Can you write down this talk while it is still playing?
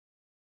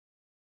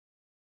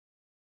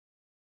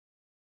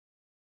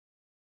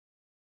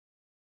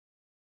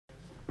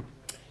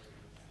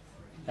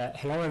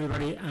Hello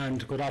everybody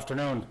and good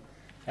afternoon.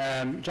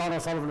 John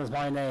O'Sullivan is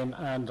my name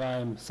and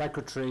I'm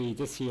Secretary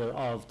this year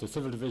of the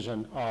Civil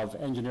Division of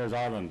Engineers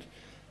Ireland,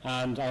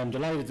 and I am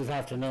delighted this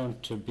afternoon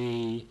to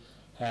be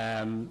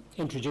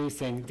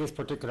introducing this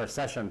particular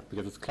session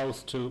because it's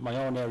close to my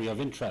own area of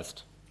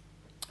interest.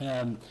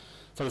 So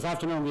this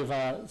afternoon we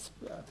have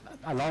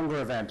a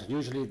longer event.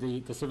 Usually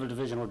the Civil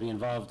Division will be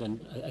involved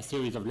in a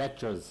series of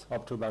lectures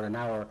up to about an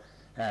hour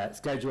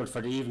scheduled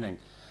for the evening.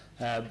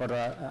 But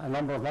a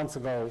number of months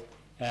ago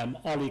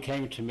Ollie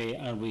came to me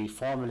and we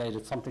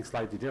formulated something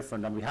slightly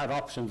different, and we had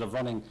options of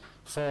running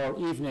 4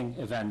 evening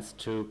events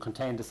to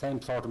contain the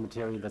same sort of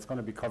material that's going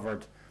to be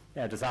covered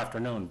this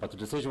afternoon. But the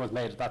decision was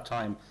made at that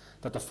time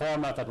that the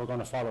format that we're going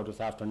to follow this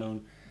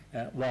afternoon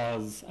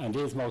was and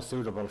is most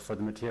suitable for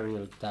the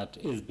material that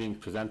is being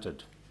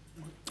presented.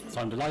 So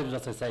I'm delighted,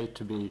 as I say,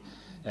 to be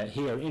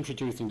here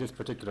introducing this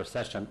particular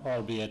session,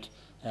 albeit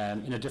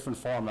in a different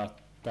format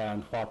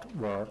than what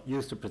we're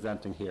used to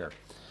presenting here.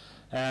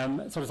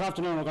 So this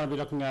afternoon we're going to be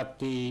looking at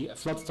the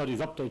Flood Studies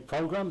Update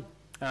Programme,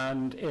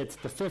 and it's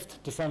the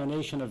 5th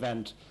dissemination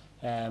event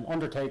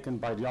undertaken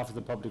by the Office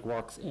of Public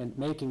Works in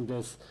making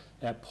this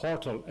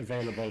portal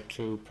available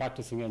to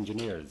practicing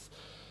engineers.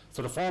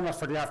 So the format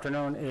for the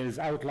afternoon is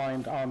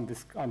outlined on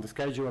the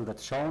schedule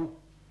that's shown.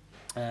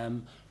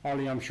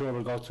 Ollie, I'm sure,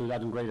 will go through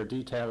that in greater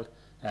detail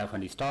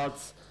when he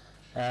starts.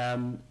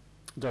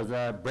 There's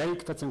a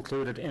break that's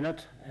included in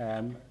it,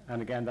 and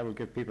again that will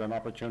give people an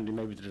opportunity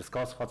maybe to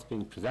discuss what's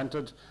being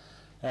presented.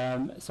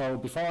 So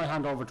before I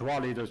hand over to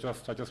Ollie,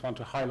 I just want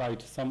to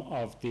highlight some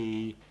of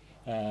the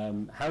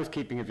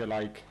housekeeping, if you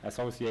like,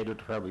 associated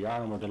with where we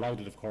are, and we're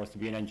delighted, of course, to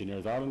be in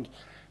Engineers Ireland.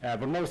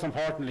 But most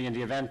importantly, in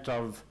the event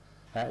of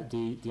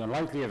the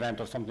unlikely event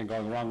of something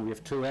going wrong, we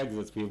have 2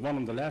 exits. We have one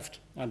on the left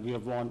and we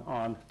have one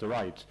on the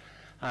right.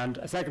 And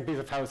a second piece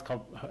of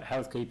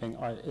housekeeping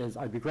is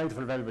I'd be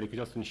grateful if everybody could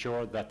just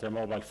ensure that their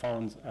mobile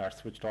phones are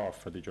switched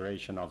off for the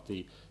duration of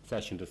the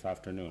session this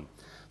afternoon.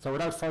 So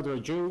without further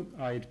ado,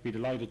 I'd be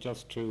delighted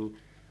just to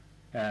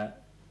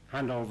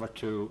hand over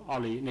to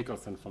Ollie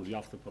Nicholson from the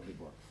Office of Public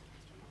Works.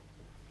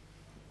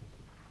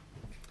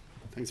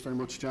 Thanks very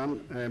much,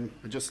 John.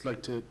 I'd just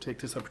like to take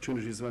this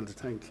opportunity as well to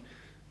thank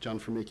John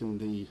for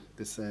making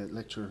this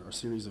lecture or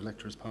series of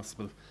lectures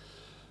possible.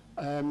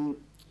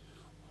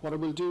 What I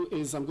will do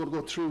is I'm going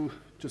to go through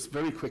just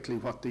very quickly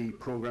what the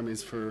programme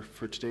is for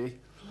today.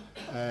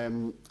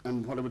 And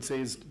what I would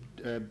say is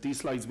these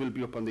slides will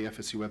be up on the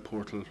FSU web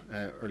portal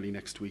early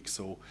next week,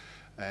 so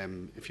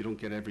if you don't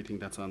get everything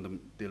that's on them,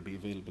 they'll be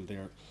available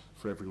there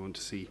for everyone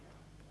to see.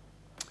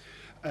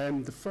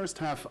 The first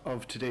half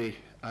of today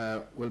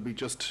will be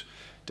just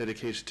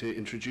dedicated to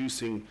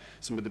introducing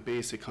some of the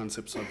basic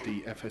concepts of the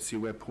FSU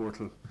web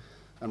portal,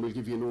 and we'll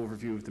give you an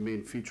overview of the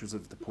main features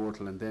of the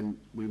portal, and then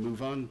we'll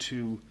move on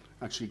to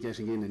actually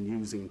getting in and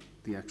using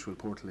the actual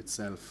portal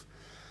itself.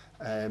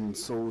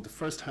 So the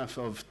first half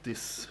of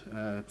this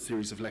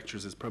series of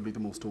lectures is probably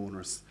the most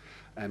onerous.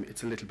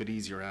 It's a little bit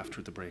easier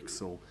after the break,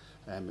 so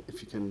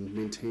if you can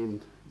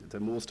maintain the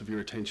most of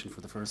your attention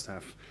for the first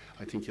half,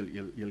 I think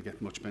you'll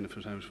get much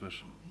benefit out of it.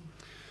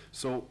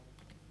 So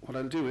what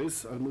I'll do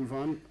is I'll move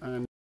on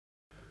and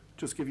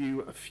just give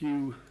you a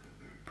few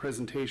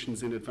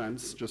presentations in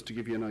advance, just to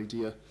give you an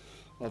idea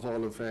of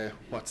all of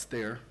what's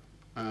there.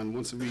 And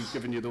once we've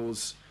given you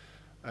those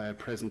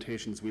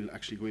presentations, we'll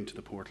actually go into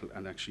the portal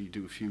and actually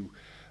do a few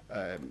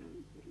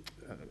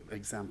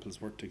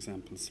examples, worked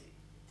examples.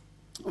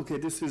 Okay,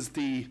 this is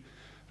the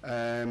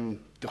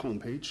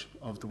homepage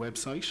of the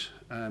website.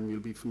 You'll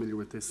be familiar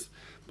with this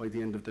by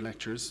the end of the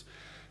lectures.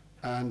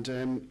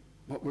 And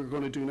what we're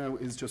going to do now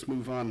is just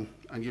move on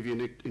and give you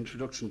an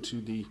introduction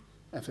to the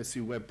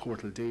FSU web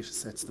portal data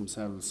sets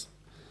themselves.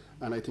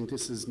 And I think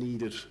this is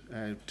needed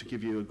to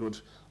give you a good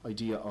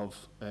idea of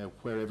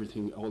where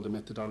everything, all the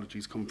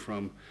methodologies come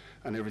from,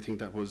 and everything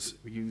that was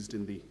used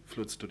in the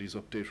Flood Studies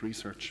Update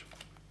research.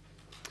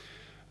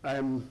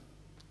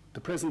 The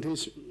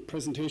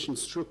presentation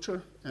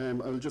structure,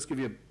 I'll just give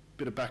you a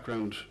bit of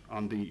background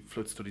on the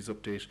Flood Studies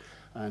Update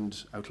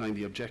and outline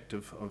the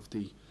objective of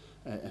the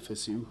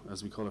FSU,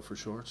 as we call it for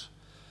short.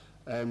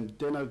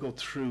 Then I'll go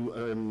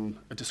through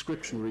a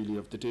description really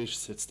of the data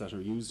sets that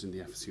are used in the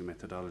FSU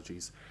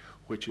methodologies,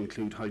 which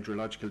include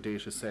hydrological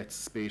data sets,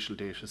 spatial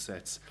data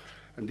sets,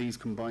 and these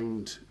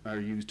combined are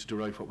used to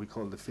derive what we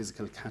call the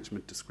physical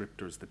catchment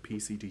descriptors, the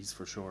PCDs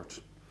for short.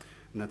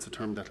 And that's a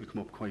term that will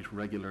come up quite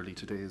regularly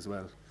today as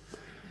well.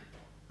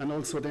 And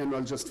also then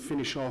I'll just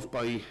finish off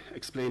by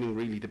explaining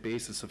really the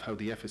basis of how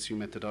the FSU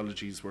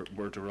methodologies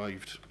were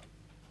derived.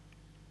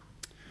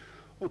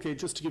 Okay,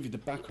 just to give you the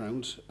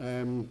background,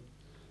 in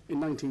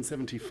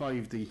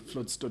 1975 the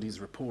Flood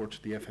Studies Report,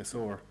 the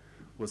FSR,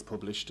 was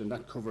published, and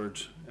that covered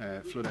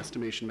flood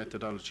estimation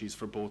methodologies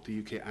for both the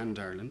UK and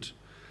Ireland.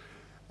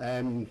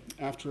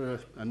 After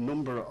a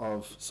number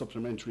of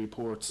supplementary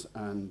reports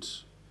and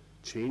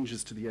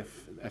changes to the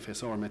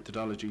FSR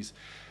methodologies,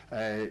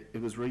 it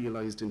was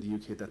realised in the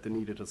UK that they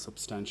needed a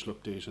substantial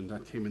update, and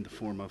that came in the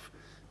form of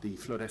the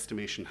Flood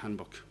Estimation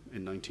Handbook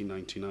in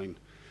 1999.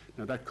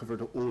 Now that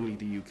covered only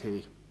the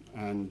UK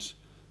and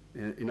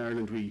in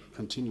Ireland we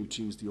continue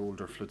to use the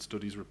older flood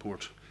studies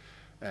report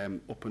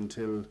up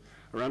until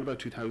around about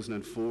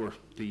 2004.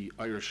 The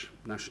Irish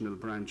National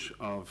Branch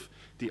of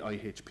the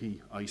IHP,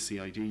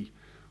 ICID,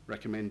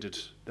 recommended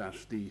that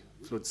the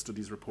flood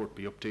studies report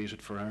be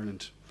updated for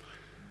Ireland.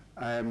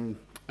 And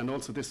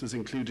also this was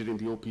included in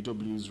the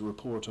OPW's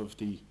report of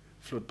the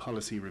Flood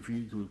Policy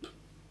Review Group,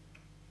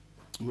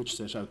 which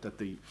set out that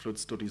the flood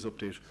studies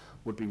update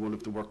would be one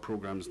of the work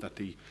programmes that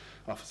the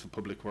Office of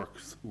Public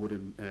Works would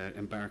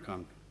embark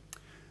on.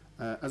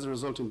 As a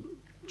result, in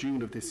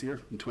June of this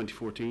year, in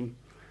 2014,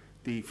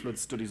 the Flood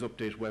Studies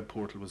Update web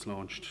portal was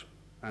launched,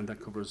 and that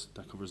covers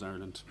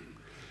Ireland.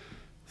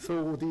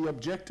 So the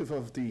objective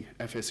of the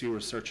FSU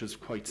research is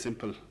quite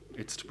simple.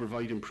 It's to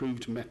provide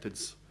improved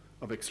methods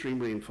of extreme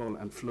rainfall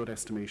and flood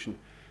estimation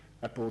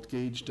at both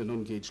gauged and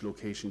ungauged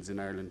locations in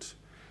Ireland.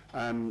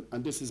 And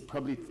this is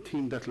probably the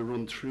theme that will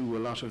run through a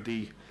lot of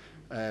the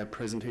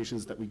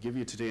presentations that we give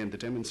you today and the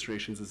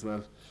demonstrations as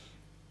well.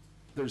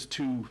 There's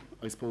two,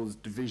 I suppose,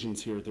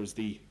 divisions here. There's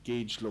the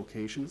gauged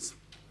locations,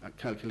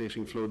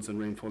 calculating floods and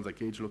rainfalls at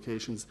gauged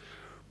locations,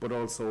 but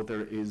also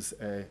there is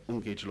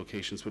ungauged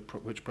locations,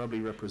 which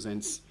probably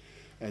represents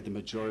the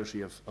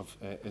majority of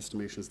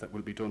estimations that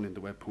will be done in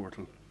the web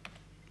portal.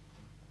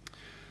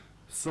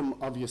 Some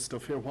obvious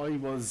stuff here. Why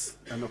was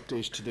an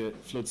update to the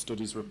flood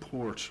studies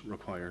report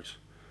required?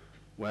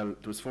 Well,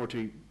 there was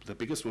the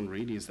biggest one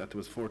really is that there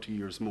was 40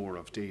 years more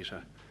of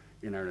data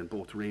in Ireland,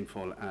 both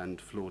rainfall and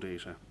flow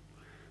data.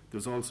 There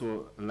was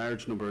also a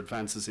large number of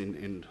advances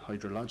in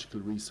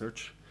hydrological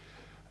research,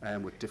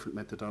 with different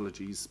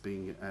methodologies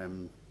being,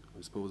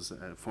 I suppose,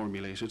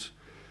 formulated.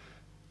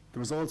 There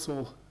was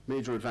also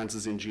major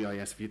advances in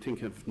GIS. If you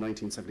think of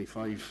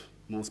 1975,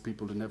 most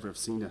people would never have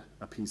seen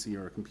a PC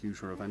or a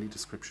computer of any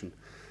description.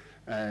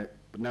 But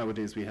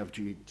nowadays we have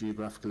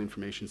geographical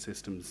information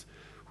systems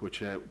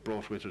which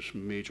brought with it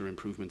major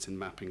improvements in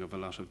mapping of a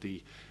lot of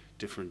the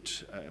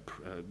different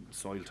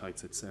soil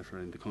types, etc.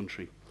 in the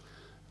country.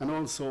 And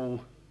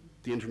also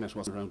the internet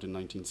was around in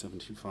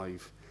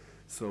 1975,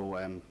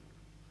 so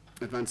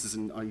advances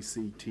in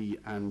ICT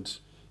and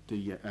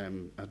the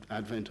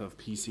advent of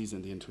PCs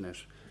and the internet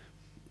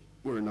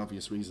were an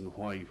obvious reason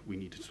why we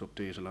needed to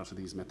update a lot of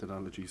these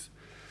methodologies.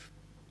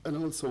 And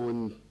also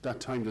in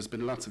that time there's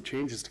been lots of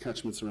changes to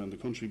catchments around the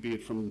country, be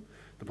it from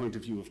the point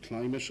of view of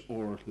climate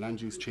or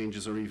land use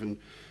changes, or even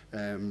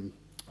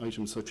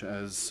items such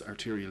as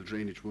arterial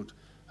drainage would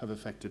have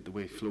affected the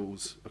way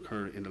flows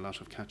occur in a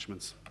lot of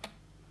catchments.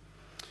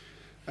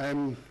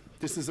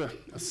 This is a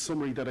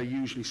summary that I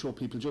usually show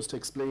people just to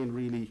explain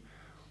really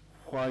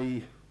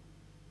why,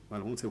 well,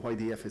 I won't say why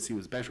the FSU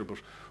is better, but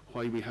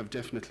why we have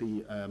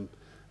definitely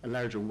a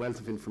larger wealth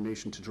of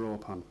information to draw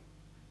upon.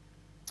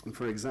 And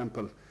for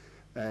example,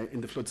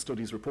 in the Flood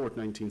Studies Report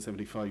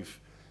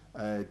 1975,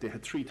 they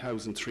had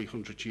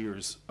 3,300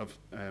 years of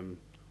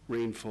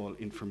rainfall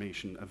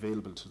information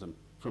available to them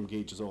from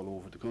gauges all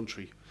over the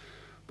country.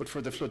 But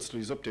for the Flood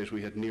Studies Update,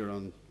 we had near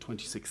on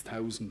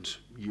 26,000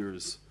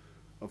 years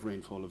of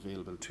rainfall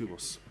available to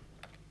us.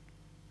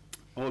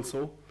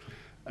 Also,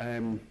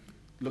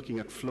 looking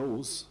at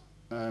flows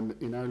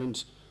in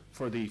Ireland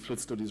for the Flood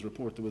Studies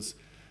Report, there was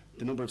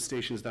the number of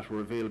stations that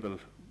were available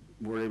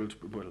were able to,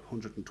 well,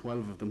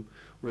 112 of them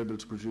were able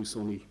to produce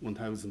only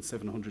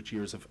 1,700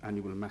 years of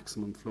annual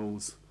maximum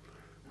flows,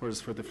 whereas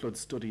for the Flood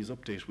Studies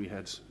Update we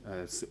had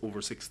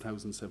over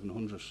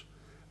 6,700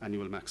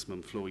 annual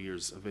maximum flow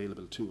years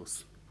available to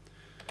us.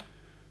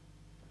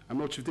 And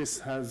much of this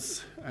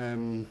has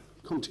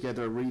come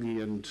together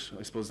really, and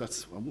I suppose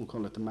that's, I won't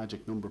call it the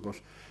magic number, but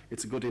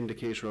it's a good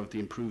indicator of the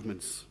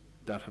improvements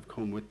that have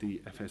come with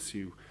the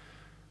FSU.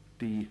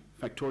 The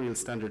factorial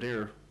standard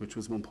error, which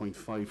was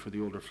 1.5 for the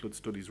older Flood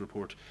Studies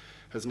report,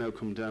 has now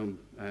come down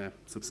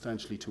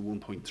substantially to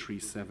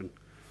 1.37.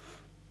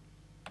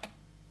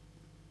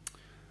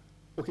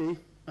 Okay,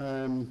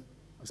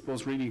 I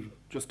suppose really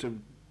just to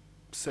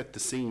set the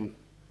scene,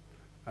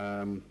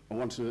 I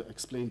want to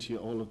explain to you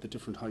all of the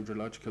different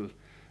hydrological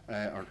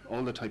or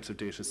all the types of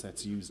data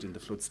sets used in the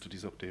Flood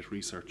Studies Update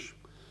research.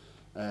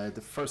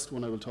 The first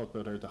one I will talk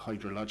about are the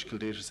hydrological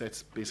data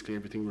sets, basically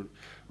everything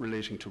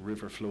relating to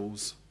river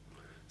flows.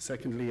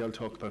 Secondly, I'll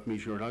talk about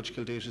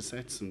meteorological data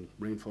sets and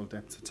rainfall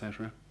depths,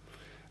 etc.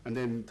 And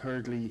then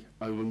thirdly,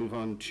 I will move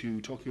on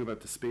to talking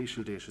about the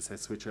spatial data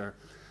sets, which are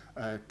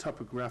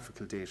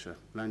topographical data,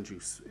 land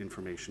use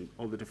information,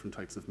 all the different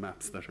types of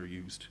maps that are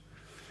used.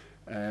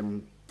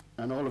 And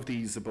all of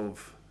these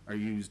above are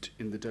used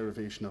in the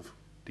derivation of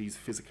these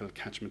physical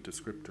catchment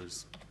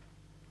descriptors.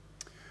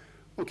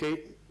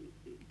 Okay,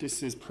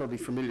 this is probably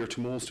familiar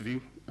to most of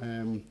you.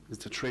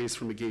 It's a trace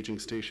from a gauging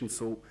station,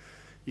 so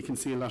you can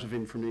see a lot of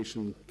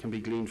information can be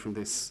gleaned from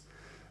this.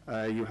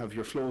 You have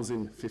your flows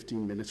in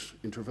 15-minute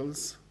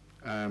intervals.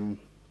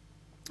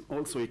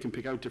 Also, you can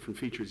pick out different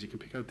features. You can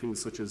pick out things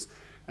such as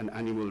an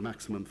annual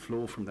maximum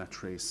flow from that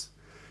trace.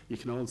 You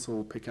can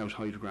also pick out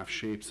hydrograph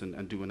shapes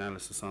and do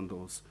analysis on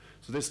those.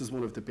 So this is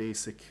one of the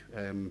basic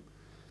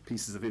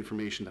pieces of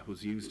information that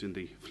was used in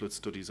the Flood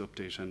Studies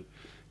Update, and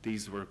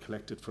these were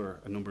collected for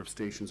a number of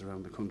stations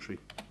around the country.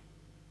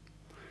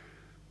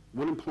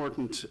 One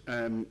important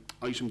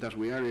item that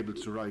we are able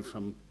to derive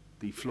from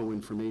the flow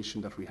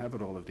information that we have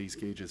at all of these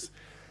gauges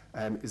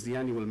is the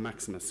annual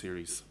maxima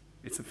series.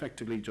 It's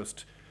effectively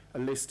just a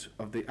list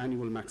of the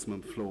annual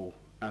maximum flow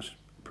at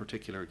a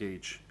particular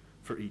gauge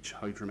for each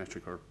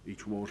hydrometric or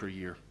each water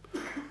year.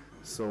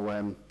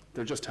 So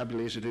they're just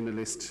tabulated in a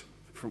list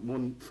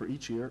for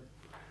each year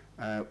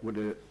with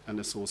an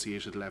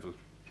associated level.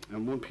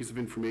 And one piece of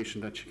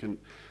information that you can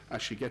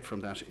actually get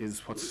from that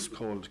is what's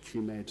called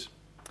QMED,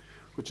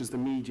 which is the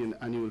median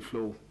annual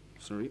flow,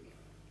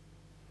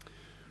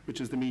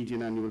 which is the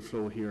median annual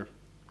flow here.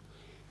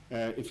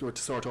 If you were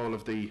to sort all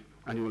of the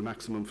annual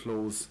maximum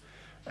flows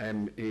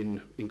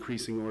in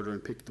increasing order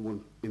and pick the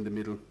one in the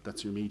middle,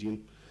 that's your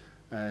median.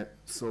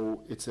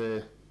 So it's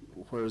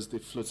whereas the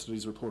flood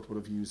studies report would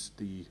have used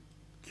the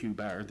Q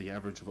bar, the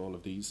average of all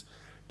of these,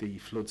 the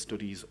flood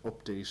studies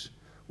update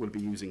will be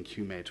using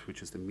QMED,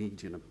 which is the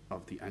median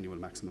of the annual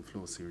maximum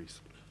flow series.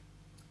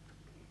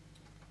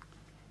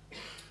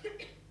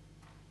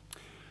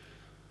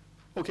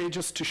 Okay,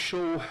 just to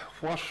show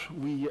what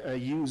we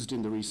used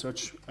in the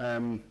research,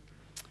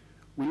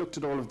 we looked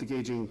at all of the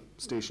gauging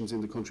stations in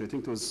the country. I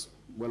think there was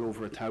well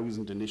over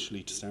 1,000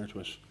 initially to start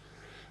with,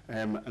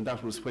 and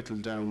that was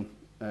whittled down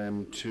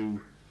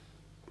to,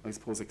 I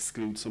suppose,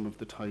 exclude some of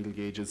the tidal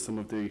gauges, some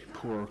of the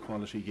poorer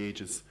quality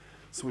gauges.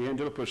 So we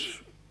ended up with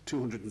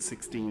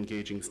 216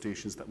 gauging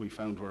stations that we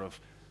found were of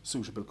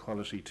suitable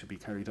quality to be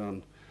carried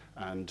on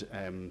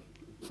and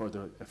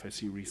further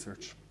FSU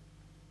research.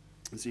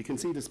 And so you can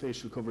see the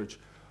spatial coverage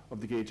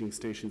of the gauging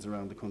stations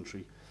around the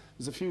country.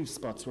 There's a few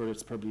spots where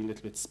it's probably a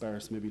little bit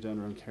sparse, maybe down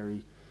around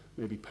Kerry,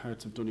 maybe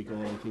parts of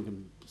Donegal, I think,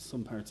 and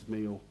some parts of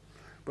Mayo.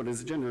 But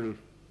as a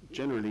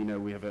generally now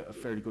we have a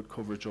fairly good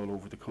coverage all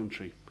over the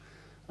country.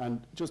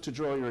 And just to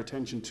draw your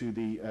attention to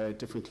the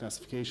different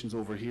classifications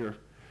over here,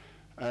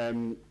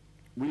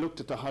 we looked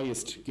at the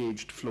highest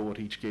gauged flow at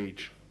each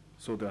gauge,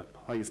 so the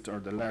highest or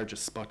the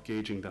largest spot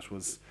gauging that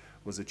was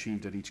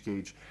achieved at each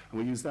gauge, and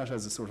we use that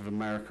as a sort of a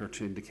marker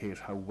to indicate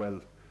how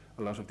well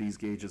a lot of these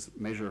gauges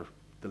measure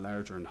the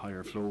larger and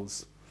higher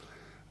flows.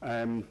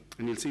 And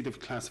you'll see the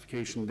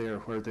classification there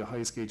where the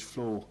highest gauge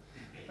flow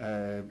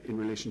in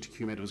relation to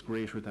QMED was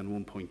greater than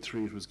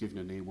 1.3, it was given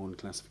an A1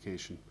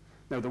 classification.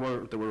 Now there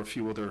were a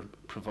few other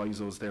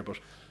provisos there, but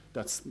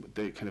that's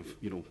the kind of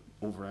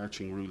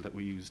overarching rule that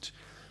we used.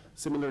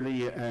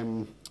 Similarly,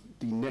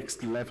 the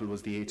next level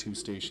was the A2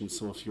 station,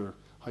 so if your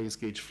highest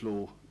gauge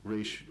flow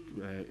ratio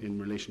in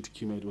relation to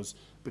QMED was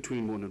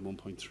between 1 and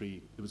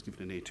 1.3, it was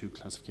given an A2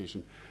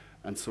 classification,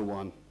 and so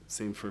on.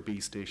 Same for B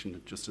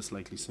station, just a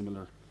slightly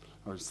similar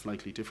or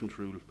slightly different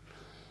rule.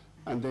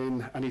 And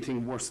then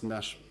anything worse than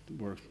that,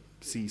 where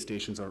C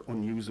stations are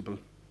unusable,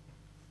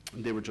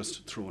 they were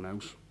just thrown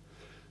out.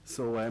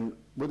 So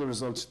with the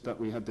result that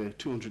we had the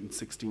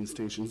 216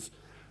 stations.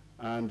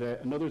 And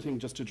another thing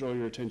just to draw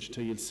your attention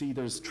to, you'll see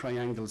there's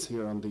triangles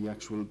here on the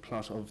actual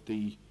plot of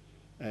the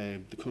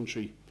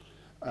country.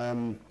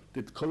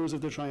 The colours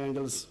of the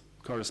triangles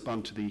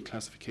correspond to the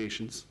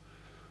classifications.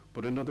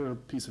 But another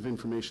piece of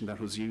information that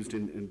was used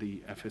in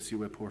the FSU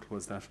report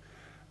was that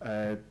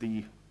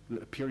the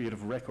period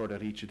of record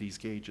at each of these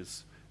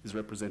gauges is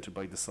represented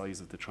by the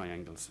size of the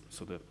triangles.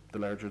 So the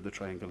larger the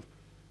triangle,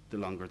 the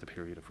longer the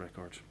period of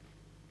record.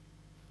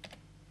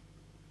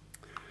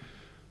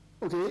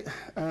 Okay,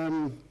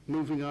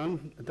 moving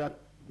on, that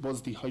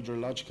was the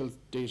hydrological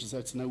data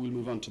sets. Now we'll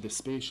move on to the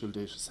spatial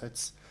data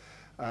sets.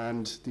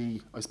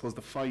 And I suppose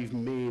the 5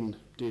 main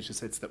data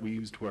sets that we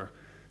used were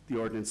the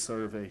Ordnance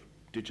Survey,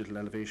 digital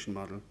elevation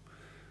model,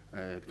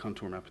 the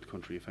contour map of the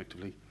country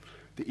effectively,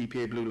 the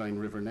EPA Blue Line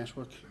River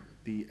Network,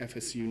 the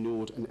FSU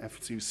node and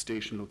FSU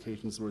station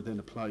locations were then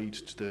applied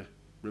to the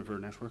river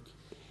network.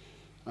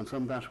 And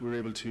from that we were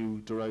able to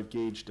derive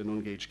gauged and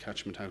ungauged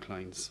catchment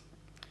outlines.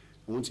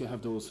 And once you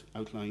have those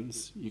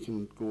outlines, you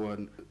can go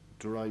and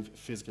derive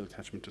physical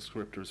catchment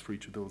descriptors for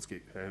each of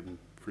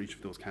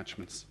those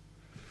catchments.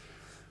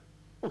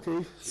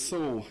 Okay,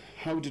 so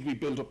how did we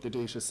build up the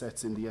data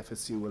sets in the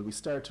FSU? Well, we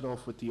started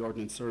off with the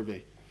Ordnance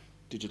Survey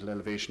digital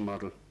elevation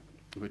model,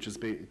 which is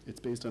it's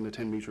based on a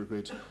 10-metre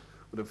grid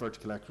with a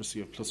vertical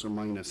accuracy of plus or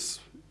minus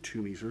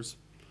 2 metres.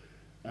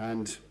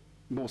 And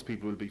most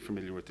people will be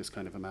familiar with this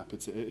kind of a map.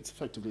 It's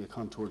effectively a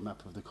contoured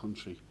map of the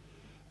country.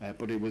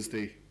 But it was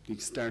the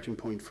starting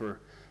point for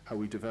how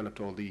we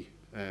developed all the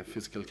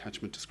physical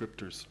catchment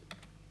descriptors.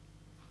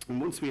 And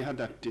once we had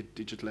that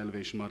digital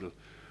elevation model,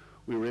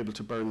 we were able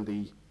to burn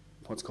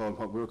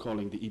what we're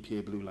calling the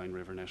EPA Blue Line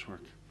River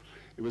Network.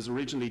 It was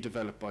originally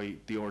developed by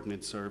the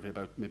Ordnance Survey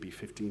about maybe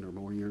 15 or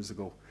more years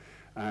ago,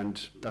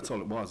 and that's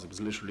all it was. It was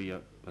literally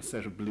a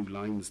set of blue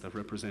lines that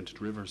represented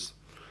rivers.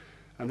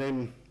 And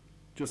then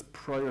just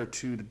prior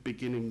to the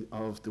beginning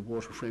of the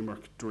Water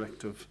Framework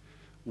Directive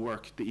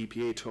work, the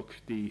EPA took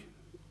the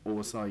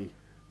OSI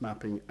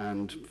mapping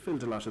and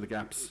filled a lot of the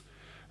gaps,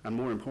 and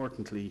more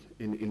importantly,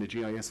 in a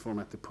GIS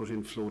format, they put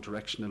in flow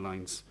directional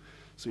lines,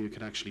 so you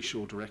could actually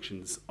show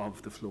directions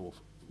of the flow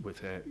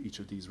with each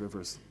of these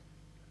rivers.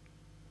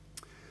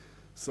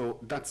 So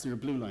that's your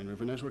blue line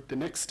river network. The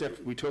next step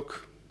we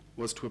took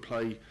was to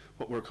apply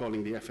what we're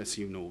calling the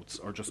FSU nodes,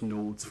 or just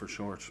nodes for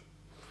short.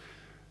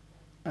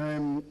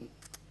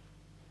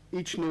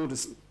 Each node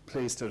is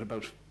placed at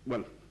about,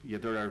 well, yeah,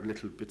 there are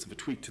little bits of a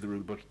tweak to the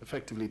rule, but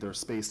effectively they're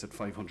spaced at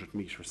 500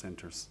 metre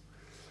centres.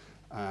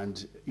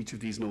 And each of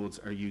these nodes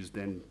are used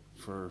then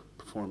for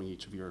performing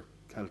each of your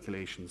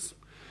calculations.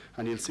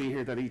 And you'll see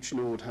here that each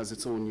node has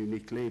its own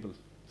unique label.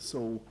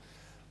 So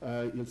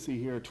you'll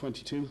see here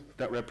 22,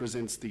 that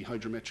represents the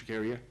hydrometric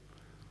area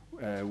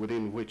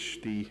within which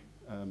the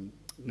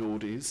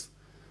node is.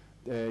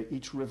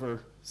 Each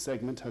river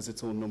segment has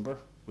its own number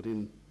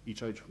within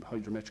each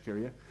hydrometric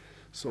area.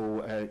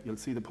 So you'll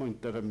see the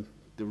point that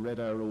the red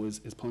arrow is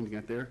pointing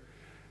at there.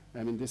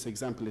 In this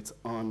example, it's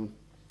on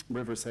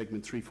river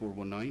segment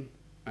 3419,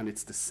 and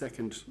it's the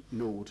second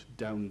node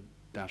down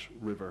that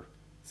river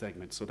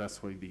segment. So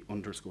that's why the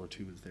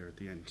 _2 is there at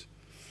the end.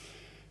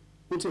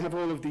 Once you have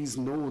all of these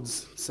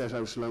nodes set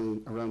out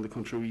around the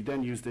country, we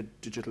then use the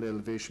digital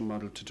elevation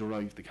model to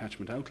derive the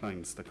catchment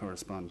outlines that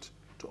correspond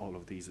to all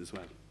of these as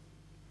well.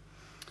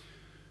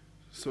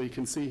 So you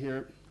can see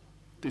here,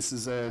 this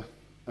is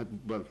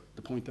well,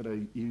 the point that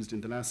I used in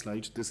the last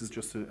slide. This is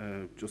just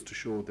to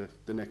show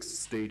the next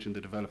stage in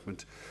the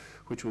development,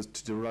 which was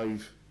to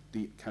derive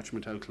the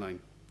catchment outline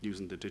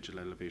using the digital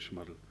elevation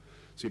model.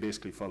 So you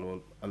basically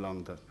follow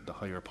along the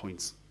higher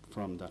points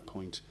from that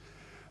point.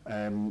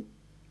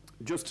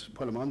 Just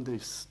while I'm on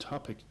this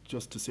topic,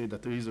 just to say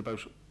that there is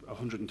about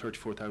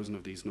 134,000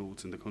 of these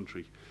nodes in the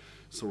country.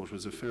 So it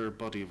was a fair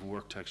body of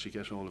work to actually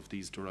get all of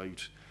these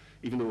derived.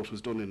 Even though it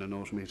was done in an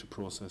automated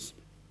process,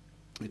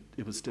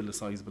 it was still a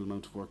sizable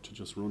amount of work to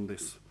just run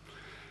this.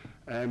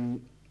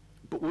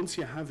 But once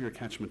you have your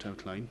catchment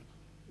outline,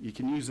 you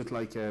can use it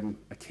like a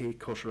cake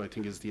cutter, I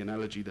think is the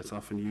analogy that's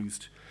often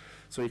used.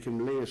 So you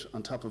can lay it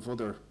on top of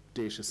other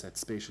data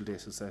sets, spatial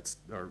data sets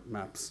or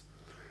maps,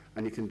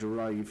 and you can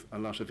derive a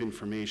lot of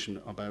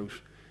information about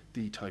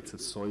the types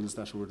of soils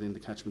that are within the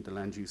catchment, the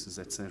land uses,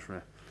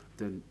 etc.,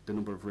 the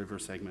number of river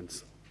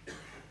segments.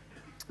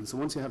 And so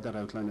once you have that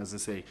outline, as I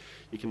say,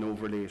 you can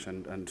overlay it,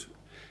 and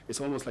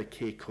it's almost like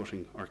cake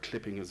cutting or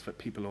clipping, as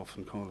people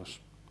often call it.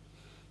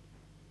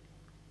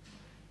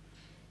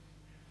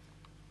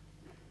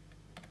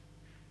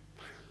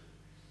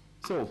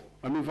 So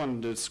I move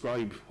on to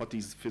describe what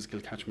these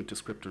physical catchment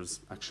descriptors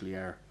actually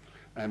are.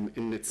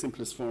 In its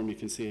simplest form, you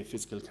can say a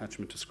physical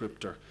catchment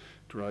descriptor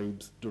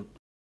derives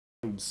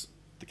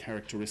the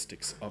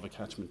characteristics of a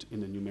catchment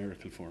in a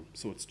numerical form.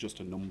 So it's just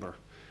a number.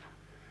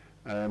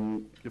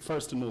 The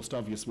first and most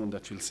obvious one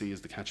that you'll see is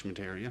the catchment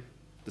area.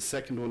 The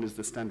second one is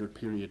the standard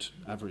period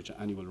average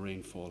annual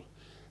rainfall.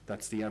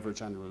 That's the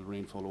average annual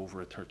rainfall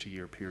over a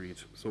 30-year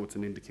period. So it's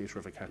an indicator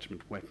of a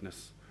catchment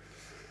wetness.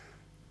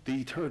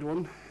 The third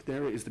one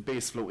there is the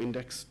base flow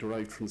index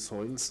derived from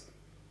soils.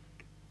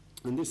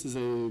 And this is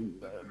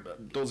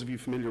those of you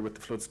familiar with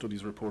the flood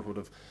studies report would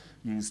have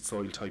used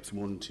soil types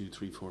 1, 2,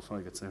 3, 4,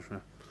 5,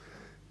 etc.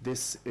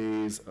 This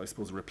is, I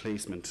suppose, a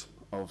replacement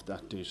of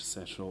that data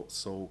set.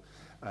 So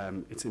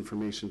it's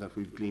information that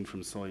we've gleaned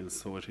from soils,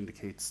 so it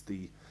indicates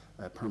the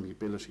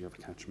permeability of a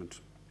catchment.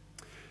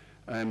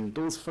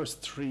 Those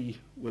first three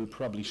will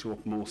probably show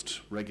up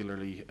most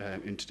regularly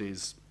in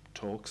today's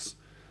talks,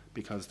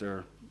 because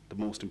they're the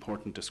most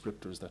important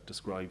descriptors that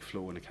describe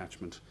flow in a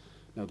catchment.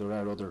 Now, there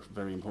are other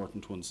very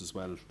important ones as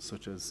well,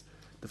 such as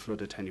the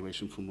flood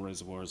attenuation from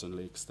reservoirs and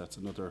lakes. That's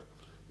another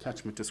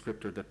catchment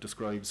descriptor that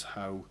describes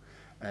how,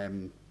 I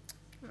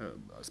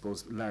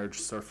suppose, large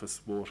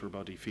surface water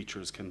body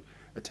features can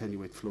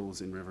attenuate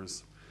flows in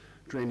rivers.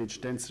 Drainage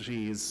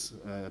density is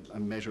a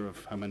measure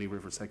of how many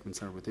river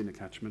segments are within a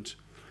catchment.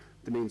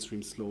 The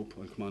mainstream slope,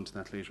 I'll come on to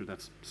that later,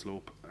 that's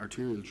slope.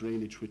 Arterial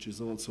drainage, which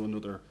is also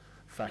another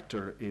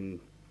factor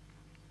in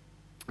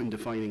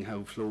defining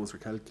how flows are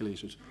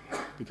calculated,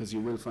 because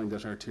you will find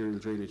that arterial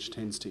drainage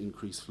tends to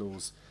increase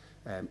flows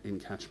in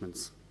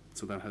catchments,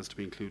 so that has to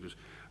be included.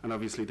 And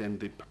obviously then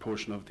the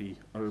proportion of the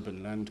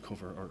urban land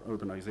cover, or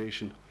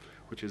urbanisation,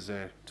 which is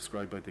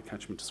described by the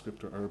catchment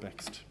descriptor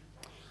urbext.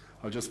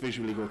 I'll just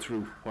visually go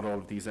through what all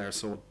of these are,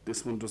 so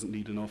this one doesn't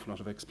need an awful lot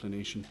of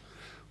explanation.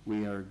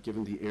 We are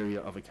given the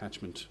area of a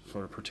catchment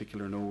for a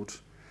particular node,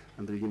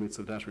 and the units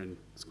of that are in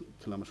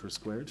kilometres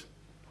squared.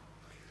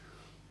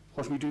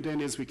 What we do then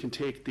is we can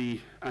take the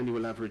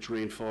annual average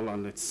rainfall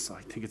on, I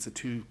think it's a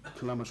 2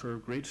 kilometre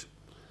grid,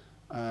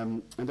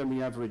 and then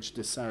we average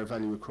the SAR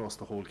value across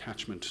the whole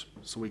catchment.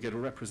 So we get a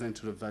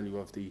representative value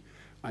of the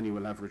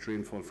annual average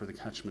rainfall for the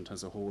catchment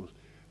as a whole,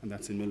 and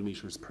that's in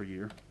millimetres per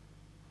year.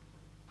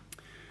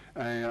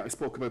 I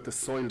spoke about the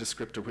soil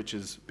descriptor, which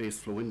is base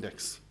flow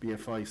index,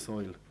 BFI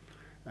soil.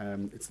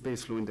 It's the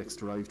base flow index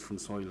derived from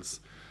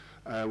soils.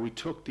 We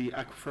took the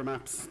aquifer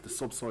maps, the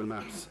subsoil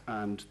maps,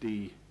 and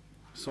the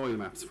soil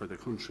maps for the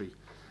country,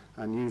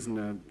 and using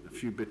a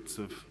few bits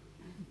of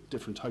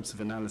different types of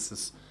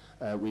analysis,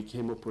 we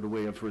came up with a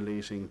way of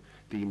relating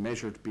the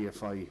measured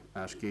BFI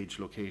at gauge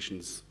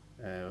locations.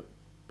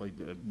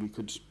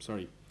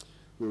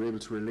 We we were able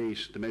to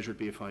relate the measured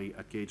BFI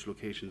at gauge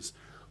locations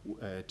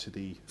to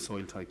the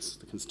soil types,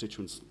 the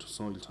constituent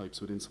soil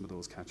types within some of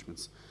those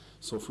catchments.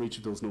 So for each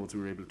of those nodes,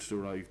 we were able to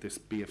derive this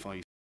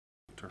BFI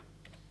factor.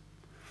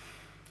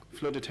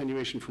 Flood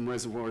attenuation from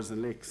reservoirs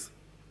and lakes.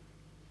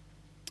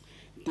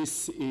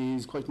 This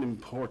is quite an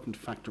important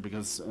factor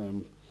because,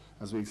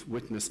 as we've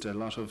witnessed, a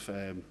lot of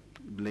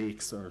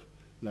lakes or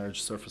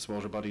large surface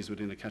water bodies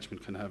within a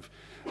catchment can have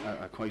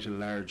quite a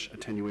large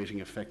attenuating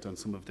effect on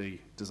some of the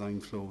design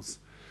flows.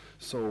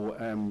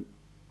 So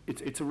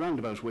it's a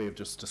roundabout way of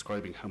just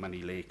describing how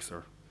many lakes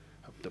or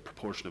the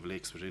proportion of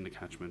lakes within a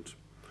catchment.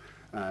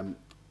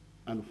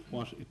 And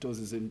what it does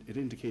is it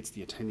indicates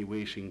the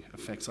attenuating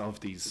effects of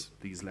these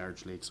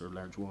large lakes or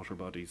large water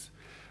bodies,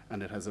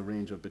 and it has a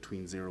range of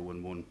between 0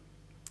 and 1.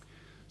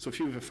 So if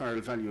you have a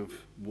FARL value of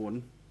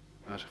 1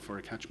 for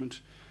a catchment,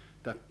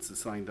 that's a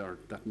sign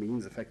that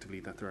means effectively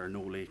that there are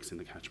no lakes in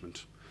the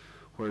catchment.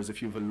 Whereas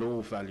if you have a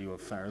low value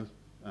of FARL,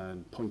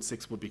 and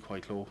 0.6 would be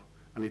quite low,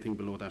 anything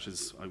below that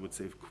is, I would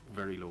say,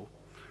 very low.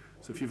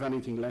 So if you have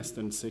anything less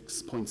than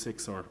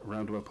 0.6 or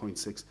around about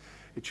 0.6,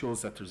 it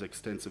shows that there's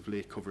extensive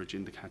lake coverage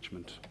in the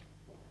catchment.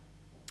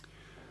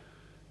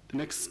 The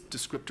next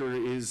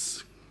descriptor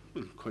is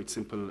quite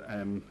simple.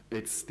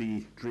 It's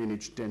the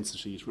drainage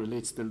density. It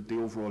relates the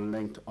overall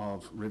length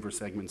of river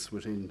segments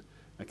within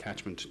a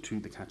catchment to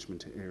the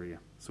catchment area.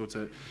 So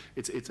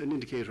it's an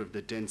indicator of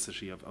the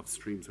density of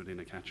streams within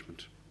a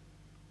catchment.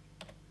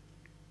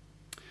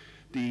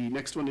 The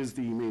next one is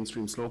the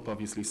mainstream slope.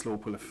 Obviously,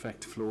 slope will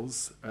affect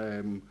flows.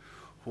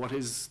 What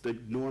is the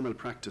normal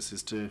practice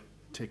is to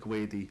take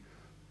away the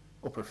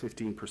upper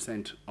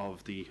 15%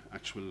 of the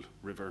actual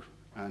river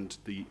and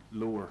the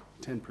lower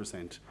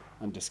 10%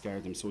 and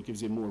discard them. So it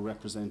gives you a more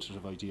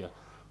representative idea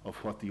of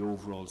what the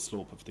overall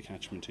slope of the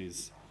catchment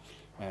is.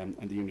 And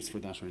the units for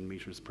that are in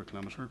metres per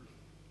kilometre.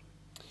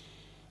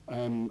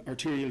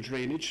 Arterial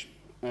drainage.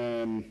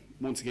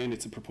 Once again,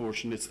 it's a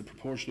proportion. It's the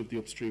proportion of the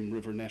upstream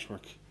river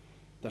network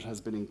that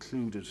has been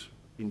included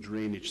in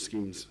drainage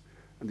schemes,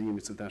 and the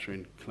units of that are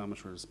in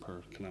kilometres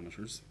per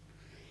kilometres.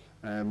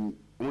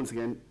 Once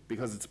again,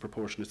 because it's a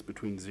proportion, it's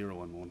between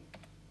 0 and 1.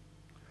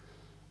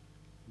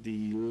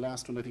 The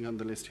last one I think on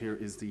the list here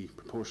is the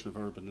proportion of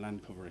urban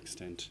land cover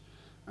extent,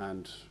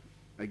 and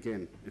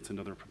again, it's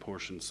another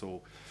proportion.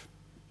 So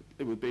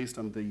it was based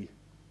on the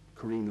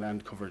Korean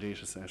land cover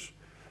data set,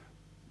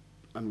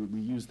 and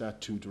we used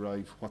that to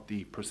derive what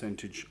the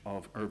percentage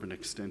of urban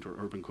extent or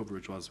urban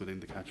coverage was within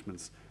the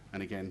catchments,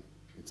 and again,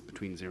 it's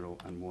between 0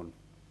 and 1.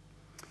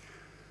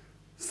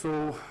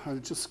 So I'll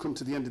just come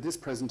to the end of this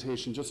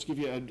presentation just to give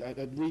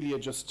you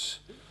just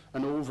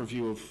an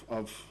overview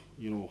of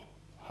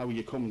how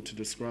you come to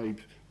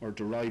describe or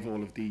derive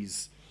all of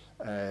these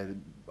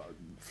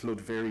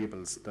flood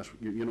variables that,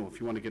 if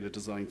you want to get a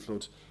design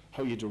flood,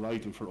 how you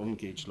derive them for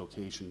ungauged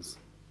locations.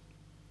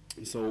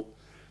 So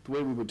the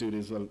way we would do it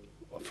is, well,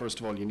 first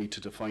of all, you need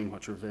to define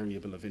what your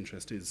variable of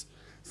interest is.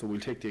 So we'll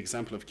take the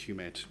example of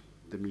QMED,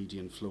 the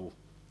median flow,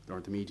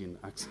 or the median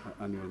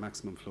annual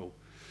maximum flow.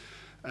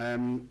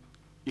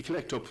 You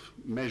collect up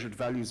measured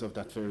values of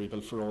that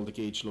variable for all the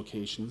gauge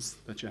locations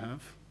that you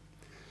have.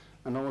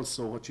 And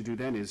also what you do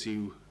then is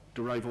you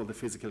derive all the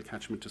physical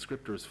catchment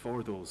descriptors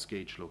for those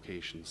gauge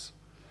locations.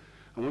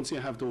 And once you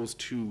have those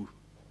two,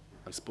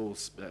 I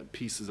suppose,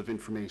 pieces of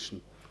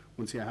information,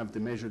 once you have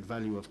the measured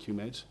value of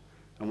QMED,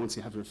 and once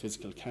you have your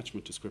physical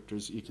catchment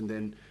descriptors, you can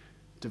then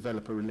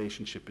develop a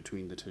relationship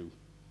between the two.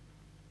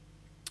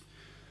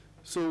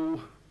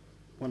 So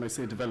when I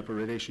say develop a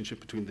relationship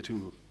between the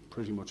two,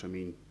 pretty much I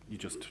mean you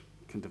just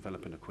can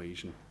develop an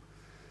equation.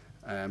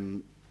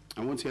 And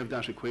once you have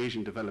that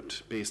equation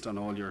developed based on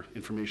all your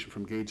information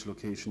from gauge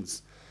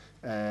locations,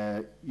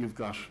 you've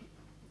got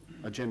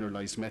a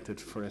generalized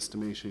method for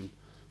estimating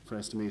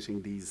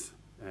these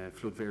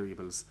flood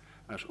variables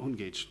at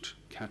ungauged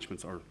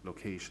catchments or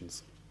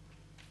locations.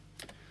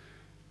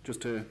 Just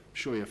to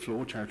show you a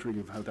flow chart really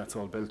of how that's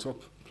all built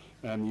up,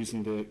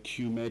 using the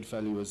QMED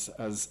value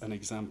as an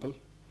example.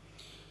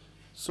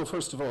 So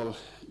first of all,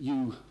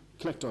 you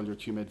collect all your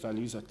QMED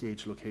values at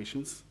gauge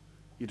locations.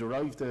 You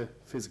derive the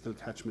physical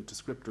catchment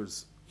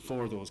descriptors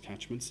for those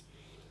catchments.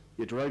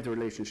 You derive the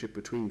relationship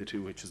between the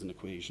two, which is an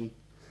equation.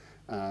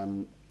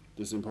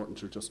 This is important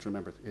to just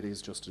remember, it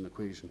is just an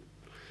equation.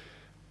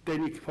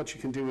 Then what you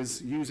can do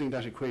is, using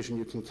that equation,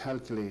 you can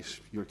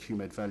calculate your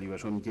QMED value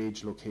at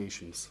ungauged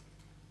locations.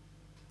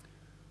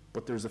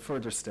 But there's a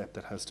further step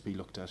that has to be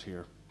looked at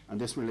here. And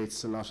this relates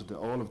to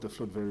all of the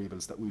flood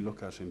variables that we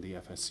look at in the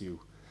FSU.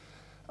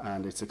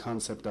 And it's a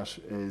concept that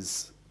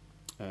is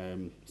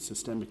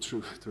systemic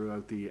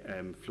throughout the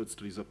flood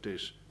studies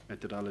update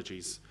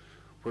methodologies,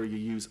 where you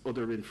use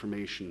other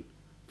information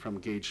from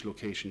gauge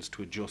locations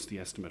to adjust the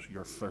estimate,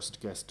 your first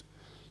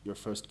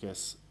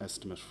guess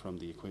estimate from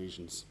the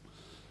equations.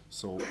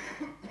 So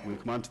we'll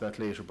come on to that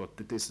later, but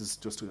this is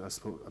just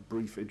a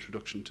brief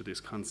introduction to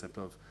this concept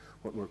of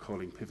what we're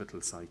calling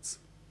pivotal sites.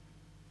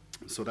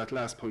 So that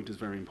last point is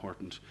very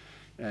important.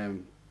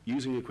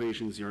 Using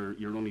equations,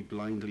 you're only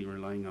blindly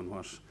relying on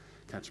what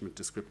catchment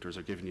descriptors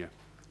are giving you.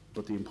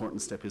 but the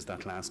important step is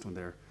that last one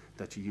there,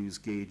 that you use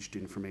gauged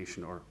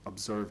information or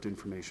observed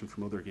information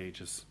from other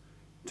gauges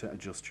to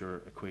adjust your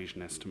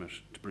equation estimate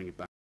to bring it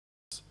back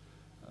to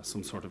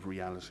some sort of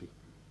reality.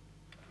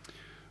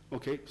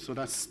 Okay, so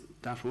that's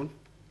that one.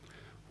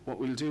 What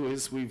we'll do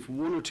is we've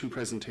one or two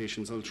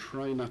presentations. I'll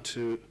try not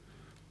to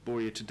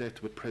bore you to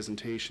death with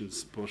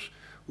presentations, but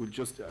we'll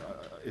just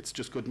it's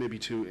just good maybe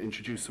to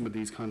introduce some of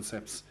these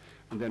concepts,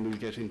 and then we'll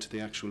get into the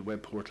actual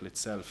web portal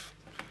itself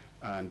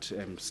and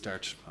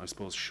start, I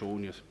suppose,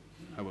 showing you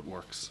how it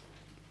works.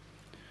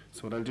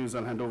 So what I'll do is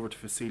I'll hand over to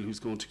Fasil, who's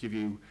going to give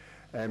you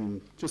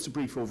just a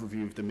brief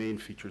overview of the main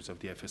features of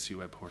the FSU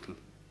web portal.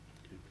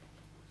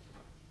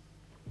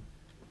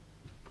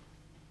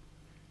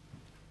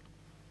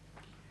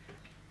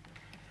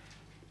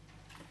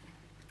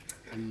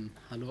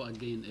 Hello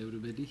again,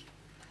 everybody.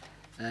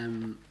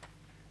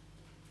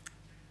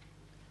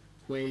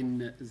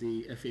 When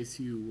the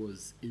FSU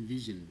was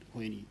envisioned,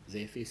 when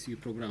the FSU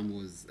program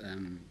was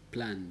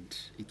planned,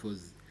 it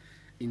was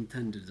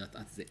intended that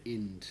at the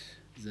end,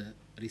 the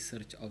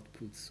research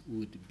outputs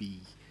would be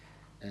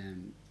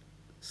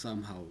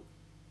somehow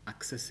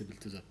accessible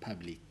to the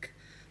public,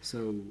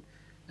 so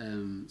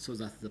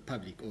that the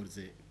public or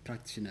the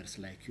practitioners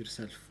like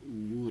yourself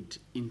would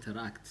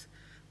interact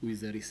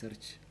with the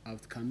research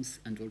outcomes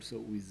and also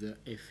with the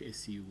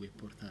FSU web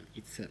portal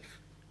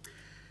itself.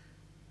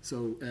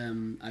 So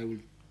I will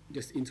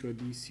just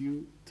introduce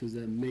you to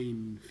the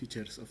main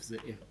features of the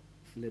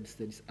FLED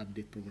Studies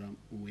Update Program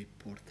web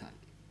portal.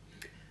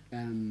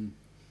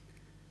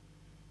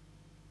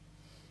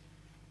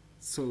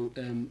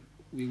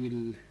 We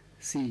will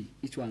see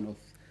each one of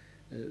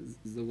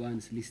the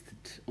ones listed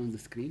on the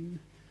screen.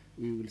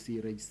 We will see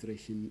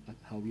registration,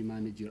 how we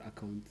manage your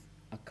account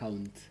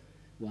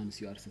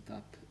once you are set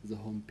up, the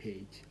home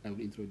page. I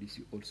will introduce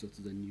you also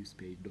to the news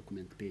page,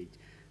 document page,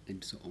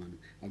 and so on.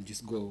 I'll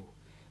just go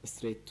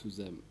straight to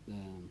the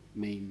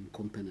main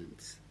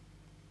components.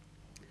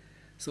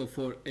 So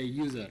for a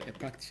user, a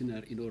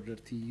practitioner, in order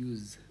to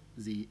use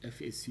the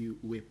FSU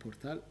web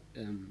portal,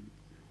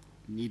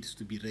 needs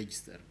to be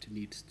registered,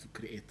 needs to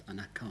create an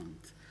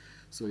account.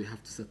 So you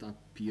have to set up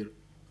your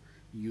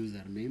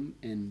username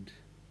and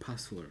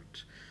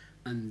password,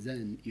 and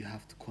then you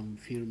have to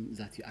confirm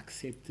that you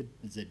accepted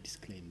the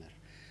disclaimer.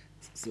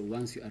 So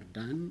once you are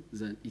done,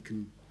 then you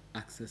can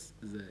access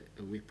the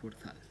web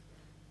portal.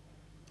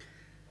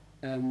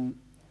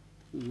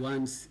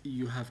 Once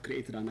you have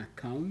created an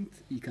account,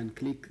 you can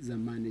click the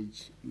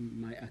Manage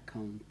My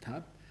Account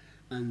tab,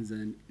 and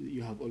then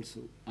you have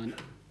also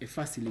a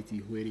facility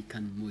where you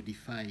can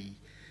modify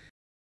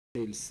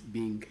details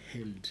being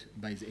held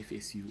by the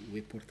FSU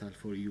web portal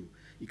for you.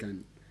 You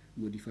can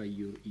modify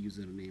your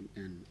username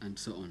and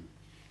so on.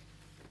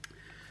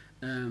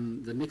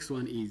 The next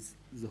one is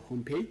the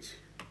home page.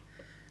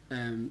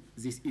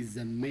 This is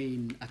the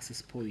main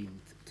access point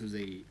to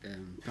the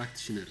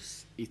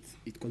practitioners.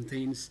 It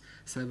contains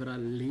several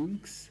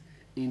links,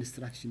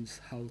 instructions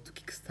how to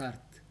kickstart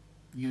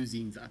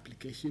using the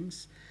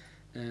applications,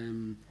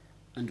 and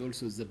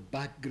also the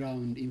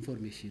background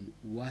information,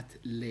 what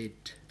led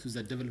to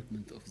the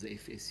development of the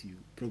FSU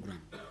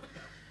program.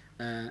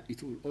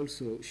 It will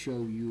also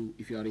show you,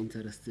 if you are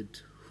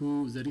interested,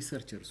 who the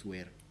researchers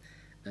were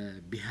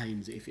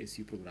behind the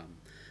FSU program.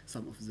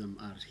 Some of them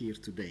are here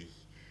today.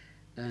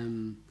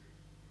 And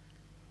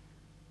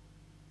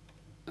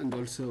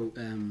also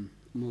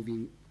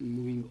moving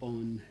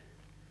on,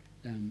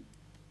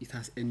 it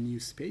has a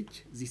news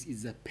page. This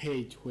is a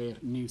page where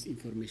news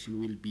information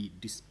will be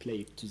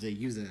displayed to the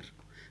user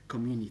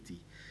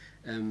community,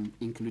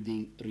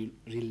 including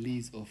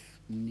release of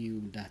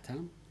new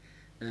data,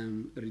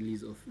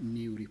 release of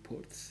new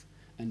reports,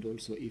 and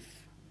also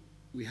if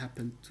we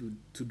happen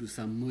to do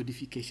some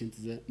modification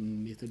to the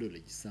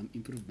methodology, some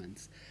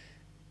improvements,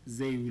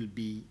 they will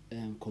be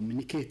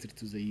communicated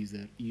to the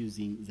user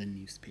using the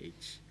news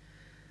page.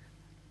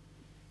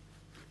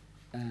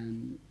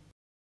 And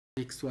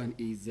next one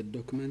is the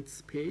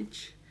documents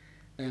page.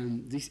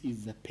 This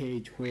is the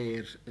page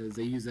where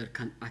the user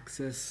can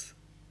access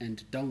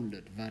and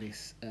download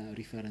various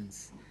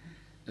reference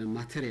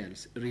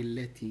materials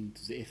relating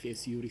to the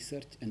FSU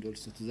research and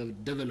also to the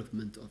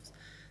development of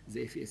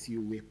the FSU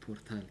web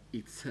portal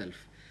itself.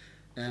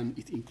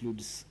 It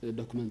includes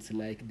documents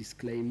like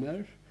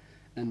disclaimer,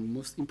 and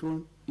most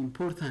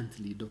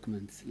importantly,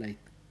 documents like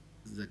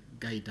the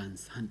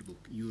guidance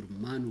handbook, your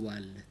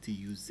manual to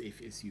use the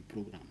FSU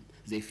program,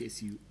 the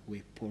FSU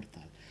web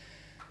portal.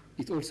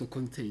 It also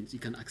contains, you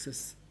can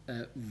access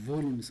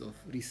volumes of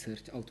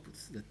research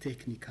outputs, the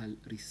technical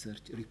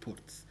research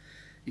reports.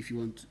 If you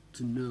want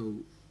to know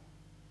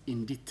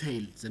in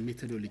detail the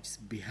methodologies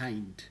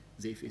behind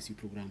the FSU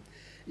program,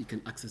 you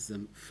can access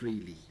them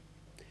freely.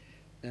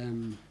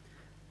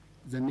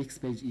 The next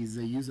page is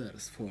the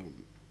users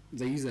forum.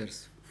 The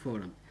users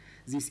forum.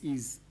 This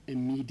is a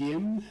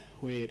medium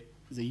where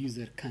the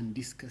user can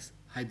discuss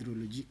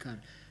hydrological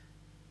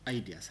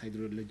ideas,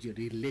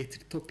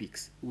 hydrology-related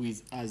topics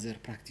with other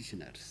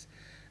practitioners.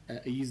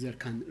 A user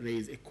can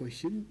raise a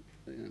question,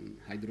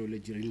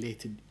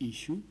 hydrology-related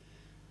issue,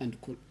 and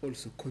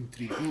also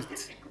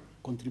contribute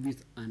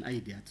an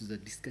idea to the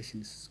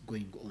discussions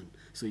going on.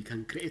 So you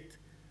can create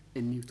a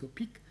new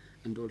topic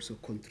and also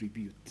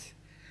contribute.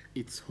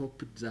 It's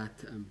hoped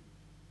that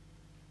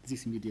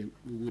this medium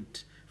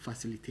would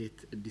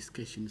facilitate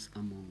discussions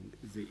among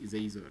the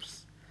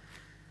users.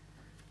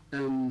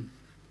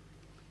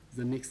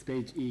 The next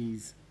page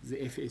is the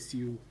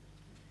FSU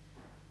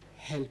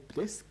help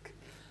desk.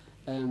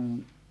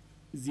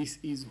 This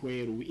is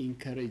where we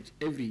encourage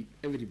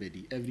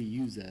everybody, every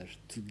user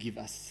to give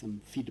us some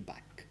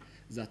feedback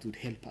that would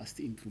help us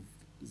to improve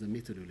the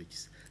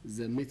methodologies.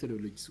 The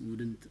methodologies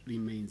wouldn't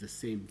remain the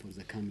same for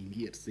the coming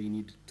years.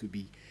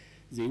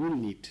 They will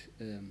need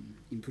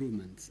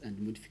improvements and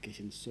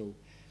modifications. So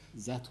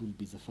that will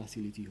be the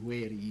facility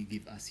where you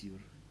give us your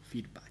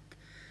feedback.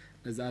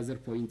 The other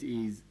point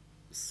is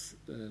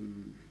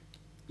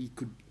you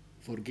could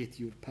forget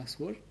your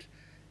password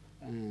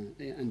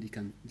and you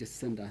can just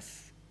send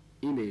us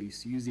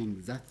emails using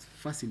that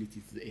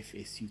facility to the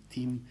FSU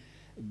team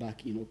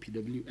back in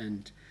OPW,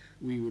 and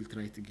we will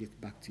try to get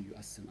back to you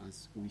as soon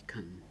as we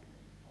can.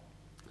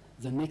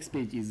 The next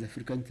page is the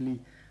frequently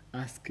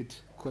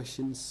asked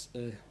questions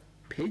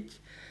page.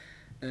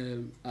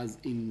 As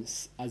in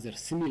other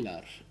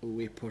similar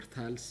web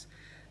portals,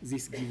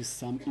 this gives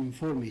some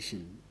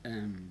information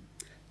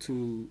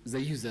to the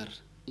user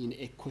in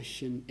a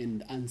question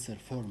and answer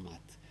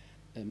format,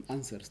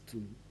 answers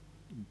to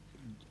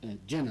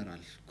general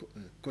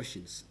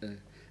questions,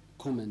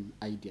 common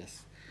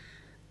ideas.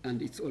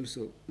 And it's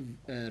also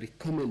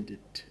recommended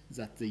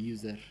that the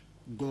user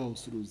go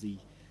through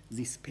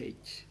this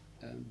page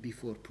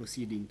before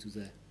proceeding to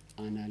the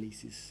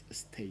analysis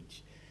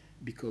stage,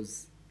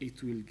 because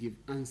it will give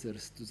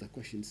answers to the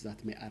questions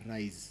that may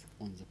arise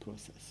on the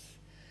process.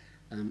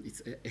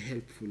 It's a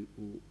helpful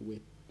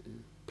web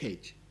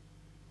page.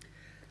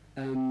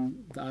 The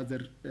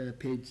other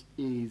page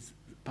is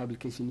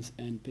publications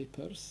and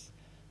papers.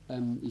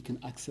 You can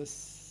access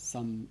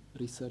some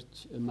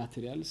research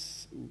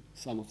materials,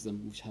 some of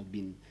them which have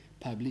been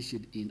published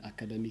in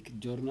academic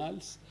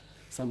journals,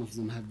 some of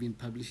them have been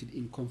published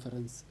in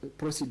conference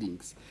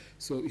proceedings.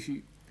 So if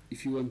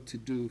you want to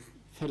do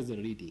further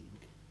reading,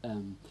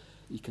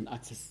 you can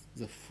access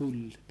the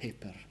full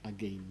paper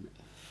again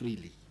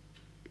freely.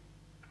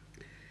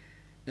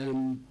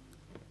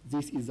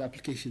 This is the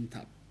application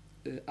tab.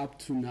 Up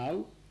to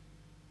now,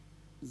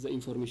 the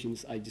information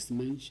I just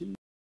mentioned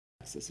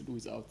accessed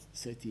without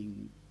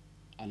setting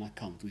an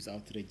account,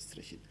 without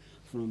registration.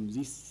 From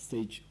this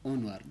stage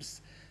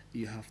onwards,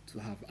 you have to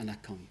have an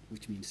account,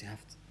 which means you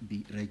have to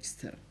be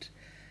registered.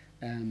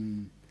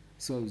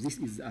 So this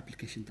is the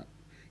application tab.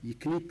 You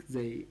click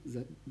the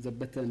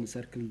button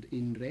circled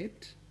in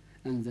red,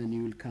 and then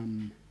you will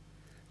come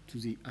to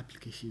the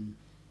application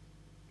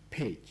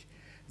page.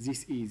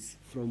 This is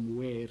from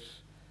where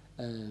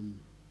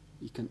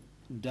you can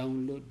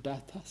download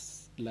data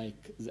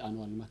like the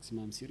annual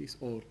maximum series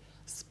or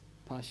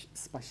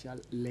spatial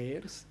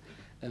layers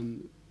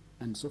and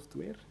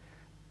software.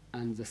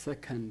 And the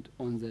second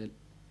on the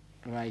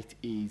right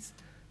is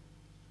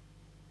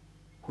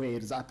where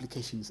the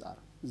applications are,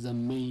 the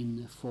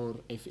main 4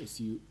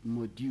 FSU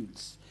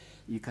modules.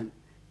 You can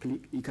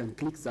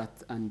click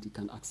that and you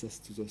can access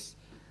to those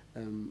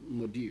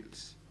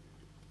modules.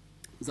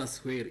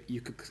 That's where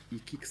you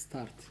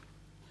kickstart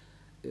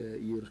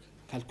your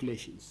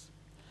calculations.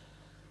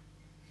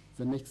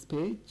 The next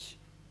page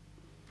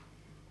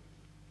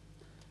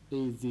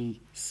is the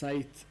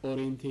site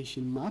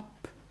orientation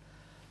map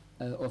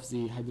of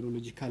the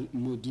hydrological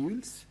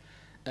modules.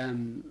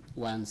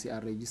 Once you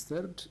are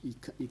registered,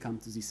 you come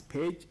to this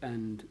page,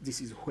 and this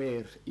is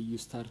where you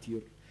start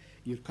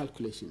your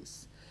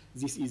calculations.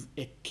 This is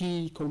a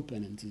key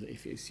component to the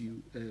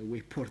FSU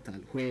web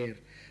portal, where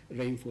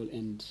rainfall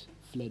and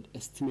flood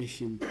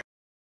estimation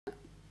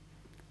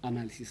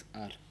analysis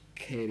are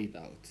carried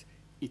out.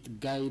 It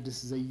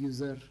guides the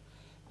user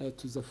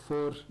to the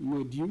 4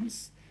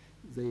 modules: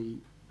 the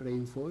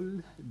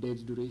rainfall,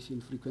 daily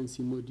duration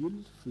frequency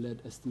module,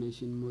 flood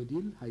estimation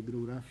module,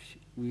 hydrograph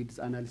width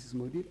analysis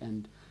module,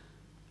 and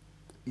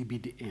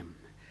EBDM.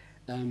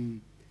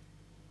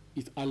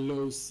 It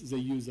allows the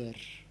user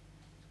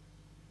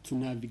to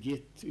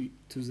navigate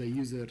to the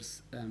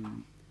user's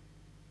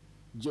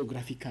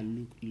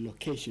geographical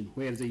location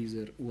where the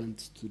user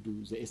wants to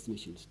do the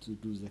estimations, to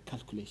do the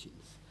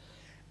calculations.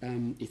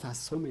 It has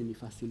so many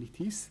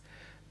facilities,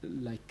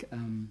 like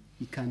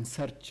you can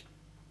search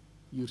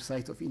your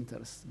site of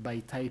interest by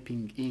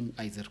typing in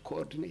either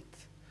coordinate,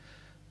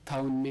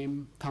 town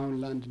name,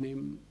 townland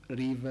name,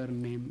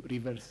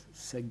 river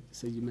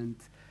segment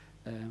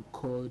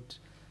code,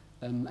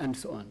 and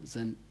so on.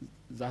 Then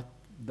that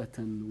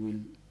button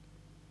will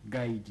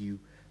guide you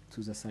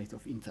to the site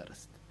of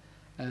interest.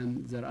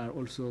 There are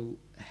also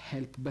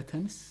help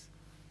buttons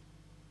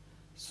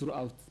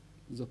throughout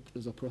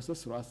the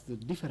process, throughout the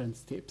different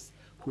steps,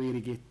 where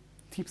you get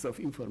tips of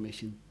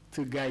information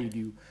to guide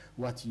you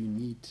what you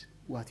need,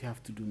 what you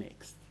have to do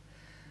next.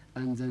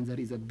 And then there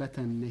is a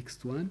button,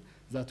 next one,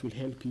 that will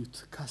help you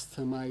to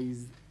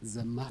customize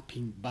the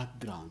mapping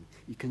background.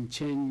 You can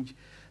change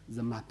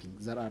the mapping.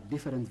 There are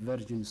different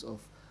versions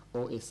of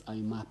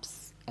OSI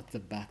maps at the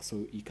back,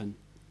 so you can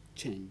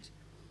change.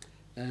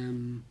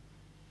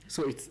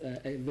 So it's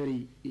a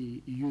very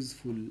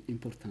useful,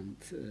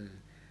 important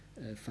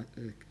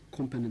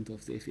component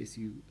of the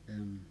FSU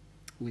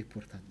web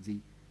portal, the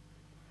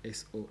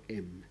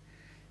SOM.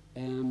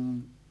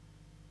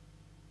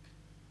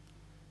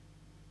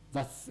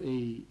 That's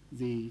the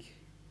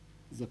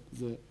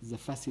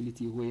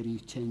facility where you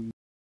change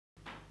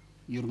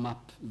your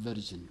map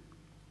version.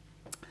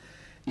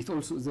 It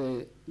also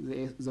the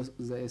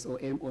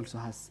SOM also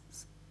has,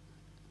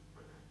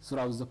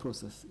 throughout the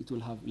process, it will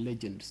have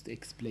legends to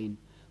explain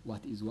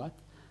what is what,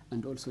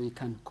 and also you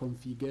can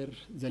configure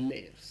the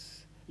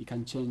layers. You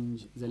can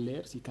change the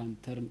layers. You can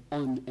turn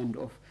on and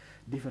off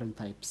different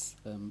types,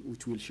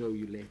 which we'll show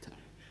you later.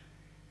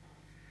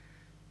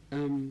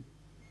 And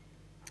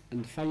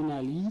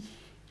finally,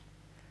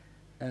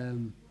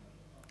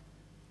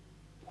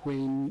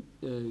 when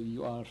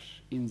you are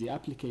in the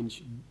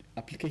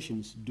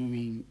applications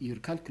doing your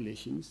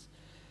calculations,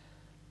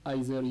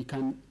 either you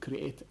can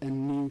create a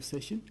new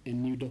session, a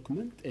new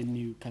document, a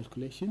new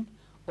calculation,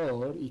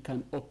 or you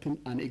can open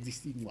an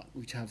existing one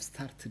which have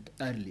started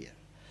earlier.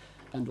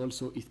 And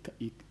also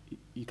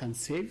you can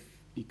save,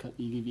 you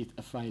give it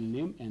a file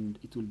name and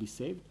it will be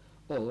saved,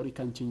 or you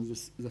can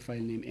change the file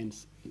name, and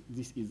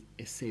this is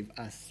a save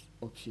as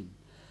option.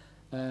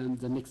 And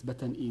the next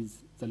button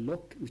is the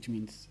lock, which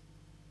means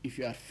if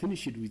you are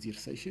finished with your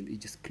session, you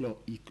just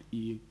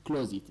you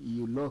close it,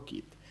 you lock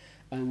it.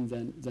 And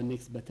then the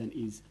next button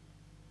is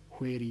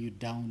where you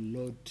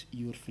download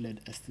your flood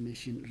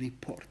estimation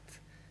report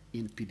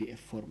in PDF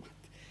format.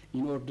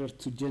 In order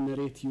to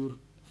generate your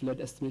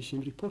flood estimation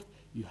report,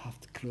 you have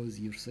to close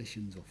your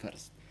sessions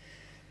first.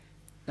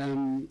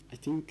 I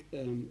think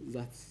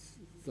that's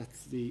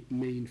the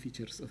main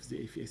features of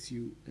the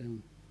FSU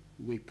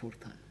web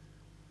portal.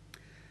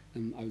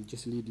 I'll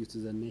just lead you to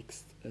the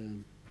next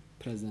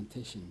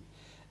presentation.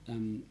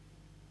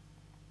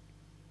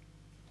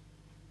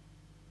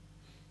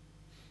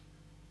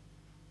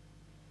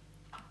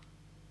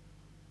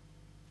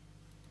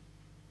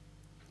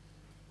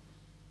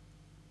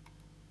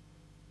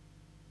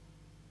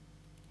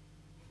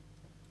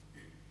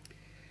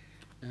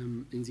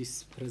 In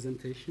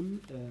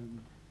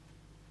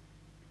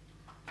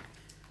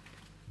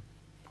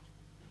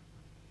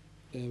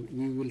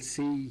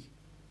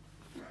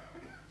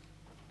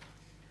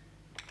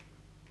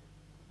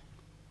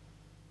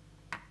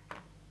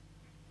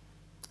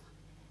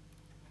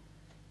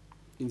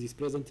this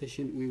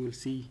presentation, we will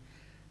see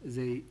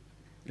the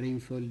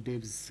rainfall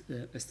depths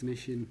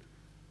estimation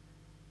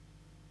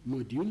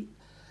module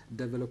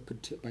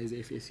developed by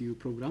the FSU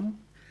program.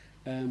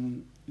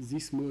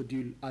 This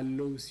module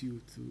allows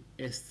you to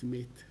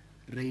estimate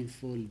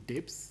rainfall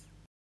depths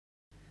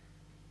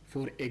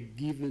for a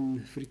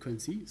given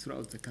frequency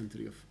throughout the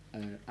country of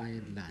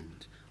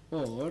Ireland.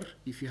 Or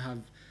if you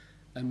have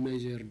a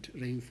measured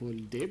rainfall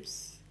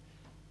depths,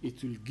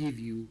 it will give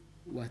you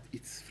what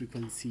its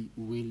frequency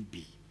will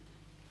be.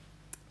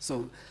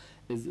 So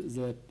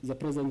the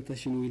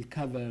presentation will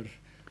cover,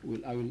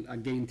 I will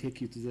again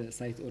take you to the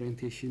site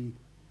orientation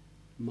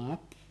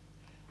map,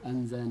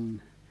 and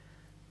then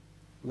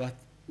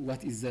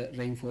what is the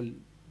rainfall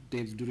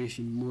depth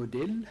duration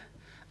model,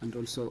 and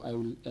also I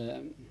will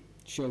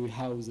show you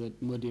how the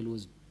model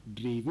was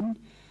driven,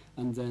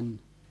 and then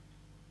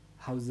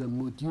how the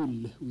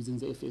module within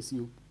the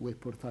FSU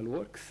web portal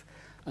works,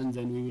 and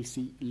then we will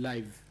see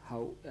live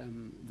how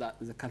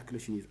the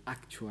calculation is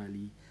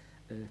actually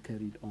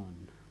carried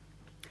on.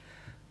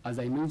 As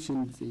I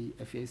mentioned, the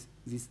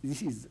this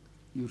is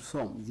your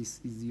SOM. This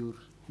is your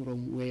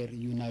from where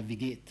you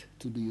navigate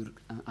to do your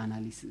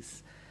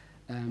analysis.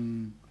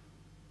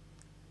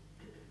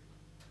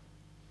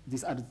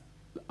 These are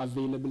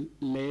available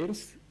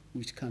layers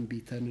which can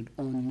be turned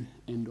on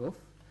and off.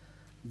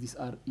 These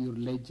are your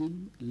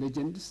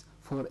legends.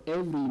 For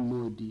every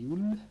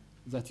module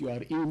that you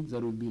are in,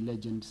 there will be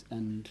legends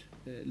and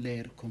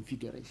layer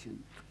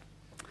configuration.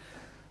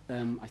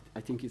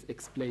 I think it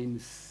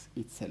explains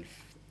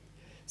itself.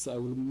 So I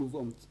will move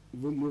on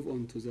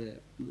to the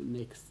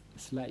next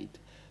slide.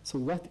 So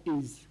what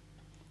is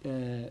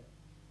depth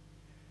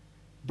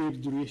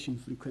duration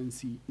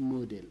frequency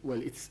model?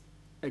 Well, it's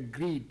a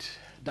grid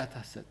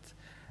data set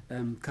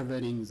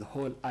covering the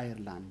whole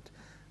Ireland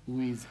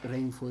with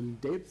rainfall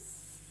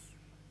depths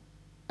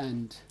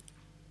and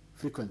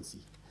frequency,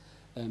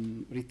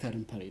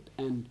 return period.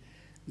 And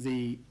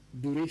the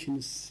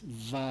durations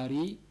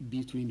vary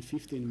between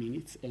 15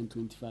 minutes and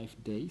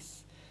 25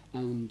 days.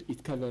 And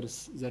it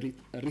covers the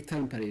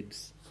return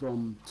periods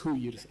from 2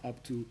 years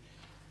up to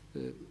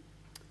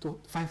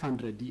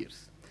 500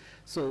 years.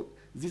 So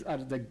these are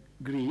the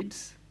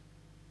grids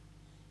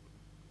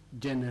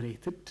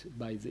generated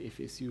by the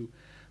FSU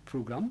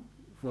program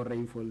for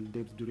rainfall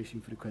depth duration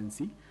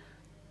frequency.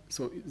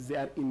 So they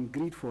are in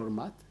grid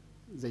format.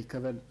 They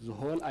cover the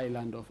whole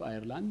island of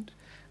Ireland.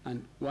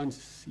 And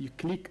once you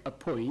click a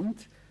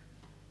point,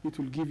 it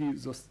will give you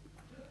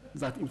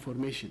that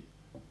information.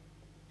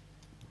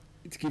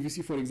 it gives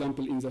you, for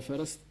example, in the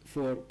first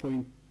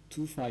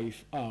 4.25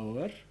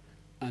 hour,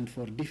 and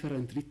for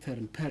different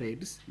return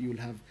periods, you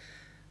will have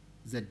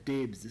the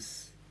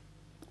depths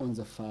on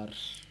the far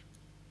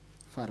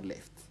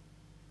left.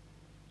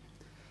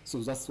 So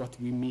that's what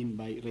we mean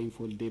by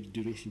rainfall depth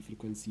duration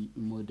frequency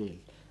model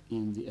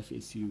in the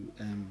FSU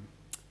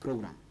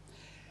program.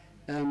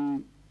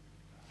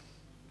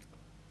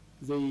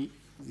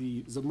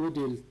 The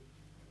model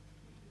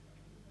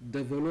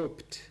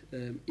developed,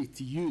 it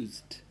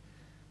used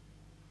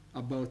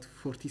about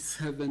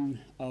 47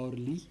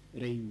 hourly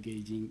rain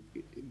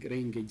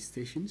gauge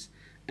stations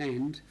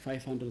and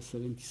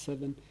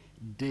 577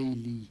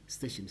 daily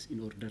stations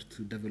in order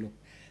to develop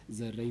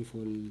the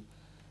rainfall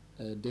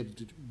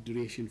depth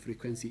duration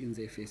frequency in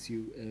the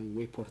FSU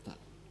web portal.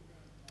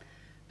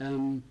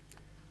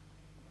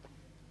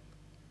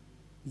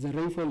 The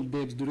rainfall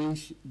depth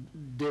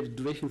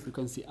duration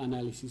frequency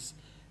analysis,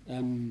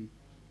 in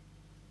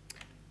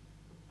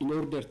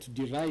order to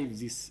derive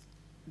this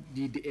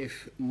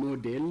DDF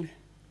model,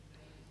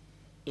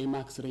 a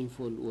max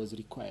rainfall was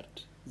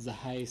required, the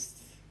highest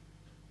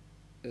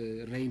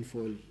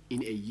rainfall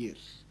in a year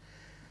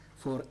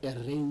for a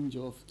range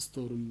of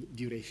storm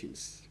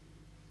durations.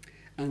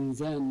 And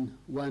then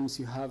once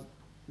you have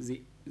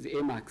the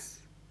Amax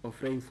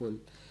of rainfall,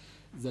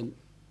 then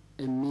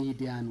a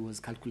median was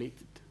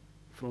calculated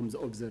from the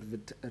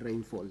observed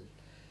rainfall.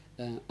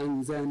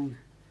 And then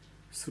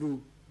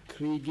through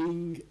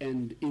kriging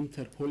and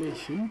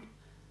interpolation,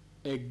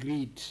 a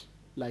grid,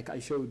 like I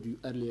showed you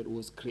earlier,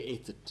 was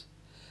created,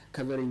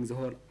 covering the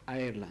whole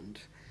Ireland.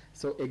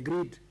 So a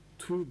grid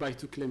 2 by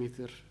 2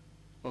 kilometer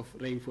of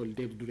rainfall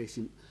depth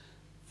duration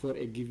for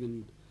a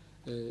given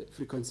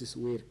frequencies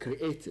were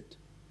created.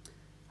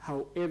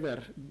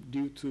 However,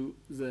 due to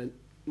the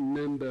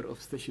number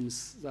of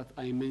stations that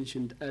I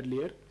mentioned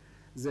earlier,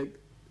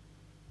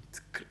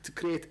 to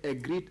create a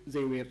grid,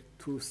 they were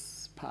too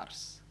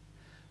sparse.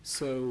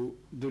 So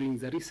during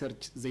the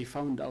research, they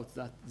found out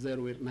that there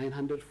were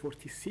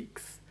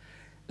 946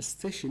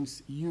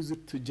 stations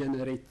used to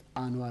generate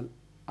annual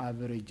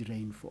average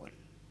rainfall.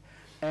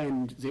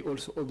 And they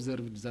also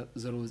observed that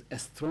there was a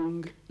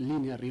strong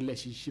linear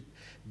relationship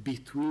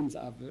between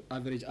the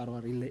average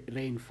annual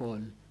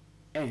rainfall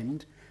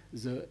and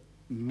the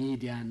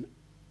median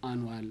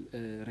annual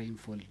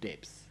rainfall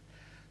depth.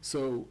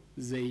 So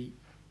they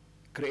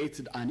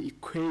created an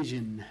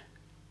equation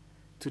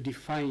to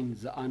define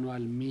the annual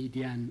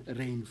median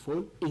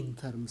rainfall in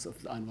terms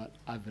of the annual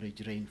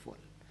average rainfall.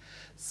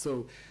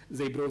 So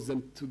they brought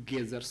them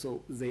together,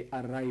 so they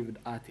arrived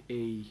at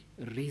a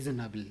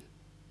reasonable,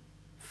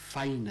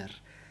 finer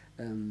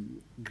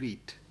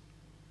grid.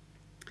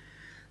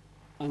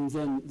 And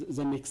then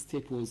the next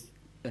step was,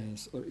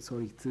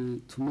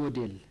 to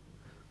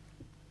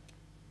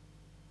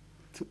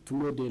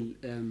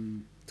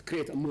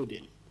create a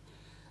model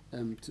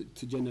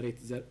to generate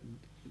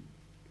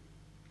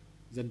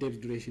the depth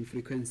duration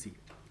frequency.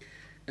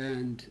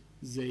 And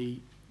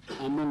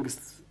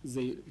amongst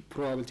the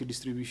probability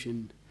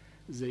distribution,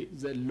 the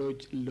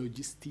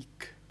logistic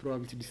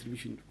probability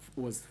distribution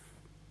was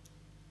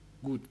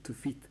good to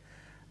fit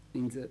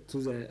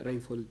to the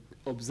rainfall,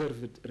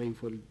 observed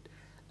rainfall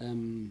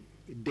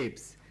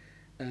depths.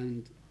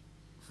 And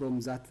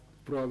from that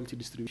probability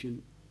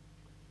distribution,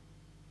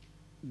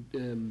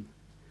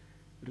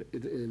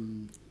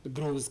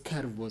 growth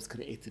curve was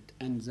created,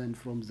 and then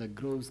from the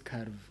growth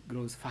curve,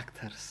 growth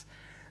factors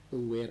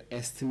were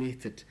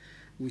estimated,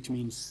 which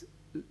means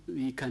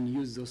we can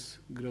use those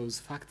growth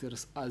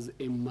factors as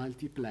a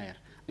multiplier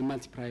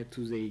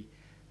to the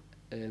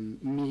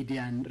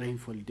median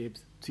rainfall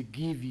depth to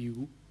give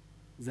you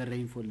the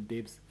rainfall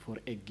depth for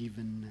a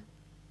given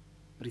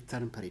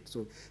return period.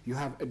 So you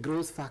have a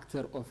growth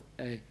factor of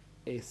a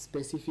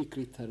specific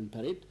return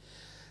period.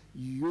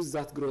 You use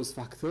that growth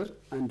factor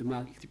and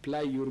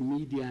multiply your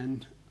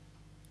median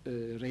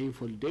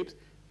rainfall depth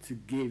to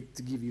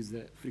give you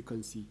the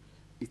frequency.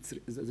 It's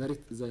the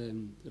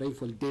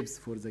rainfall depth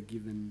for the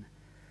given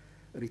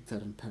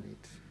return period.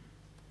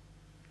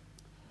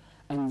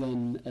 And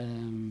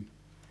then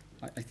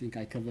I think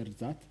I covered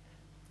that.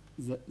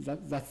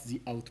 That's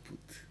the output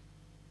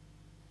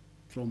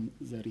from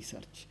the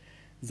research.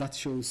 That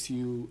shows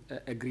you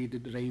a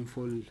graded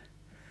rainfall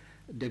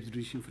depth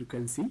duration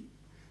frequency,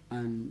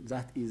 and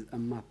that is a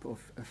map of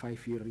a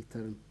 5-year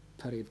return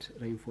period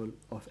rainfall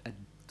of a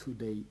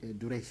 2-day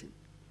duration.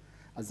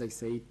 As I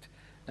said,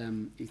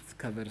 it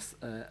covers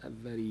a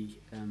very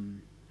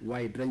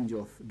wide range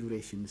of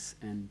durations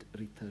and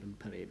return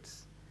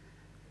periods.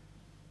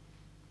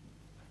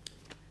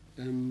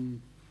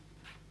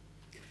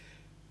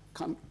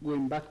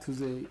 Going back to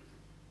the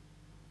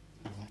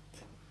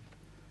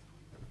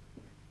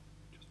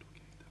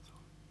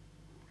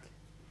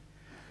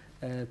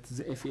to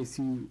the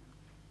FSU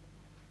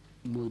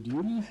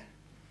module.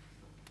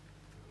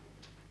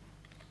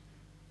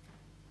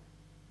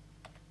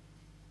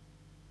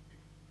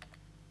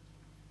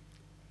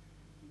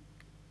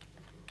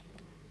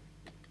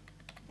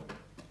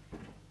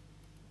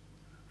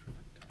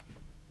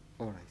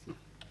 All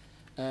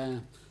right.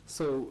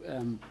 So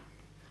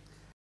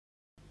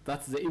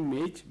that's the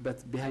image,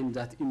 but behind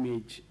that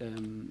image,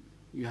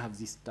 you have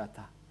this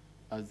data,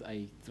 as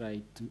I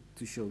tried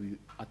to show you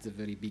at the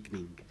very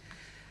beginning.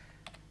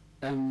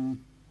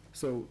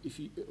 So if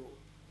you,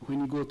 when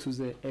you go to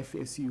the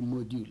FSU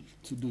module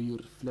to do your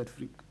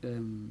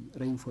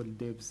rainfall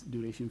depth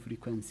duration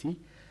frequency,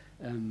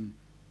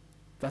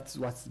 that's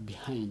what's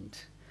behind.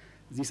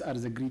 These are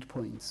the grid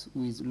points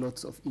with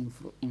lots of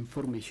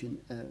information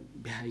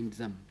behind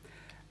them.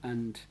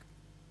 And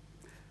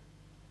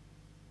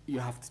you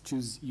have to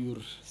choose your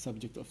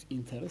subject of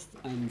interest,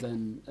 and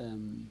then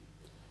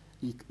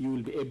you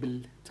will be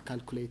able to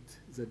calculate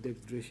the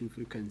depth duration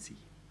frequency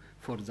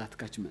for that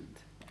catchment.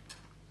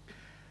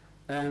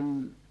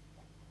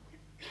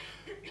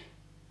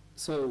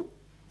 So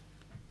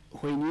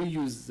when you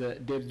use the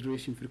depth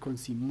duration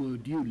frequency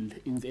module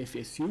in the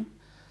FSU,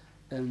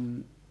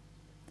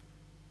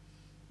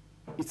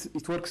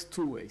 it works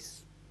two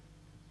ways.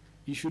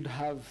 You should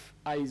have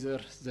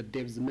either the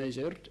depth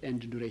measured and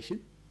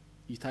duration.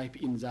 You type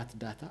in that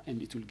data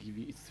and it will give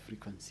you its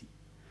frequency.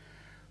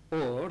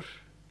 Or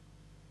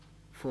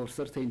for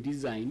certain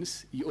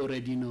designs, you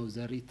already know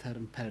the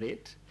return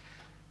period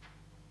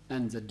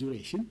and the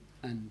duration,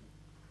 and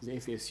the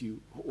FSU,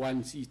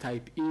 once you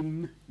type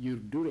in your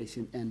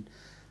duration and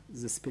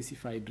the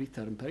specified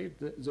return period,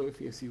 the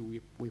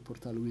FSU web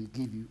portal will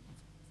give you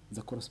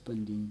the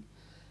corresponding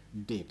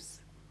depths.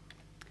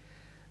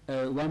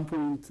 One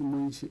point to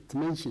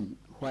mention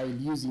while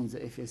using the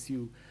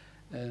FSU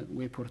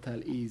web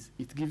portal is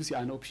it gives you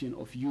an option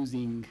of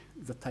using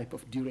the type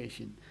of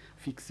duration,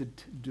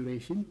 fixed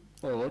duration,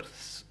 or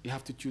you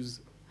have to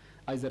choose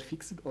either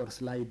fixed or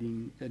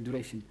sliding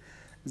duration.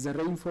 The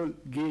rainfall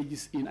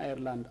gauges in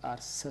Ireland are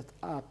set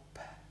up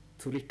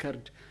to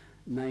record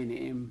 9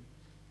 a.m.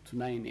 to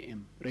 9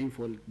 a.m.,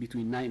 rainfall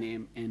between 9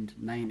 a.m. and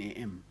 9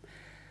 a.m.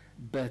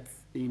 But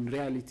in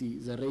reality,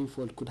 the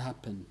rainfall could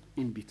happen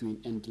in between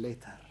and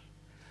later.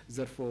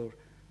 Therefore,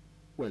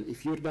 well,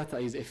 if your data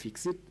is a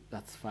fixed,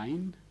 that's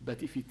fine.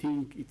 But if you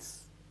think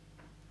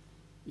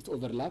it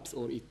overlaps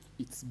or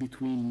it's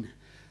between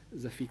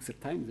the fixed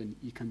time, then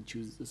you can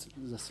choose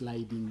the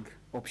sliding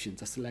option,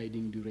 the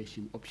sliding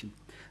duration option.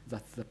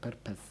 That's the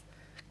purpose.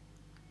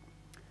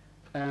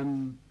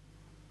 In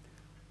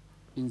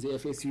the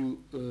FSU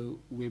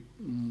web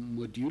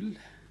module,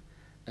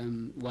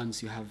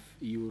 once you have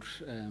your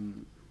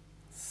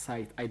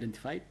site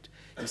identified,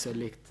 you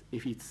select,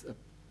 if it's a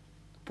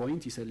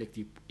point, you select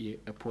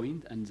a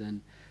point, and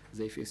then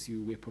the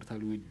FSU web portal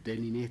will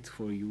delineate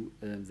for you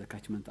the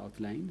catchment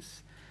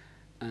outlines,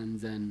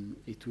 and then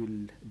it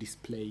will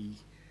display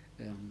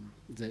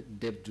the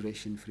depth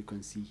duration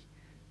frequency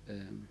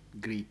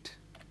grid.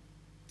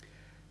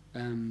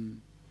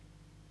 And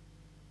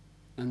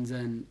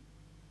then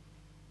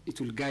it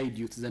will guide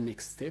you to the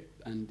next step,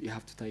 and you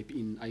have to type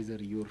in either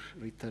your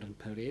return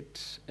period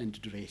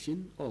and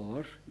duration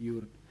or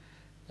your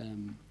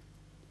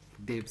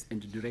depth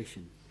and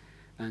duration,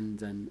 and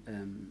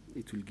then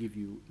it will give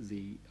you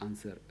the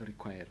answer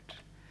required.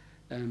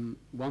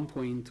 One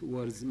point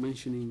worth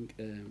mentioning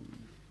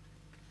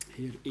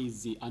here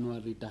is the annual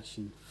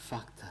reduction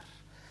factor.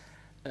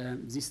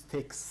 This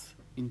takes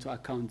into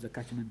account the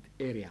catchment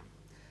area.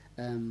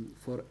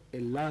 For a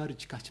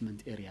large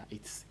catchment area,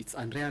 it's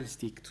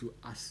unrealistic to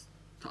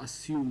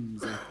assume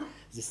that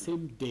the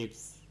same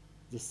depth,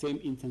 the same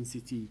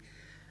intensity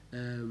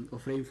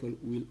of rainfall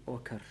will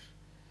occur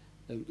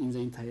in the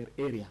entire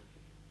area.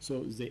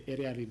 So the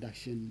area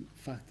reduction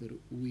factor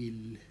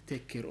will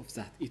take care of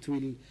that. It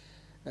will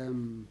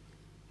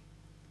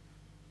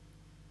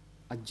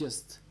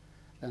adjust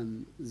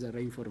the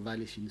rainfall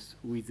variations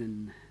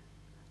within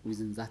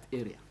that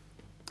area.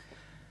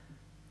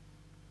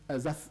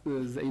 That's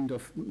the end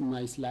of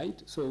my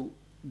slide. So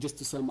just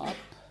to sum up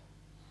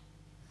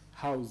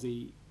how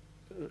the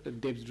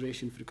depth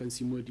duration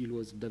frequency module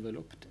was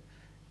developed,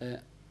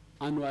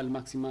 annual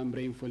maximum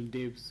rainfall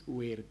depths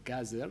were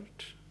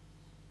gathered,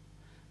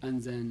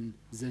 and then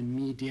the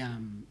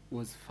median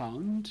was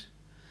found,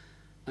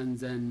 and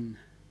then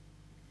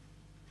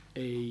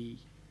a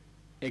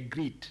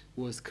grid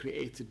was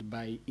created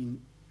by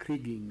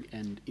kriging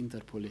and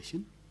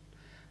interpolation,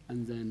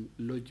 and then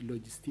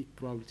logistic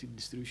probability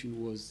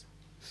distribution was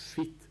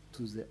fit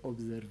to the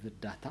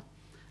observed data,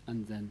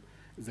 and then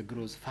the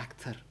growth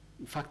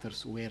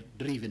factors were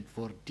driven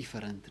for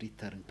different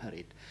return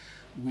period,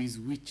 with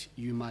which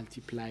you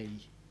multiply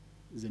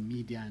the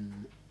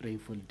median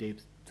rainfall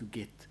depth to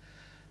get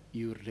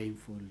your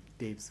rainfall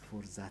depth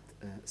for that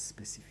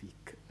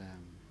specific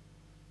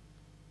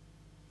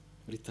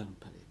return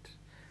period.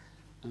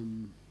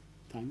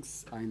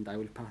 Thanks, and I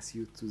will pass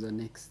you to the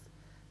next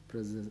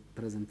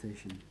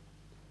presentation.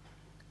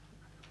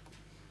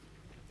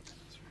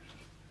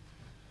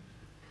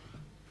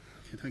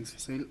 Okay, thanks,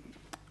 Fasil.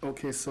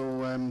 Okay,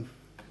 so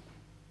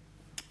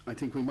I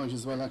think we might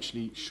as well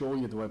actually show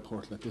you the web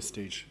portal at this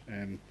stage.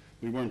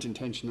 We weren't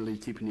intentionally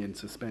keeping you in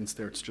suspense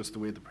there, it's just the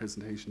way the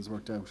presentations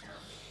worked out.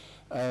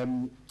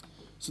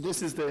 So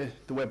this is the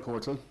web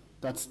portal,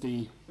 that's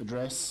the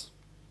address.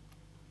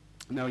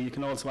 Now you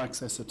can also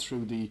access it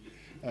through the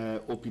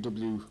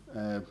OPW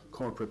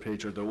corporate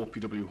page or the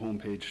OPW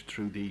homepage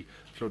through the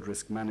flood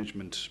risk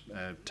management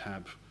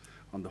tab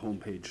on the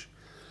homepage.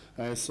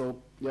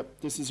 So, yep,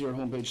 this is your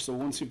homepage. So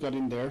once you've got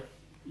in there,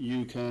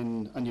 you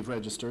can, and you've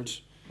registered,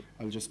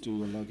 I'll just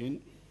do a login.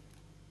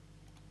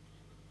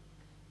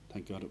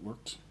 Thank God it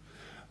worked.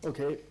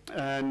 Okay,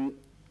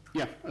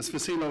 yeah, as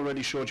Fasil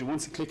already showed you,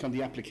 once you click on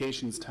the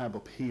applications tab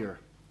up here,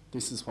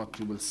 this is what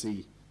you will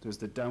see. There's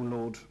the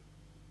download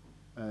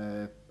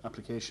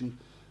application,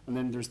 and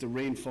then there's the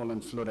rainfall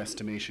and flood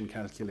estimation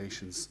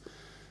calculations.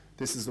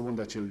 This is the one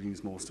that you'll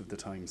use most of the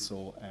time,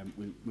 so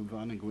we'll move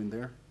on and go in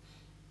there.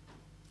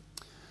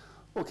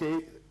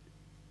 Okay,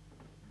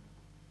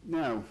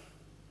 now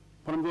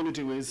what I'm going to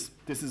do is,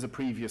 this is a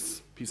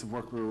previous piece of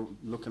work we were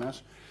looking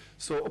at.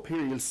 So up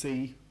here you'll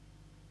see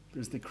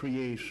there's the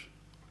create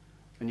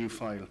a new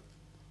file.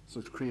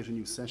 So to create a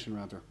new session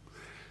rather.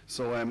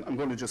 So I'm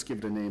going to just give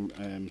it a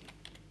name.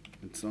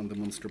 It's on the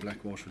Munster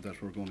Blackwater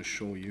that we're going to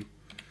show you.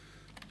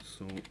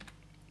 So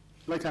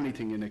like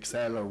anything in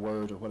Excel or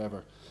Word or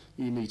whatever,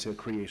 you need to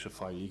create a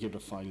file. You give it a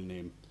file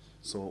name.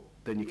 So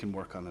then you can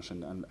work on it,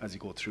 and as you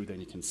go through then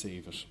you can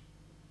save it.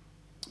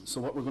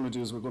 So what we're going to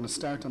do is we're going to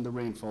start on the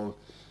rainfall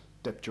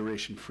depth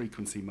duration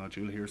frequency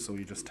module here, so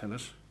you just tell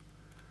it.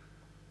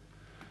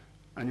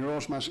 And you're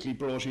automatically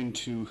brought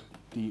into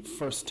the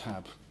first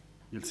tab.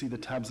 You'll see the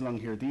tabs along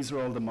here. These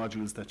are all the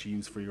modules that you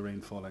use for your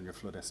rainfall and your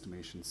flood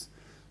estimations.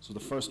 So the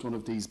first one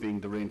of these being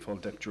the rainfall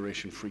depth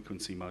duration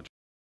frequency module.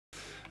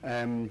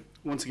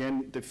 Once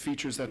again, the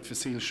features that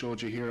Fasil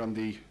showed you here on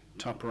the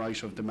top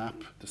right of the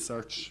map, the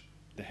search,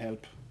 the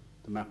help,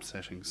 the map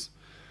settings.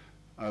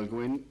 I'll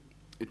go in.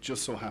 It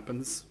just so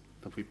happens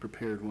that we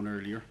prepared one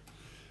earlier.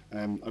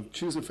 I've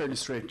chosen a fairly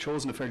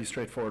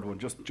straightforward one,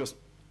 just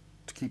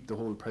to keep the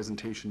whole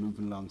presentation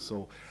moving along.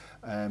 So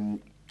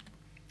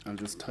I'll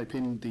just type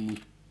in the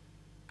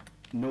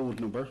node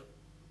number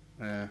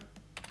on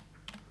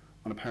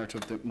a part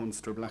of the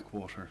Munster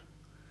Blackwater.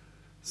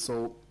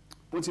 So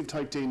once you've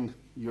typed in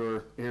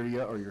your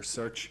area or your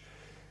search,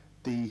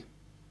 you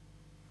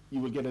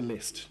will get a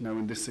list. Now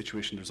in this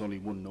situation there's only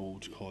one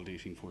node called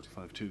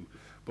 1845-2,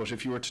 but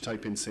if you were to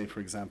type in, say for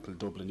example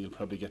Dublin, you'll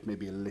probably get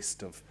maybe a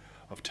list of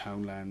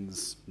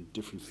townlands,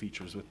 different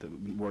features with the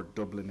word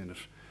Dublin in it.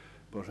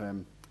 But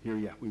here,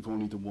 yeah, we've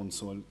only the one,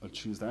 so I'll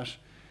choose that.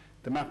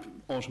 The map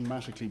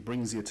automatically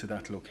brings you to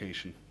that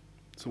location.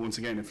 So once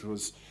again, if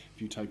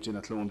you typed in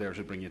Athlone there,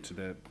 it'll bring you to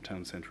the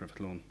town centre of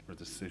Athlone, or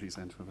the city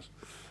centre of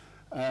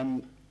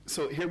it.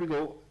 So here we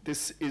go.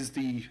 This is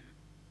the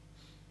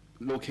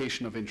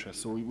location of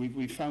interest. So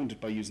we found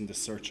it by using the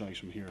search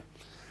item here.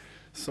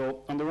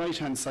 So on the right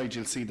hand side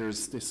you'll see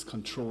there's this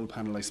control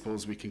panel, I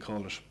suppose we can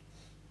call it.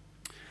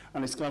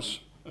 And it's got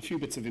a few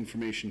bits of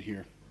information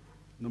here.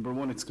 Number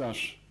one, it's got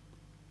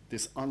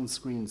this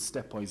on-screen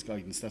stepwise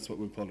guidance, that's what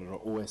we call it, or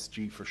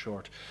OSG for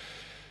short.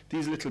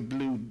 These little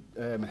blue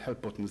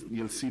help buttons,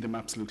 you'll see them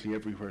absolutely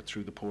everywhere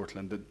through the portal,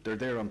 and they're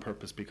there on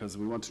purpose because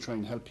we want to try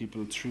and help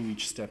people through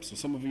each step. So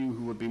some of you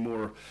who would be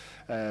more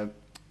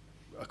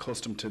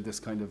accustomed to this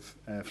kind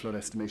of flood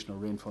estimation or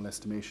rainfall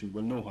estimation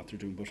will know what they're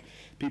doing, but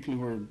people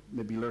who are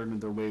maybe learning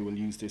their way will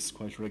use this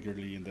quite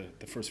regularly in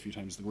the first few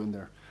times they go in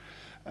there.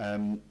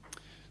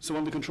 So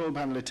on the control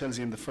panel it tells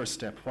you in the first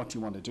step what do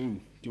you want to do.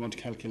 Do you want to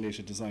calculate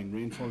a design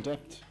rainfall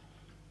depth,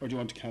 or do you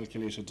want to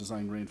calculate a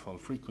design rainfall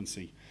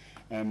frequency?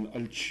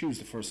 I'll choose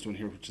the first one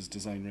here, which is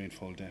design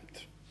rainfall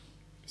depth.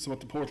 So what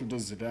the portal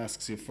does is it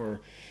asks you for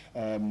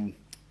some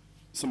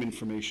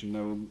information.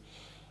 Now,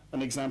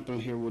 an example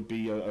here would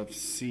be, I've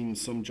seen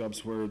some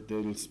jobs where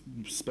they'll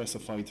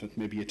specify that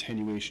maybe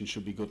attenuation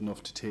should be good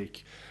enough to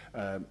take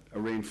a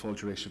rainfall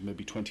duration of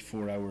maybe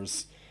 24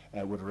 hours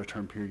with a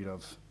return period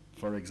of,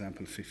 for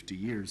example, 50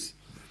 years.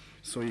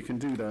 So you can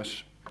do that.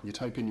 You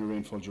type in your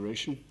rainfall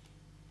duration.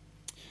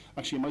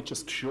 Actually, I might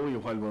just show you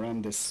while we're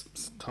on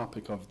this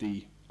topic of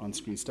the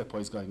on-screen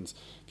stepwise guidance.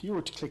 If you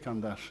were to click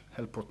on that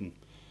help button,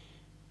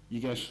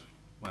 you get,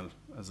 well,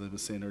 as I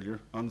was saying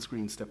earlier,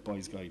 on-screen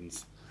stepwise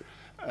guidance.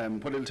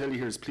 What it'll tell you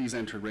here is please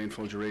enter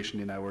rainfall duration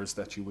in hours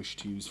that you wish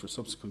to use for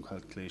subsequent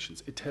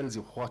calculations. It tells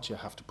you what you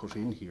have to put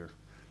in here.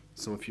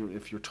 So if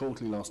you're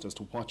totally lost as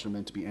to what you're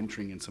meant to be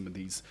entering in some of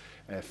these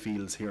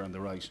fields here on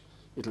the right,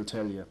 it'll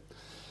tell you.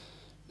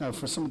 Now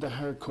for some of the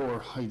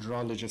hardcore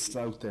hydrologists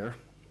out there,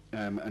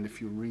 and if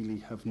you really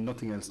have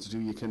nothing else to do,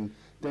 you can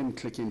then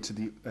click into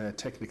the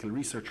technical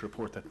research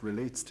report that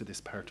relates to this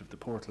part of the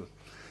portal.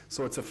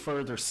 So it's a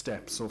further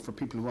step. So for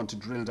people who want to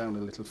drill down a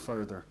little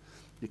further,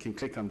 you can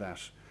click on that.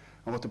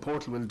 And what the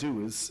portal will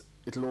do is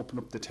it'll open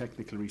up the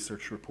technical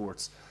research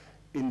reports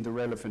in the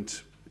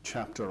relevant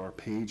chapter or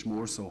page,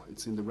 more so.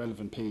 It's in the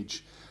relevant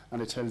page,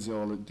 and it tells you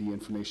all of the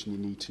information you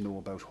need to know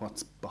about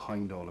what's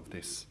behind all of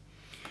this.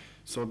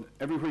 So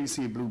everywhere you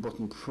see a blue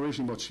button,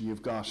 pretty much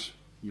you've got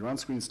your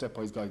on-screen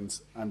stepwise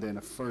guidance, and then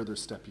a further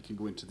step you can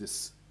go into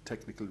this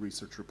technical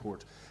research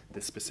report,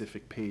 the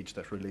specific page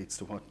that relates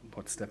to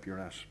what step you're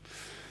at.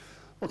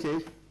 Okay,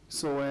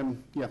 So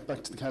yeah,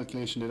 back to the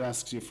calculation. It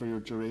asks you for your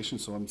duration,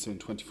 so I'm saying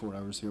 24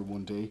 hours here,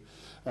 1 day.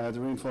 The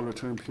rainfall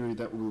return period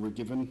that we were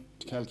given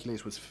to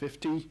calculate was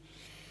 50.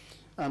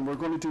 And we're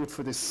going to do it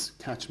for this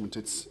catchment.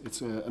 It's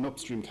an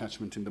upstream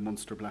catchment in the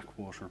Munster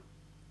Blackwater.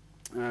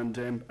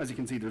 And as you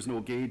can see, there's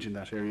no gauge in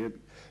that area.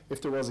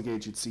 If there was a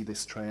gauge, you'd see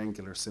this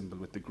triangular symbol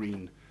with the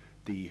green,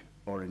 the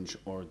orange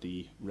or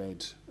the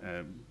red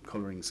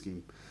colouring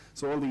scheme.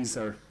 So all these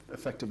are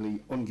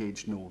effectively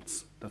ungauged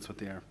nodes. That's what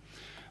they are.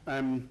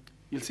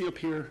 You'll see up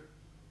here,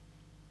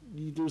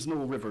 there's no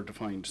river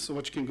defined. So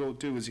what you can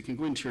do is you can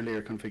go into your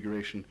layer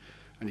configuration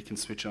and you can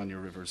switch on your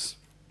rivers.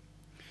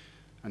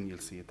 And you'll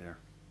see it there.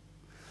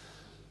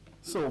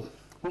 So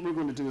what we're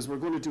going to do is we're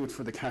going to do it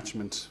for the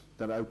catchment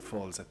that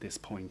outfalls at this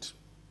point.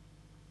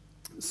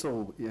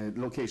 So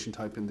location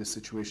type in this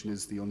situation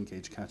is the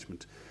ungauged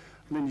catchment.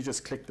 And then you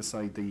just click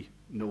beside the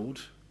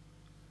node.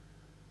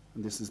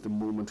 And this is the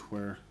moment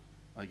where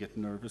I get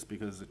nervous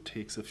because it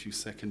takes a few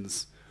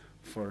seconds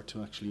for it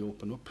to actually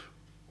open up.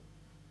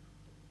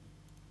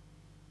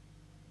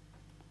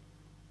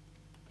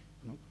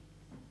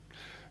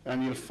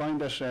 And you'll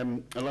find that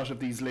a lot of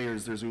these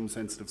layers, they're zoom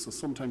sensitive. So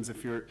sometimes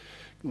if you're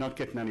not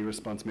getting any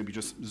response, maybe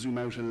just zoom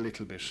out a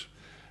little bit.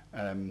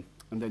 And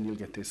then you'll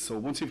get this. So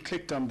once you've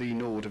clicked on the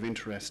node of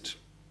interest,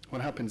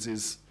 what happens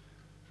is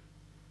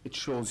it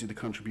shows you the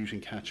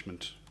contributing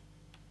catchment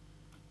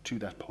to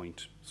that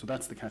point. So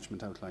that's the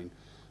catchment outline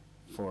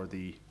for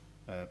the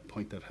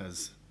point that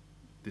has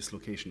this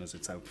location as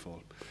its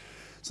outfall.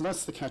 So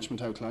that's the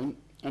catchment outline.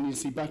 And you'll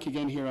see back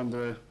again here on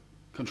the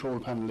control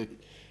panel,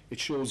 it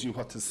shows you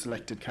what the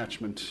selected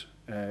catchment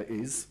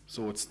is.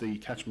 So it's the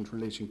catchment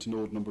relating to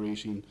node number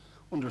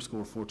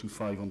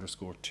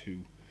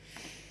 18_425_2.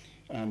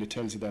 And it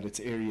tells you that its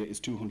area is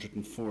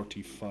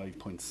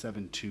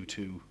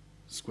 245.722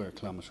 square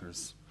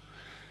kilometres.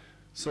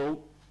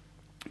 So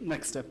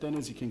next step then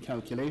is you can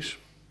calculate.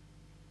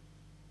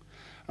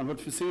 And what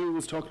Fasil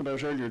was talking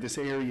about earlier, this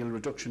areal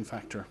reduction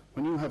factor.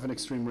 When you have an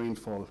extreme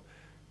rainfall,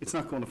 it's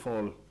not going to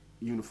fall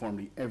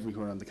uniformly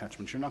everywhere on the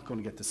catchment. You're not going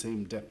to get the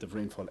same depth of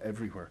rainfall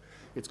everywhere.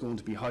 It's going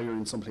to be higher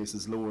in some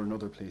places, lower in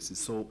other places.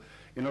 So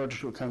in order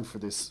to account for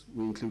this,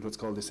 we include what's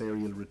called this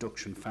areal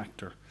reduction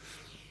factor.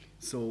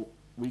 So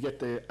we get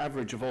the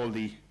average of all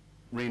the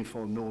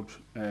rainfall node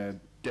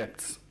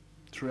depths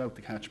throughout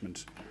the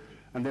catchment.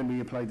 And then we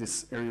apply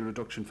this areal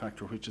reduction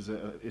factor, which is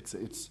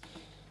it's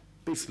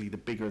basically the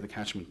bigger the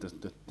catchment,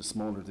 the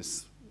smaller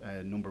this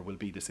number will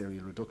be, this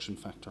areal reduction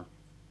factor.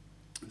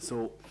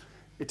 So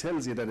it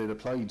tells you that it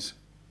applied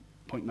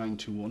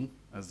 0.921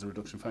 as the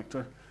reduction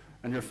factor,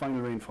 and your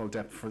final rainfall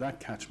depth for that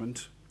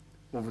catchment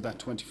over that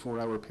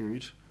 24-hour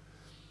period.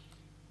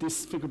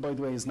 This figure, by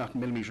the way, is not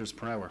millimetres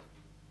per hour.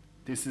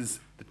 This is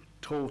the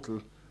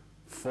total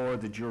for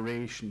the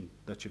duration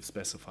that you've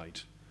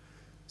specified.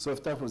 So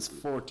if that was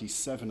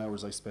 47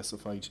 hours I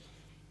specified,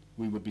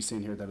 we would be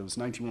saying here that it was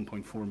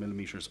 91.4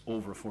 millimetres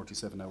over a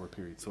 47-hour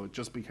period. So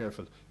just be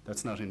careful,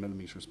 that's not in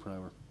millimetres per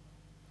hour.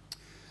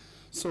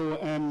 So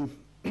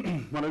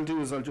what I'll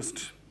do is I'll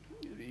just,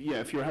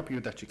 if you're happy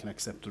with that, you can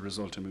accept the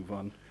result and move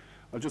on.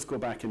 I'll just go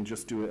back and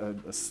just do a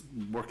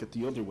work it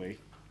the other way.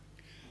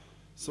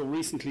 So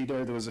recently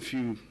there was a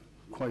few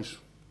quite,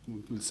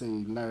 we'll say,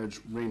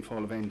 large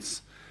rainfall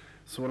events.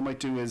 So what I might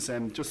do is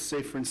just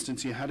say, for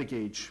instance, you had a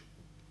gauge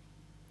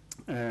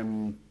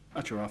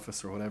at your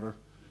office or whatever,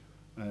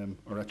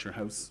 or at your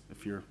house,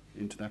 if you're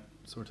into that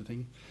sort of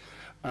thing.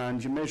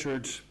 And you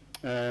measured,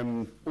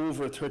 over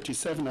a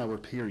 37-hour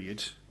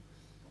period,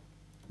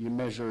 you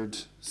measured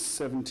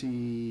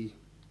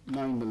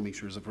 79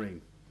 millimetres of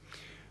rain.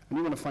 And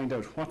you want to find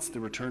out what's the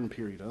return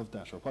period of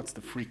that, or what's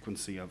the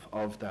frequency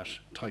of that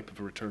type of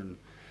return,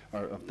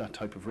 or of that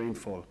type of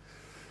rainfall.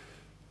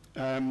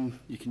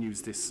 You can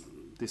use this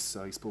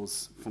I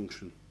suppose,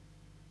 function.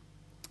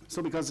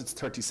 So because it's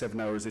 37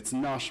 hours, it's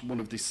not one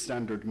of the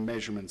standard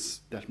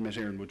measurements that Met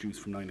Éireann would use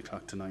from 9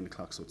 o'clock to 9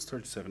 o'clock, so it's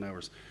 37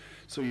 hours.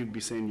 So you'd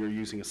be saying you're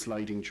using a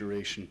sliding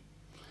duration.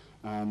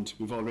 And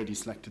we've already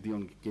selected the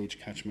ungauged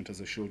catchment, as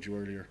I showed you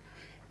earlier.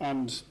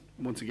 And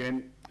once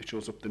again, it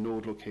shows up the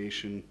node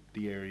location,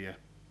 the area,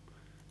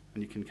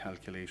 and you can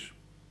calculate.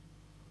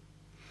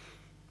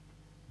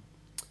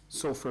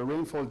 So for a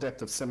rainfall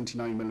depth of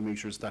 79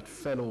 millimetres that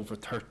fell over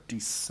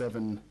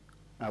 37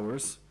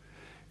 hours,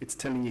 it's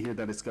telling you here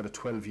that it's got a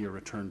 12-year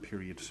return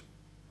period.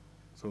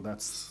 So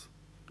that's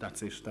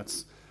it.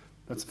 That's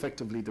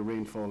effectively the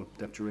rainfall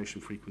depth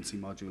duration frequency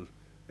module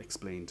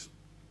explained.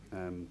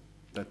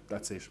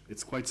 That's it.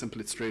 It's quite simple.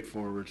 It's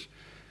straightforward.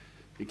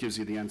 It gives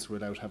you the answer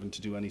without having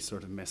to do any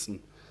sort of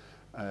messing.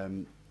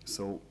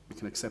 So we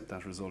can accept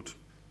that result.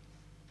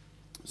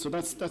 So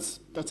that's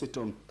it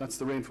done. That's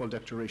the rainfall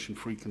depth duration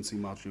frequency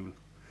module.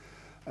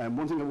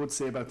 One thing I would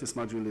say about this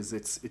module is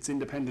it's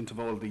independent of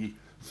all the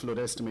flood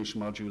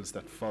estimation modules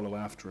that follow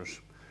after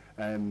it.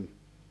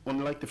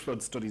 Unlike the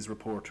flood studies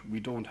report, we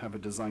don't have a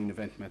design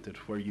event method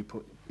where you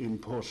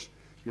input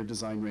your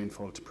design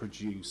rainfall to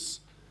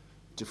produce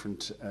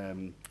different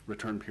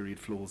return period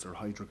flows or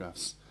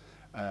hydrographs.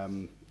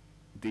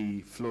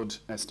 the flood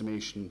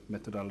estimation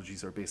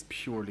methodologies are based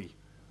purely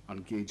on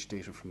gauge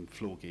data from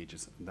flow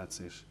gauges, and that's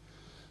it.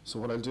 So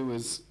what I'll do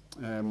is,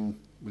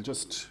 we'll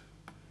just,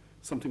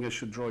 something I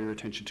should draw your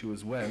attention to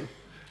as well.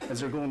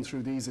 As you're going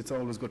through these, it's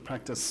always good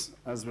practice,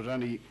 as with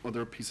any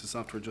other piece of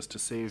software, just to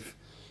save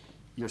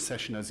your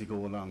session as you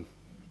go along.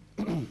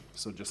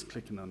 So just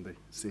clicking on the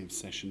Save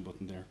Session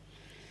button there.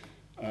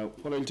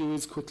 What I'll do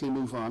is quickly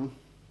move on.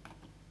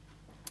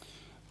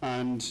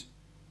 And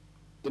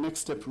the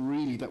next step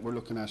really that we're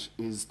looking at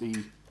is the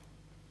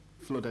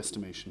flood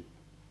estimation.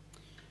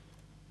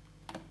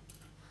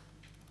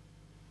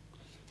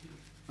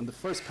 And the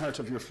first part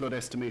of your flood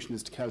estimation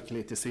is to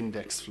calculate this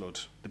index flood,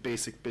 the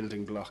basic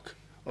building block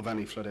of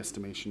any flood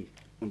estimation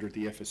under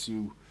the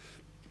FSU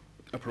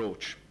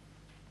approach.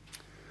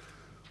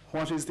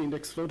 What is the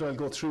index flood? I'll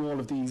go through all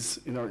of these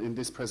in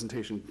this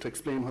presentation to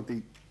explain what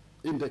the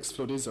index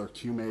flood is, or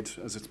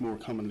QMED as it's more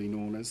commonly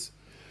known as.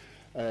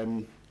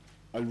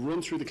 I'll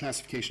run through the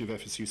classification of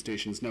FSU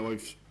stations. Now,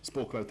 I've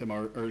spoke about them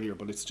earlier,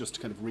 but it's just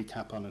to kind of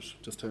recap on it,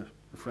 just to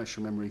refresh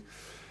your memory.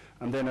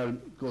 And then I'll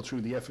go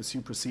through the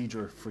FSU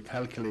procedure for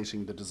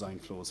calculating the design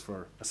flows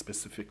for a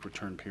specific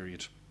return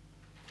period.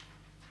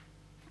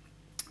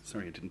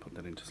 Sorry, I didn't put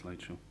that into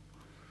slideshow.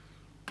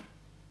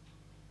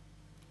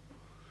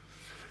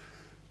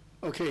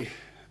 Okay,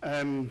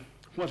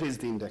 what is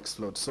the index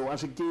flood? So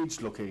at a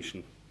gauge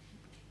location,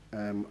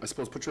 I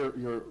suppose put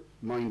your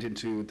mind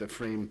into the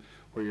frame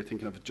where you're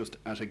thinking of it just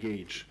at a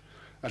gauge.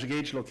 At a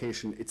gauge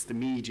location, it's the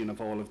median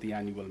of all of the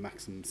annual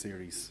maximum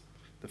series,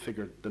 the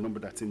figure, the number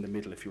that's in the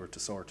middle if you were to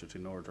sort it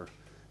in order,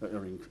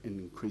 or in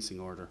increasing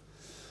order.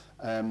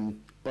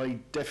 By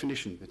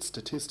definition, its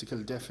statistical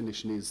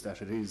definition is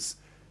that it is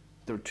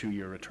the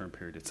 2-year return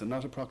period. It's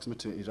not approximate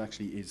to, it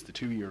actually is the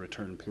 2-year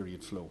return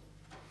period flow.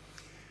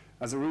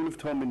 As a rule of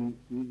thumb,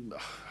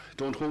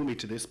 don't hold me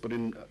to this, but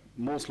in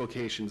most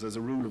locations, as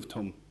a rule of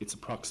thumb, it's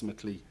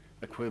approximately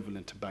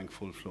equivalent to bank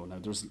full flow.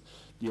 Now,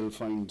 you'll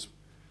find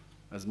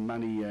as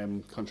many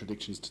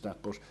contradictions to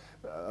that, but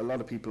a lot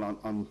of people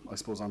I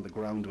suppose on the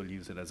ground will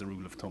use it as a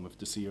rule of thumb. If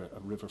they see a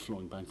river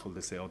flowing bank full,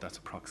 they say, oh, that's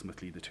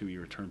approximately the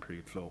 2-year return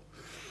period flow.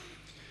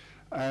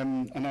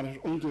 And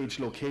at ungauged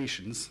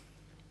locations,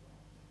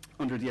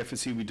 under the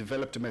FSU, we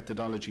developed a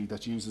methodology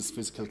that uses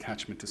physical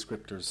catchment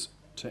descriptors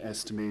to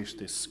estimate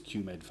this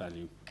QMED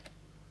value.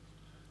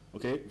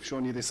 Okay, I've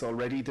shown you this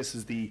already. This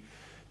is the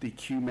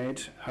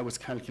QMED, how it's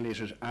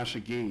calculated at a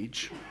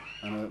gauge.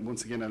 And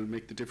once again, I'll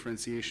make the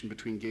differentiation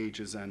between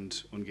gauges and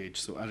ungauged.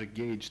 So at a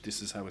gauge,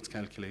 this is how it's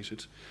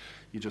calculated.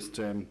 You just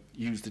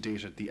use the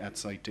data, the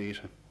at-site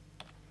data.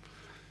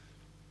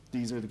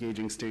 These are the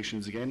gauging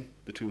stations again,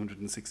 the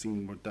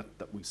 216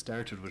 that we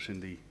started with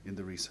in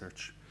the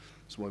research.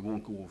 So I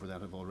won't go over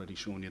that. I've already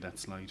shown you that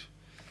slide.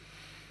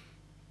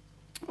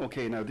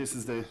 Okay, now this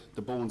is the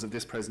bones of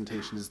this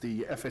presentation, is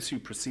the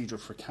FSU procedure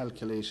for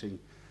calculating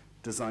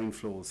design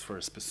flows for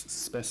a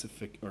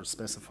specific or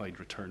specified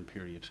return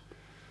period.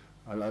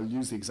 I'll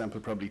use the example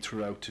probably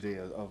throughout today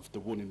of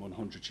the 1 in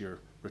 100 year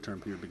return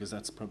period, because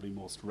that's probably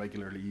most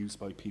regularly used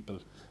by people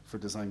for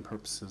design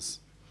purposes.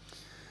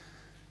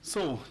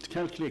 So to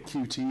calculate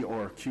QT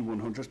or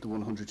Q100, the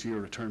 100 year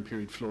return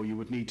period flow, you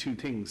would need two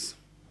things.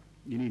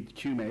 You need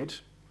QMED,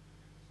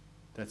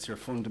 that's your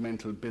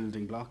fundamental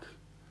building block.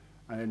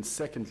 And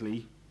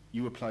secondly,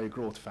 you apply a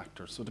growth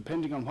factor. So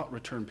depending on what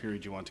return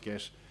period you want to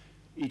get,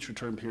 each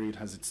return period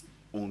has its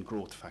own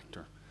growth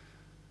factor.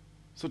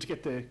 So to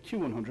get the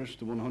Q100,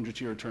 the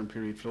 100 year return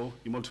period flow,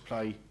 you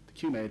multiply the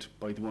QMED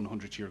by the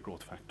 100 year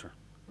growth factor.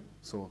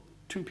 So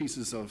two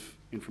pieces of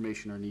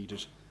information are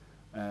needed.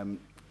 And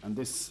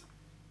this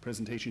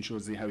presentation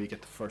shows you how you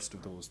get the first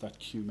of those, that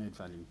QMED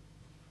value.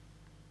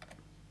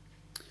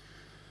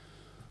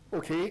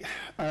 Okay,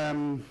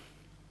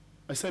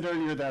 I said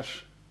earlier that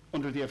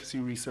under the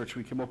FSU research,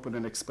 we came up with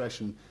an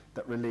expression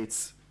that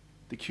relates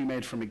the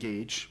QMED from a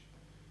gauge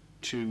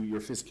to your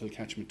physical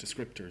catchment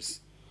descriptors.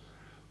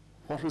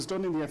 What was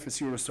done in the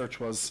FSU research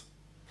was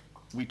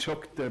we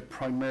took the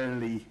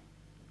primarily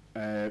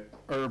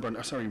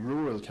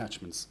rural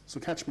catchments, so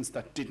catchments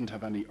that didn't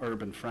have any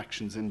urban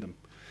fractions in them.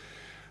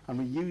 And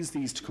we used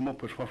these to come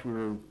up with what we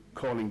were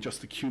calling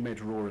just the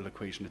QMED rural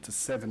equation. It's a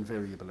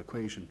 7-variable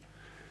equation.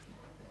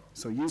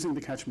 So using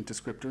the catchment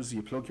descriptors,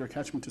 you plug your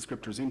catchment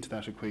descriptors into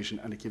that equation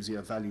and it gives you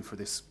a value for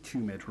this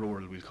QMED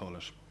rural, we'll call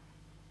it.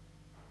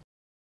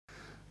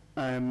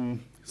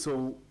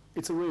 So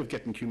it's a way of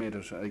getting QMED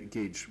at a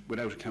gauge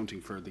without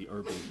accounting for the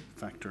urban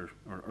factor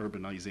or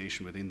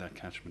urbanization within that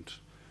catchment.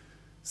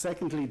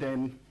 Secondly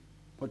then,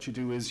 what you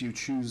do is you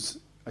choose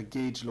a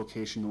gauge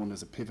location known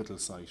as a pivotal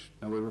site.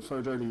 Now, I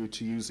referred earlier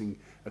to using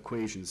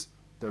equations.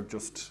 They're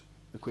just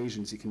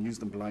equations, you can use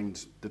them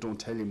blind. They don't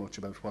tell you much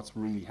about what's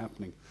really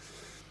happening.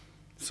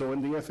 So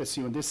in the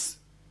FSU, and this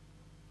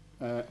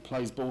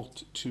applies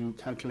both to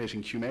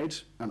calculating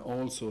QMED and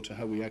also to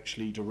how we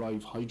actually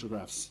derive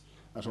hydrographs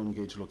at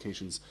ungauged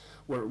locations,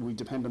 where we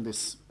depend on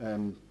this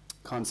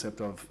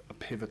concept of a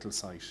pivotal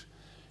site.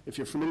 If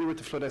you're familiar with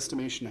the flood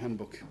estimation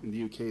handbook in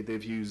the UK,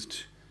 they've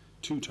used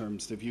two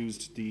terms. They've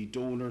used the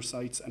donor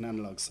sites and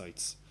analog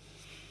sites.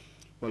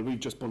 Well, we've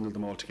just bundled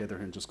them all together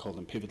and just called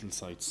them pivotal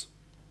sites.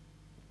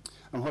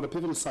 And what a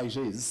pivotal site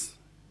is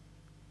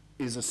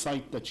a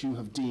site that you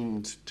have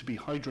deemed to be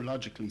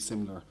hydrologically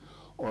similar,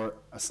 or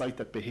a site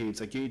that behaves,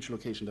 a gauge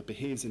location that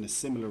behaves in a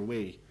similar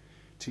way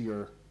to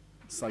your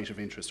site of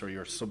interest or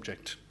your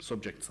subject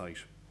site.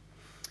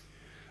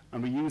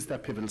 And we use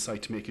that pivotal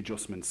site to make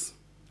adjustments.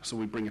 So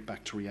we bring it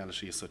back to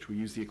reality as such. We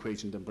use the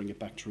equation, then bring it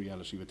back to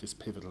reality with this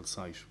pivotal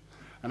site.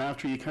 And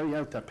after you carry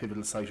out that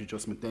pivotal site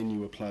adjustment, then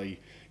you apply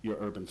your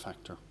urban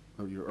factor,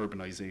 or your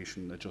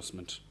urbanization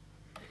adjustment.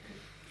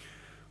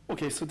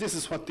 Okay, so this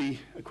is what the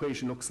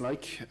equation looks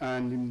like,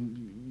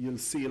 and you'll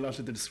see a lot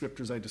of the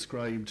descriptors I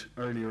described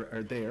earlier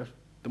are there.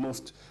 The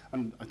most,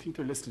 and I think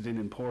they're listed in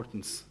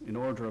importance, in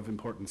order of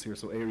importance here,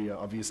 so area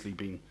obviously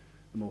being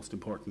the most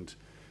important.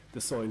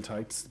 The soil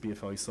types, the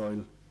BFI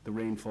soil, the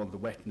rainfall, the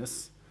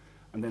wetness,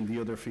 and then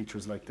the other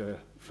features like the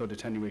flood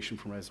attenuation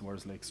from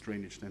reservoirs, lakes,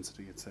 drainage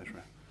density,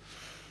 etc.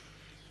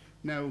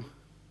 Now,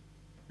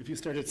 if you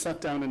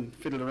sat down and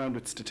fiddled around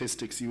with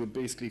statistics, you would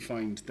basically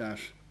find that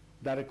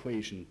that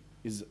equation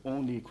is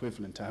only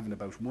equivalent to having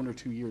about 1 or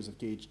 2 years of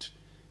gauged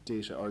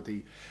data, or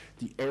the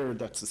error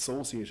that's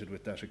associated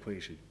with that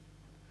equation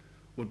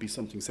would be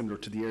something similar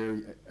to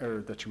the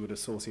error that you would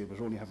associate with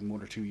only having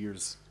 1 or 2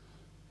 years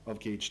of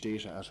gauged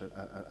data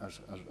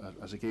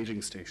at a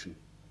gauging station.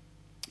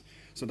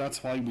 So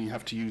that's why we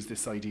have to use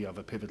this idea of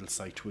a pivotal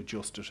site to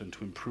adjust it and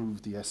to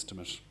improve the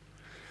estimate.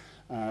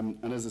 And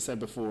as I said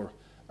before,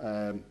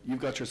 you've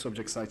got your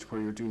subject site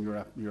where you're doing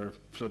your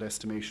flood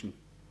estimation.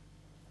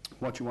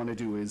 What you want to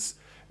do is,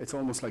 it's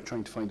almost like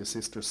trying to find a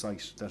sister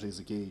site that is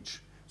a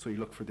gauge. So you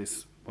look for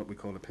this, what we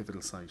call a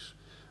pivotal site.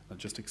 I'll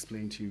just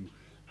explain to you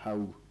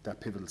how that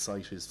pivotal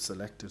site is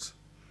selected.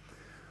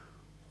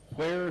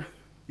 Where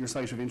your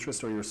site of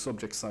interest, or your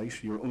subject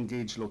site, your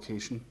ungauged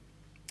location,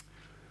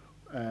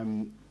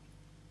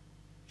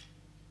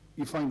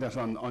 you find that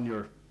on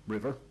your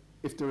river.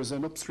 If there is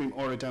an upstream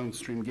or a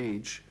downstream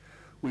gauge,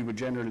 we would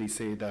generally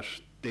say that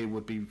they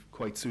would be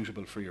quite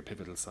suitable for your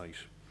pivotal site.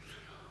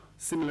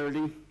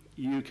 Similarly,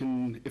 you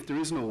can, if there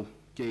is no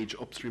gauge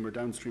upstream or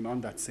downstream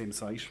on that same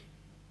site,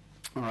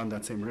 or on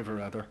that same river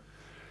rather,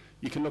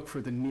 you can look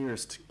for the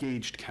nearest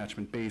gauged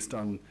catchment based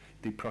on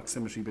the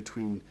proximity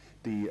between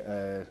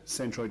the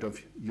centroid of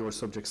your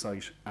subject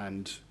site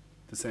and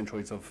the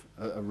centroids of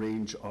a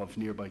range of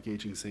nearby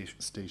gauging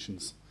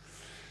stations.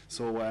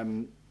 So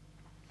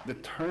the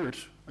third,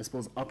 I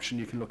suppose, option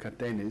you can look at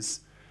then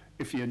is,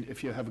 if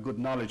you have a good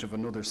knowledge of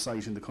another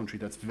site in the country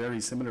that's very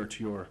similar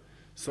to your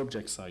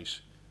subject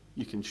site,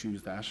 you can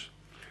choose that.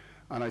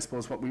 And I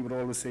suppose what we would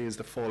always say is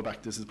the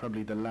fallback. This is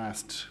probably the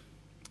last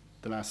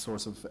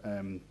source of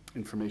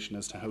information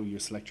as to how you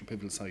select your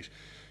pivotal site.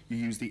 You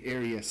use the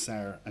area,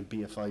 SAR, and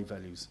BFI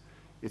values.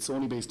 It's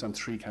only based on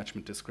 3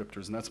 catchment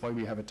descriptors, and that's why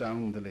we have it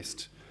down the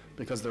list,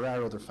 because there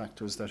are other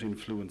factors that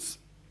influence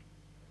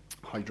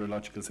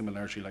hydrological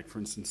similarity, like, for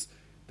instance,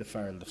 the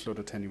FARL, the flood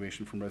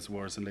attenuation from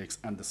reservoirs and lakes,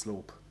 and the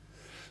slope.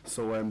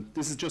 So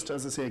this is just,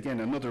 as I say again,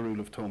 another rule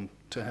of thumb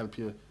to help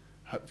you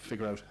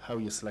figure out how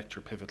you select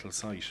your pivotal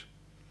site.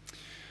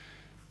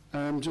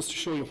 Just to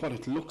show you what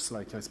it looks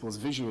like, I suppose,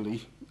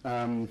 visually.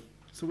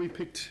 So we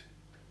picked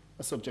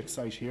a subject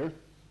site here.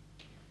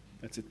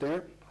 That's it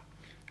there.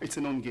 It's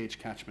an ungauged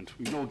catchment.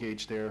 We've no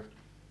gauge there.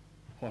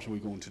 What are we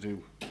going to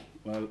do?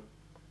 Well,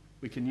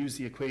 we can use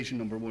the equation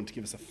number 1 to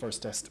give us a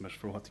first estimate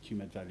for what the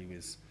QMED value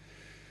is.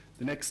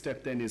 The next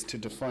step then is to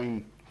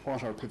define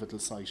what our pivotal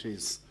site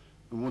is.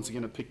 And once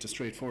again, I picked a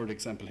straightforward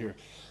example here.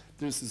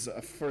 This is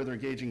a further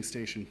gauging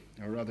station,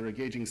 or rather a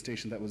gauging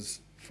station that was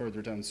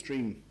further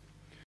downstream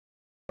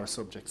our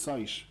subject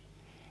site.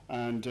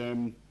 And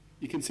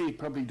you can see it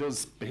probably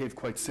does behave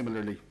quite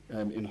similarly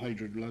in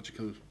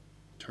hydrological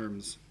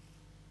terms,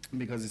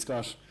 because it's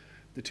got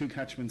the 2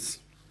 catchments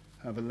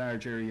have a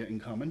large area in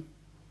common.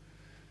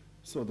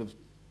 So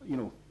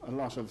a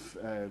lot of,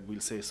 we'll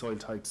say, soil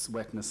types,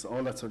 wetness,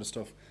 all that sort of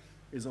stuff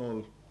is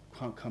all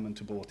common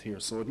to both here.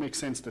 So it makes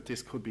sense that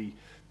this could be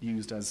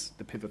used as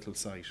the pivotal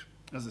site.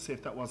 As I say,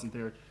 if that wasn't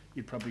there,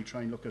 you'd probably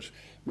try and look at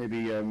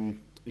maybe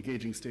a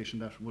gauging station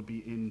that would be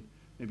in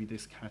maybe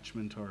this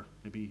catchment, or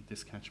maybe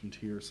this catchment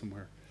here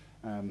somewhere.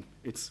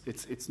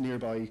 It's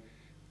nearby.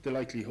 The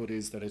likelihood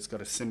is that it's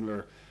got a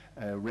similar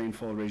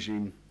rainfall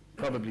regime,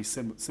 probably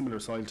similar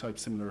soil type,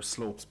 similar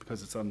slopes,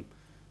 because it's on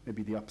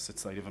maybe the opposite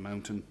side of a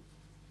mountain.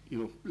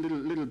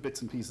 Little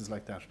bits and pieces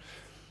like that.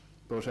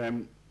 But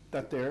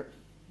that there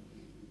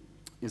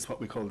is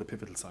what we call the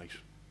pivotal site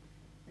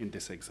in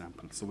this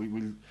example. So we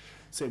will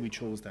say we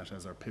chose that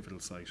as our pivotal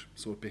site.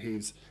 So it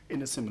behaves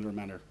in a similar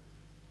manner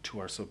to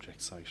our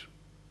subject site.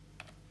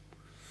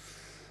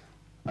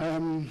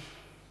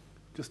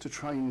 Just to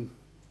try and,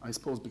 I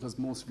suppose, because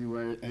most of you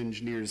are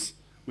engineers,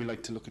 we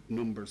like to look at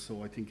numbers,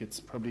 so I think it's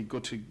probably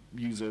good to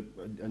use a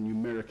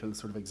numerical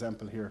sort of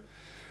example here.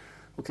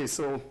 Okay,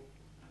 so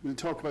we'll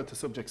talk about the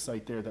subject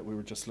site there that we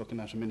were just looking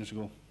at a minute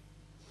ago.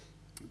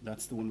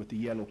 That's the one with the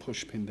yellow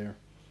push pin there.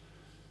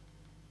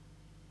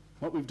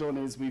 what we've done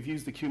is we've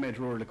used the QMed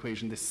rural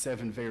equation, this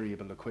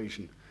 7-variable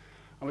equation,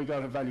 and we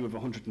got a value of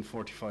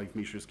 145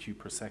 meters cubed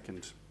per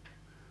second.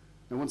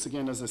 Now once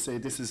again, as I say,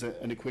 this is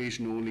an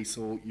equation only,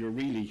 so you're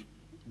really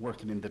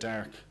working in the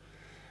dark.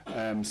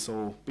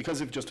 So because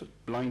you've just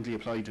blindly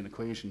applied an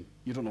equation,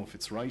 you don't know if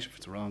it's right, if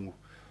it's wrong,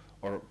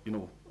 or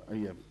are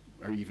you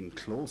even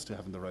close to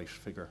having the right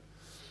figure.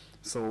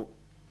 So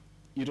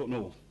you don't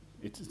know.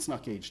 It's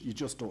not gauged. You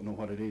just don't know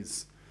what it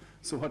is.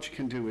 So what you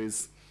can do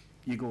is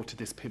you go to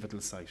this pivotal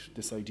site,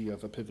 this idea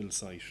of a pivotal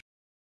site.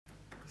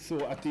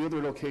 So at the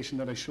other location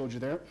that I showed you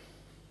there,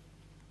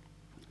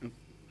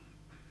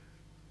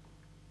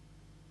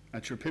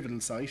 at your pivotal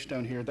site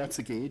down here, that's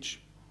a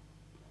gauge.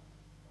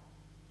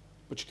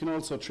 But you can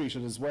also treat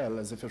it as well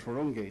as if it were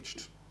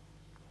ungauged.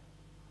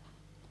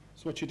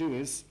 So what you do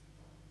is,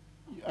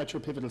 at your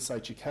pivotal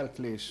site, you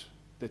calculate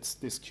this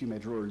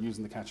QMed rural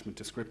using the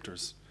catchment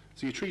descriptors.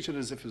 So you treat it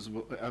as if it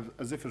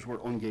were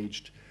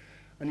ungauged,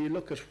 and you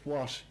look at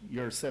what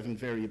your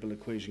 7-variable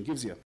equation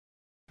gives you.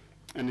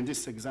 And in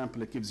this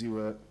example, it gives you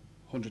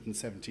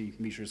 170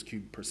 meters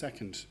cubed per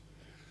second.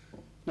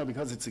 Now,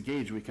 because it's a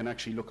gauge, we can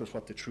actually look at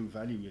what the true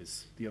value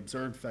is. The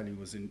observed value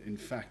was in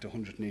fact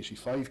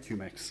 185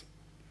 QMex.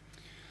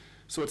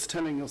 So it's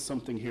telling us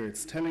something here.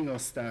 It's telling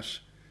us that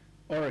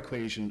our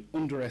equation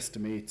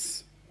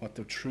underestimates what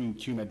the true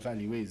QMed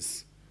value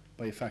is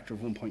by a factor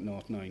of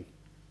 1.09.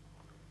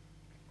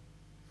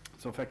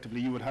 So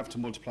effectively, you would have to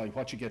multiply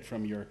what you get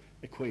from your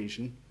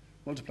equation,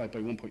 multiply by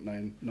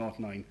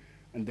 1.909,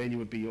 and then you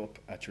would be up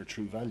at your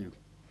true value.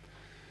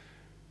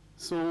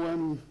 So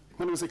when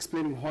I was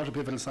explaining what a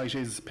pivotal site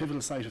is, a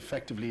pivotal site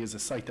effectively is a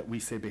site that we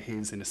say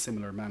behaves in a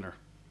similar manner,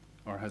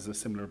 or has a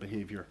similar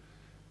behavior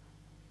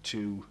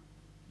to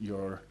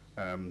your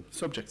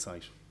subject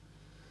site.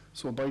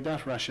 So by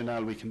that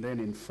rationale, we can then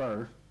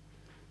infer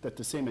that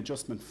the same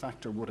adjustment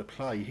factor would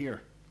apply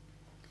here.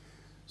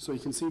 So you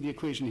can see the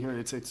equation here,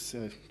 it's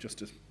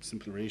just a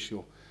simple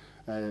ratio.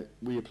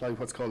 We apply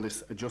what's called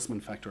this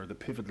adjustment factor, the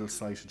pivotal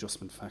site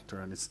adjustment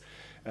factor, and it's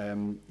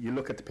you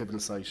look at the pivotal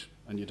site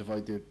and you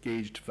divide the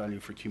gauged value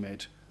for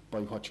QMed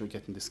by what you're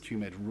getting this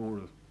QMed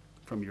rural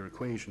from your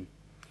equation,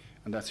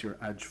 and that's your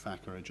ADJ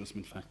factor,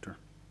 adjustment factor.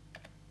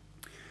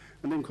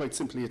 And then quite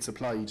simply it's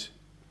applied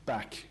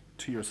back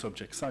to your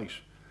subject site.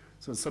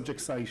 So the subject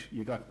site,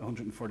 you got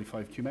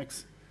 145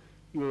 QMex.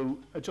 You'll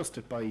adjust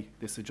it by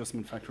this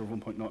adjustment factor of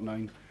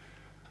 1.09,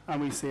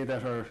 and we say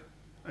that our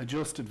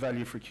adjusted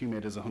value for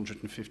QMed is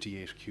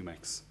 158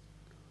 QMex.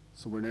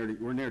 So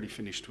we're nearly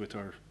finished with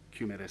our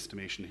QMed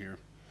estimation here.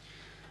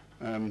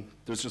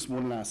 There's just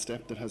one last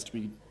step that has to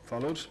be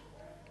followed,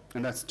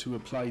 and that's to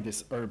apply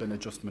this urban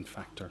adjustment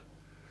factor.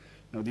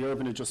 Now the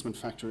urban adjustment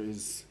factor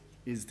is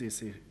this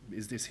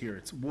here.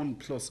 It's 1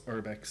 plus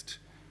urbex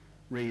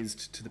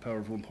raised to the power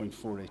of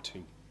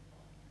 1.482.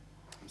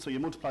 So you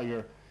multiply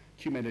your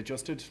QMed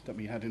adjusted that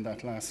we had in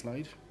that last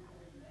slide.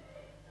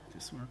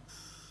 This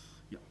works.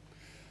 Yeah.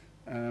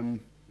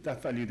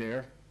 That value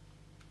there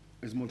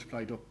is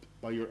multiplied up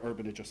by your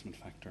urban adjustment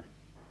factor.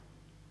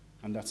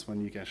 And that's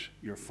when you get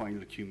your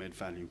final QMed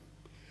value.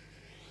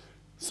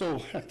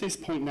 So at this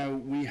point now,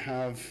 we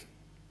have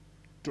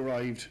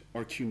derived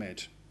our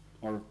QMed,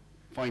 our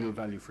final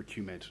value for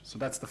QMed. So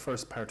that's the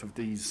first part of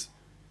these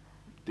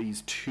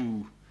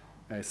two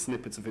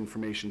snippets of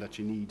information that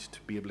you need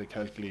to be able to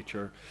calculate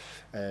your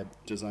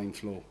design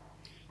flow.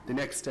 The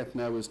next step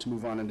now is to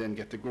move on and then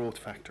get the growth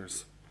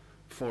factors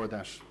for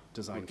that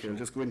design. Okay, I'll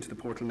just go into the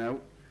portal now.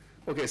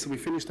 Okay, so we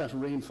finished that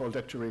rainfall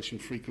depth duration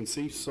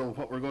frequency. So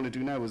what we're going to do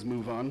now is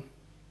move on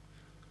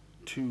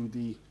to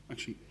the,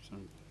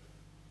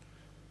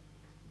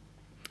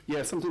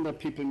 something that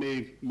people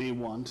may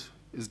want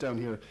is down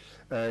here.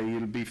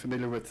 You'll be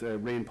familiar with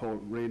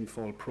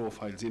rainfall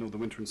profiles, the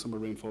winter and summer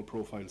rainfall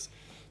profiles.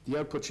 The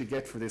output you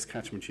get for this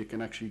catchment, you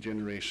can actually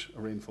generate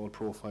a rainfall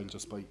profile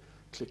just by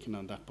clicking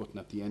on that button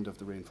at the end of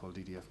the rainfall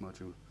DDF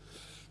module.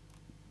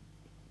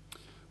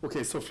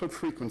 Okay, so flood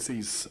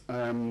frequencies.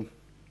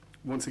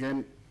 Once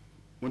again,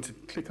 once you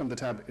click on the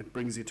tab, it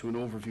brings you to an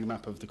overview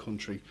map of the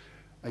country.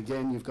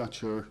 Again, you've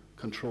got your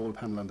control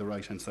panel on the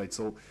right-hand side,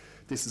 so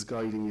this is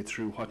guiding you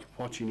through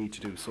what you need to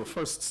do. So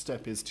first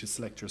step is to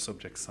select your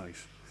subject site.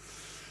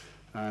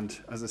 And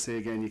as I say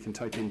again, you can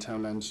type in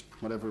townland,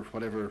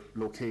 whatever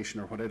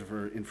location or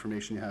whatever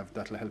information you have,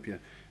 that'll help you.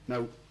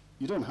 Now,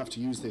 you don't have to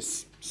use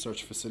this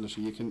search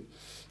facility. You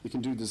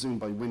can do the zoom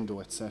by window,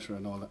 etc.,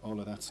 and all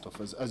of that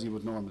stuff as you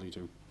would normally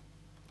do.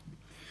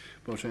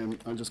 But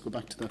I'll just go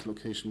back to that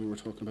location we were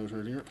talking about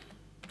earlier.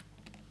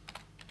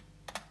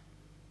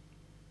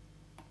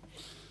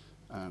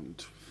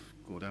 And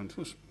go down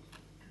to it.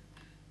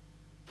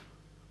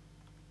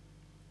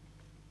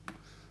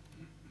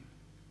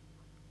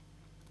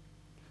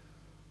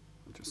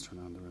 I'll just turn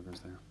on the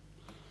rivers there.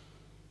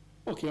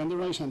 Okay, on the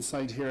right-hand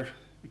side here,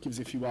 it gives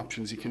you a few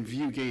options. You can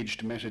view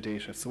gauged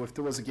metadata. So if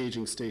there was a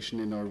gauging station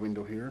in our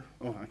window here,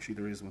 oh, actually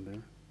there is one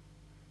there.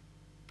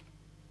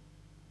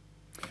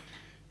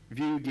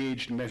 View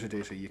gauged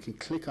metadata. You can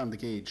click on the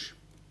gauge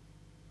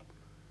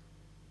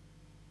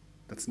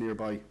that's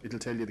nearby. It'll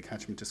tell you the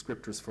catchment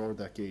descriptors for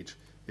that gauge.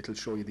 It'll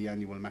show you the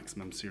annual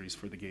maximum series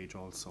for the gauge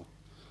also.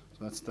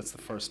 So that's the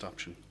first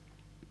option.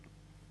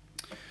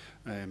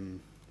 What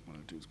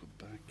I'll do is go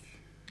back.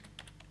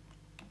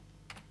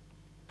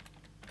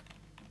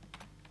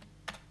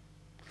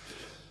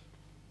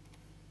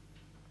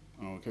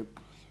 Okay.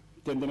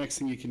 Then the next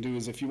thing you can do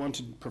is, if you want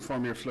to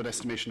perform your flood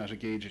estimation at a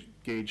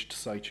gauged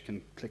site, you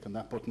can click on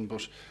that button.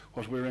 But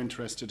what we're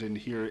interested in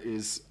here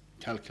is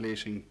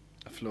calculating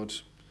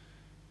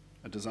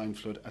a design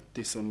flood at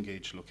this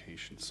ungauged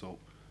location. So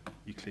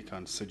you click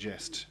on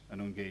suggest an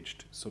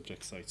ungauged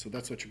subject site. So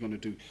that's what you're going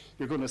to do.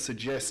 You're going to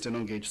suggest an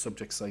ungauged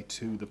subject site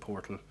to the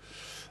portal,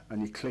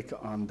 and you click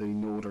on the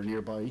node or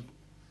nearby,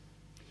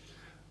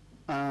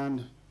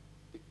 and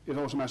it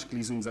automatically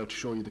zooms out to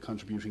show you the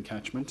contributing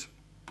catchment.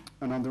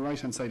 And on the right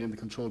hand side in the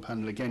control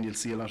panel, again, you'll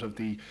see a lot of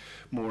the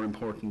more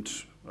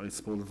important, I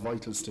suppose,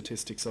 vital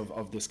statistics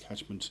of this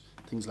catchment.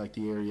 Things like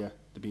the area,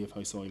 the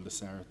BFI soil, the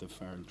SAR, the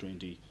FAR, drain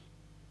D,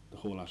 the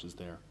whole lot is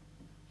there.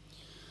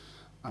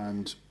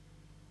 And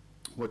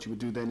what you would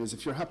do then is,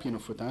 if you're happy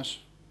enough with that,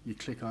 you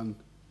click on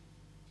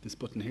this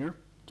button here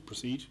to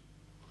proceed.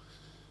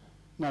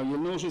 Now you'll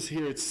notice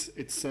here it's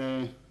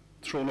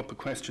thrown up a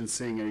question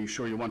saying, are you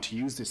sure you want to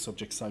use this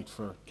subject site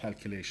for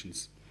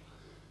calculations?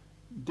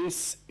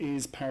 This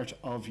is part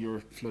of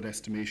your flood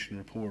estimation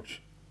report.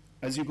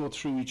 As you go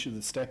through each of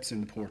the steps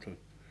in the portal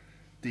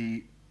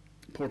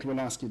will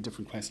ask you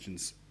different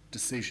questions,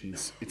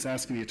 decisions. It's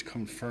asking you to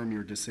confirm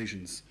your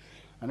decisions.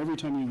 And every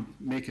time you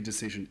make a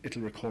decision,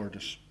 it'll record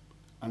it.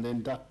 And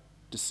then that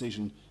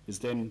decision is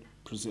then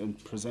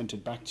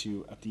presented back to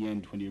you at the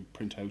end when you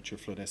print out your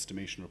flood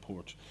estimation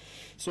report.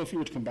 So if you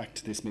were to come back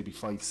to this maybe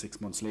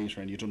 5-6 months later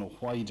and you don't know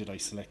why did I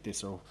select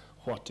this or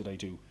what did I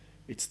do,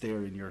 it's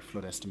there in your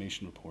flood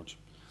estimation report.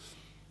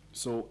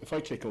 So if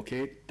I click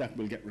OK, that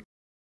will get recorded.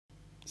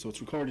 So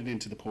it's recorded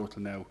into the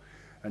portal now,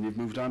 and you've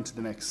moved on to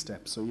the next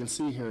step. So you'll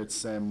see here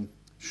it's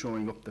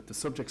showing up that the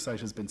subject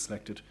site has been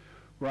selected.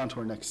 We're on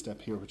to our next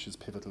step here, which is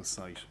pivotal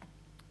site.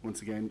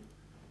 Once again,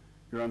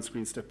 your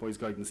on-screen stepwise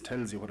guidance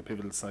tells you what a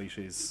pivotal site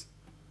is,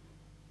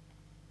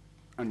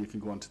 and you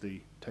can go on to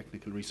the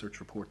technical research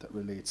report that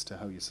relates to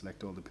how you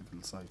select all the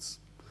pivotal sites.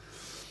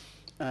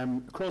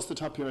 Across the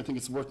top here, I think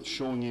it's worth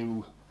showing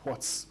you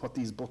what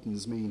these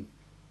buttons mean.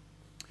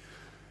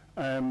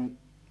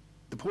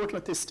 The portal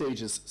at this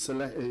stage is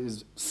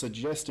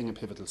suggesting a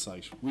pivotal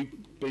site. We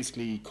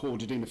basically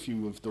coded in a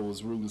few of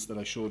those rules that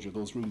I showed you,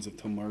 those rules of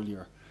thumb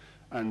earlier,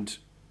 and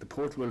the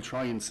portal will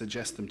try and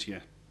suggest them to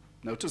you.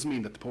 Now, it doesn't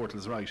mean that the portal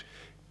is right.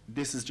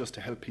 This is just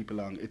to help people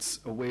along. It's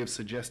a way of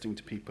suggesting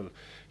to people,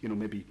 you know,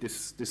 maybe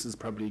this is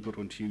probably a good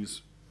one to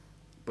use,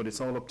 but it's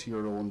all up to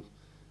your own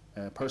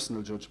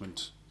personal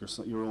judgment,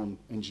 your own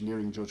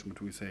engineering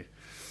judgment, we say.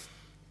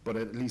 But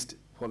at least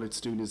what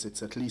it's doing is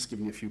it's at least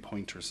giving you a few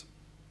pointers.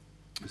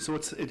 So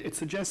it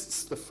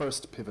suggests the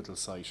first pivotal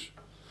site.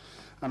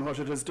 And what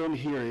it has done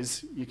here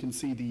is, you can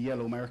see the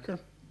yellow marker.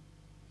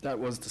 That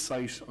was the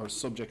site or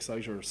subject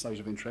site or site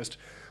of interest.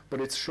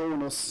 But it's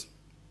shown us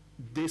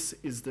this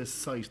is the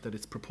site that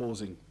it's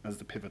proposing as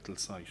the pivotal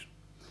site.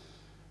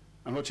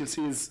 And what you'll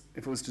see is,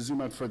 if I was to zoom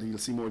out further, you'll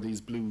see more of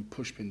these blue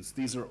push pins.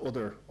 These are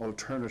other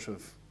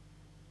alternative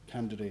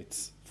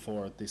candidates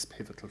for this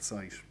pivotal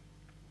site.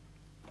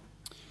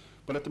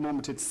 But at the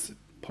moment, it's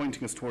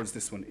pointing us towards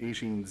this one,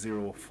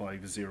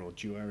 18050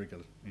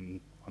 Gebre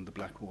on the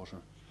Blackwater.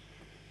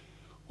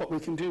 What we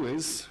can do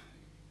is,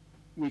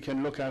 we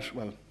can look at,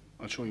 well,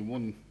 I'll show you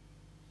one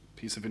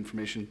piece of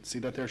information. See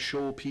that there,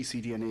 show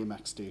PCDNA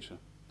max data.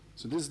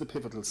 So this is the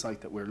pivotal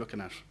site that we're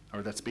looking at,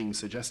 or that's being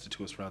suggested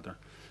to us rather,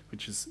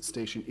 which is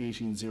station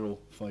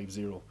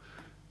 18050,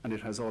 and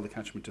it has all the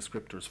catchment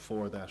descriptors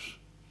for that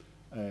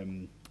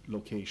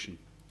location.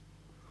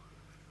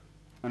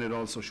 And it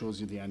also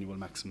shows you the annual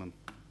maximum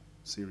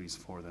series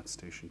for that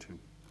station too.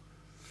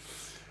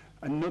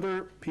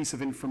 Another piece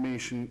of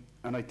information,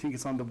 and I think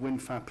it's on the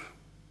WinFAP,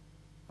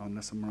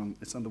 unless I'm wrong,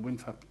 it's on the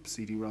WinFAP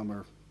CD-ROM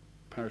or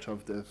part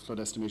of the flood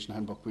estimation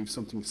handbook. We have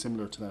something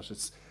similar to that.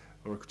 It's,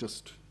 or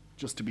just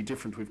to be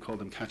different, we've called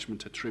them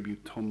catchment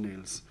attribute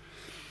thumbnails.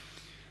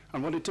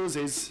 And what it does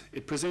is,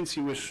 it presents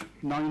you with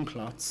 9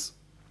 plots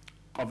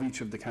of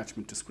each of the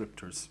catchment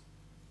descriptors.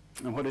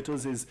 And what it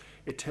does is,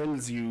 it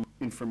tells you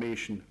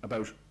information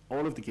about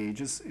all of the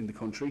gauges in the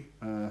country.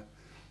 I'll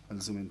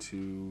zoom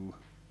into,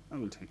 I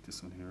will take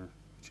this one here,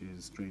 which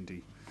is drain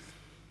D.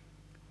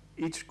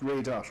 Each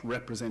grey dot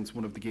represents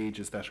one of the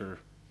gauges that are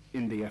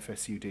in the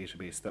FSU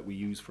database that we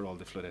use for all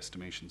the flood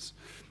estimations.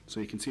 So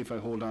you can see if I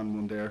hold on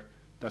one there,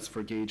 that's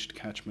for gauged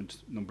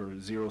catchment number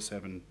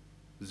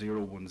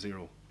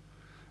 07010.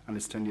 And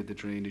it's telling you the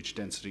drainage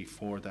density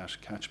for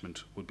that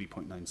catchment would be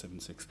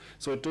 0.976.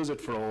 So it does it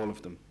for all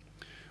of them.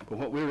 But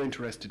what we're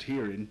interested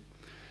here in,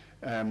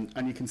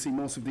 and you can see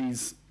most of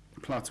these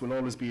plots will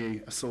always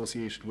be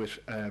associated with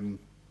a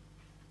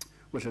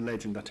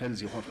legend that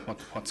tells you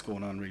what's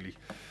going on really.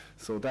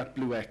 So that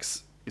blue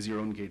X is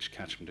your ungauged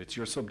catchment. It's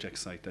your subject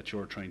site that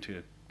you're trying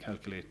to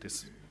calculate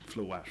this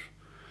flow at.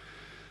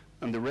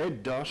 And the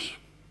red dot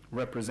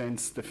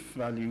represents the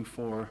value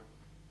for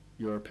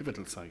your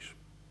pivotal site.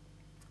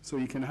 So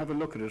you can have a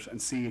look at it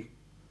and see,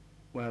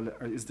 well,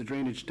 is the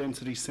drainage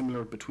density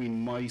similar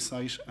between my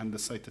site and the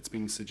site that's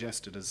being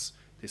suggested as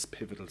this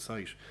pivotal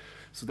site?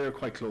 So they're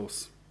quite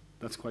close.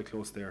 That's quite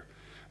close there.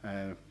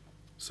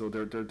 So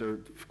they're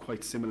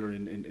quite similar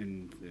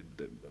in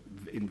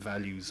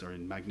values or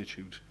in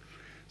magnitude.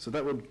 So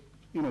that would,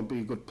 you know, be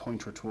a good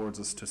pointer towards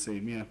us to say,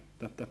 yeah,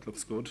 that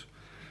looks good.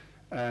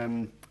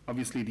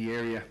 Obviously the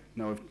area,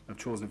 now I've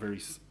chosen a very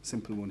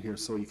simple one here.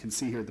 So you can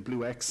see here the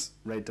blue X,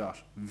 red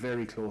dot,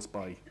 very close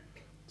by.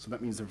 So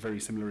that means they're very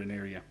similar in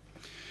area.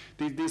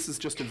 This is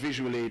just a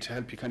visual aid to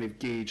help you kind of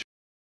gauge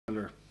how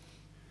similar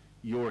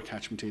your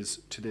catchment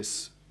is to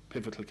this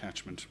pivotal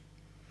catchment.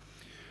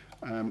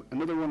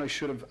 Another one I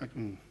should have,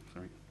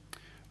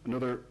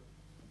 another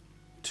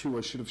two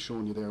I should have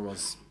shown you there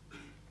was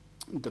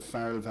the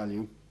Farrell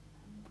value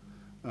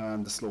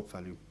and the slope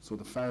value. So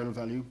the Farrell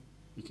value,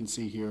 you can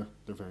see here,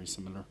 they're very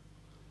similar.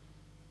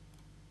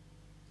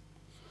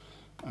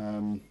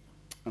 And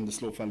the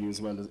slope value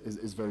as well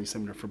is very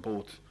similar for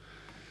both.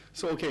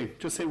 So okay,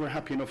 just say we're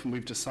happy enough and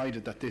we've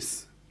decided that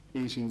this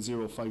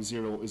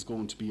 18050 is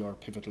going to be our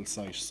pivotal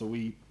site. So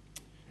we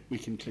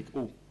can click,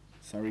 oh,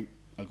 sorry,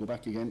 I'll go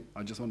back again.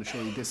 I just want to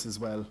show you this as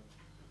well.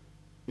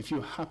 If you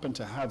happen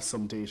to have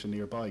some data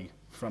nearby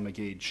from a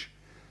gauge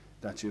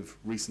that you've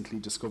recently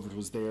discovered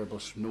was there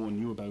but no one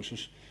knew about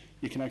it,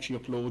 you can actually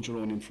upload your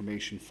own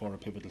information for a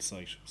pivotal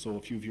site. So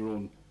if you have your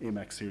own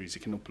AMAX series,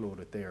 you can upload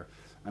it there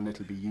and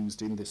it'll be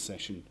used in this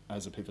session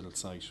as a pivotal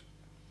site.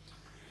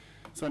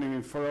 So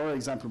anyway, for our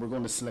example, we're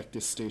going to select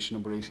this station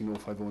number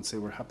 18050 and say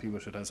we're happy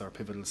with it as our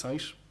pivotal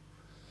site.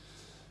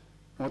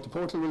 And what the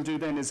portal will do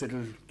then is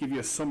it'll give you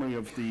a summary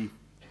of the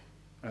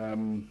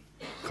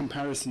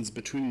comparisons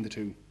between the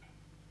two.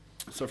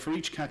 So for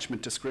each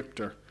catchment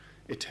descriptor,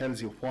 it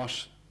tells you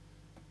what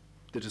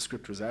the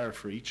descriptors are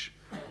for each,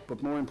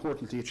 but more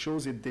importantly, it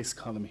shows you this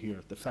column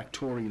here, the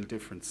factorial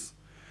difference.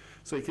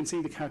 So you can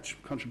see the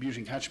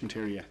contributing catchment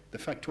area. The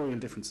factorial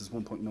difference is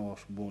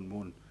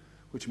 1.011,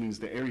 which means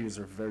the areas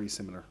are very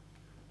similar.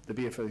 The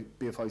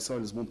BFI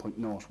soil is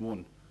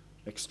 1.01,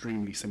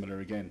 extremely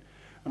similar again.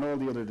 And all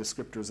the other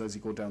descriptors as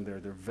you go down there,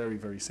 they're very,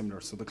 very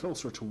similar. So the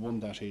closer to one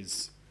that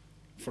is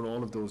for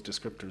all of those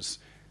descriptors,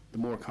 the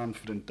more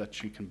confident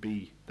that you can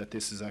be that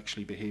this is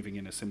actually behaving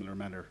in a similar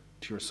manner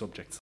to your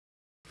subjects.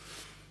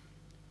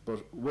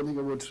 But one thing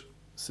I would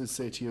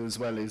say to you as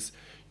well is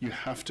you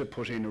have to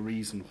put in a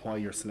reason why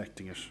you're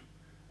selecting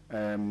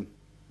it.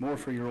 More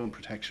for your own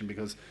protection,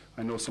 because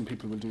I know some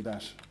people will do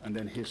that and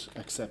then hit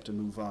accept and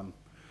move on.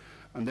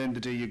 And then the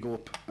day you go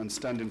up and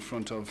stand in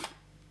front of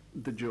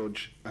the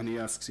judge and he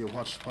asks you,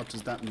 what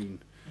does that mean?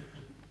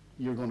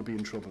 You're going to be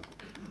in trouble.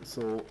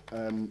 So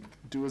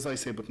do as I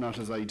say, but not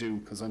as I do,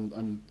 because I'm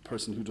the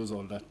person who does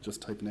all that,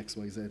 just type in X,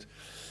 Y, Z.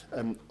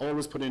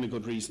 Always put in a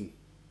good reason.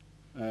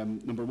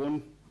 Number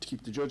one, to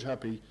keep the judge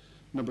happy.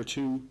 Number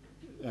two,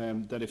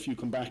 that if you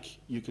come back,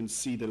 you can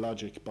see the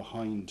logic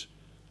behind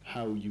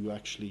how you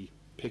actually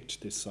picked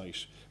this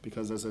site.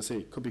 Because as I say,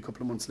 it could be a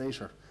couple of months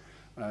later,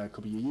 it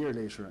could be a year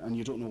later, and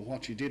you don't know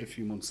what you did a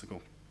few months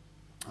ago.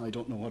 I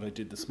don't know what I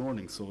did this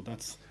morning, so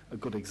that's a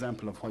good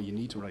example of why you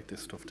need to write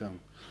this stuff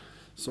down.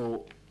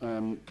 So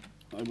I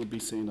would be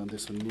saying on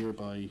this one,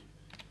 nearby,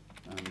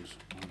 and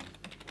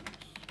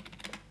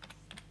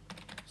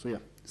so yeah,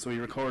 so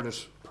you record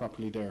it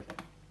properly there.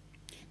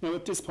 Now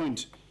at this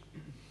point,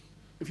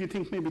 if you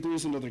think maybe there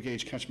is another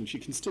gauge catchment, you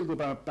can still go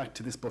back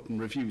to this button,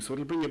 review, so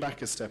it'll bring you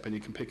back a step and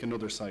you can pick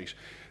another site,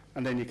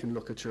 and then you can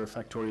look at your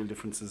factorial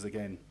differences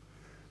again.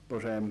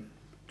 But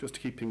just to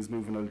keep things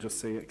moving, I'll just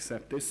say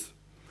accept this.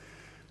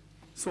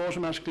 So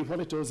automatically what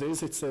it does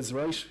is it says,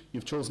 right,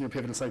 you've chosen your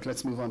pivotal site,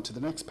 let's move on to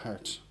the next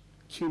part.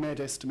 QMed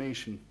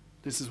estimation.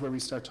 This is where we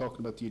start talking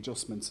about the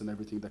adjustments and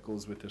everything that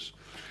goes with it.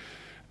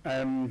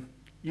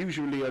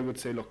 Usually I would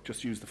say, look,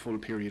 just use the full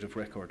period of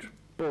record.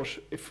 But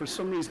if for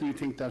some reason you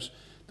think that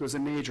there's a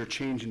major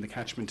change in the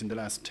catchment in the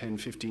last 10,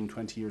 15,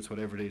 20 years,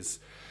 whatever it is,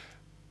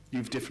 you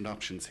have different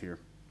options here.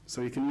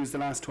 So you can use the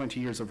last 20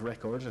 years of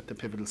record at the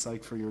pivotal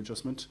site for your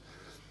adjustment.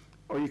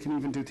 Or you can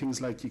even do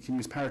things like you can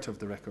use part of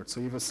the record. So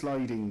you have a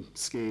sliding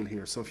scale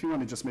here. So if you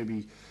want to just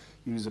maybe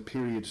use a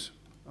period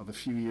of a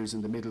few years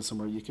in the middle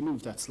somewhere, you can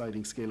move that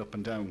sliding scale up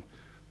and down,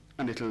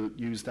 and it'll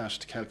use that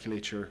to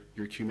calculate your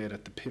QMed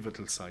at the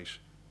pivotal site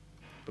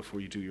before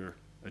you do your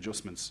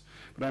adjustments.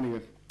 But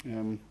anyway,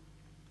 I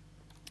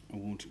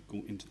won't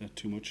go into that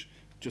too much,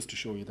 just to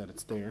show you that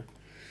it's there.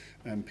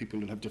 People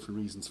will have different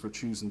reasons for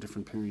choosing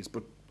different periods,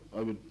 but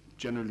I would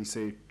generally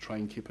say try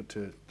and keep it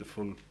to the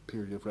full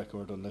period of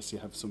record unless you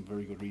have some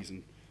very good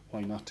reason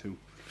why not to.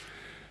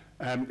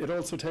 It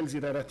also tells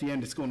you that at the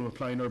end it's going to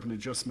apply an urban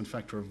adjustment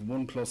factor of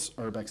 1 plus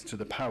URBEX to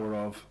the power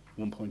of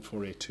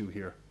 1.482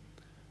 here.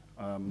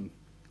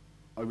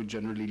 I would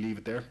generally leave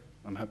it there.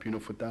 I'm happy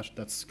enough with that.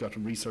 That's got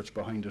research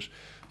behind it.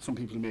 Some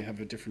people may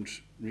have a different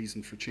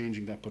reason for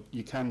changing that, but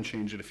you can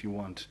change it if you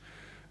want.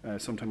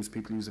 Sometimes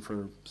people use it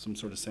for some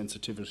sort of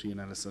sensitivity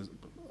analysis,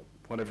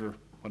 whatever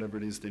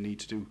it is they need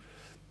to do.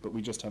 but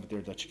we just have it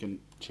there that you can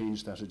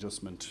change that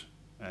adjustment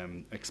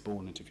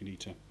exponent if you need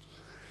to.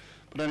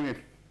 But anyway,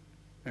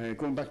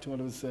 going back to what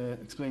I was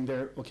explaining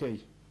there, okay,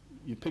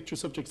 you picked your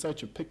subject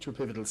site, you picked your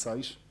pivotal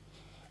site.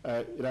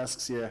 It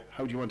asks you,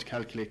 how do you want to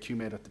calculate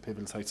QMed at the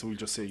pivotal site? So we'll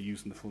just say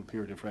using the full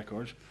period of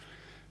record.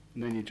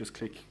 And then you just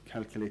click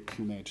calculate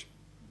QMed.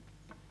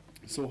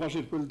 So what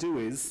it will do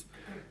is,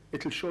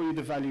 it'll show you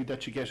the value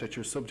that you get at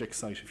your subject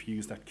site if you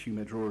use that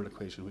QMed rural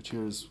equation, which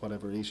here is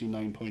whatever,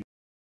 89.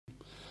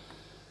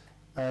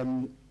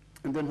 And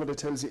then what it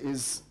tells you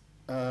is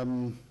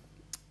the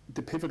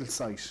pivotal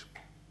site,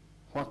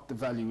 what the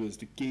value is,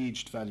 the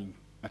gauged value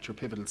at your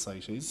pivotal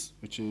site is,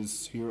 which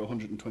is here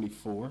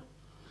 124.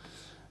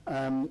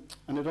 And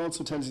it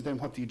also tells you then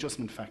what the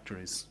adjustment factor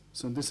is.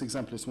 So in this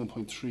example, it's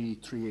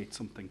 1.338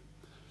 something.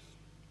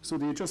 So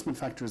the adjustment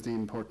factor is the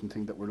important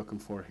thing that we're looking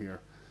for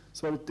here.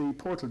 So what the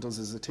portal does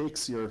is it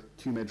takes your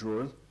QMed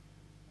rural,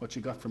 what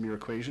you got from your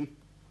equation.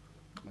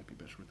 Might be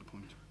better with the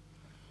point.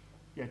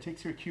 Yeah, it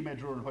takes your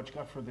QMed rural, what you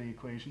got for the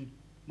equation,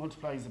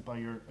 multiplies it by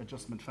your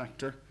adjustment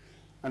factor,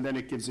 and then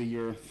it gives you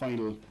your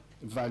final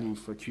value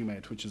for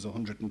QMed, which is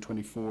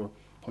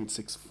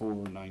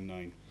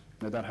 124.6499.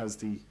 Now that has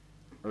the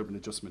urban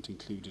adjustment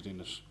included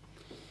in it.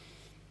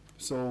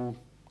 So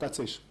that's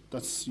it.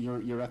 That's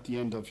you're at the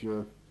end of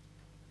your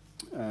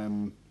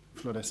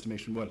flood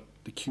estimation, well,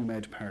 the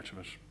QMed part of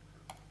it.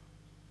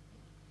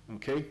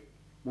 Okay,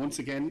 once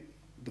again,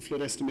 the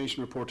flood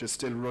estimation report is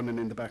still running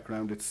in the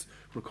background. It's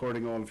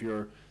recording all of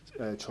your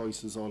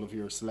choices, all of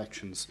your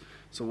selections.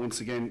 So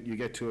once again, you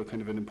get to a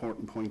kind of an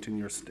important point in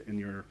your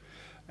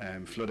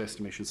flood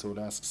estimation. So it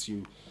asks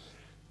you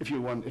if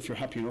you're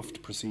happy enough to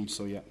proceed.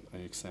 So yeah, I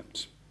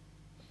accept.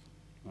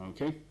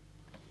 Okay,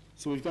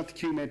 so we've got the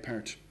QMed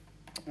part.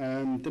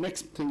 The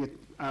next thing it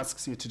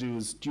asks you to do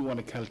is, do you want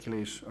to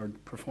calculate or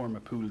perform a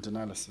pooled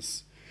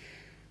analysis?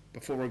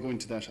 Before we're going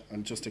to that,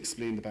 I'll just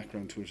explain the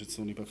background to it. It's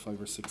only about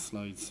 5 or 6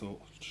 slides, so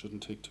it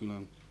shouldn't take too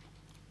long.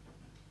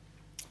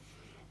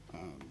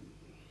 Here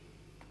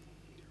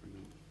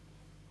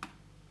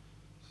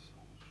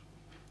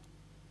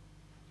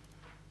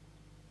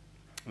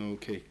we go.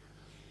 Okay.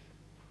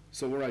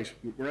 So we're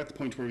at the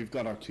point where we've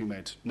got our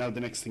QMed. Now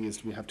the next thing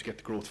is we have to get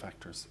the growth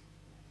factors.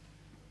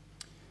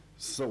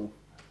 So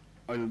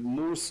I'll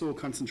more so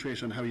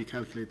concentrate on how you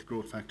calculate the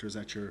growth factors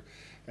at your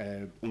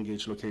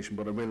ungauged location,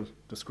 but I will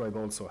describe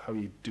also how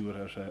you do it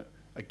at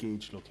a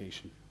gauged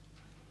location.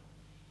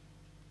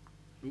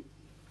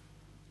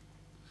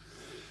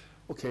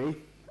 Okay,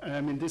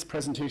 in this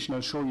presentation I'll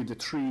show you the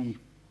 3,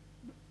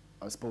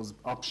 I suppose,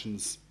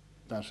 options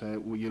that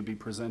you'll be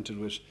presented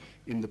with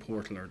in the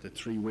portal, or the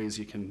 3 ways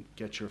you can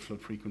get your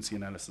flood frequency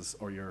analysis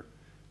or your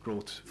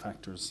growth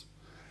factors.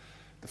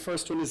 The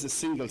first one is a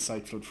single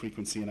site flood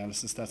frequency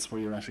analysis. That's where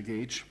you're at a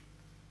gauge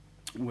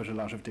with a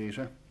lot of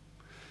data.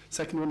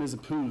 Second one is a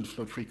pooled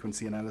flood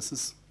frequency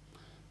analysis.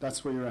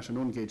 That's where you're at an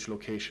ungauged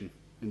location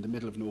in the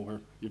middle of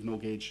nowhere. You have no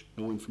gauge,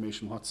 no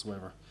information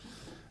whatsoever.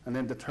 And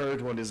then the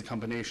third one is a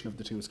combination of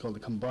the two. It's called the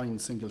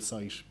combined single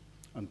site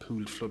and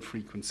pooled flood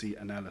frequency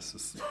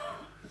analysis.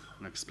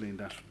 I'll explain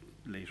that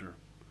later.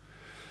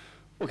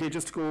 Okay,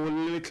 just to go a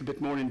little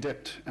bit more in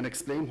depth and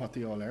explain what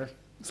they all are.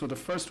 So the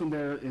first one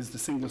there is the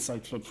single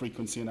site flood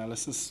frequency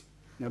analysis.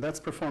 Now that's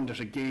performed at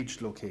a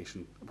gauged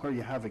location, where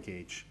you have a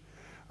gauge,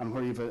 and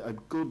where you have a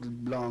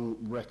good long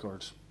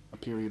record, a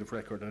period of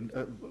record, and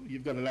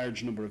you've got a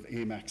large number of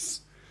AMAX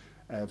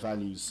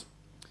values.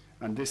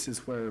 And this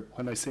is where,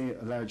 when I say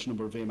a large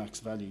number of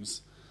AMAX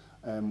values,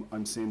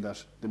 I'm saying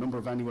that the number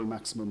of annual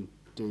maximum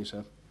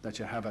data that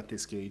you have at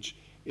this gauge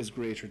is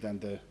greater than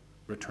the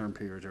return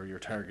period or your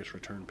target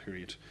return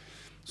period.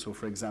 So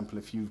for example,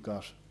 if you've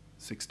got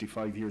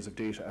 65 years of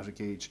data at a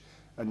gauge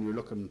and you're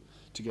looking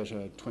to get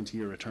a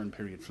 20-year return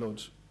period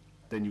flood,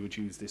 then you would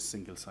use this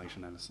single site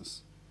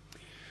analysis.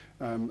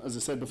 As I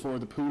said before,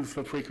 the pooled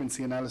flood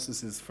frequency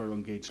analysis is for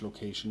ungauged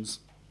locations.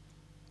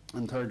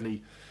 And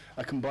thirdly,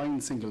 a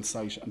combined single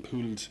site and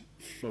pooled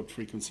flood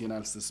frequency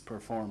analysis is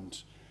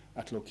performed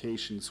at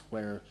locations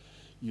where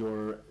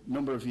your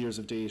number of years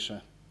of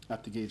data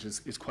at the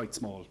gauges is quite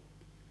small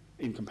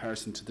in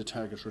comparison to the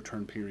target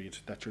return period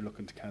that you're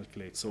looking to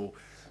calculate. So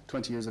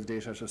 20 years of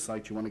data at a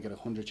site, you want to get a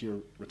 100-year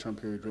return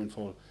period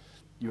rainfall,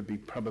 you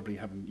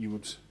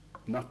would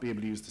not be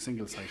able to use the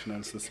single site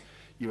analysis.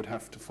 You would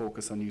have to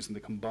focus on using the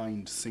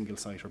combined single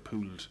site or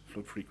pooled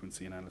flood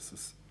frequency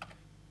analysis.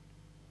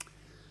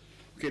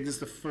 Okay, this is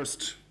the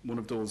first one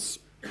of those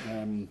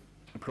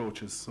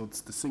approaches. So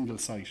it's the single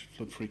site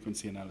flood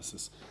frequency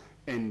analysis,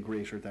 n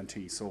greater than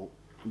t. So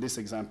in this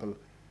example,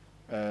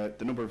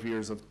 the number of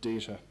years of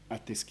data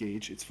at this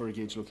gauge, it's for a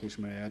gauge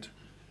location, may I add.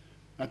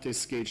 At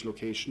this gauge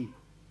location,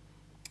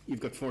 you've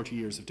got 40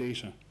 years of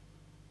data,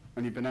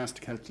 and you've been asked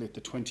to calculate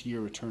the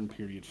 20-year return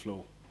period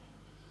flow.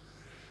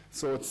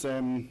 So it's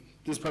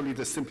this is probably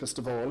the simplest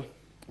of all.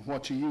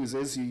 What you use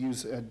is you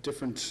use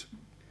different,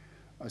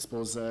 I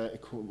suppose,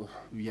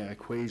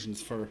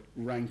 equations for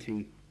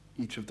ranking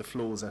each of the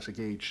flows at a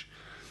gauge.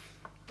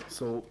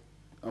 So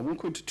I won't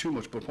go into too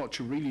much, but what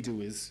you really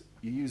do is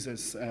you use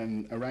this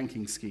a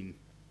ranking scheme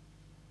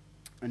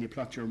and you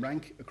plot your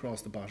rank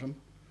across the bottom.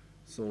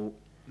 So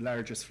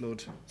largest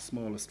flood,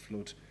 smallest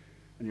flood,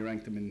 and you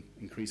rank them in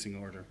increasing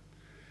order.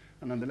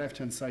 And on the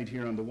left-hand side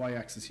here on the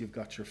y-axis, you've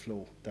got your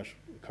flow that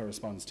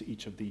corresponds to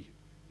each of the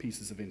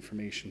pieces of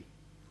information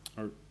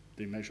or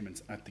the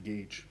measurements at the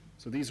gauge.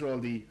 So these are all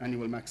the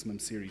annual maximum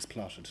series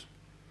plotted.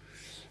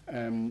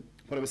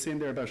 What I was saying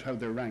there about how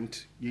they're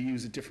ranked, you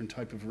use a different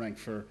type of rank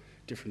for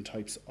different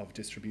types of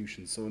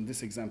distributions. So in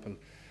this example,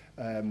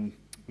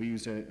 we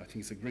used I think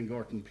it's a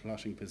Green-Gorton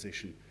plotting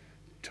position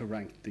to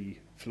rank the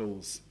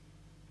flows.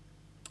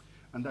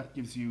 And that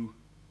gives you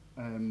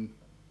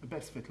a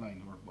best fit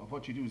line, or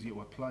what you do is you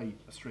apply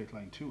a straight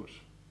line to it.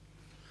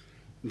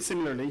 And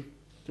similarly,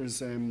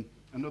 there's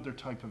another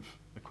type of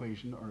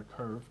equation or a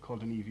curve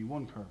called an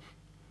EV1 curve.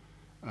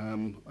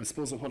 I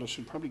suppose what I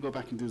should probably go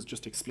back and do is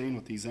just explain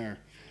what these are.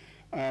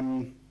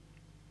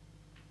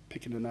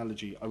 Pick an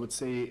analogy. I would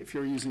say if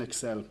you're using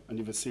Excel and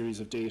you have a series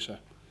of data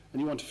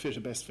and you want to fit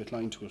a best fit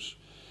line to it,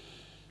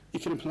 you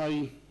can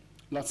apply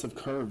lots of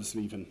curves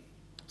even.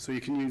 So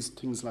you can use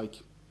things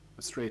like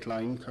a straight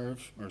line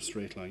curve or a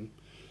straight line,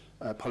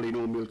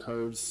 polynomial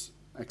curves,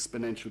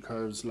 exponential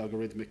curves,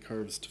 logarithmic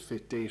curves to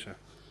fit data.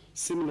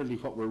 Similarly,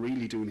 what we're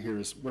really doing here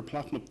is we're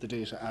plotting up the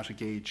data at a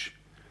gauge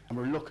and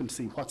we're looking to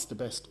see what's the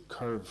best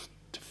curve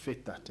to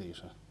fit that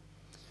data.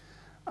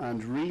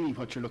 And really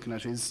what you're looking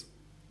at is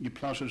you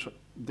plotted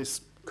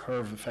this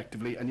curve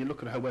effectively and you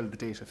look at how well the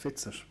data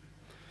fits it.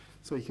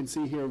 So you can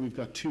see here we've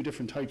got two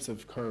different types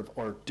of curve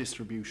or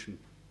distribution.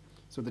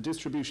 So the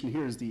distribution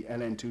here is the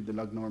ln2, the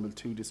log normal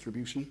 2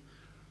 distribution,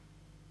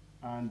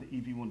 and the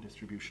EV1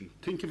 distribution.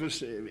 Think of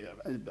it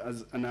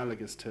as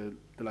analogous to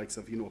the likes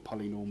of, a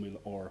polynomial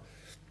or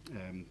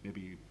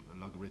maybe a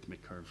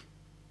logarithmic curve.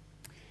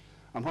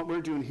 And what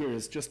we're doing here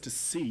is just to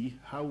see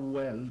how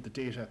well the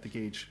data at the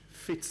gauge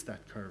fits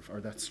that curve or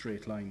that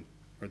straight line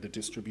or the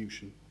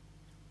distribution,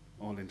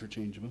 all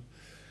interchangeable.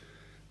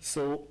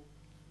 So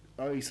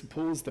I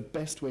suppose the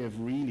best way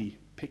of really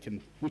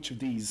picking which of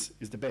these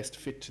is the best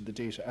fit to the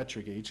data at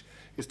your gauge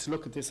is to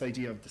look at this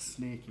idea of the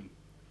snaking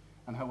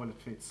and how well it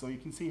fits. So you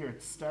can see here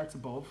it starts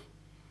above,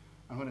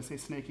 and when I say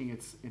snaking,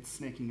 it's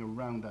snaking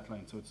around that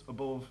line. So it's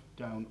above,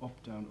 down,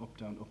 up, down, up,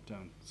 down, up,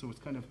 down. So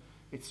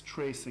it's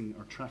tracing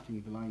or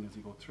tracking the line as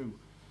you go through.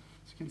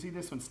 So you can see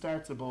this one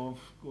starts above,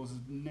 goes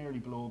nearly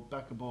below,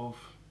 back above,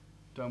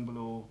 down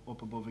below,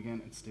 up above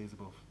again, and stays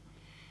above.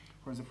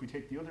 Whereas if we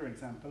take the other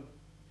example,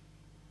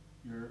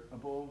 you're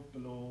above,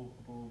 below,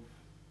 above,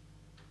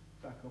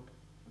 back up,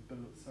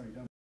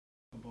 down,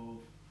 above,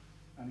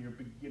 and you're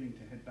beginning to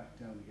head back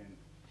down again.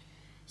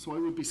 So I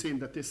would be saying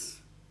that this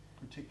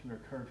particular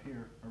curve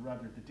here, or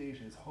rather the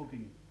data, is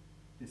hugging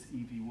this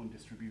EV1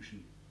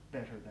 distribution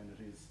better than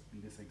it is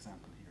in this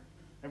example here.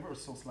 Ever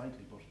so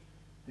slightly, but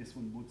this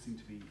one would seem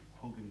to be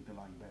hugging the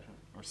line better,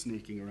 or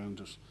snaking around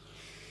it.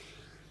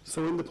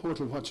 So in the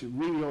portal,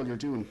 all you're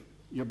doing,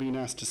 you're being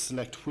asked to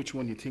select which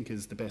one you think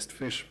is the best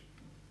fit.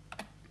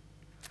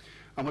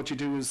 And what you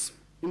do is,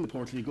 in the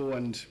portal, you go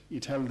and you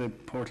tell the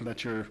portal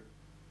that you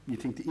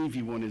think the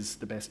EV1 is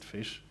the best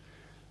fit.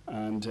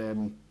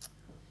 And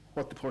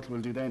what the portal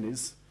will do then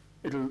is,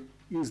 it'll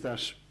use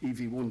that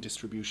EV1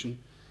 distribution,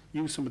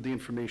 use some of the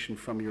information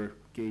from your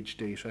gauge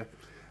data,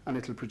 and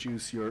it'll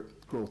produce your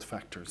growth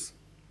factors.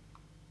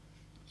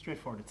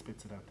 Straightforward, it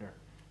spits it out there.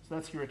 So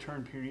that's your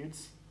return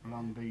periods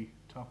along the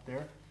top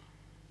there.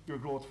 Your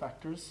growth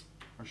factors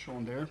are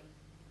shown there.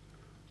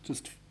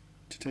 Just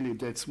to tell you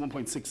that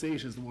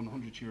 1.68 is the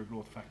 100-year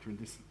growth factor in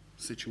this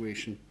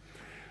situation.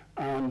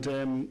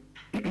 And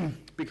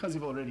because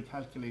you've already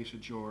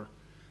calculated your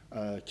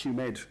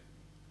QMed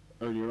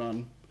earlier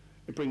on,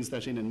 it brings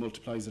that in and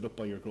multiplies it up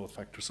by your growth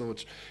factor. So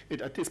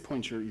at this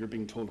point, you're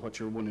being told what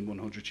your 1 in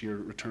 100-year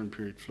return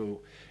period flow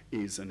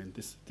is, and in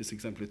this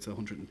example, it's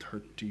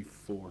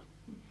 134.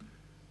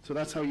 So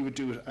that's how you would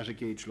do it at a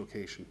gauge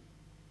location.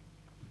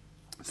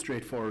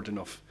 Straightforward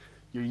enough.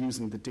 You're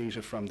using the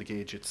data from the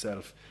gauge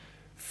itself,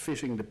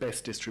 fitting the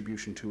best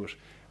distribution to it,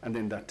 and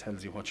then that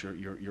tells you what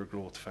your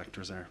growth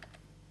factors are.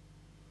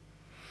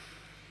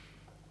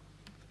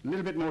 A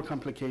little bit more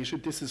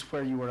complicated. This is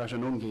where you are at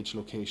an ungauge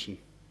location,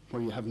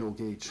 where you have no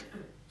gauge.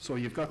 So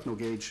you've got no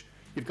gauge,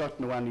 you've got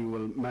no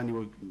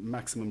manual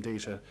maximum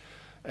data,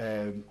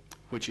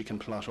 which you can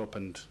plot up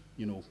and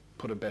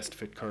put a best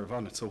fit curve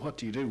on it. So what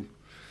do?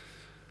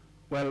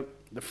 Well,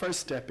 the first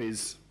step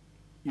is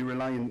you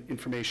rely on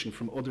information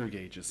from other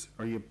gauges,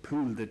 or you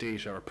pool the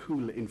data or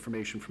pool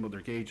information from other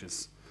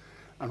gauges.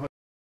 And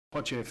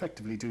what you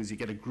effectively do is you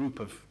get a group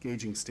of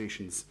gauging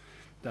stations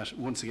that,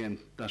 once again,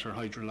 that are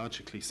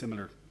hydrologically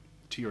similar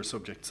to your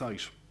subject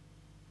site.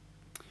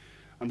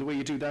 And the way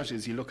you do that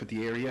is you look at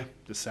the area,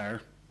 the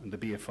SAR, and the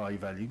BFI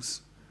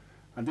values.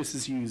 And this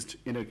is used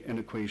in an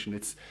equation.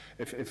 It's,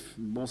 if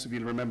most of you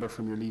remember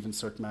from your Leaving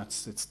Cert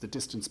Maths, it's the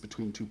distance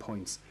between 2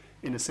 points.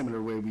 In a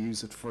similar way, we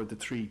use it for the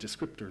 3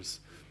 descriptors,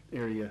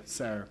 area,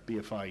 SAR,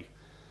 BFI.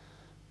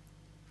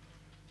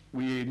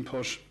 We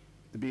input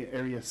the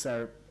area,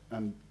 SAR,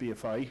 and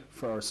BFI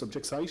for our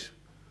subject site.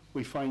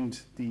 We find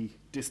the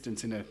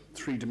distance in a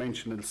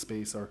 3-dimensional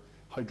space, or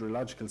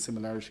hydrological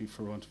similarity,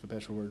 for want of a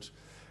better word,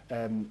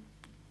 and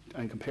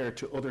compare it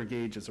to other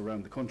gauges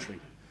around the country.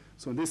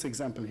 So in this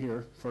example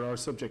here, for our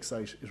subject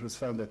site, it was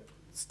found that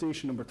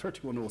station number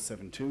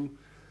 31072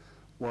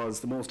 was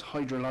the most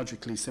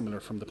hydrologically similar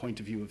from the point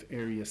of view of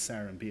area,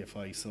 SAR and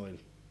BFI soil.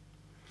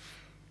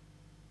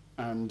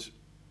 And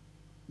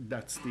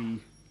that's the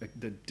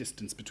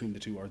distance between the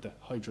two, or the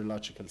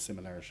hydrological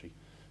similarity.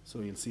 So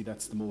you'll see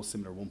that's the most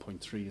similar,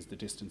 1.3 is the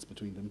distance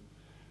between them.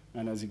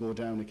 And as you go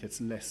down, it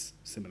gets less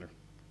similar.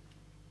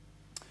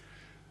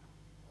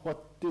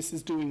 What this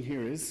is doing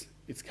here is,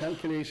 it's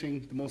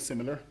calculating the most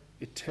similar.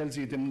 It tells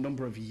you the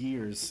number of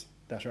years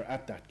that are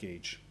at that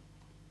gauge.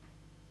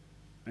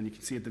 And you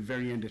can see at the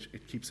very end,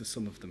 it keeps a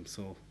sum of them,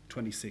 so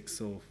 26.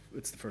 So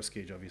it's the first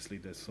gauge, obviously,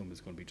 the sum is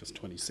going to be just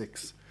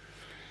 26.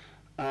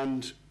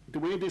 And the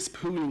way this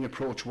pooling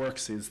approach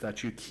works is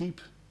that you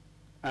keep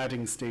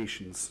adding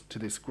stations to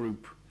this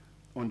group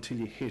until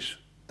you hit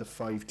the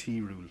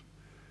 5T rule.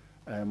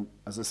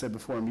 As I said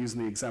before, I'm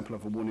using the example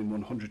of a 1 in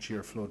 100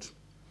 year flood.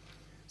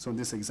 So in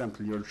this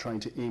example, you're trying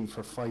to aim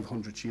for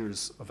 500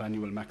 years of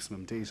annual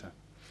maximum data.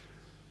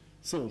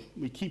 So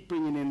we keep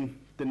bringing in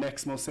the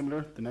next most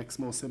similar, the next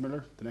most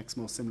similar, the next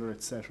most similar,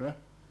 etc.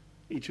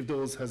 Each of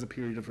those has a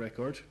period of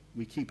record.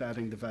 We keep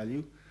adding the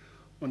value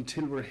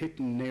until we're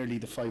hitting nearly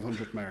the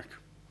 500 mark.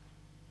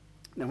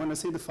 Now, when I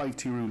say the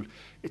 5T rule,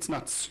 it's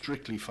not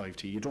strictly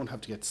 5T. You don't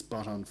have to get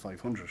spot on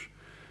 500,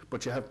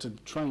 but you have to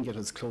try and get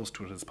as close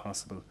to it as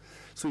possible.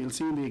 So you'll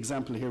see in the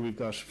example here, we've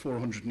got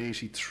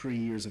 483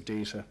 years of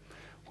data.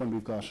 When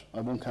we've got,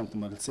 I won't count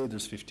them, I'll say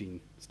there's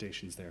 15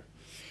 stations there.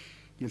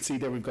 You'll see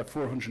there we've got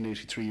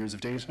 483 years of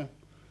data,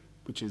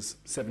 which is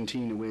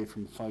 17 away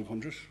from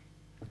 500.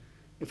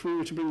 If we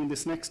were to bring in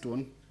this next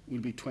one,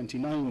 we'll be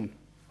 29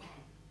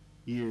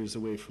 years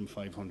away from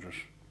 500.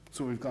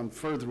 So we've gone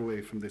further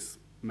away from this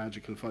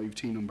magical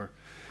 5T number.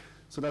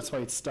 So that's why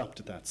it's stopped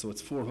at that. So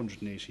it's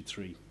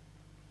 483.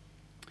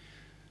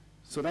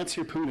 So that's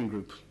your pooling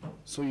group.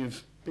 So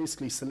you've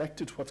basically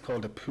selected what's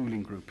called a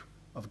pooling group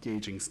of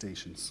gauging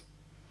stations.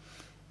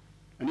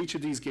 And each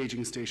of these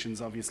gauging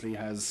stations obviously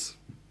has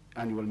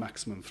annual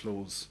maximum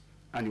flows,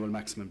 annual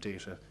maximum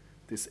data,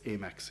 this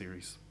AMAX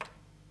series.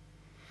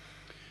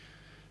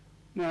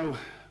 Now,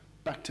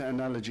 back to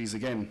analogies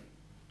again.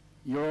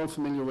 You're all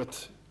familiar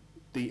with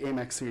the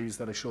AMAX series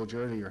that I showed you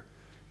earlier.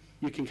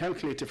 You can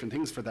calculate different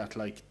things for that,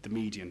 like the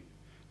median.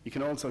 You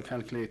can also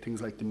calculate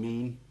things like the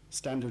mean,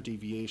 standard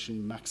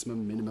deviation,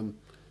 maximum, minimum.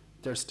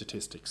 They're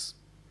statistics.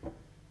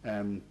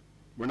 We're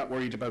not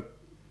worried about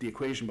the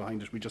equation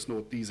behind it, we just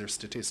know these are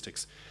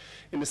statistics.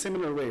 In a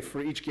similar way, for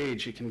each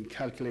gauge, you can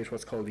calculate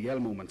what's called the L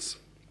moments.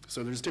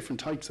 So there's different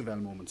types of L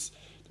moments.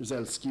 There's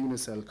L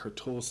skewness, L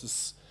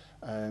kurtosis,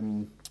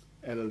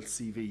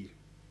 LCV.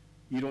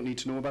 You don't need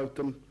to know about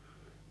them,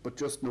 but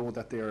just know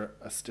that they're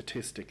a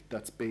statistic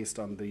that's based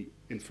on the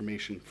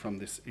information from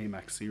this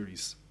AMAX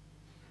series.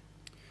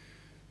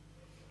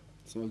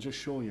 So I'll just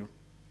show you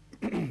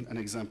an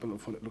example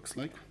of what it looks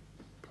like.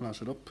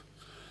 Plot it up.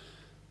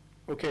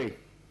 Okay,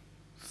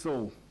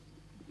 so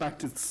back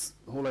to this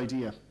whole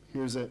idea.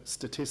 Here's a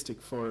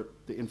statistic for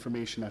the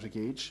information at a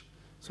gauge.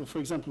 So for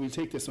example, we'll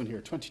take this one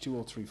here,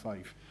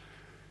 22035.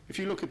 If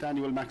you look at the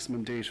annual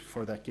maximum data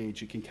for that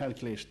gauge, you can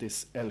calculate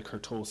this L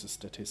kurtosis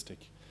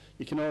statistic.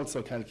 You can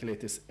also calculate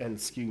this L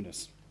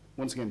skewness.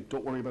 Once again,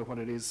 don't worry about what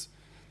it is.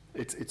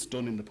 It's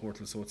done in the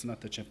portal, so it's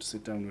not that you have to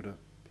sit down with a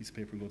piece of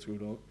paper and go through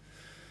it all.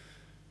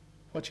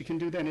 What you can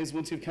do then is,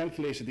 once you've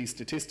calculated these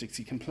statistics,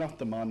 you can plot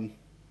them on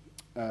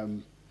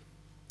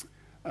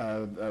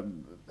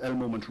L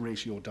moment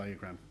ratio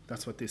diagram.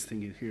 That's what this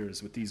thing here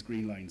is with these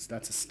green lines.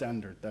 That's a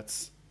standard,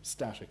 that's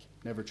static,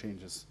 never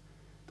changes.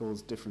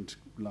 Those different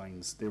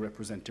lines, they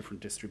represent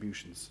different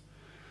distributions.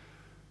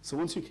 So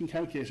once you can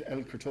calculate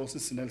L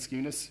kurtosis and L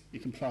skewness, you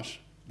can plot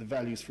the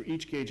values for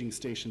each gauging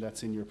station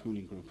that's in your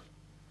pooling group.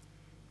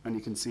 And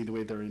you can see the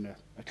way they're in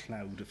a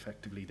cloud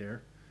effectively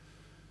there.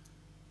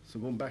 So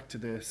going back to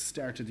the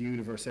start of the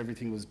universe,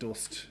 everything was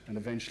dust, and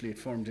eventually it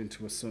formed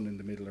into a sun in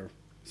the middle, or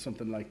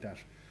something like that.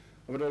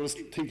 I would always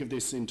think of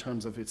this in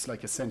terms of it's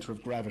like a center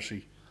of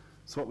gravity.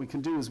 So what we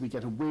can do is we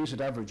get a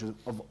weighted average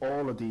of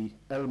all of the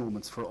L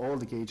moments for all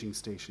the gauging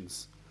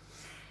stations.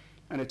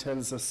 And it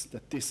tells us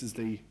that this is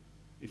the,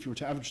 if you were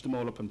to average them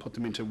all up and put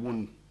them into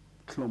one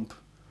clump,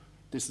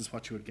 this is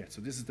what you would get.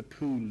 So this is the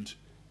pooled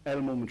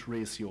L moment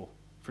ratio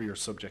for your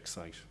subject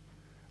site.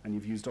 And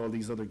you've used all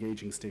these other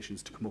gauging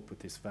stations to come up with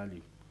this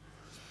value.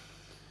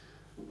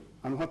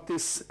 And what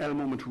this L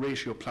moment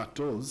ratio plot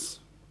does,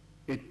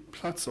 it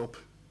plots up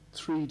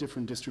 3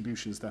 different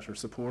distributions that are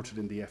supported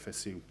in the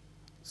FSU.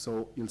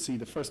 So you'll see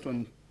the first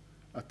one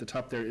at the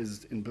top there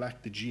is in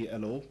black, the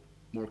GLO,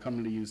 more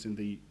commonly used in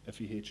the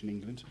FEH in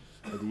England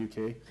or the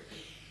UK.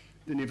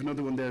 Then you have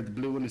another one there, the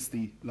blue one is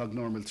the log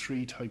normal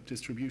 3 type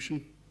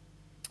distribution.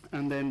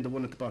 And then the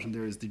one at the bottom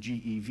there is the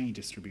GEV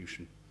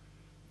distribution,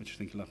 which I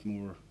think a lot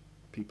more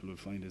people would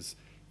find is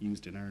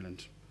used in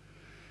Ireland.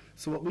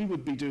 So what we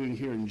would be doing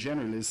here in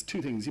general is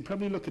 2 things. You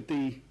probably look at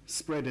the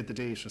spread of the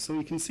data. So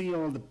you can see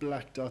all the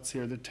black dots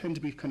here. They tend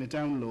to be kind of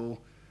down low,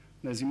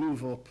 And as you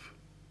move up,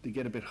 they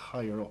get a bit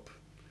higher up.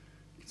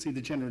 You can see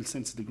the general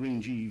sense of the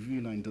green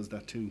GEV line does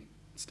that too.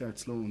 It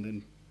starts low and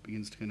then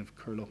begins to kind of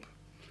curl up.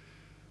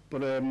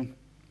 But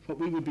what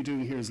we would be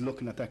doing here is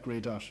looking at that grey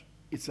dot.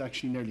 It's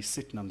actually nearly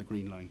sitting on the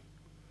green line.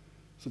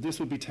 So this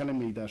would be telling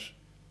me that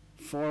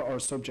for our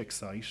subject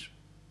site,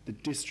 the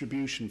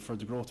distribution for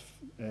the growth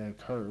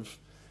curve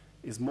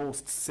is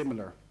most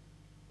similar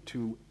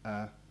to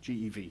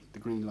GEV, the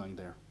green line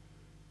there.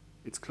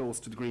 It's close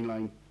to the green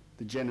line.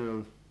 The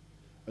general,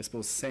 I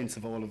suppose, sense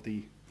of all of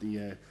the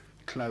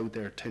cloud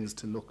there tends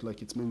to look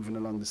like it's moving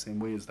along the same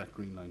way as that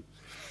green line.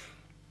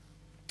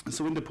 And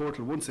so in the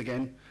portal, once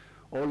again,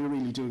 all you're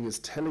really doing is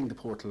telling the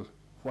portal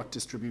what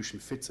distribution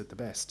fits it the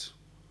best.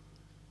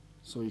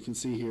 So you can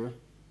see here,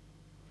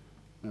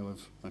 now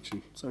I've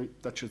actually, sorry,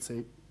 that should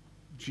say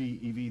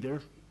GEV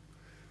there.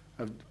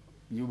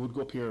 You would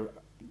go up here,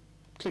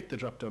 click the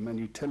drop down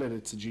menu, tell it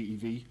it's a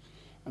GEV,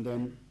 and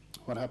then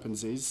what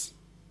happens is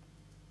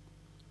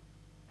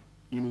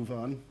you move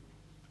on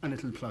and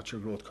it'll plot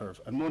your growth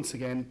curve. And once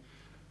again,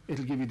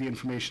 it'll give you the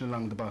information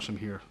along the bottom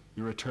here,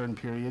 your return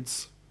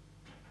periods,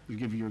 it'll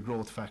give you your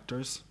growth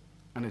factors,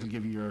 and it'll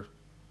give you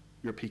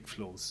your peak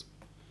flows.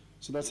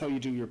 So that's how you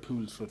do your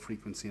pooled flood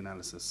frequency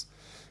analysis.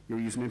 You're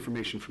using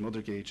information from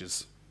other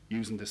gauges,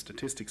 using the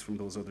statistics from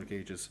those other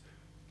gauges,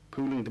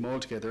 pooling them all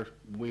together,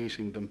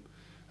 weighting them,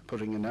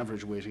 putting an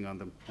average weighting on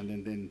them, and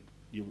then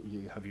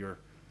you have your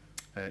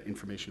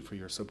information for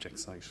your subject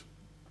site.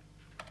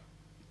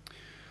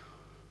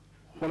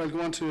 What I'll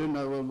go on to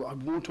now, I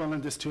won't dwell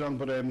on this too long,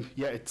 but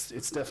yeah,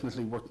 it's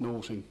definitely worth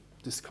noting,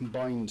 this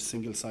combined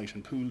single site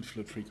and pooled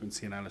flood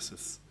frequency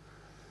analysis.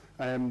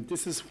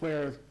 This is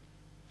where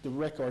the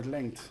record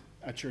length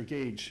at your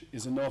gauge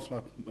is an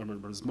awful lot,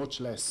 or is much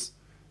less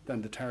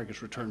than the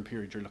target return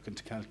period you're looking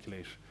to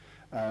calculate.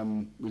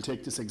 We'll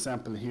take this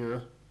example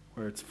here,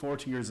 where it's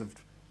 40 years of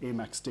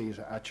AMAX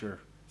data at your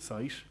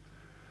site,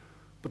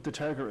 but the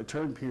target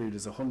return period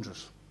is 100.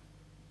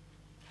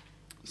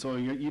 So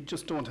you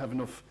just don't have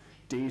enough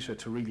data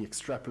to really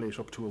extrapolate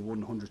up to a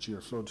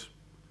 100-year flood.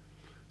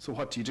 So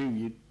what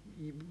do?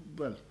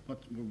 Well,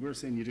 what we're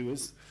saying you do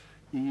is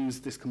you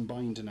use this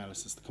combined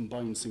analysis, the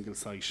combined single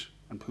site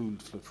and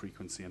pooled flood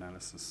frequency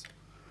analysis.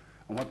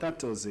 And what that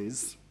does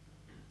is,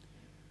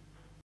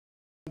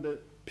 the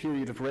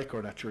period of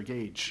record at your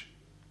gauge,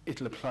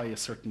 it'll apply a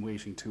certain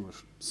weighting to it.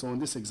 So in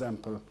this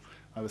example,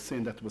 I was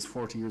saying that there was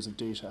 40 years of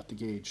data at the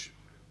gauge.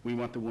 We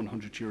want the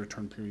 100-year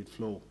return period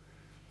flow.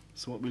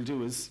 So what we'll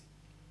do is,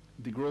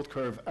 the growth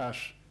curve at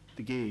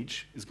the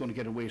gauge is going to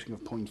get a weighting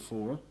of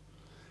 0.4,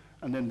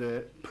 and then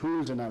the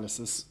pooled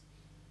analysis,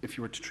 if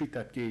you were to treat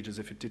that gauge as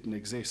if it didn't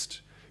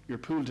exist, your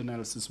pooled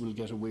analysis will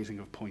get a weighting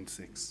of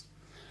 0.6.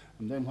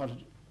 And then what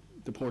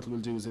the portal will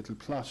do is it'll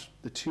plot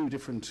the two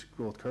different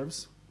growth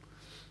curves.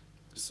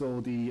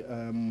 So the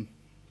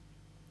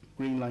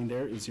green line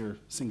there is your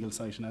single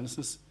site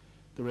analysis,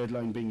 the red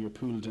line being your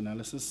pooled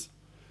analysis,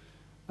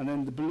 and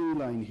then the blue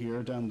line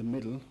here down the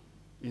middle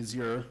is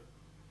your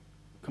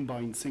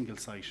combined single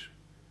site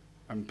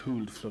and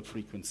pooled flood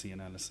frequency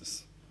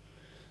analysis.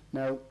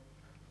 Now,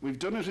 we've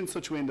done it in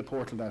such a way in the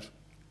portal that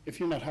if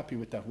you're not happy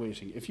with that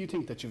weighting, if you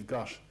think that you've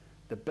got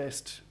the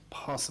best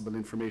possible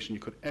information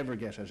you could ever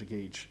get at a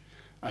gauge,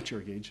 at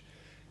your gauge,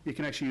 you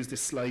can actually use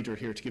this slider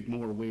here to give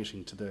more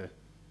weighting to the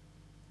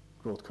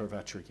growth curve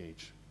at your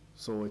gauge.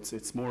 So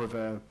it's more of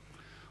a,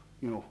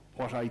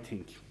 what I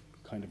think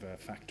kind of a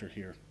factor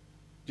here.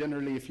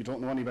 Generally, if you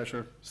don't know any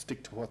better,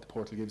 stick to what the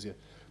portal gives you.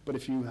 But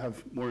if you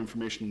have more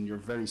information and you're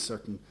very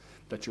certain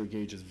that your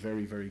gauge is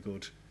very, very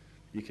good,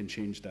 you can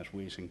change that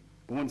weighting.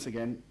 But once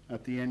again,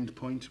 at the end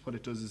point, what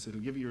it does is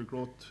it'll give you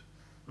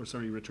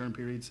your return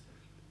periods,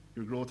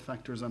 your growth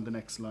factors on the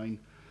next line,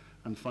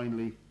 and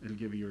finally, it'll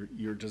give you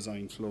your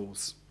design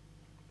flows.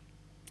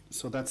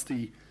 So that's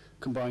the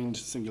combined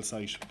single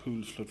site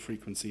pooled flood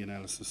frequency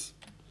analysis.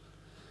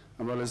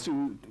 And what let's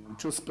do,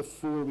 just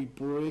before we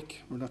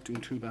break, we're not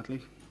doing too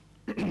badly,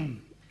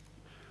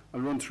 I'll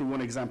run through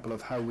one example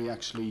of how we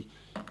actually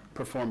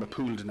perform a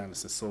pooled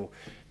analysis. So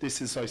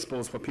this is, I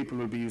suppose, what people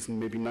will be using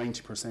maybe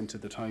 90%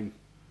 of the time.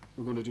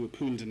 We're going to do a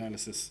pooled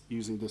analysis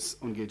using this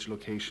ungauged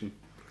location.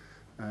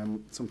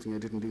 Something I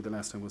didn't do the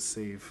last time was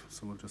save,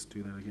 so we'll just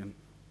do that again.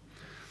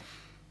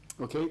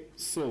 Okay,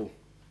 so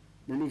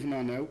we're moving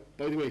on now.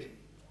 By the way,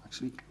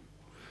 actually,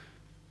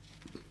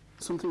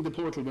 something the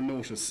portal will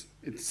notice.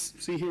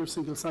 See here,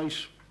 single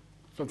site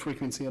flood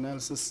frequency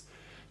analysis.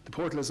 The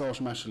portal has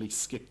automatically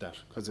skipped that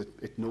because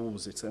it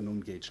knows it's an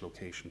ungauged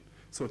location.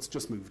 So it's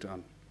just moved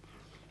on.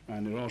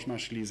 And it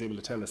automatically is able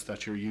to tell us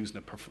that you're using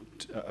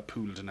a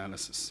pooled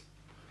analysis.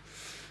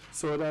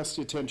 So it asks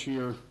you to enter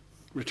your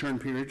return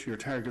period, your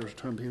target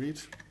return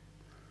period,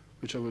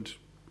 which I would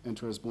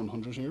enter as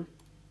 100 here.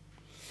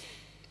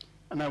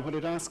 And now what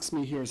it asks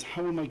me here is,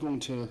 how am I going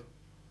to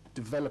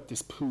develop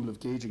this pool of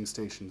gauging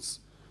stations?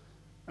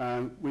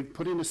 We've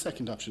put in a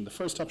second option. The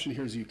first option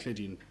here is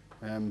Euclidean.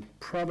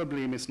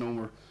 Probably a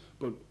misnomer,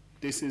 but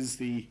this is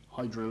the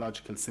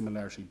hydrological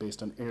similarity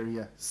based on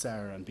area,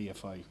 SAR, and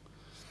BFI.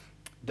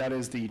 That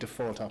is the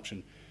default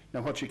option.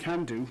 Now what you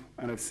can do,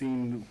 and I've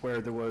seen where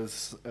there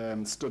was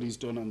studies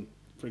done on,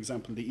 for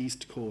example, the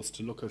East Coast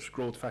to look at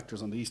growth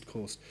factors on the East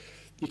Coast,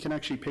 you can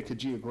actually pick a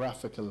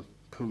geographical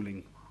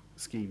pooling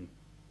scheme.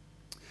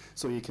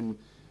 So you can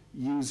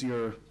use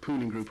your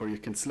pooling group, or you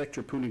can select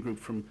your pooling group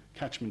from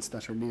catchments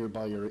that are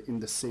nearby or in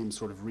the same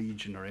sort of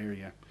region or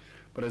area.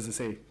 But as I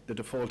say, the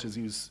default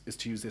is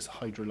to use this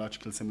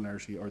hydrological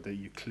similarity, or the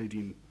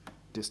Euclidean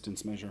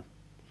distance measure.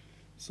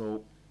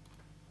 So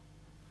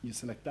you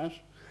select that.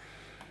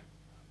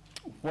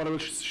 What I will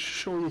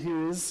show you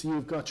here is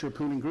you've got your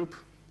pooling group.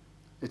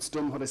 It's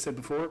done what I said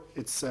before.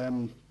 It's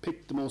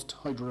picked the most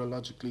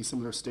hydrologically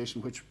similar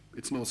station, which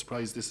it's no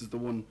surprise this is the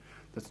one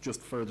that's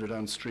just further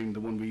downstream,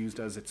 the one we used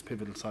as its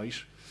pivotal site.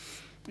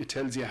 It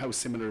tells you how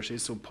similar it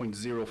is, so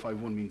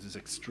 0.051 means it's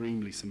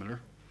extremely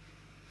similar.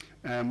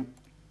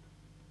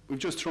 We've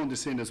just thrown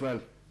this in as well.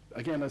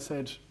 Again, I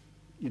said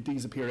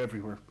these appear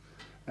everywhere.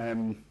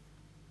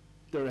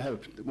 They're a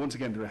help. Once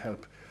again, they're a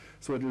help.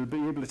 So it'll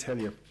be able to tell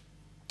you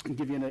and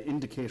give you an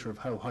indicator of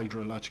how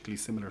hydrologically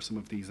similar some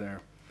of these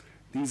are.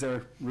 These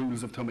are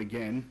rules of thumb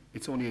again.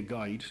 It's only a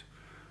guide,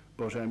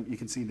 but you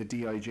can see the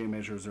DIJ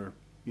measures are,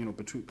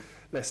 between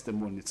less than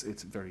 1.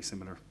 It's very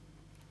similar.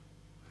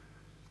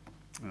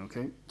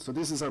 Okay, so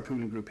this is our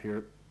pooling group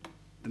here.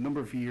 The number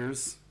of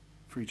years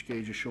for each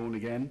gauge is shown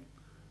again,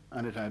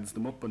 and it adds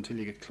them up until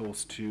you get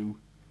close to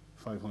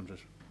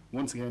 500.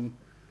 Once again,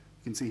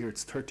 you can see here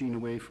it's 13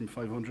 away from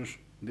 500.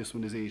 This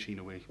one is 18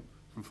 away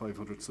from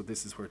 500, so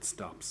this is where it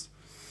stops.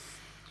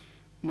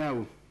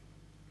 Now,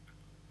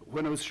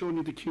 when I was showing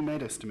you the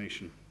QMed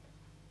estimation,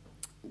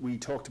 we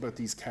talked about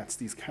these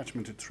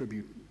catchment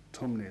attribute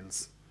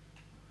thumbnails.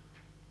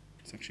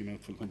 It's actually a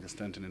mouthful when you're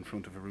standing in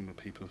front of a room of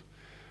people.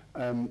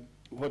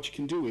 What you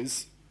can do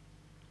is,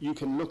 you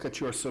can look at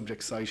your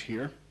subject site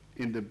here,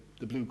 in the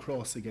blue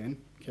cross again,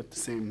 kept the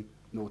same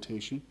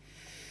notation.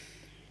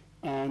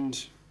 And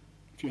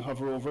if you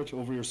hover over it,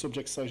 over your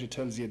subject site, it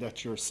tells you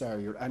that your SAR,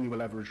 your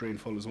annual average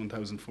rainfall, is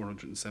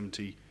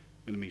 1,470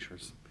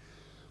 millimetres.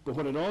 But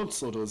what it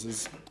also does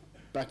is,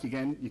 back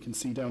again, you can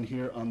see down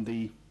here on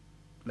the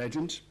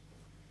legend,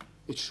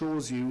 it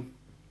shows you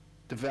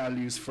the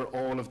values for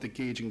all of the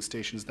gauging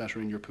stations that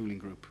are in your pooling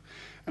group.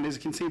 And as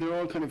you can see, they're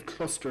all kind of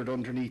clustered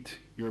underneath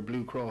your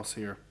blue cross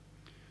here.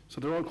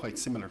 So they're all quite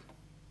similar,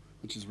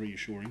 which is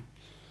reassuring.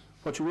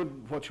 What you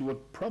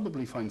would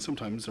probably find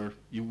sometimes, or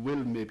you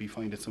will maybe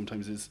find it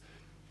sometimes, is,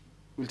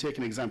 we'll take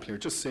an example here.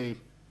 Just say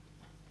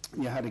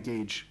you had a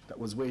gauge that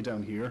was way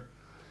down here,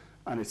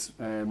 and it's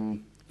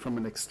from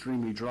an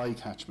extremely dry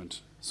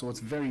catchment. So it's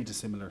very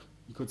dissimilar.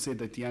 You could say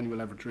that the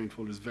annual average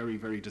rainfall is very,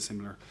 very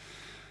dissimilar.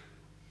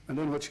 And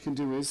then what you can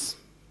do is,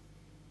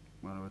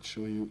 what I would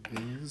show you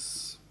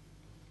is,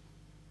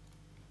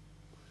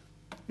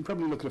 you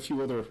probably look at a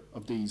few other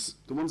of these.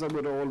 The ones I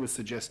would always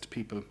suggest to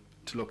people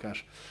to look at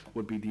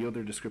would be the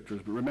other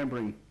descriptors, but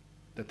remembering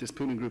that this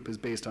pooling group is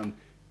based on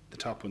the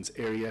top ones: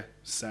 area,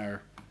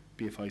 SAR,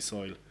 BFI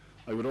soil.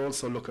 I would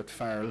also look at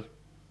FARL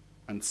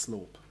and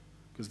slope,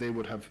 because they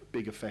would have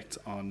big effects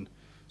on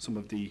some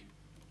of the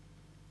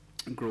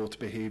growth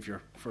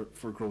behaviour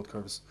for growth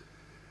curves.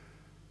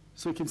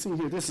 So you can see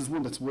here, this is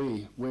one that's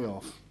way, way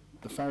off.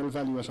 The FARL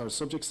value at our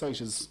subject site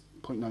is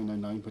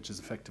 0.999, which is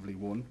effectively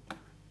 1.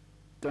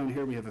 Down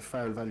here we have a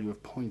FARL value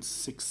of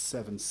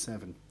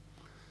 0.677.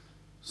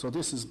 So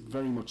this is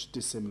very much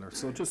dissimilar.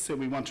 So just say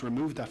we want to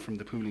remove that from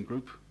the pooling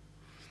group.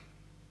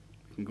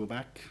 We can go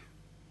back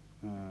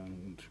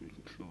and we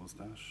can close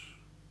that.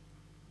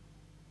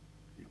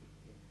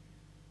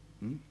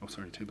 Oh,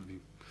 sorry, table view.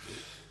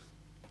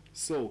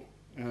 So,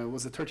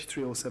 was it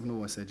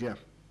 33070 I said? Yeah.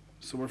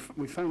 So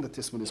we found that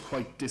this one is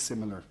quite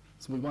dissimilar.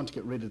 So we want to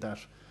get rid of that.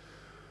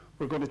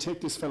 We're going to take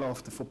this fellow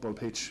off the football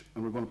pitch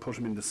and we're going to put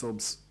him in the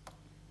subs.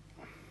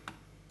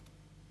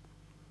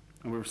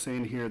 And we're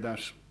saying here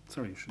that,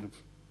 sorry, I should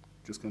have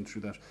just gone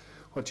through that.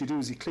 What you do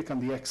is you click on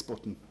the X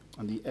button,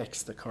 on the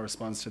X that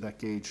corresponds to that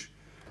gauge.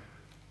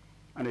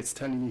 And it's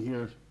telling you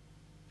here,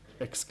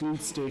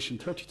 exclude station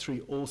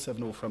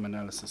 33070 from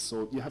analysis.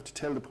 So you have to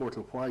tell the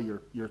portal why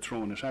you're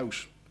throwing it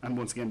out. And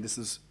once again, this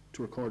is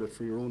to record it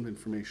for your own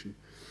information.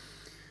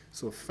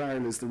 So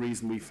FARL is the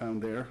reason we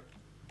found there.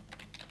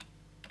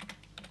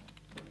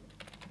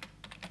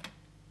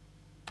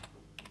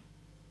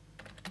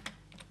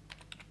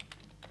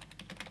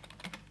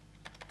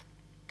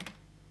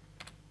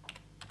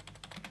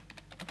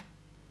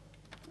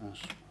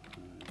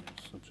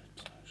 Subject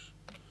site.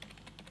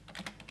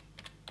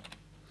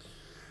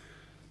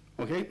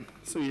 Okay,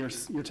 so you're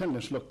telling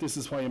us, look, this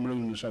is why I'm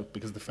ruling it out,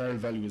 because the FARL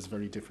value is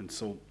very different.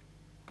 So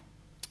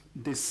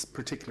this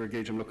particular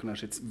gauge I'm looking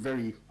at, it's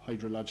very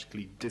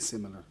hydrologically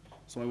dissimilar.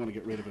 So I want to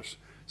get rid of it.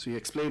 So you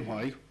explain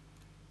why,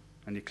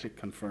 and you click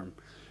confirm.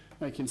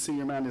 Now you can see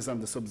your man is on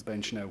the subs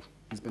bench now.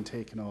 He's been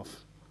taken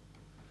off.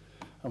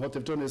 And what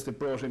they've done is they've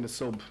brought in a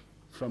sub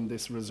from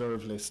this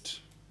reserve list.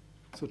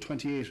 So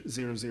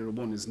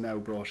 28001 is now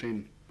brought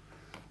in.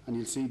 And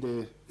you'll see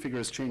the figure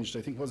has changed.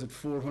 I think, was it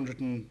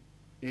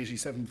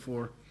 487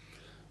 before?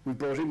 We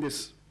brought in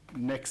this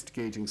next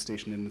gauging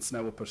station, and it's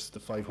now up at the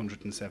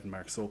 507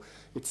 mark. So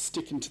it's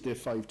sticking to the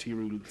 5T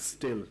rule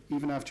still.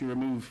 Even after you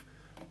remove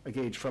a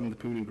gauge from the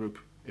pooling group,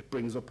 it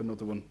brings up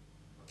another one,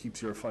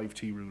 keeps your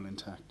 5T rule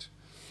intact.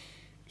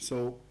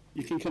 So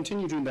you can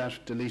continue doing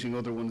that, deleting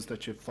other ones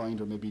that you find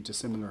are maybe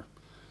dissimilar.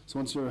 So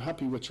once you're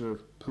happy with your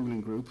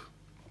pooling group,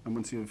 and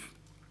once you've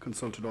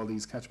consulted all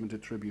these catchment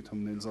attribute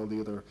thumbnails, all the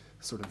other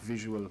sort of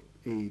visual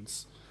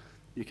aids,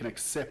 you can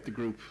accept the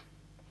group.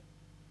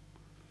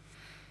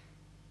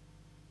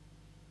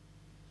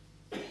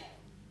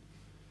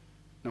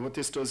 Now what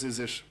this does is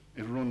it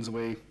runs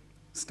away,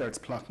 starts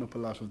plotting up a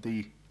lot of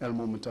the L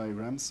moment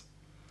diagrams.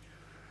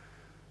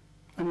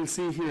 And you'll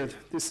see here,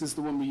 this is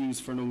the one we use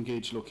for an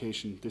ungaged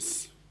location,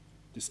 this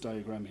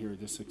diagram here,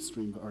 this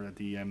extreme, or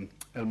the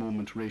L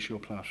moment ratio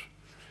plot.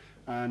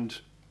 And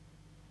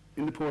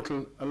in the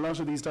portal, a lot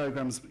of these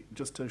diagrams,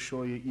 just to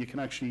show you, you can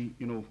actually,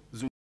 zoom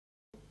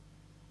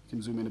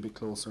in a bit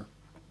closer.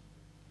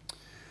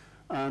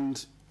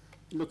 And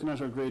looking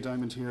at our grey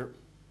diamond here,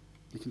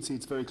 you can see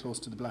it's very close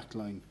to the black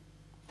line,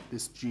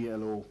 this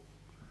GLO.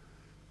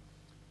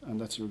 And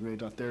that's your grey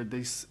dot there.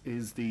 This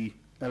is the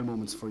L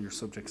moments for your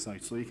subject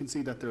site. So you can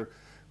see that they're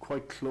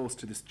quite close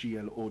to this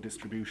GLO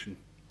distribution.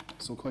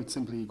 So quite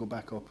simply, you go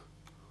back up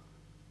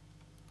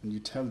and you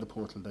tell the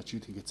portal that you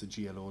think it's a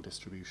GLO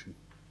distribution.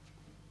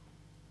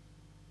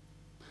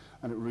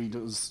 And it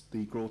redoes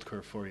the growth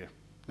curve for you.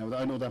 Now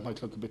I know that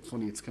might look a bit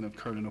funny, it's kind of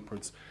curling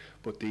upwards,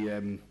 but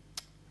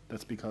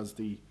that's because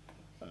the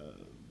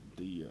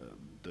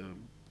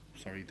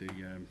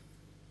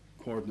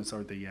coordinates,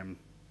 or the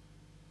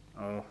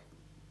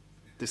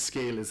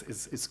scale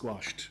is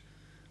squashed.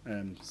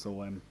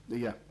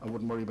 Yeah, I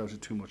wouldn't worry about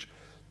it too much.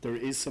 There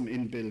is some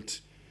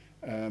inbuilt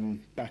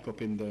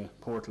backup in the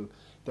portal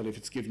that if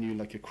it's giving you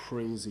like a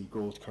crazy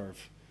growth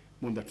curve,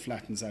 one that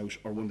flattens out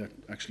or one that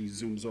actually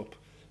zooms up,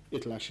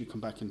 it'll actually come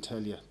back and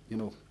tell you,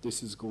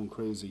 this is going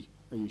crazy.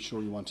 Are you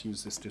sure you want to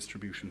use this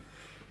distribution?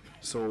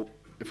 So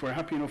if we're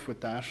happy enough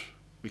with that,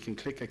 we can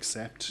click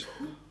accept,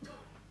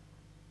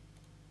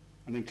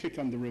 and then click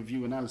on the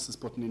review analysis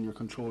button in your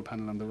control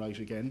panel on the right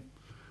again.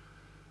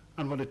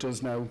 And what it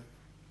does now,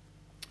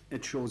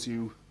 it shows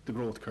you the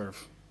growth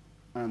curve.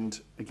 And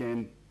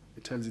again,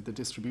 it tells you the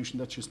distribution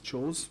that you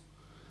chose.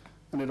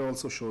 And it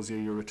also shows you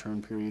your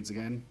return periods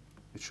again.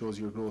 It shows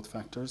your growth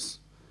factors.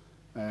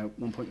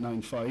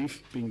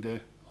 1.95 being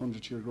the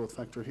 100-year growth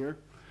factor here.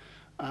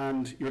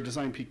 And your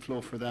design peak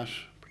flow for that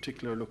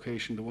particular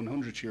location, the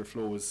 100-year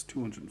flow, is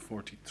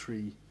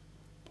 243.47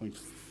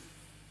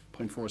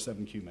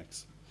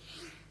 cumex.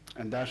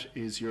 And that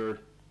is your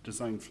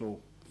design flow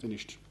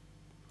finished.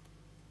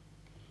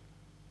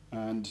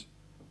 And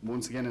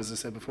once again, as I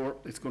said before,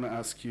 it's going to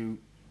ask you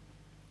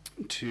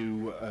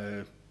to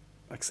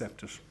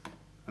accept it,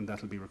 and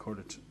that'll be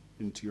recorded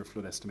into your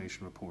flood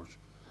estimation report.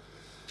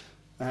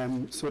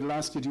 So it'll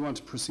ask you, do you want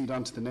to proceed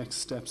on to the next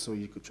step? So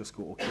you could just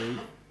go OK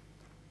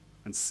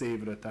and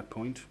save it at that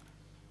point.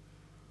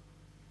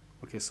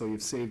 Okay, so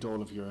you've saved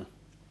all of your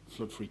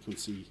flood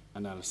frequency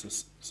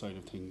analysis side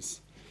of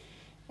things.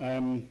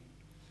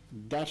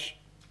 That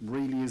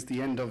really is the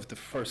end of the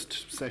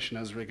first session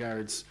as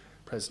regards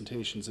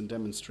presentations and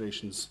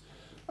demonstrations.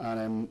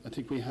 And I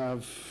think we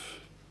have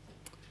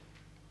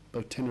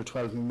about 10 or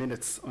 12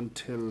 minutes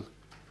until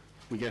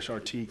we get our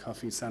tea,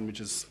 coffee,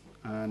 sandwiches.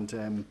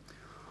 And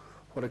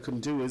what I can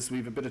do is, we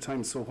have a bit of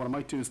time, so what I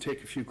might do is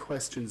take a few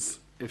questions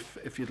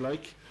if you'd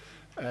like.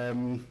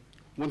 One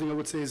thing I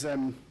would say is,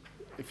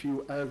 if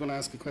you are going to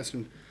ask a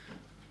question,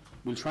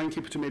 we'll try and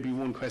keep it to maybe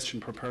one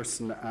question per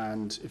person,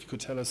 and if you could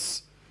tell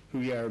us who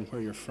you are and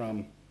where you're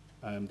from,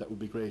 that would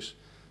be great.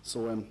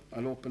 So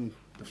I'll open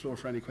the floor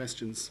for any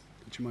questions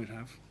that you might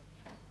have.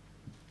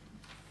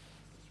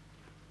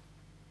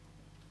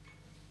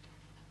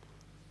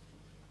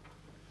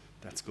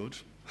 That's good.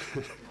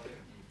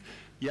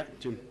 Yeah,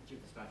 Jim. Jim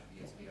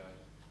Strategy, SBI.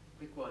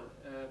 Quick one.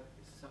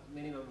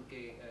 Minimum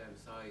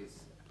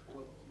size.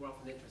 We're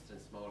often interested in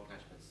small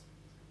catchments.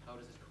 How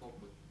does it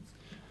cope with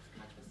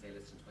catchments, say,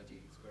 less than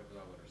 20 square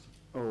kilometres?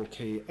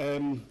 Okay.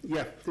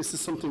 Yeah, this is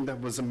something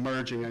that was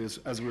emerging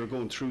as we were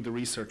going through the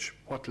research.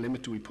 What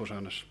limit do we put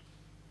on it?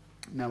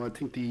 Now, I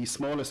think the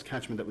smallest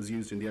catchment that was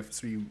used in the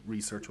FSU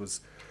research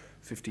was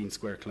 15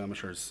 square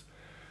kilometres.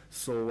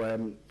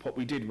 So what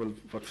we did, well,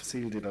 what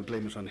Fasil did, I'll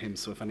blame it on him,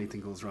 so if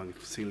anything goes wrong,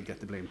 Fasil will get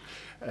the blame.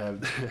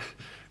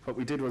 What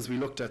we did was we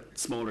looked at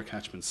smaller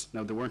catchments.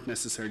 Now, they weren't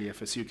necessarily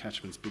FSU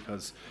catchments,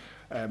 because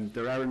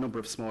there are a number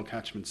of small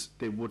catchments.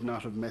 They would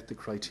not have met the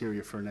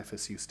criteria for an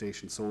FSU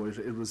station, so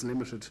it was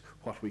limited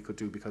what we could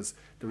do, because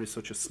there is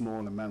such a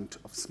small amount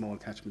of small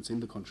catchments in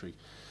the country.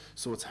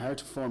 So it's hard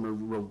to form a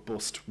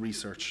robust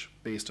research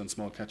based on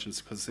small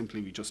catchments, because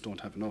simply we just don't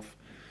have enough.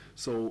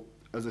 So,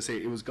 as I say,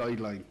 it was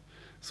guideline.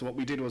 So what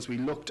we did was we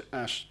looked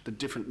at the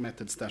different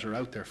methods that are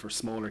out there for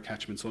smaller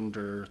catchments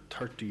under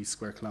 30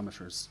 square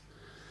kilometres.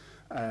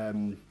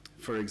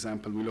 For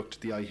example, we looked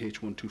at the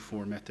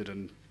IH124 method,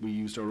 and we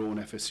used our own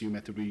FSU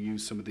method. We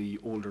used some of the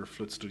older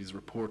flood studies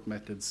report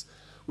methods.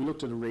 We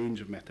looked at a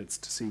range of methods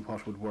to see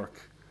what would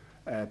work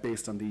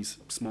based on these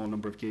small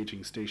number of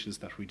gauging stations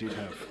that we did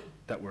have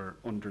that were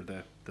under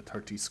the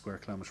 30 square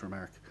kilometre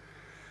mark.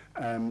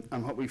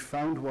 And what we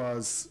found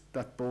was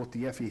that both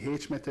the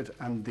FEH method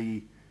and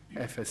the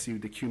FSU,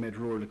 the QMed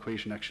rural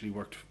equation, actually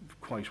worked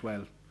quite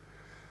well,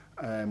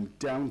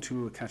 down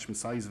to a catchment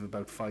size of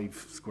about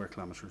 5 square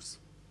kilometres.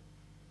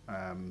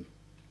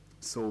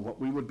 So what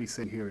we would be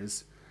saying here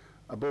is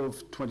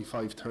above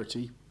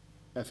 25-30,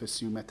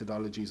 FSU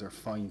methodologies are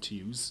fine to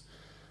use.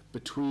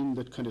 Between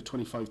the kind of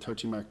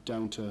 25-30 mark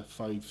down to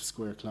 5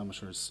 square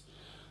kilometres,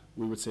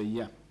 we would say,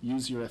 yeah,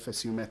 use your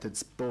FSU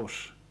methods, but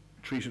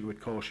treat it with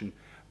caution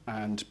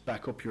and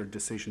back up your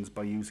decisions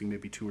by using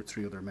maybe 2 or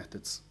 3 other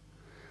methods.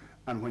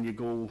 And when you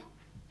go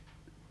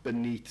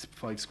beneath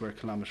 5 square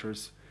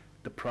kilometres,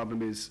 the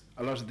problem is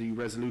a lot of the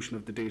resolution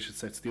of the data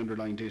sets, the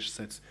underlying data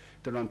sets,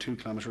 they're on 2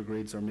 kilometre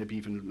grids or maybe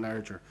even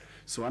larger.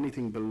 So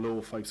anything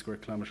below 5 square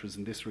kilometres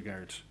in this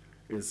regard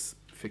is,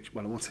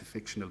 well, I won't say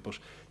fictional, but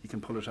you can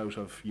pull it out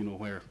of, you know,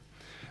 where,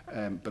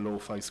 below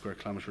 5 square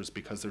kilometres,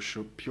 because there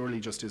purely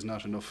just is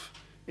not enough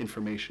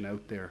information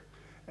out there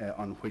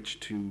on which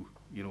to,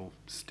 you know,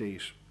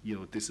 state, you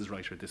know, this is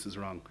right or this is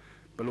wrong.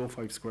 Below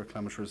 5 square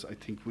kilometres, I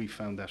think we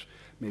found that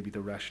maybe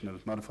the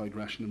modified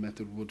rational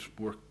method would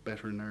work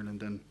better in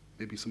Ireland than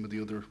maybe some of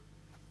the other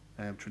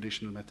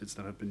traditional methods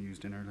that have been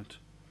used in Ireland.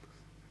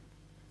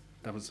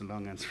 That was a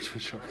long answer to a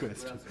short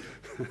question.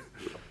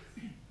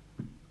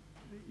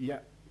 Yeah.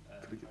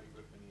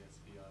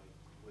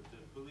 With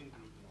the pooling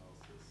group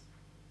analysis,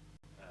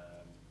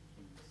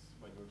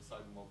 when you're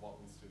deciding what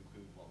ones to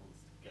include, what ones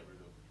to get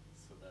rid of,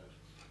 so that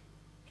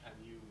can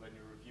you, when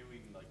you're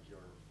reviewing like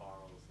your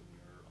FAROs and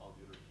all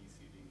the other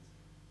PCDs,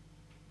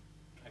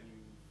 can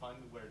you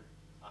find where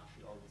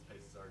actually all these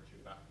places are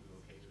geographically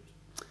located?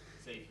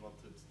 Say if you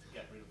wanted to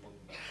get rid of one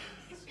that's in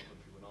the east of the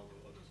country when all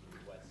the others are in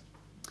the west.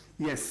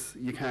 Yes,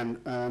 you can,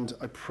 and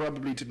I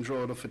probably didn't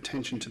draw enough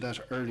attention to that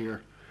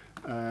earlier.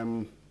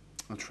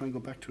 I'll try and go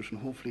back to it, and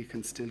hopefully you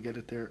can still get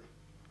it there.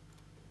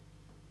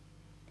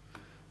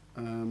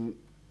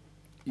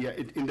 Yeah,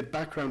 in the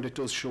background it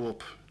does show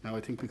up. Now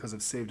I think because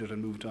I've saved it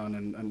and moved on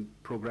and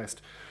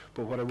progressed.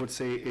 But what I would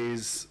say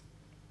is,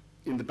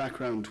 in the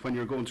background, when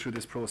you're going through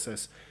this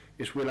process,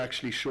 it will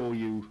actually show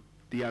you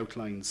the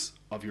outlines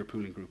of your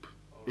pooling group.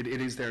 It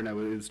is there now.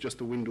 It's just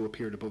the window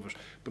appeared above it.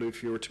 But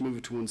if you were to move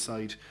it to one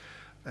side,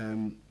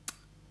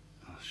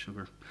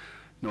 sugar.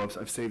 No,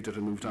 I've saved it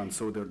and moved on,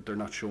 so they're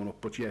not showing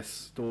up. But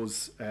yes,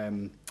 those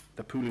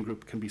the pooling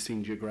group can be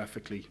seen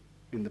geographically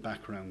in the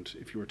background.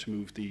 If you were to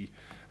move the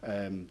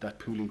that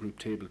pooling group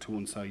table to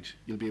one side,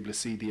 you'll be able to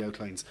see the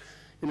outlines.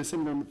 In a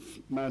similar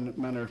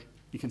manner,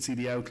 you can see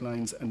the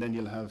outlines, and then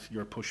you'll have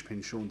your push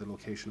pin showing the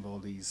location of all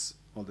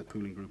the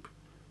pooling group.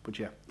 But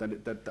yeah,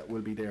 that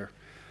will be there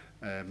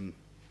in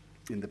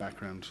the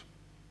background.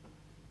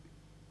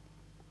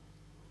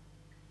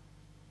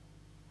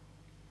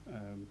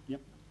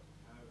 Yep.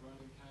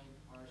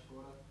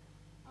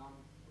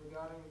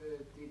 Regarding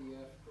the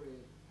DDF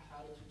grid,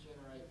 how did you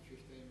generate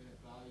 15-minute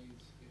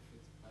values if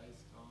it's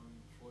based on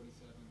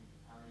 47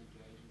 hourly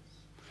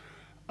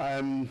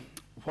gauges?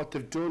 What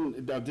they've done,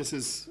 this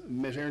is,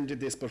 Metern did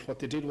this, but what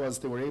they did was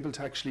they were able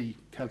to actually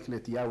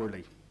calculate the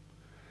hourly.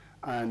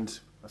 And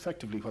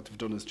effectively what they've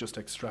done is just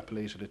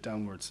extrapolated it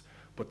downwards,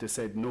 but they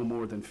said no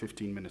more than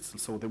 15 minutes.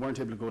 So they weren't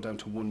able to go down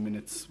to 1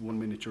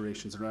 minute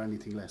durations or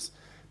anything less.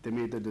 They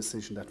made the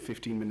decision that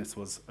 15 minutes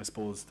was, I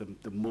suppose,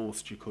 the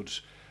most you could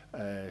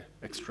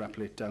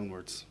extrapolate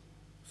downwards.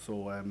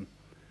 So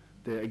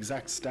the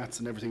exact stats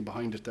and everything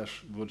behind it that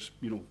would,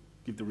 you know,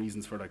 give the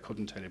reasons for it, I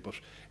couldn't tell you, but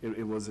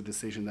it was a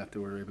decision that they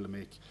were able to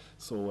make.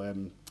 So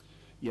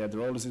yeah,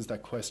 there always is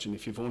that question,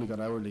 if you've only got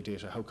hourly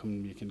data, how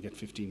come you can get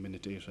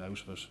 15-minute data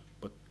out of it?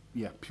 But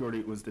yeah, purely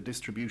it was the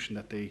distribution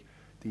that the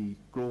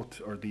growth,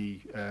 or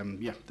the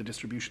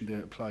distribution they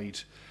applied,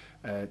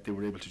 they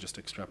were able to just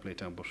extrapolate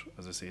down, but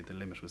as I say, the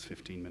limit was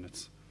 15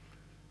 minutes.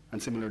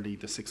 And similarly,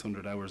 the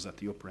 600 hours at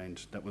the upper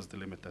end, that was the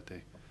limit that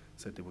they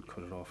said they would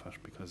cut it off at,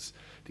 because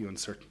the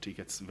uncertainty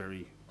gets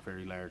very,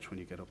 very large when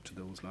you get up to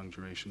those long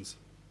durations.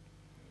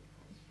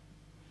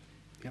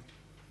 Yep.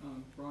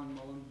 Brian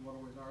Mullen,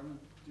 Waterways Ireland,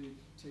 do you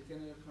take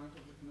any account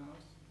of the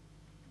canals?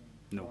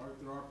 No.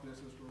 There are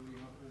places where we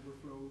have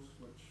overflows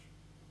which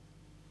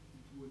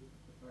would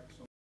affect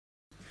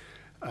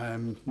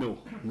some.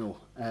 No.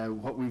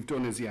 What we've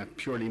done is, yeah,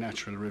 purely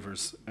natural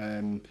rivers.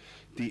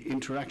 The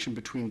interaction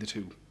between the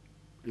two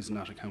is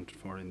not accounted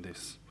for in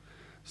this.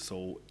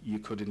 So you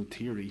could, in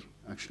theory,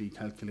 actually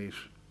calculate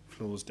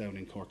flows down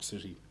in Cork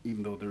City,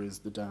 even though there is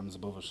the dams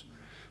above it.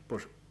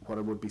 But what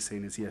I would be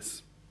saying is,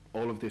 yes,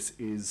 all of this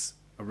is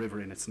a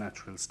river in its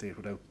natural state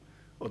without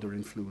other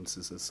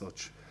influences as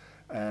such.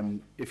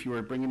 If you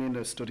were bringing in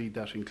a study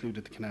that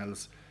included the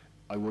canals,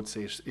 I would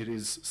say it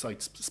is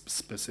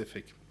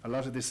site-specific. A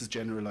lot of this is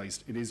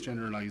generalised. It is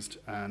generalised,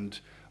 and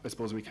I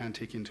suppose we can't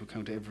take into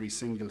account every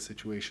single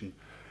situation.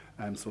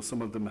 So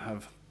some of them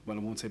have, well, I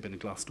won't say been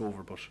glossed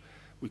over, but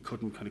we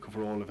couldn't kind of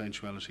cover all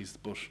eventualities.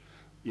 But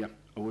yeah,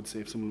 I would say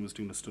if someone was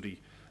doing a study,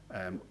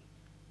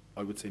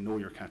 I would say know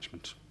your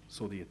catchment.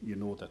 so that you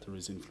know that there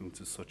is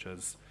influences such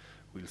as,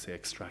 we'll say,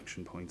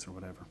 extraction points or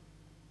whatever.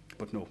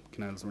 But no,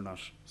 canals were not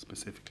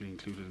specifically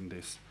included in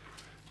this.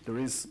 There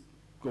is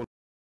going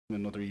to be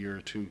another year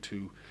or two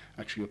to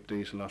actually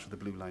update a lot of the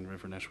Blue Line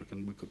River network,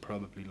 and we could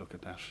probably look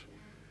at that.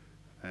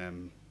 Yeah,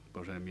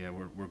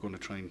 we're going to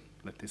try and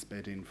let this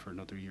bed in for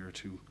another year or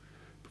two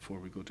before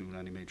we go doing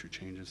any major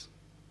changes.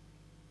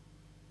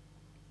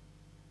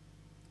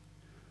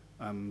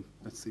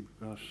 Let's see,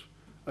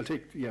 I'll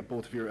take, yeah,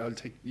 both of your, I'll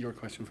take your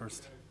question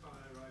first.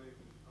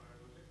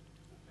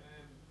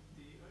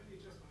 The only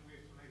adjustment we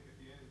have to make at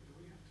the end, do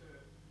we have to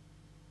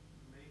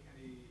make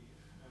any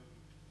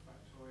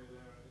factorial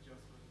error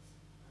adjustments?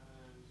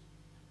 And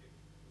if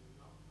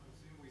not, I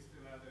assume we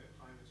still add a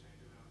climate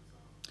change allowance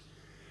on.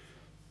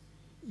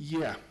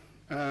 Yeah.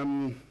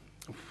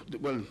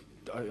 Well,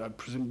 I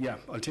presume, yeah,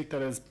 I'll take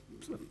that as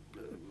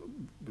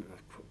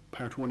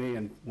part 1A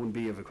and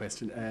 1B of a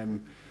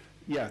question.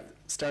 Yeah,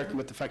 starting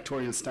with the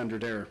factorial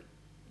standard error.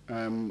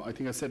 I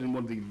think I said in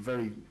one of the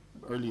very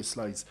earliest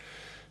slides,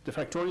 the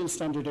factorial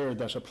standard error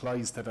that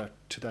applies to that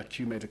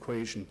QMed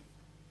equation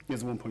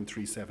is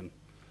 1.37.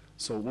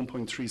 So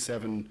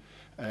 1.37,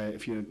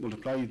 if you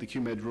multiply the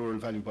QMed rural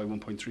value by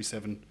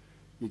 1.37,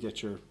 you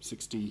get your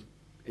 68%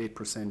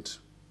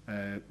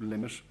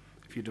 limit.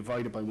 If you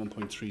divide it by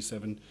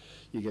 1.37,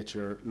 you get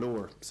your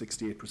lower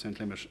 68%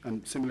 limit.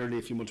 And similarly,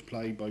 if you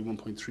multiply by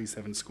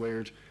 1.37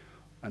 squared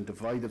and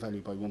divide the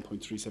value by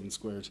 1.37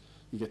 squared,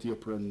 you get the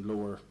upper and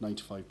lower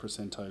 95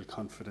 percentile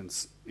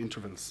confidence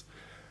intervals.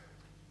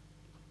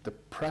 The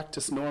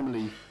practice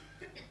normally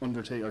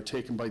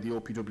taken by the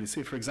OPW.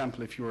 Say, for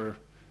example, if you were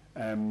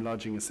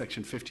lodging a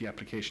Section 50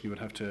 application, you would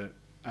have to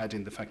add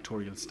in the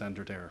factorial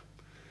standard error.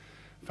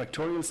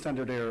 Factorial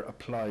standard error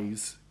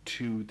applies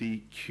to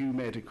the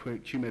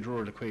QMed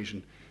rural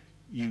equation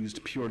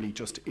used purely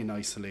just in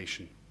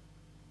isolation.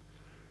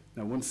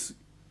 Now, once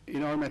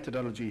in our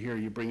methodology here,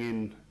 you bring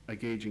in a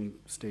gauging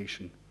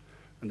station,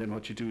 and then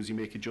what you do is you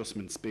make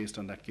adjustments based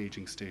on that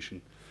gauging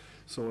station.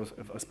 So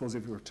I suppose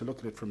if you were to look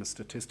at it from a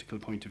statistical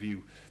point of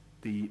view,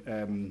 the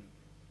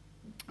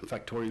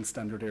factorial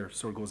standard error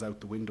sort of goes out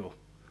the window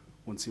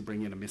once you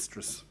bring in a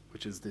mistress,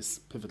 which is this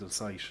pivotal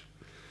site.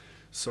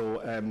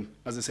 So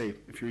as I say,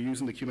 if you're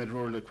using the QMed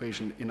rural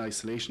equation in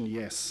isolation,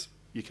 yes,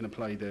 you can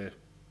apply the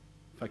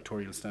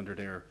factorial standard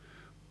error,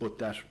 but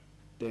that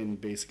then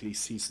basically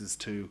ceases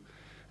to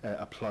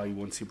apply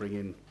once you bring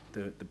in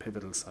the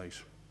pivotal site.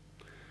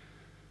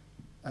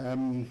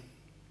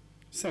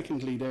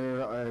 Secondly,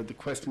 the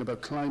question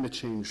about climate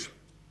change.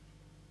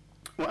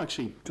 Well,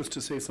 actually, just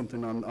to say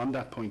something on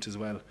that point as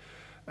well,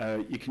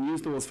 you can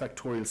use those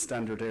factorial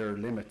standard error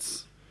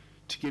limits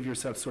to give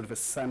yourself sort of a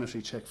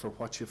sanity check for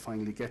what you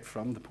finally get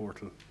from the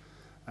portal.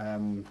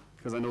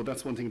 Because I know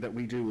that's one thing that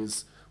we do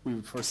is we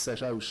would first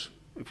set out,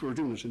 if we were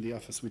doing it in the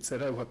office, we'd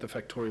set out what the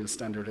factorial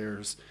standard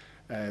errors,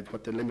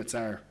 what the limits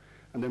are,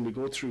 and then we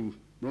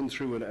run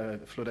through a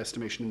flood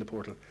estimation in the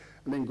portal,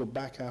 and then go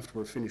back after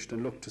we're finished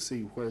and look to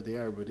see where they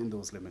are within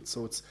those limits.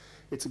 So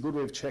it's a good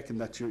way of checking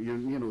that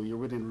you're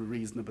within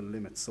reasonable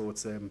limits. So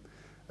it's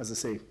as I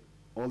say,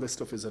 all this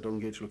stuff is at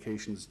ungauged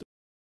locations,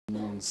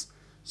 knowns.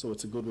 So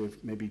it's a good way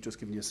of maybe just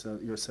giving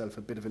yourself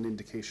a bit of an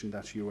indication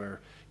that you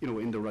are,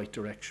 in the right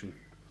direction.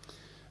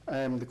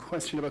 The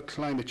question about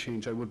climate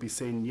change, I would be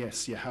saying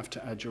yes, you have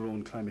to add your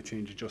own climate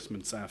change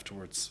adjustments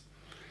afterwards.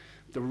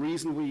 The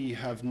reason we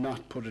have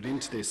not put it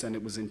into this, and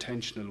it was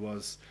intentional,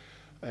 was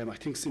I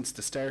think since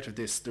the start of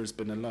this, there's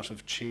been a lot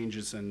of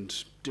changes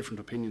and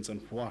different opinions on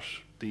what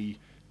the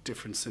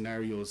different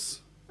scenarios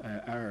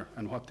are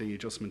and what the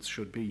adjustments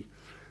should be.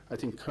 I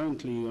think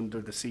currently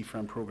under the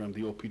CFRAM program,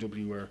 the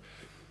OPW are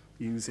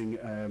using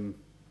an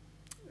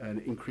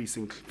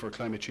increasing for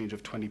climate change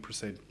of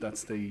 20%.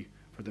 That's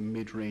for the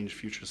mid-range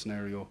future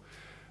scenario.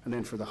 And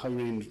then for the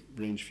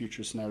high-range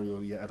future scenario,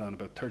 you add on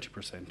about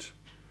 30%.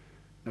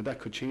 Now that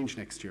could change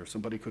next year.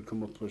 Somebody could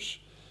come up with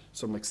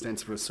some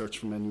extensive research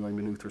from NUI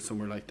Maynooth or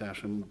somewhere like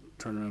that and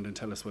turn around and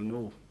tell us, well,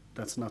 no,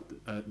 that's not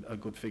a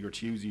good figure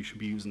to use. You should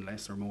be using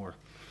less or more.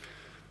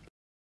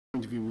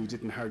 From the point of view, we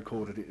didn't hard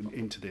code it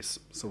into this,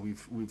 so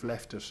we've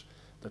left it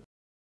that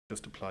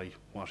just apply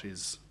what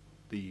is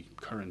the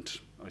current,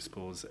 I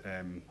suppose,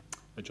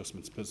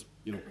 adjustments, because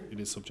it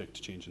is subject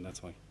to change, and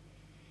that's why.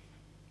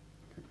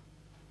 Okay.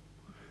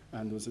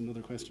 And there was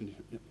another question here.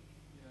 Yeah.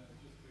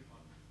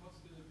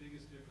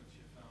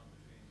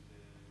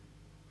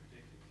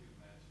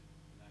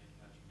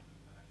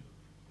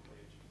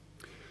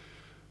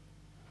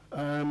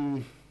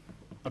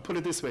 I'll put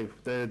it this way,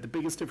 the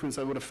biggest difference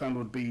I would have found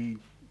would be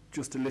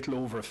just a little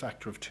over a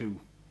factor of 2.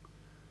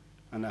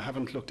 And I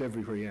haven't looked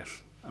everywhere yet.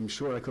 I'm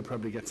sure I could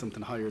probably get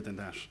something higher than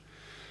that.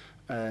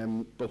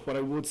 But what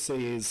I would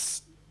say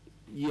is,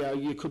 yeah,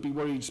 you could be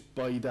worried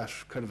by that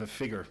kind of a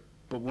figure.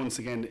 But once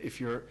again,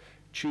 if you're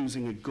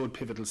choosing a good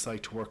pivotal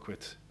site to work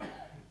with,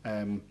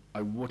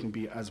 I wouldn't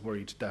be as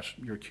worried that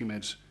your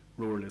QMed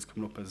rural is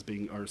coming up as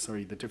being,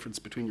 the difference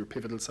between your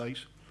pivotal site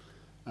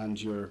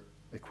and your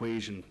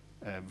equation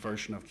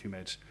version of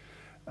QMed.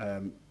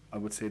 I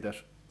would say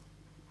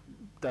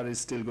that is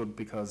still good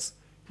because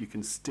you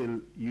can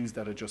still use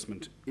that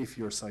adjustment if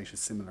your site is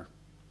similar.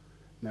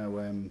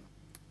 Now,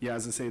 yeah,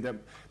 as I say,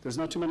 there's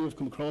not too many I've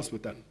come across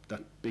with that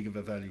big of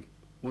a value.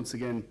 Once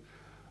again,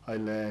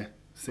 I'll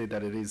say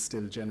that it is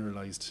still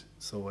generalized.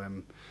 So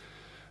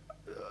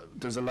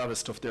there's a lot of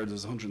stuff there.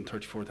 There's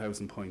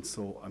 134,000 points.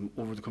 So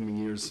over the coming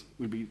years,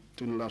 we'll be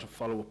doing a lot of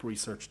follow-up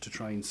research to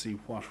try and see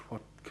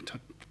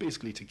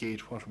basically to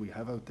gauge what we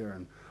have out there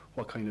and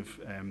what kind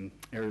of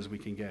errors we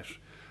can get.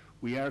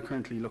 We are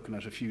currently looking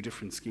at a few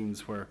different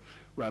schemes where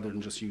rather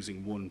than just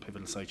using one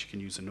pivotal site, you can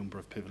use a number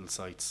of pivotal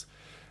sites.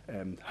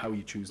 How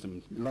you choose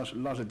them, a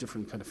lot of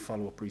different kind of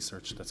follow-up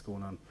research that's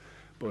going on.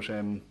 But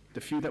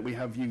the few that we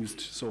have used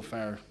so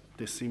far,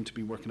 they seem to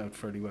be working out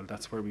fairly well.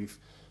 That's where we've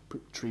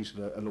treated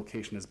a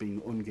location as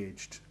being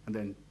ungauged and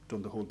then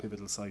done the whole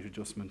pivotal site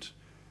adjustment.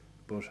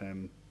 But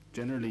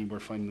generally, we're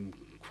finding them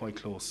quite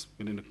close,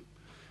 within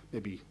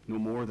maybe no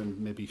more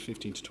than maybe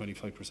 15 to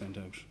 25%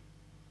 out.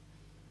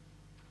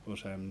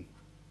 But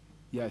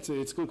yeah, it's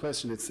a good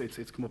question. It's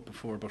come up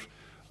before, but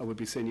I would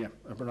be saying, yeah,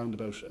 around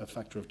about a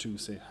factor of 2,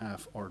 say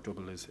half or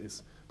double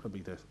is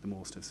probably the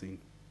most I've seen.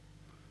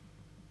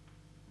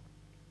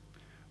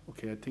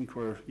 Okay, I think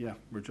we're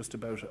just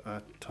about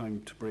at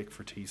time to break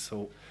for tea.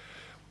 So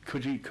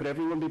could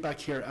everyone be back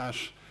here at,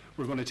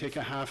 we're going to take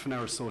a half an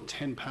hour, so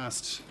 10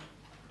 past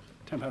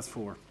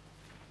 4.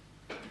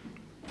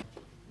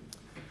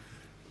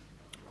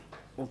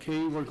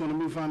 Okay, we're going to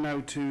move on now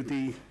to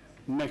the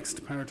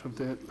next part of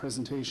the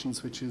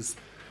presentations, which is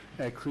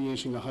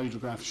creating a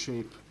hydrograph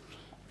shape.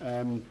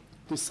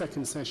 This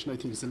second session I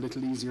think is a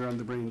little easier on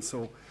the brain,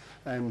 so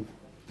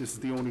this is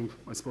the only,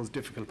 I suppose,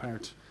 difficult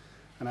part.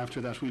 And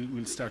after that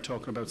we'll start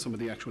talking about some of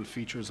the actual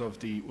features of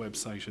the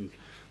website and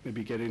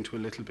maybe get into a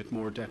little bit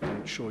more depth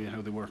and show you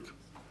how they work.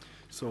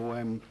 So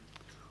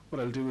what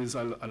I'll do is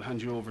I'll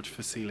hand you over to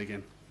Fasil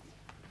again.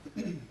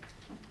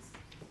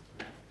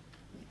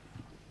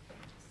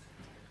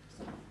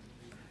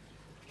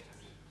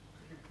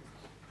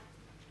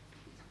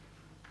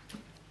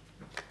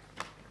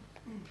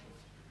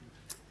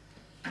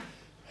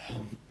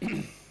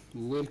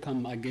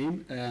 Welcome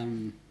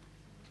again.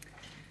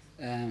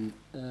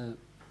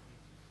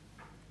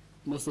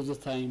 Most of the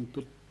time,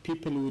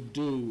 people would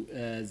do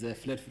the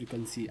flood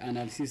frequency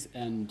analysis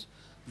and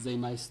they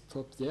might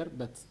stop there,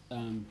 but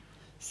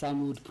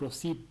some would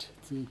proceed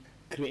to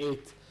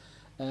create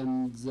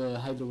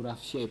the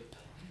hydrograph shape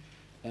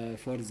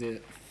for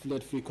the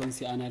flood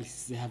frequency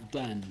analysis they have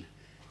done.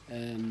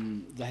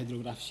 The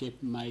hydrograph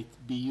shape might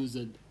be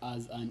used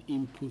as an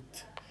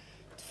input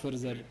to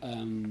further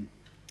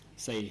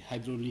say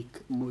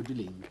hydraulic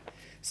modeling.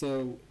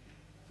 So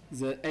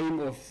the aim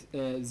of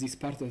this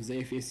part of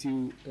the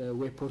FSU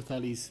web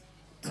portal is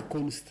to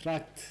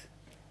construct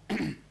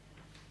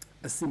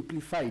a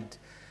simplified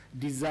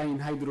design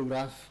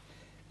hydrograph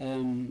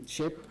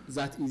shape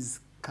that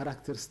is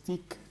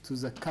characteristic to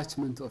the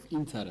catchment of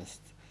interest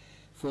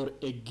for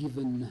a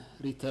given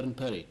return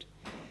period.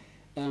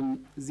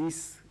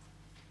 This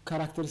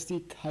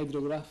characteristic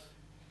hydrograph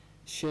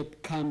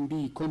shape can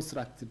be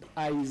constructed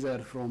either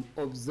from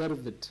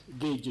observed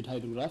gauged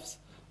hydrographs,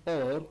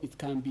 or it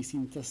can be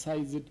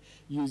synthesized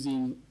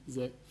using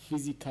the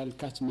physical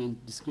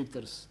catchment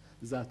descriptors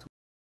that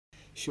we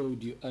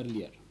showed you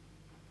earlier.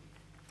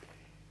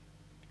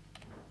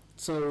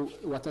 So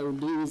what I will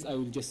do is I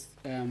will just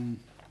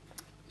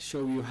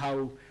show you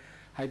how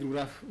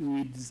hydrograph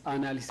width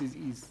analysis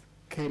is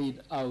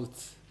carried out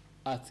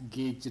at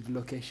gauged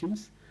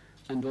locations,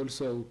 and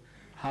also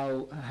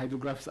how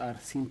hydrographs are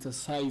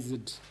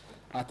synthesized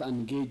at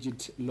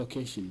ungauged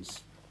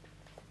locations.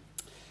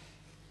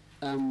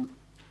 In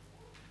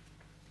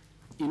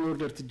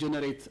order to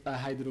generate a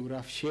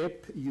hydrograph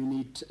shape, you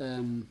need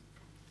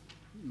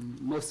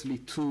mostly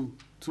two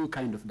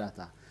kind of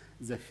data: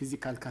 the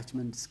physical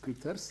catchment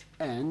descriptors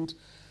and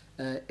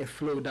a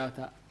flow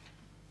data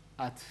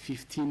at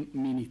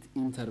 15-minute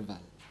interval.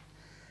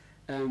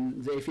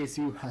 The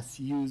FSU has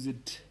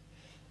used,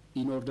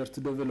 in order to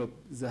develop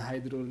the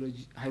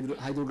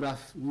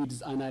hydrograph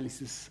width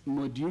analysis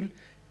module,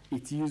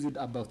 it used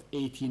about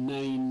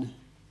 89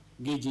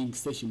 gauging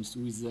stations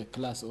with the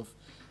class of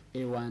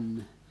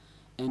A1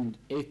 and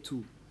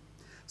A2.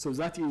 So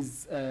that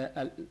is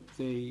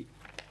the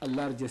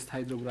largest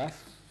hydrograph,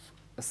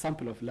 a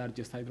sample of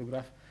largest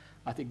hydrograph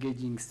at a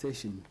gauging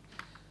station.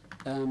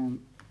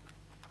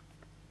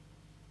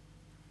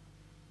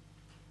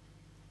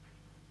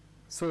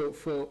 So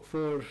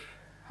for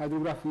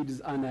hydrograph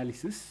width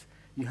analysis,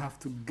 you have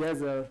to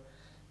gather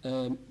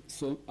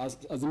so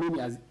as many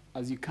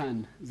as you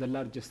can, the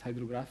largest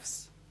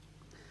hydrographs,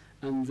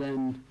 and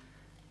then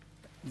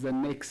the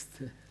next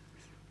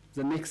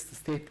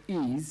step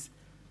is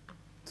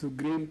to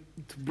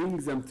bring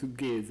them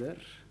together,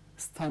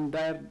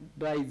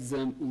 standardize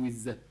them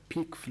with the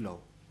peak flow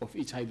of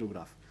each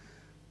hydrograph,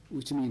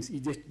 which means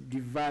you just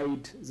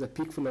divide the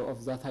peak flow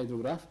of that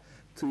hydrograph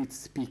to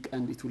its peak,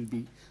 and it will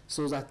be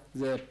so that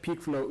the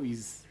peak flow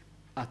is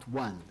at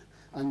 1,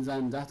 and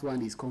then that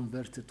one is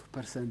converted to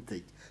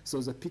percentage.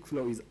 So the peak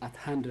flow is at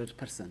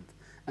 100%,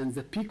 and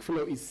the peak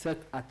flow is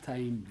set at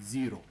time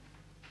 0.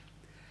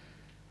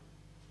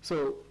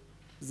 So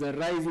the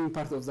rising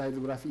part of the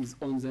hydrograph is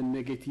on the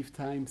negative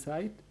time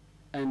side,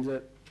 and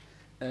the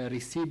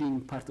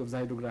receding part of the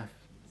hydrograph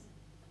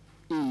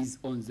is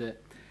on the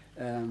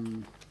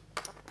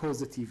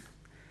positive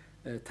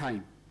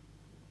time.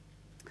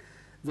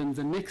 Then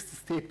the next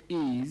step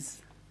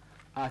is,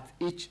 at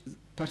each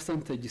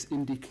percentage is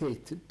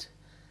indicated,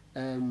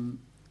 the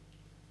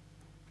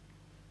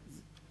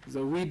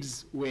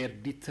widths were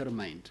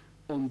determined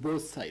on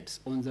both sides,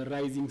 on the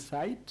rising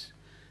side,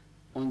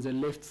 on the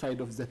left side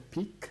of the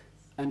peak,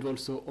 and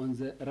also on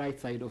the right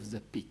side of the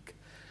peak.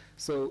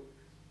 So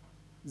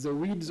the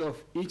width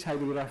of each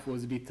hydrograph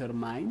was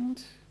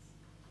determined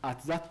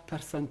at that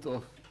percent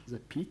of the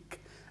peak,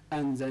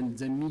 and then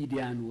the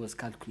median was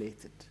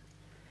calculated.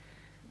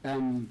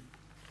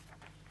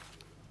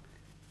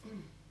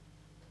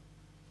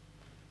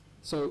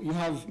 So you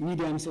have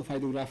medians of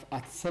hydrograph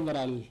at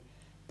several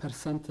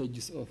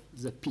percentages of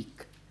the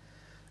peak.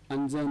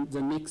 And then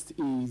the next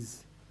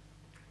is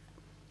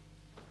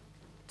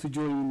to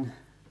join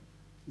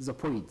the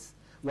points.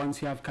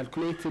 Once you have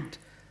calculated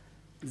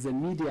the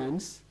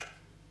medians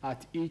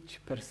at each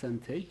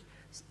percentage,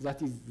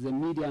 that is the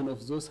median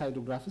of those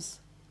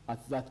hydrographs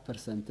at that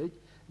percentage,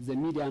 the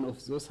median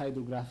of those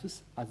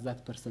hydrographs at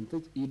that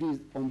percentage, it is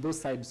on both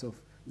sides of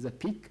the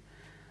peak,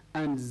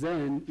 and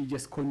then you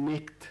just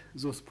connect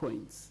those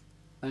points,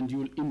 and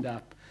you'll end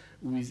up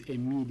with a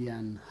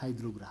median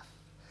hydrograph.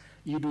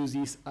 You do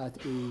this at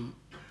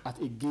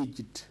a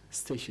gauged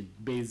station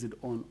based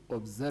on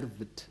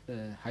observed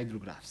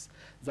hydrographs.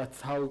 That's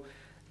how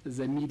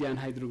the median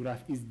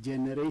hydrograph is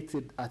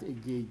generated at a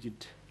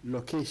gauged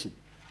location.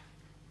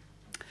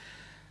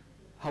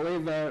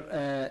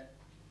 However,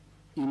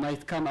 you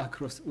might come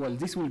across, well,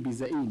 this will be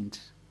the end.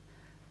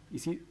 You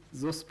see,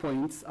 those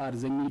points are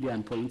the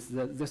median points.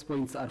 Those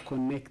points are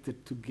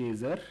connected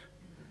together,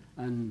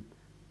 and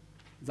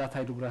that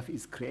hydrograph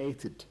is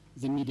created,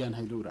 the median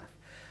hydrograph.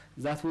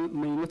 That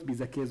may not be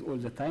the case all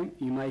the time.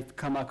 You might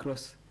come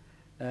across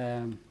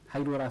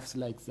hydrographs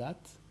like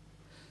that.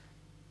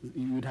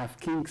 You would have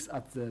kinks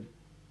at the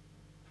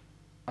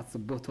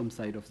bottom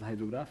side of the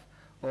hydrograph,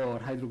 or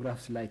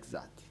hydrographs like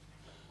that.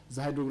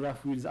 The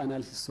hydrograph with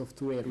analysis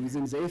software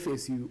within the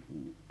FSU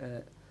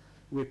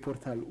web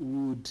portal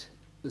would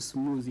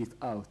smooth it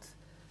out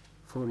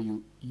for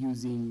you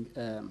using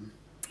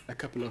a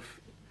couple of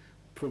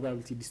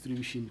probability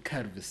distribution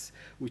curves,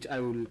 which I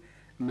will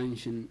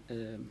mention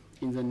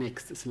in the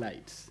next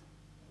slides.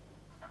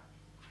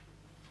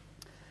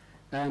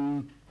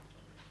 When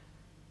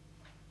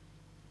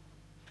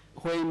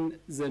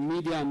the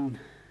median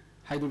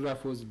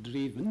hydrograph was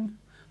driven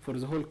for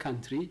the whole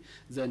country,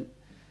 then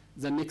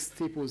the next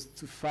step was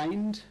to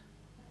find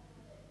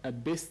a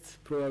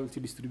best probability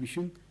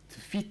distribution to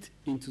fit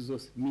into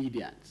those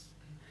medians.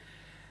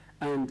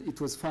 And it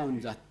was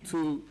found that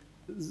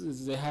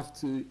they have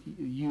to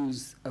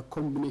use a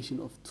combination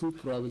of two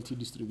probability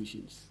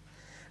distributions.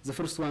 The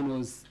first one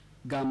was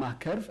gamma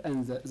curve,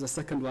 and the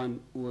second one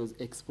was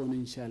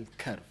exponential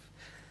curve.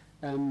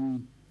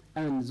 And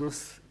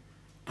those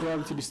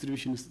probability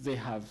distributions, they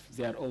have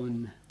their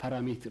own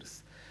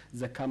parameters.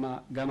 The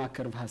gamma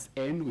curve has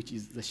n, which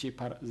is the shape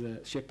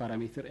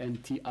parameter,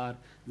 and tr,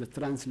 the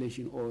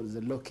translation or the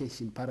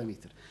location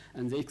parameter.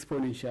 And the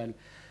exponential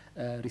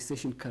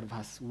recession curve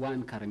has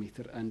one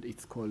parameter, and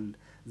it's called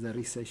the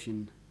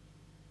recession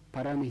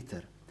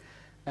parameter.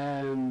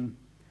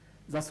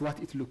 That's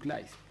what it looked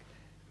like.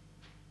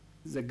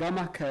 The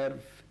gamma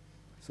curve,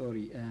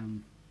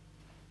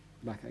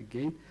 back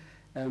again.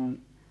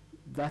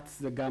 That's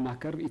the gamma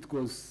curve. It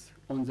goes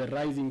on the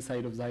rising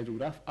side of the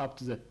hydrograph up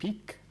to the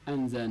peak,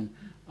 and then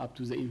up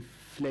to the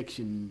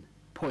inflection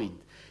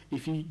point.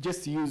 If you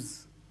just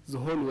use the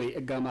whole way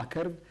a gamma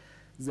curve,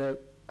 the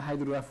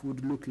hydrograph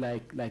would look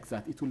like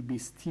that. It will be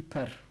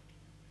steeper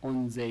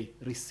on the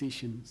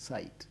recession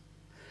side.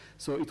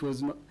 So it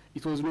was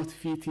not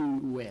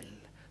fitting well.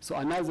 So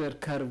another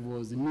curve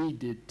was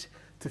needed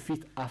to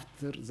fit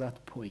after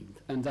that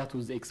point, and that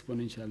was the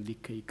exponential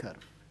decay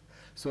curve.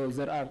 So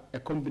there are a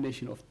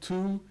combination of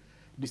two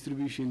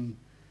distribution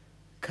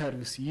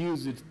curves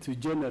used to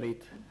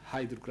generate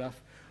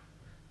hydrograph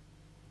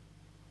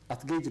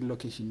at gauged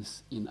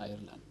locations in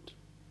Ireland.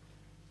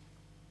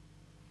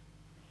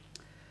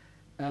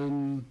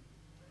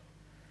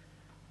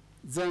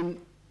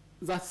 Then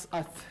that's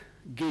at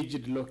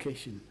gauged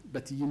location,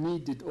 but you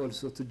needed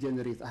also to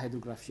generate a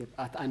hydrograph shape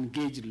at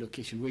ungauged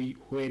location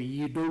where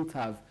you don't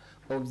have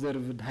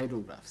observed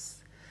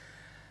hydrographs.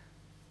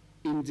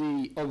 In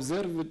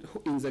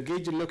the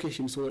gauged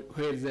location, so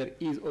where there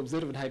is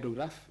observed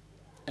hydrograph,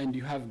 and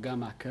you have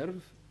gamma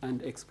curve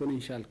and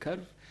exponential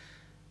curve,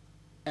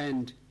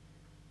 and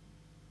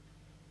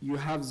you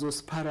have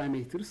those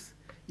parameters,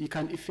 you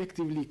can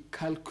effectively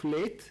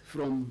calculate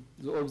from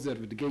the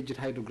observed gauged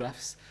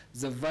hydrographs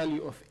the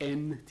value of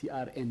n,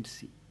 tr, and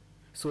c.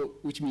 So,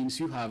 which means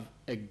you have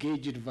a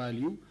gauged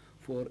value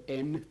for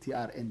n, tr,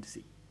 and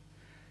c.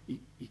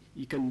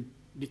 You can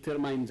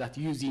determine that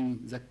using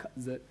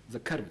the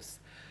curves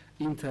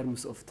in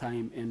terms of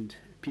time and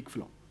peak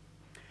flow.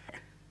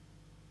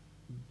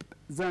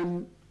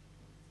 Then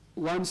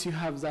once you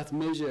have that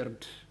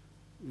measured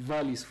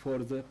values for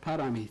the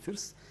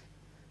parameters,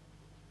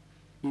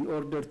 in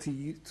order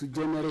to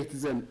generate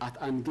them at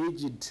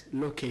engaged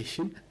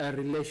location, a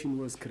relation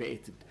was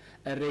created.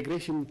 A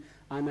regression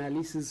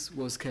analysis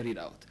was carried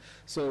out.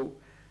 So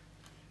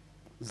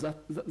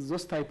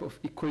those type of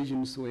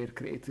equations were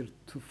created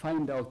to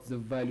find out the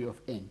value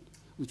of n,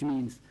 which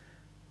means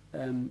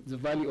the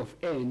value of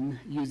n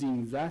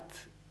using that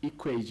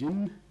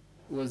equation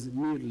was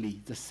nearly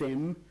the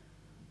same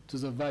to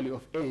the value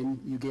of n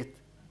you get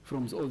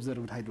from the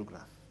observed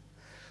hydrograph.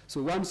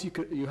 So once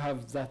you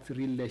have that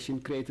relation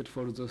created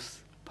for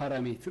those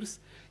parameters,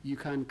 you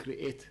can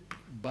create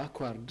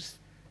backwards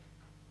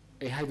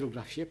a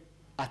hydrograph shape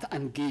at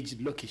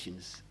engaged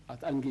locations,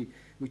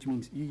 which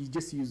means you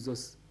just use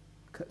those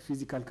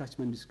physical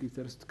catchment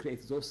descriptors to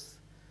create those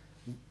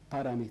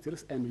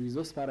parameters, and with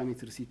those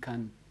parameters you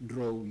can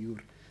draw your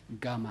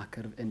gamma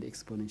curve and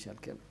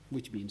exponential curve,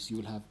 which means you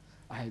will have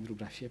a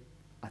hydrograph shape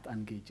at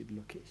engaged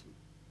location.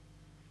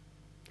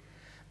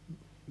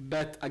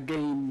 But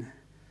again,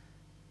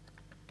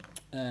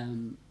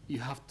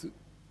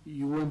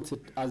 you want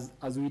it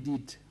as we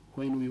did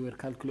when we were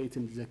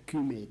calculating the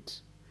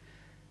QMAD.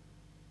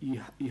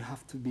 You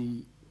have to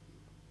be,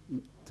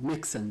 to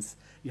make sense,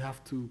 you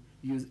have to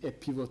use a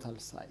pivotal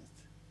site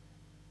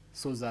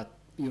so that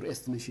your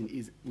estimation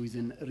is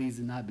within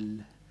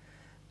reasonable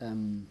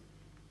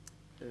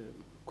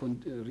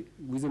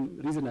within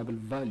reasonable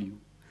value.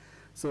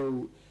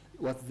 So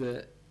what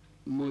the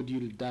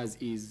module does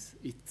is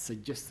it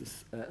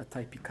suggests a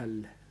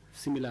typical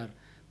similar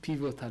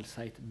pivotal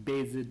site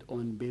based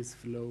on base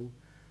flow,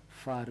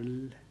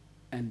 furrow,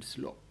 and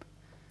slope.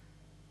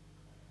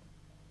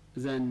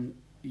 Then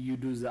you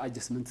do the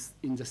adjustments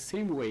in the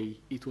same way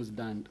it was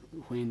done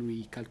when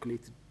we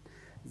calculated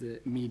the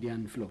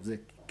median flow, the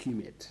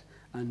QMAD,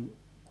 and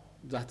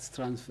that's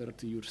transferred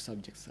to your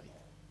subject site.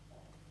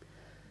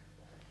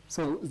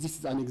 So this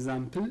is an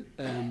example,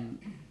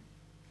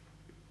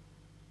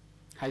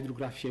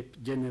 hydrograph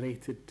shape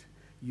generated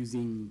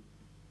using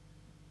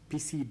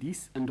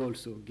PCDs and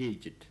also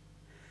gauged.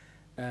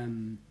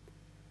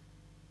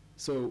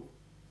 So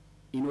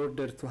in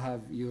order to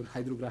have your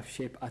hydrograph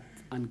shape at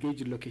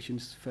ungauged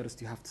locations,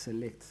 first you have to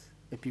select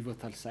a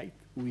pivotal site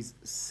with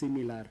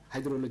similar,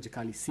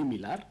 hydrologically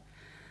similar,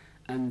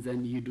 and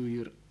then you do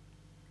your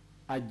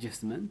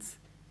adjustments,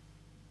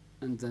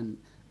 and then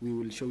we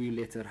will show you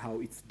later how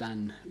it's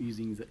done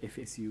using the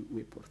FSU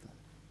web portal.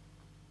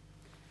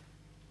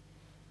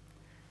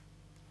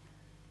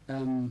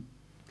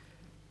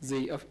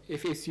 The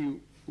FSU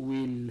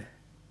will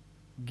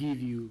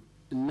give you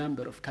a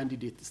number of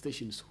candidate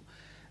stations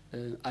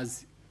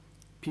as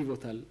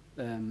pivotal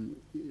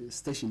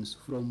stations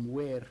from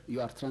where you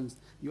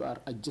are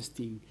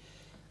adjusting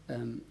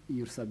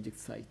your subject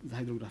site, the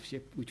hydrograph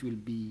shape, which will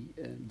be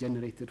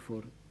generated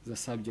for the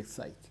subject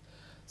site.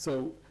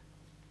 So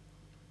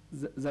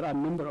there are a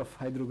number of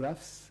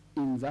hydrographs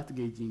in that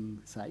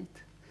gauging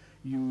site.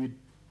 You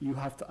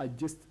have to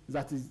adjust.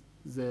 That is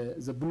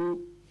the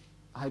blue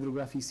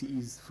hydrograph you see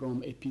is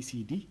from a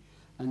PCD,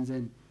 and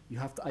then you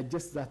have to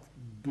adjust that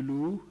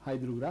blue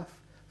hydrograph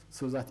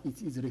so that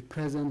it is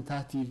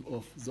representative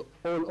of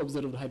all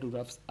observed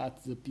hydrographs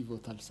at the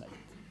pivotal site.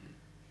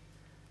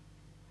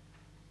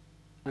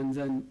 And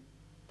then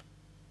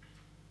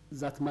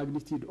that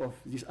magnitude of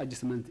this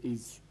adjustment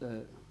is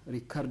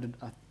recorded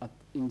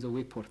in the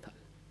web portal.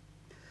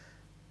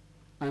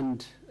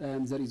 And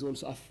there is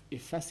also a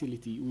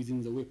facility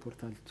within the web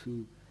portal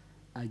to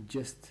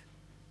adjust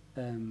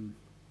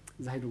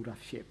the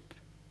hydrograph shape.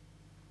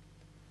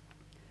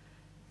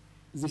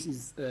 This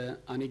is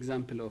an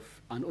example of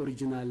an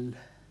original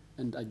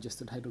and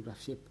adjusted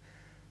hydrograph shape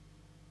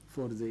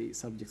for the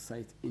subject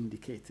site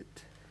indicated.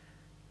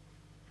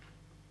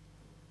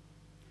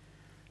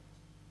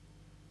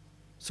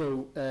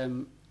 So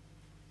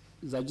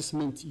the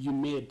adjustment you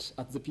made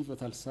at the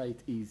pivotal site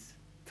is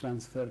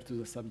transferred to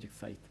the subject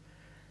site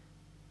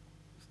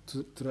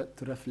to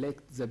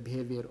reflect the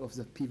behavior of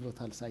the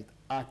pivotal site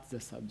at the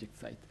subject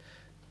site.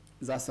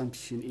 The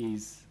assumption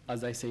is,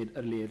 as I said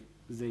earlier,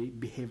 they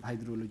behave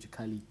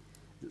hydrologically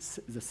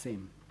the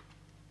same.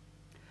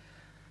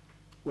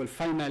 Well,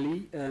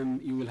 finally,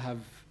 you will have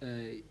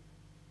a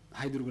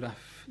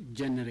hydrograph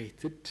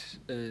generated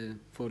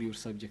for your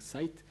subject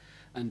site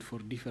and for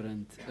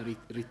different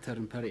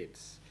return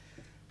periods.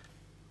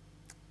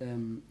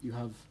 You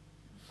have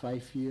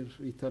 5-year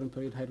return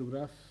period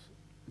hydrograph,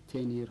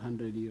 10-year,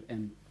 100-year,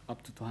 and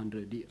up to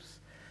 200 years.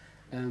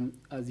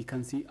 As you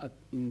can see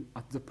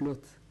at the plot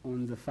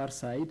on the far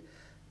side,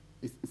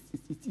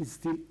 it is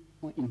still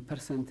in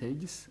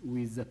percentages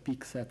with the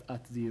peak set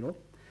at 0,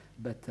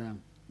 but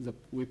the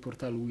web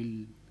portal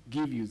will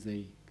give you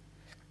the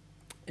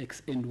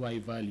X and Y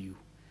value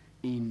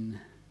in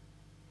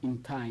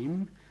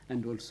time,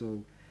 and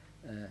also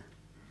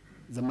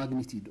the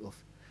magnitude of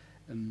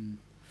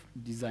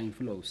design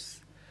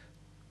flows.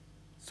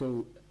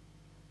 So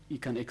you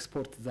can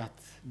export that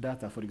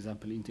data, for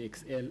example, into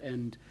Excel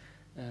and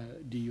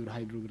do your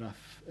hydrograph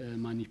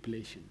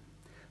manipulation.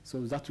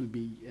 So that will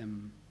be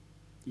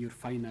your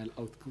final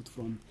output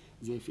from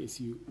the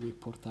FSU web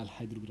portal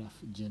hydrograph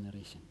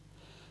generation.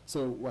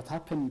 So what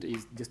happened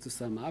is, just to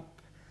sum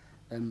up,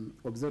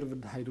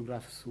 observed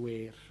hydrographs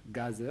were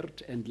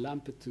gathered and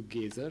lumped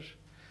together.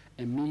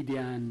 A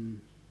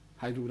median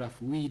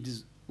hydrograph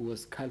width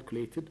was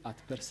calculated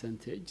at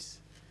percentages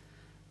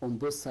on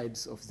both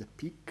sides of the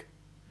peak,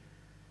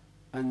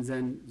 and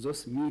then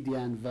those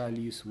median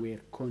values were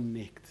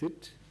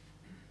connected,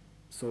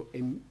 so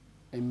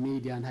a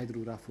median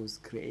hydrograph was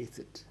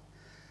created.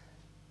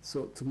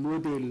 So to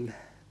model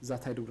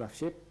that hydrograph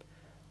shape,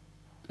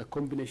 a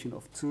combination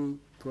of two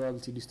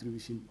probability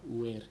distribution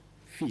were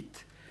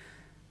fit.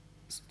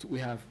 So we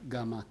have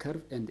gamma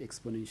curve and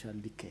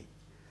exponential decay.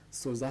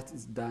 So that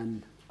is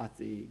done at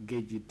the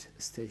gauged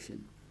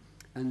station.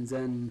 And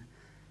then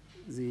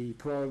the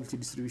probability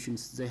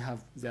distributions, they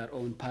have their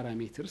own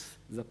parameters.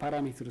 The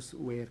parameters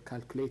were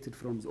calculated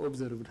from the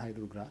observed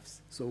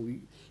hydrographs. So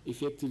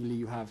effectively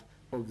you have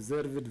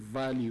observed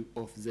value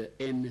of the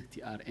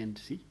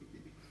NTRNC.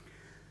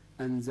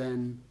 And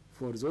then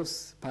for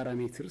those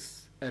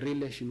parameters, a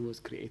relation was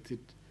created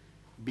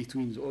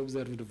between the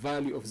observed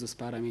value of those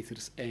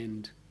parameters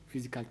and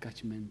physical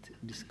catchment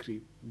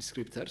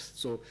descriptors.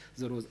 So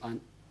there was a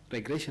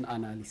regression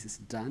analysis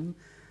done.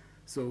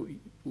 So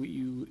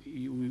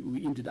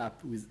we ended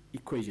up with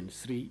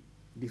equations, 3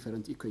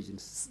 different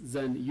equations.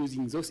 Then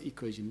using those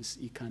equations,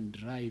 you can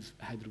derive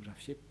a hydrograph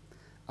shape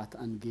at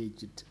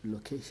ungauged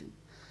location.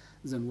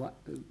 Then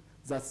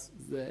that's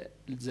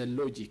the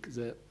logic,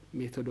 the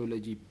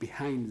methodology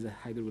behind the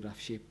hydrograph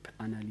shape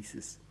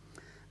analysis.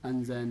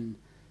 And then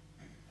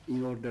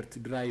in order to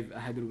derive a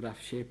hydrograph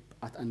shape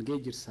at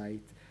ungauged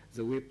site,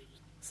 the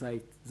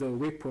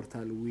web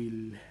portal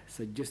will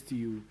suggest to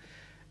you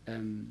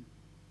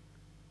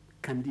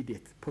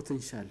candidate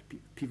potential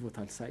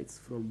pivotal sites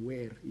from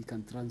where you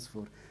can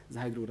transfer the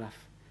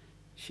hydrograph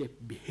shape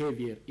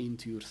behavior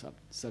into your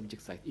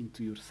subject site,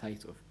 into your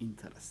site of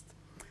interest.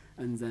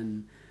 And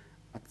then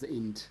at the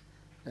end,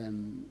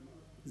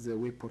 the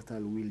web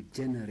portal will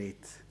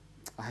generate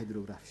a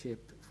hydrograph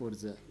shape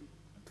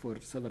for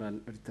several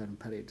return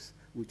periods,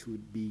 which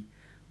would be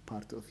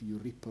part of your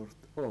report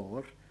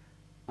or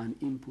an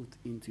input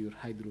into your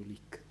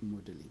hydraulic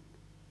modeling.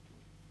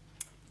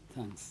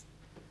 Thanks.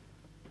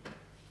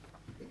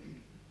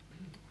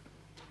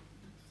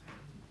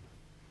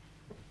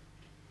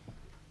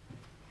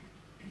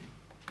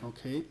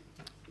 Okay,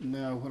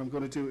 now what I'm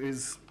going to do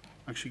is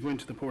actually go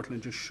into the portal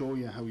and just show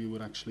you how you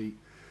would actually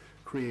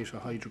create a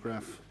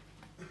hydrograph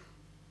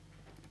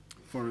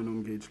for an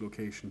ungauged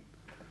location.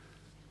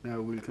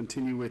 Now we'll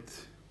continue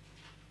with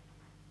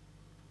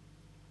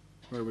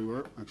where we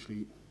were.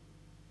 Actually,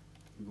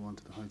 we'll go on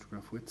to the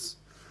hydrograph widths.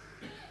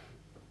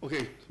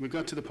 Okay, we've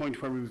got to the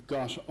point where we've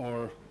got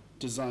our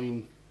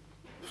design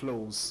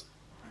flows,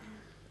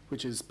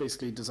 which is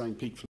basically design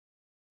peak flow.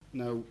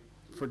 Now,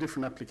 for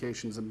different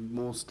applications, and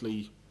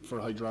mostly for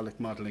hydraulic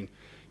modeling,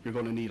 you're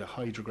going to need a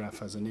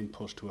hydrograph as an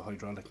input to a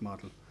hydraulic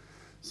model.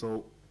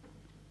 So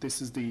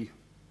this is the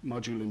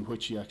module in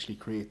which you actually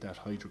create that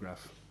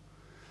hydrograph.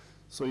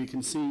 So you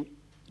can see,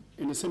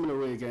 in a similar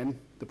way again,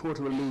 the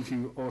portal will move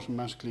you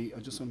automatically. I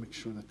just want to make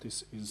sure that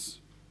this is,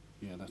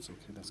 yeah, that's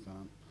okay, that's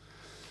gone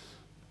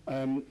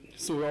on.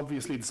 So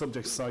obviously the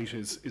subject site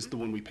is the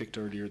one we picked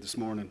earlier this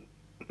morning.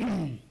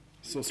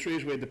 So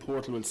straight away the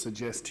portal will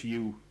suggest to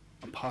you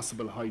a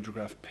possible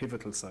hydrograph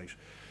pivotal site.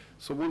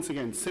 So once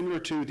again, similar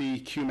to the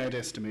QMed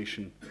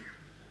estimation,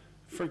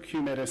 for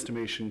QMed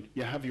estimation,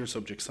 you have your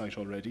subject site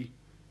already.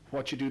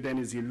 What you do then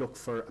is you look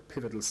for a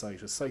pivotal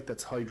site, a site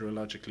that's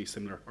hydrologically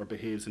similar or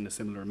behaves in a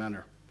similar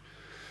manner.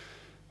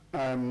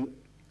 And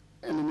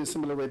in a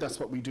similar way, that's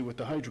what we do with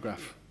the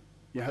hydrograph.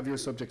 You have your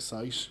subject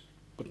site,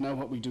 but now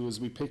what we do is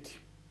we pick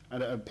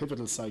a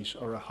pivotal site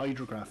or a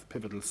hydrograph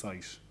pivotal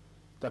site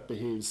that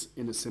behaves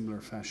in a similar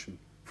fashion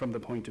from the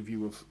point of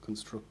view of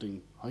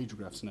constructing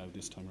hydrographs now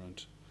this time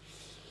around.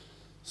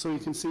 So you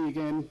can see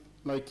again,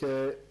 like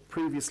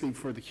previously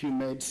for the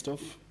QMed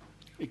stuff,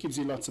 it gives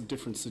you lots of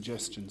different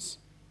suggestions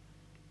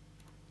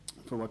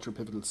for what your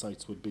pivotal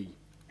sites would be.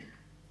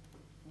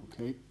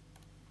 Okay,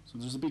 so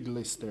there's a big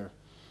list there.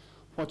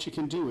 What you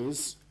can do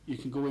is you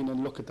can go in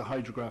and look at the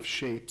hydrograph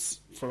shapes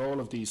for all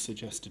of these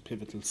suggested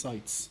pivotal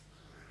sites.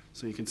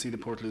 So you can see the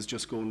portal is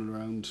just going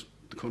around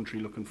the country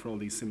looking for all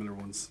these similar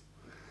ones.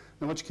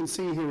 Now what you can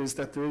see here is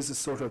that there is a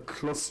sort of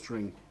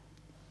clustering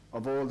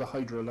of all the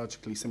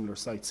hydrologically similar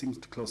sites. Seems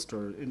to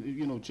cluster in,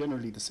 you know,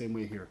 generally the same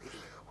way here,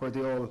 where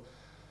they all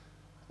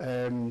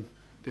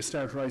they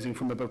start rising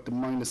from about the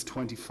minus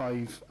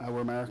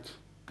 25-hour mark,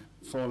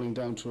 falling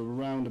down to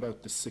around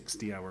about the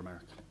 60-hour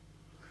mark.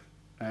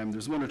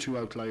 There's one or two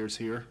outliers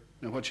here.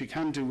 Now what you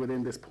can do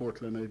within this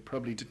portal, and I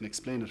probably didn't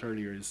explain it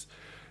earlier, is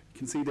you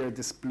can see there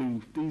this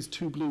blue, these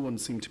two blue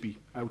ones seem to be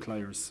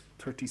outliers,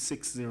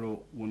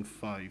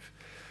 36015.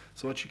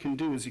 So what you can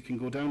do is you can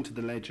go down to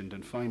the legend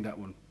and find that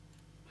one,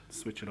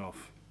 switch it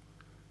off.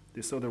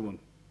 This other one,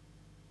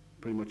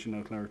 pretty much an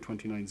outlier,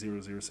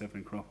 29007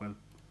 in Cropwell,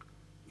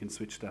 you can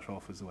switch that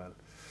off as well.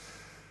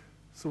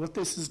 So what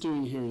this is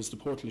doing here is the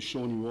portal is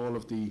showing you all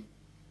of the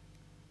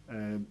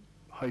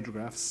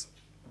hydrographs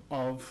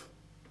of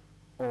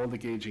all the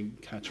gauging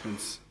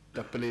catchments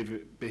that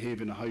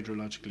behave in a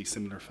hydrologically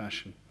similar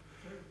fashion.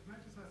 Sorry, can I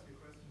just ask you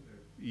a question there?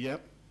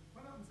 Yep.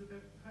 What happens if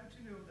how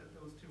do you know that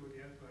those two are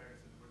the outliers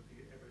and would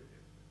be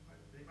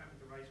they might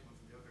be the right ones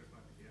and the others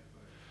might be the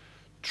outliers?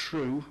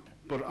 True,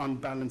 but on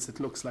balance it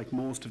looks like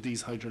most of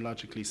these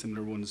hydrologically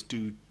similar ones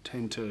do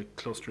tend to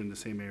cluster in the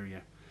same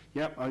area.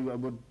 Yep, I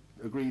would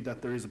agree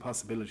that there is a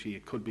possibility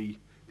it could be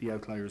the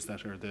outliers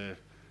that are the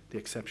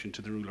exception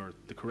to the rule or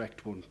the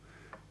correct one.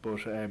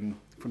 But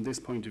from this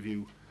point of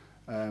view,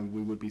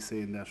 we would be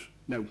saying that,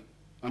 now,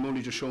 I'm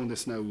only just showing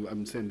this now,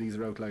 I'm saying these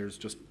are outliers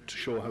just to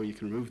show how you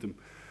can remove them.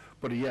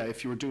 But yeah,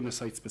 if you were doing a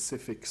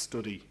site-specific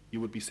study,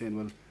 you would be saying,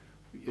 well,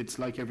 it's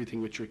like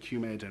everything with your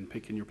QMed and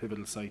picking your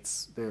pivotal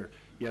sites there.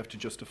 You have to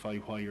justify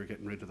why you're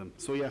getting rid of them.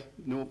 So yeah,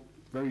 no,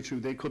 very true,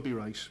 they could be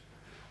right.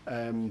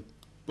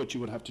 But you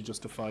would have to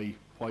justify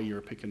why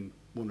you're picking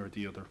one or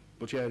the other.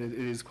 But yeah, it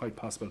is quite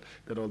possible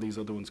that all these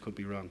other ones could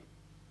be wrong.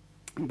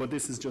 But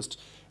this is just,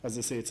 as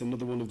I say, it's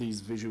another one of these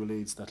visual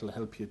aids that will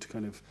help you to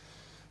kind of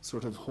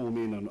sort of home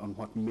in on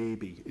what may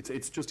be.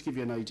 It's just to give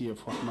you an idea of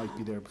what might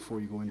be there before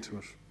you go into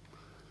it.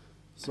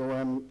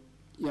 So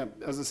yeah,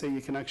 as I say,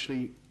 you can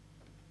actually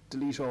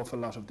delete off a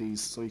lot of these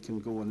so you can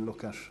go and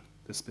look at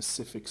the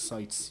specific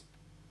sites.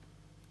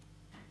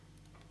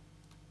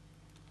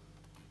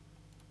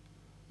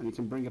 And you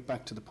can bring it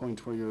back to the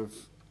point where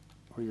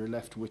you're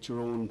left with your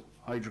own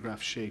hydrograph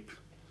shape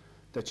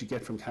that you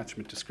get from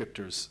catchment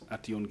descriptors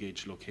at the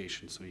ungauged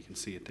location, so you can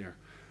see it there.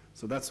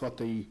 So that's what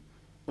the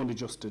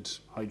unadjusted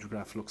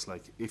hydrograph looks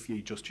like if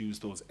you just use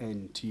those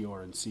N,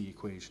 TR and C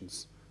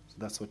equations. So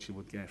that's what you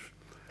would get.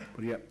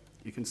 But yeah,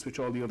 you can switch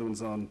all the other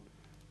ones on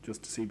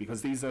just to see,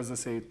 because these, as I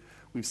say,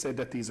 we've said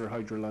that these are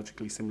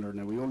hydrologically similar.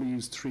 Now we only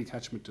use 3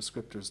 catchment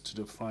descriptors to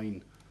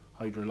define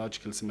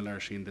hydrological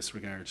similarity in this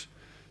regard.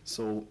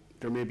 So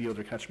there may be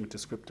other catchment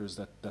descriptors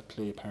that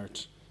play a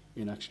part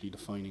in actually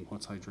defining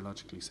what's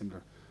hydrologically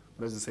similar.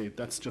 But as I say,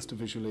 that's just a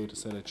visual aid to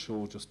set it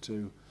show, just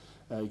to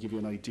give you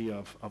an idea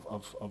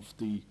of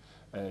the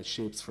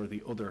shapes for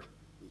the other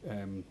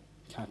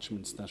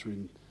catchments that are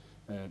in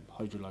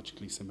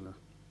hydrologically similar.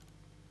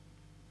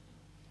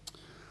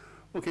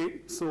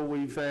 Okay, so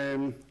we've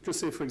just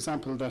say, for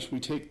example, that we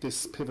take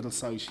this pivotal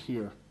site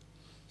here.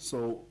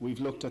 So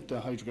we've looked at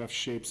the hydrograph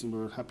shapes and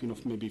we're happy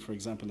enough maybe, for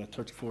example, that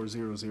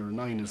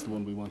 34009 is the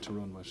one we want to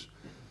run with.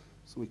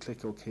 So we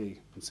click OK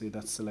and say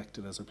that's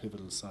selected as our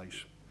pivotal site.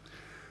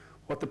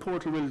 What the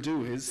portal will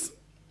do is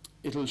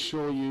it'll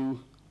show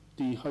you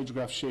the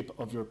hydrograph shape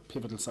of your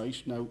pivotal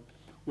site. Now,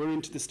 we're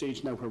into the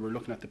stage now where we're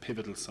looking at the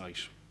pivotal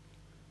site.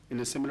 In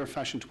a similar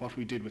fashion to what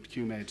we did with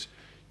QMed,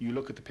 you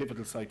look at the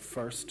pivotal site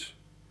first,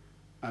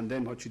 and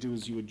then what you do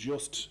is you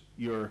adjust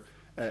your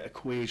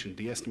equation,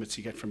 the estimates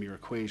you get from your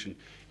equation,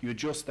 you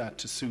adjust that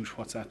to suit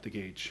what's at the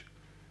gauge.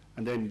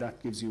 And then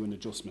that gives you an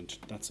adjustment.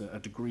 That's a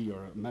degree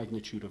or a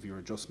magnitude of your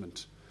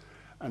adjustment.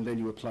 And then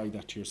you apply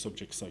that to your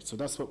subject site. So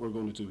that's what we're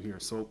going to do here.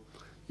 So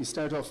you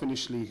start off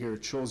initially here,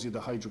 it shows you the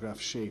hydrograph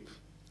shape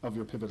of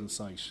your pivotal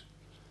site.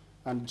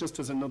 And just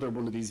as another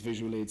one of these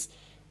visual aids,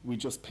 we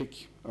just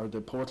pick, or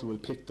the portal will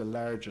pick the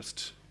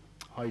largest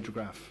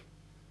hydrograph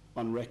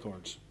on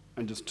record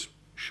and just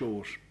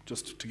show it,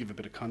 just to give a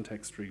bit of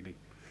context really.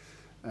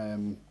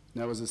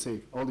 Now, as I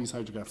say, all these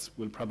hydrographs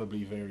will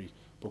probably vary,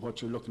 but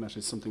what you're looking at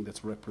is something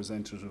that's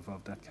representative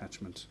of that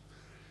catchment.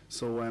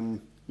 So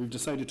we've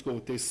decided to go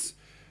with this.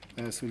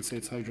 So we'll say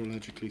it's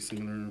hydrologically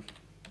similar.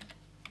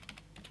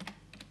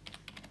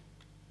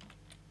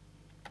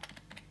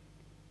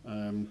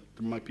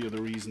 There might be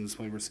other reasons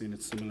why we're saying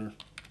it's similar.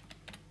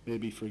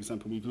 Maybe, for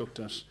example, we've looked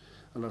at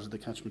a lot of the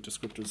catchment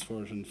descriptors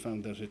for it and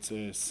found that it's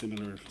a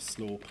similar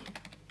slope.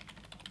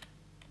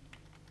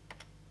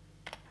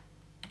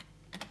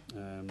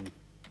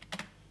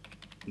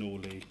 No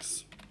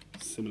lakes,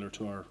 similar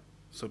to our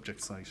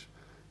subject site.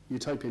 You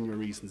type in your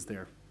reasons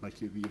there,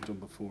 like you've done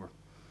before,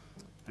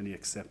 and you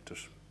accept it.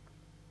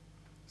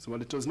 So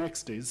what it does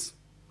next is,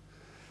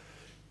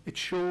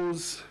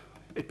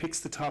 it picks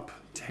the top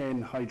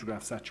 10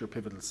 hydrographs at your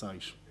pivotal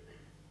site.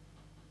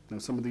 Now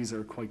some of these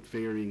are quite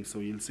varying, so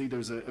you'll see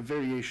there's a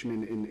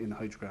variation in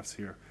hydrographs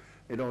here.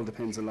 It all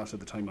depends a lot of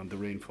the time on the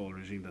rainfall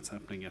regime that's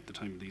happening at the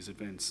time of these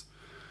events.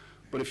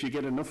 But if you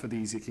get enough of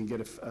these, you can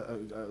get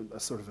a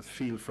sort of a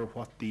feel for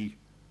what the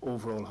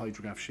overall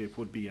hydrograph shape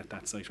would be at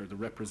that site, or the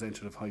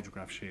representative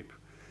hydrograph shape.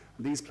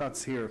 And these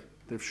plots here,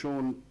 they've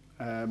shown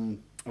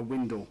a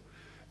window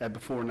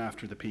before and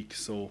after the peak.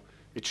 So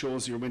it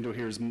shows your window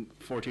here is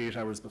 48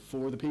 hours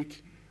before the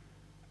peak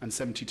and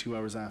 72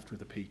 hours after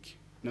the peak.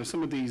 Now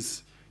some of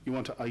these, you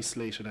want to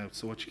isolate it out.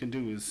 So what you can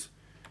do is,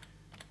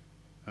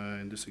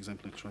 in this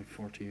example, let's try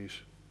 48.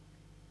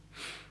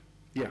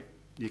 Yeah.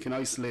 You can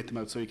isolate them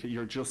out, so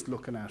you're just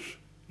looking at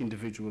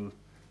individual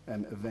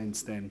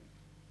events then.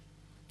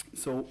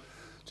 So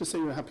just say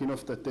you're happy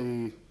enough that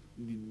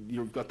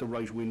you've got the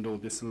right window,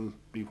 this will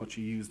be what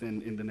you use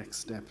then in the next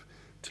step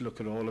to look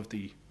at all of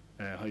the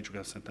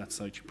hydrographs at that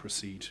site you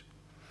proceed.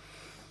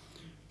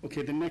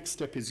 Okay, the next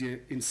step is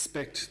you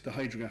inspect the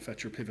hydrograph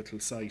at your pivotal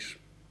site.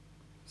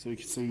 So you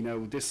can see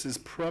now, this is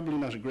probably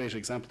not a great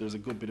example, there's a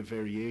good bit of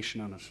variation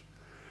on it.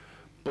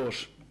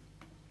 But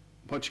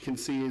what you can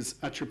see is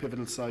at your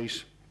pivotal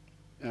site,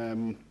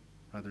 rather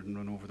than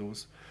run over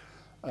those,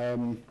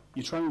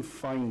 you try and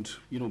find,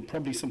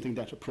 probably something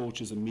that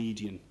approaches a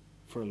median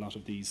for a lot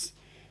of these.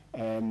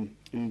 In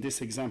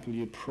this example,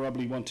 you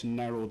probably want to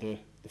narrow the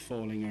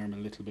falling arm a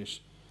little bit.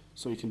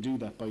 So you can do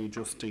that by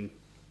adjusting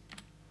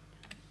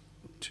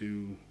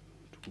to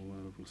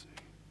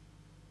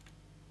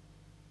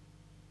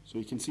so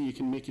you can see you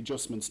can make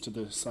adjustments to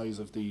the size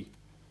of the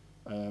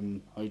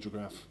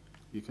hydrograph.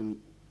 You can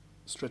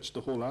stretch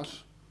the whole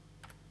lot,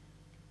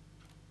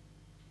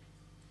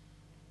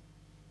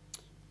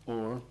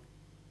 or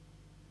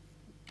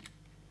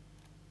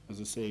as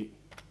I say,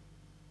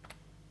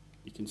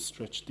 you can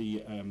stretch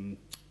the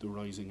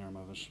rising arm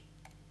of it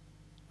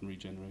and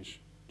regenerate,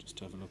 just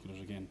to have a look at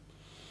it again.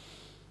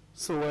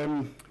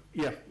 So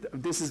yeah,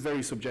 this is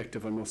very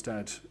subjective, I must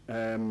add.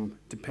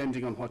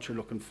 Depending on what you're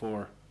looking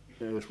for,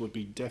 it would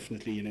be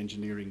definitely an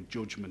engineering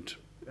judgment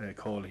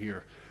call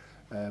here.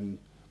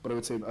 But I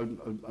would say,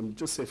 I'll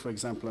just say, for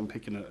example, I'm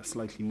picking a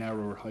slightly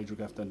narrower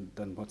hydrograph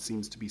than what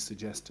seems to be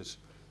suggested.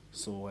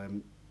 So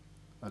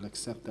I'll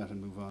accept that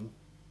and move on.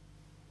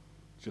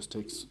 Just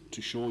takes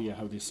to show you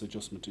how this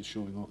adjustment is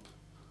showing up.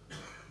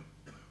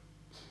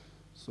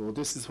 So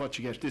this is what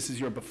you get. This is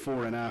your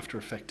before and after,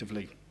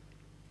 effectively.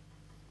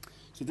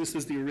 So this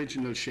is the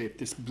original shape.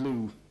 This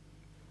blue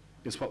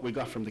is what we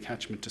got from the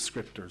catchment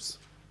descriptors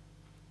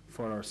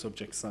for our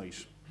subject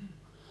site.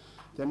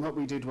 Then what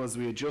we did was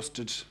we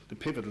adjusted the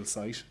pivotal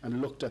site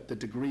and looked at the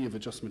degree of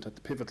adjustment at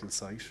the pivotal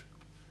site.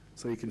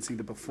 So you can see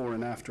the before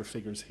and after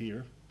figures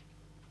here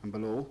and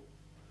below.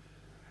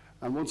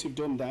 And once you've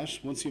done that,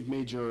 once you've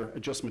made your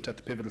adjustment at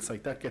the pivotal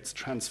site, that gets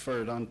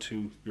transferred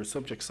onto your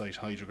subject site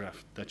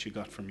hydrograph that you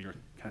got from your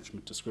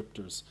catchment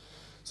descriptors.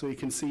 So you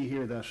can see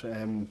here that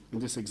in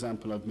this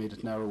example I've made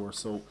it narrower.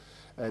 So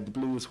the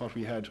blue is what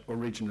we had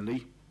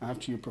originally.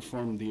 After you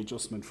perform the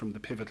adjustment from the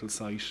pivotal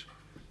site,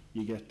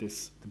 you get the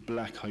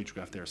black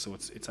hydrograph there. So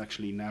it's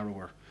actually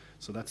narrower.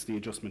 So that's the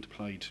adjustment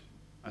applied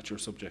at your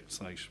subject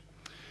site.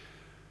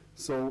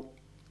 So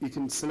you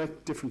can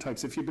select different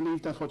types. If you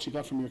believe that what you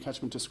got from your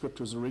catchment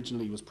descriptors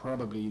originally was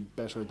probably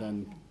better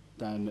than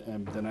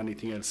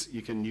anything else,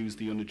 you can use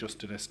the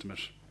unadjusted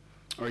estimate,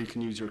 or you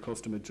can use your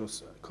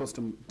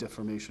custom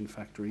deformation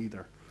factor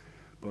either.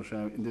 But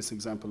in this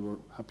example, we're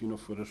happy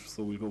enough with it,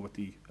 so we'll go with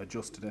the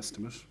adjusted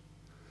estimate.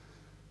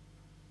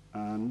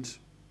 And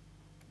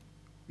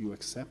you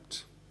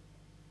accept.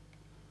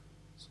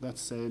 So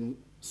that's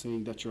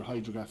saying that your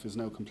hydrograph is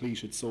now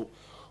completed. So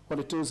what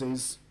it does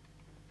is,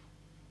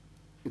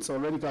 it's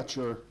already got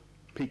your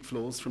peak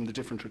flows from the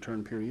different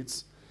return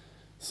periods.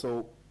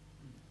 So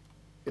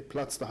it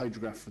plots the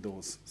hydrograph for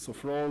those. So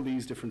for all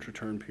these different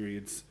return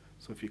periods,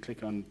 so if you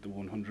click on the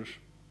 100,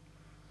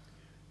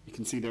 you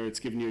can see there it's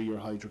giving you your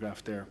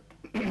hydrograph there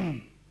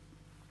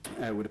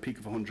with a peak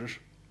of 100.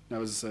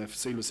 Now, as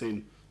Fasil was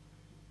saying,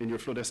 in your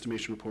flood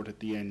estimation report at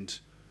the end,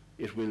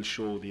 it will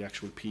show the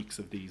actual peaks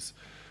of these.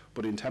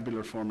 But in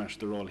tabular format,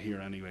 they're all here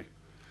anyway.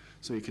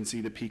 So you can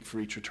see the peak for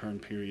each return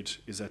period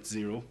is at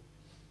 0.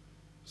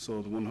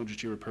 So the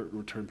 100-year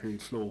return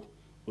period flow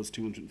was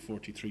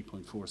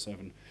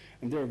 243.47.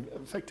 And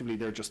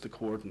they're just the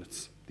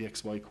coordinates, the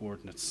XY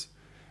coordinates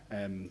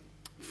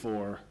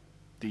for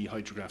the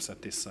hydrographs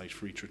at this site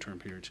for each return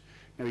period.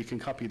 Now you can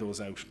copy those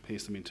out,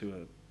 paste them into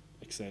an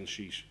Excel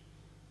sheet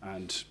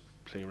and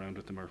play around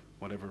with them, or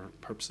whatever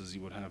purposes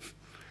you would have.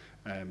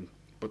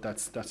 But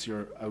that's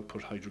your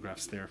output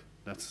hydrographs there.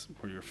 That's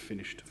where you're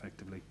finished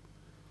effectively.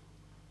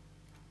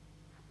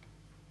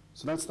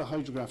 So that's the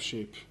hydrograph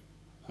shape,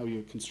 how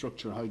you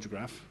construct your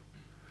hydrograph.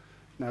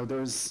 Now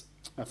there's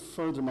a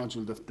further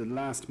module, the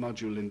last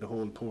module in the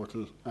whole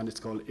portal, and it's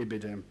called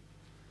IBIDEM.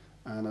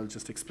 And I'll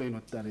just explain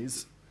what that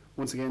is.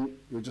 Once again,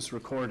 you're just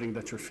recording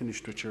that you're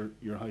finished with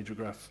your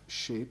hydrograph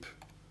shape.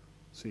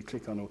 So you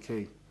click on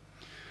OK.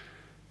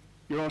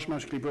 You're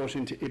automatically brought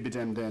into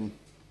IBIDEM then.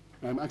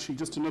 Actually,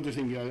 just another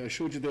thing, I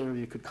showed you there,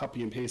 you could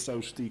copy and paste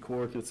out the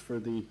coordinates for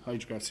the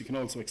hydrographs. You can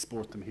also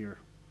export them here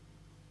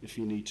if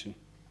you need to.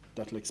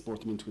 That'll export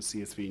them into a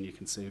CSV and you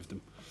can save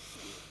them.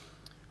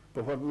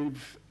 But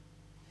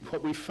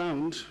what we've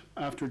found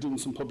after doing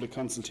some public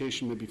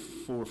consultation maybe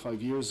 4 or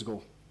 5 years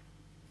ago,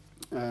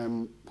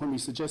 when we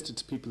suggested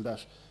to people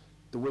that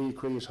the way you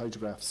create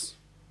hydrographs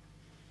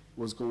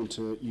was going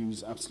to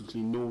use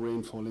absolutely no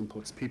rainfall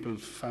inputs, people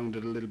found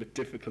it a little bit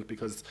difficult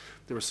because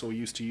they were so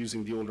used to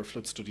using the older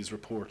flood studies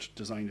report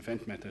design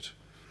event method.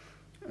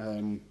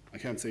 I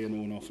can't say I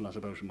know an awful lot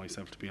about it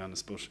myself, to be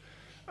honest, but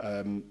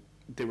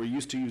they were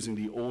used to using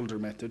the older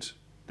method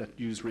that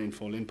used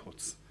rainfall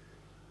inputs.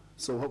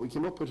 So what we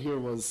came up with here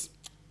was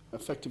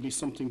effectively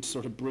something to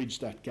sort of bridge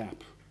that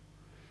gap.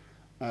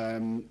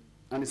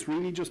 And it's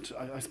really just,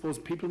 I suppose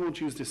people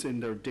won't use this in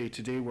their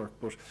day-to-day work,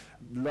 but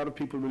a lot of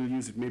people will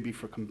use it maybe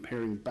for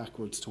comparing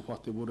backwards to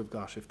what they would have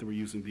got if they were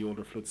using the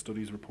older flood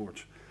studies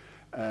report.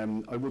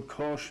 I would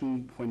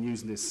caution when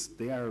using this,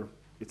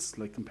 it's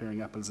like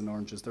comparing apples and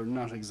oranges. They're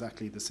not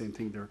exactly the same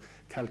thing. They're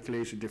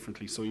calculated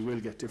differently, so you will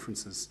get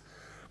differences.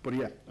 But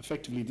yeah,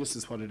 effectively this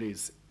is what it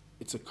is.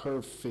 It's a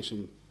curve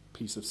fitting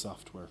piece of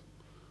software.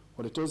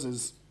 What it does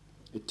is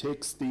it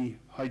takes the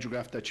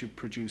hydrograph that you've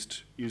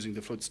produced using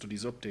the flood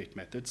studies update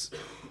methods.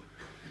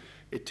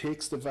 It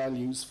takes the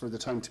values for the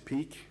time to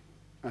peak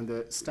and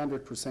the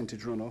standard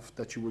percentage runoff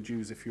that you would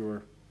use if you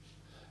were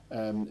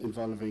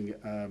involving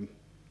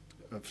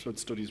a flood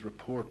studies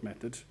report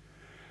method.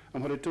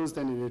 And what it does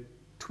then is it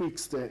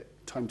tweaks the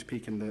time to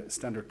peak and the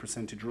standard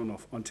percentage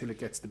runoff until it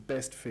gets the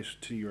best fit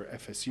to your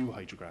FSU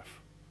hydrograph.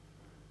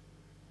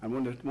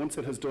 And once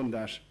it has done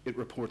that, it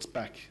reports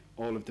back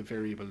all of the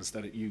variables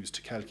that it used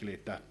to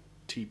calculate that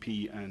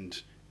TP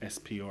and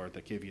SPR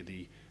that gave you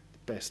the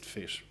best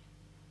fit.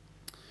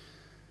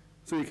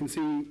 So you can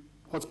see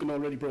what's been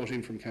already brought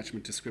in from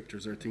catchment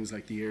descriptors are things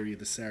like the area,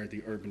 the SAR,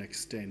 the urban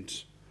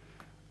extent.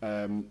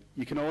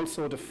 You can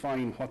also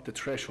define what the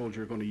threshold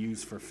you're going to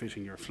use for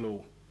fitting your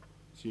flow.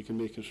 So you can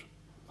make it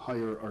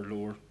higher or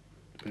lower,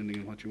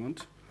 depending on what you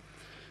want.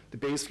 The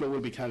base flow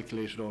will be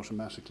calculated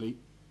automatically.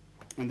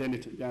 And then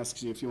it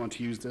asks you if you want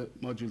to use the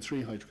Module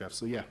 3 hydrographs.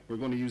 So yeah, we're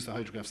going to use the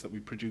hydrographs that we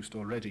produced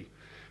already.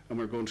 And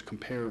we're going to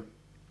compare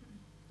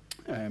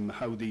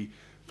how the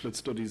flood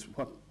studies,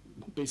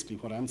 basically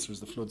what answers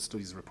the flood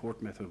studies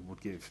report method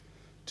would give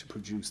to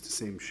produce the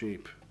same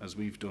shape as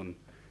we've done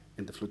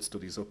in the flood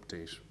studies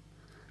update.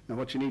 Now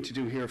what you need to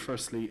do here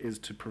firstly is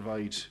to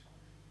provide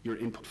your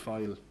input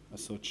file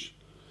as such.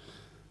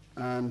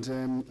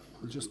 And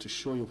just to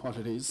show you what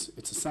it is,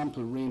 it's a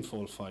sample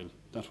rainfall file.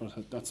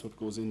 That's what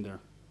goes in there.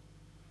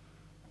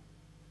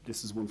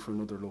 This is one for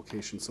another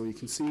location. So you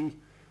can see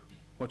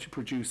what you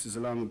produce is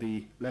along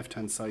the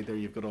left-hand side there,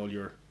 you've got all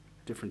your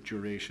different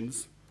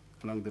durations.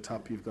 Along the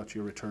top, you've got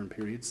your return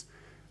periods.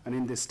 And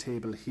in this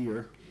table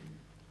here,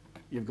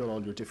 you've got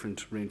all your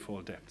different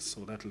rainfall depths.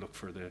 So that'll look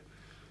for the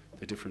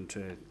different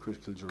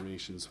critical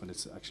durations when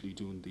it's actually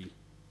doing the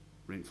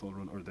rainfall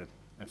run or the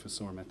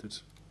FSR method.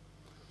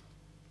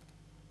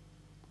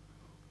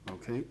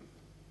 Okay.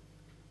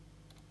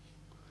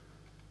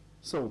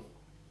 So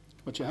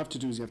what you have to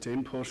do is you have to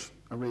input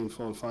a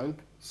rainfall file.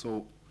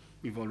 So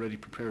we've already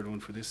prepared one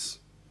for this,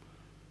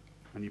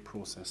 and you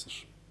process it.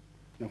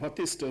 Now what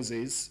this does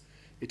is,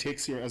 it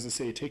takes your, as I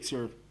say, it takes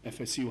your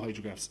FSU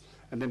hydrographs,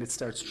 and then it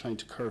starts trying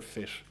to curve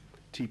fit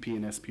TP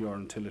and SPR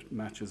until it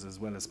matches as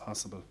well as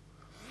possible.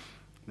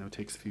 Now it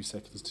takes a few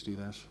seconds to do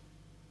that.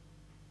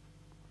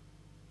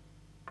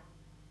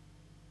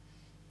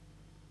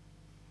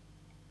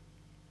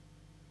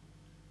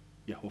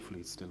 Yeah,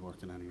 hopefully it's still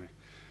working anyway.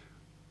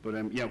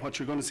 But yeah, what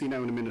you're going to see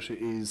now in a minute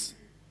is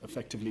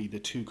effectively the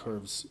two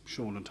curves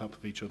shown on top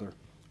of each other.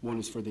 One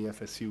is for the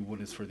FSU,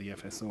 one is for the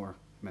FSR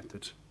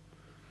method.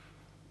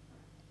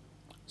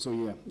 So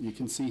yeah, you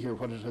can see here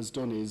what it has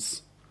done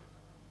is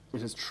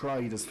it has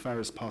tried as far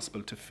as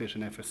possible to fit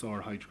an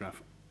FSR hydrograph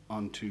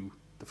onto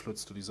the flood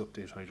studies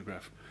update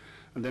hydrograph.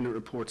 And then it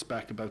reports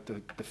back about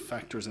the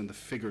factors and the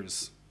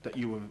figures that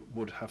you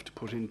would have to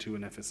put into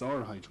an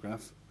FSR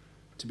hydrograph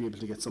to be able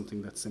to get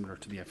something that's similar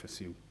to the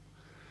FSU.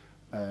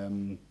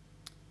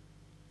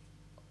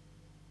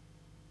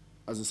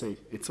 As I say,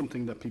 it's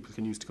something that people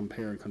can use to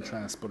compare and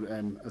contrast, but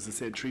as I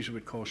said, treat it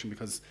with caution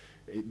because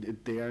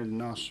they are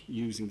not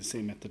using the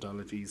same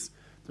methodologies.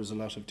 There's a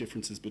lot of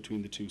differences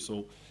between the two,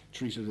 so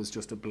treat it as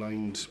just a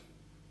blind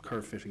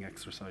curve fitting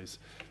exercise.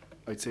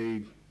 I'd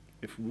say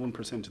if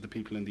 1% of the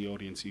people in the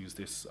audience use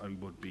this, I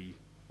would be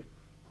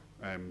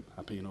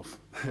happy enough.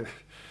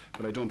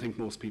 But I don't think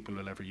most people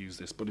will ever use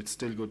this, but it's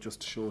still good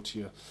just to show it to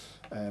you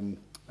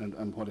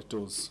and what it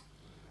does.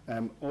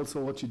 Also,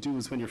 what you do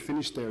is when you're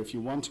finished there, if you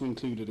want to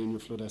include it in your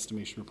flood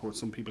estimation report,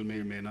 some people may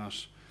or may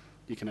not,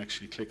 you can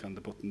actually click on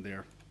the button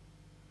there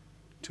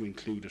to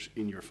include it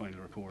in your final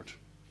report.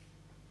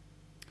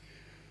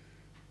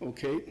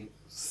 Okay,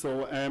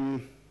 so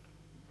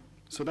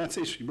so that's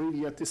it.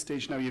 Really, at this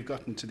stage now, you've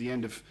gotten to the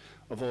end of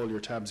all your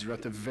tabs. You're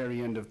at the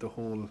very end of the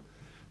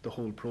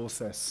whole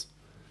process.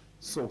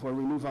 So where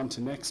we move on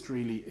to next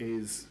really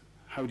is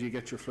how do you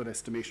get your flood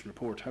estimation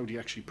report? How do you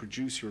actually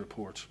produce your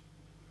report?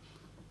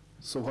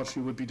 So what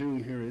you would be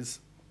doing here is,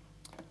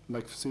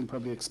 like Fasil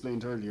probably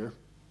explained earlier,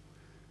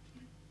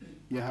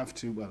 you have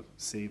to, well,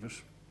 save it.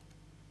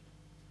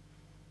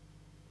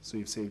 So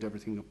you've saved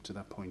everything up to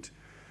that point.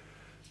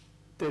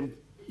 Then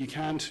you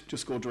can't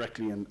just go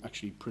directly and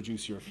actually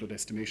produce your flood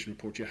estimation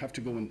report. You have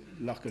to go and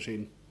lock it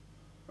in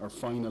or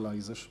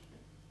finalize it,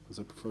 as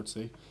I prefer to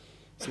say.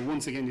 So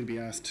once again, you'll be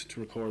asked to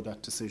record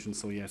that decision.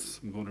 So yes,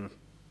 I'm going to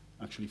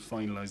actually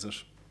finalize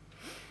it.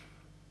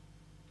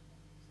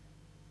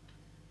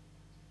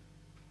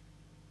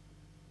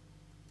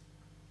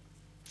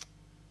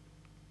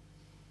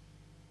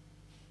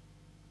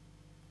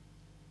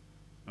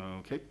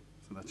 Okay,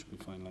 so that should be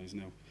finalised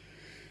now.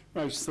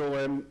 Right,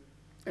 so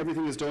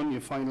everything is done,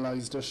 you've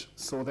finalised it.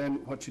 So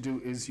then what you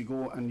do is you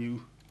go and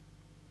you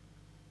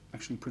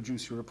actually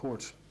produce your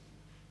report.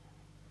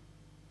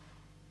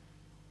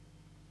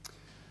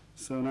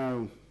 So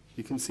now,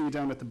 you can see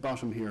down at the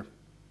bottom here,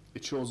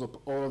 it shows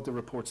up all of the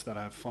reports that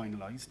I have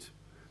finalised.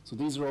 So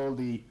these are all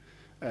the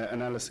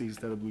analyses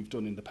that we've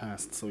done in the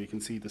past. So you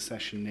can see the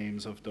session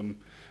names of them.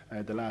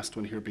 The last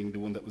one here being the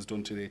one that was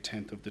done today,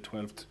 10th of the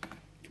 12th,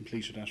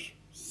 completed at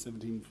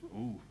 17th.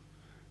 Oh,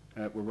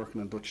 we're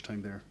working on Dutch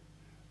time there.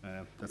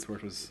 That's where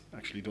it was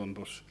actually done,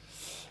 but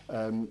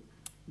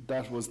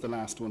that was the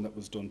last one that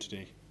was done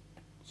today.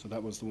 So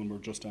that was the one we're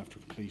just after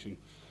completing.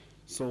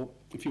 So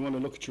if you want to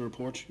look at your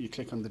report, you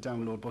click on the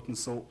download button.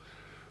 So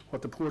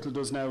what the portal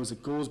does now is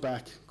it goes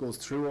back, goes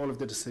through all of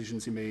the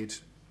decisions you made,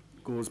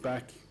 goes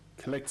back,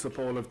 collects up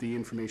all of the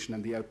information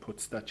and the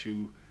outputs that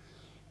you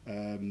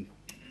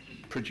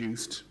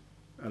produced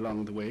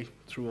along the way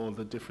through all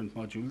the different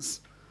modules.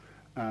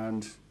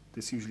 And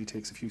this usually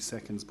takes a few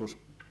seconds, but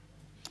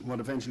what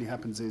eventually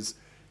happens is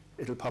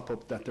it'll pop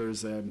up that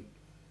there's a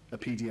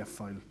PDF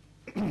file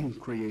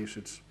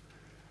created,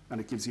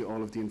 and it gives you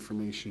all of the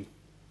information.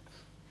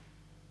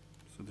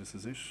 So this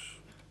is it.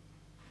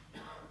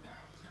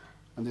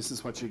 And this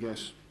is what you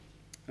get.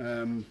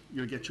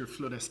 You'll get your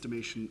flood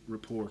estimation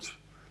report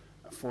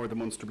for the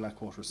Munster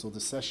Blackwater. So the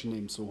session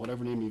name, so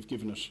whatever name you've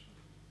given it,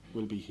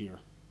 will be here.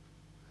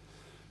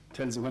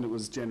 Tells you when it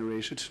was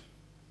generated,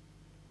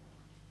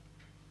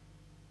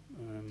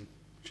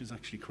 which is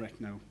actually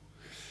correct now.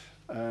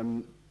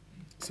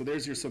 So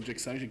there's your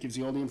subject site. It gives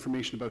you all the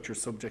information about your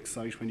subject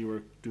site when you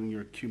were doing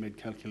your QMed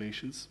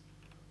calculations.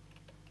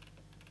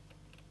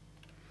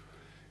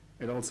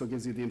 It also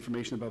gives you the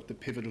information about the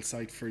pivotal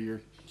site for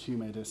your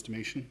QMed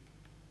estimation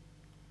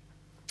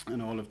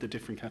and all of the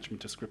different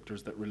catchment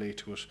descriptors that relate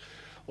to it.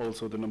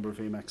 Also the number of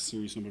AMAX,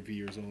 series number of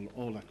years,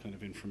 all that kind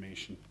of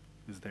information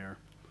is there.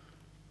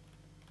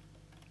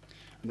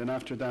 And then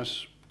after that,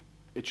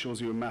 it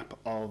shows you a map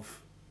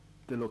of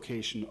the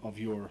location of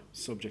your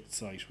subject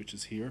site, which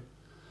is here.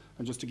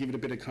 And just to give it a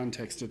bit of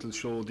context, it'll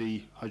show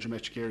the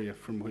hydrometric area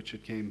from which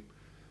it came,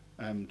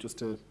 just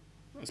to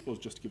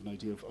give an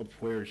idea of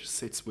where it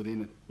sits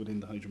within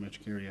the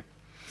hydrometric area.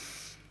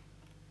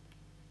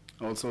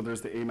 Also,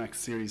 there's the AMAX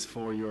series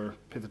for your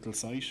pivotal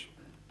site.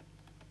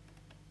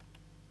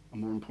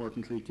 And more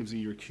importantly, it gives you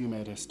your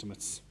QMed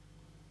estimates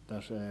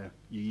that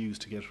you use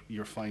to get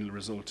your final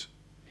result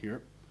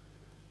here.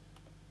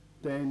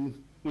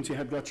 Then, once you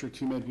had got your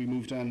QMed, we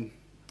moved on,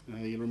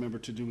 you'll remember,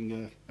 to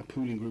doing a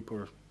pooling group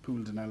or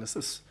pooled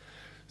analysis.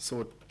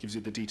 So it gives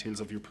you the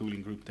details of your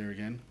pooling group there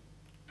again.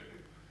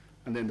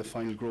 And then the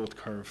final growth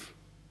curve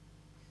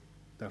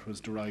that was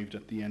derived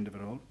at the end of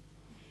it all.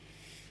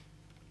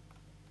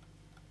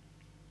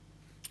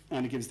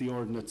 And it gives the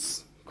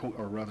ordinates,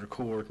 or rather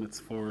coordinates,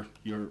 for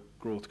your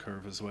growth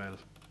curve as well.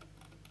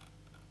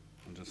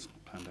 I'll just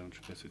pan down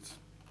to this, it's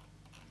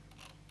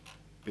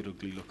a bit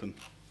ugly looking.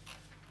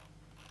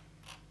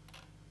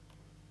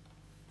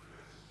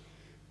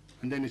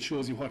 And then it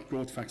shows you what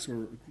growth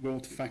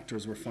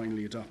factors were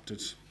finally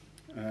adopted.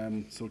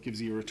 So it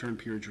gives you your return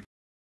period,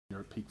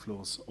 your peak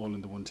flows, all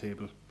in the one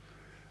table.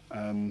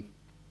 So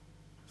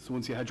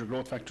once you had your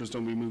growth factors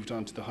done, we moved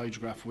on to the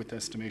hydrograph width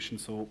estimation.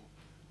 So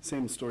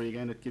same story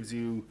again, it gives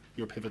you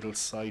your pivotal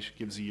site,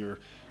 gives you your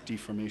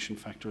deformation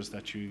factors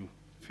that you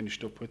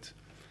finished up with,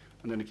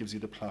 and then it gives you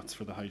the plots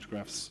for the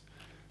hydrographs,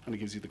 and it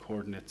gives you the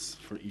coordinates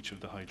for each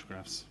of the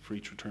hydrographs. For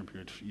each return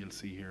period, you'll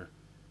see here,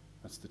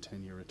 that's the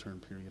 10-year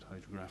return period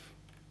hydrograph,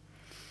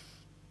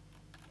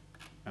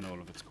 and all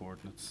of its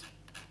coordinates.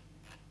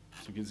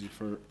 So it gives you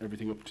for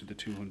everything up to the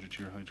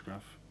 200-year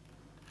hydrograph.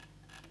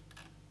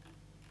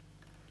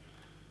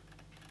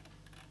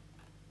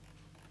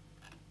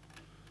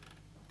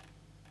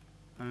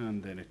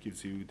 And then it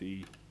gives you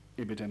the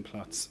IBIDEM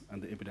plots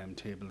and the IBIDEM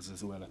tables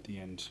as well at the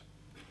end.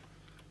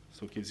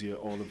 So it gives you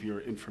all of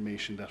your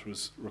information that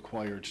was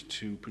required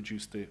to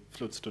produce the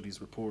flood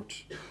studies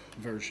report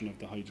version of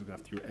the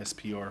hydrograph, your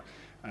SPR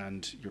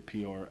and your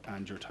PR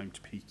and your time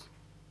to peak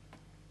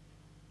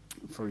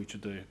for each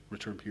of the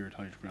return period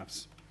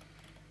hydrographs.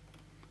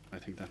 I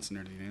think that's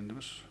nearly the end of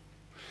it.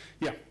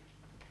 Yeah.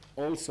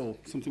 Also,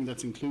 something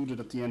that's included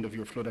at the end of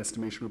your flood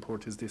estimation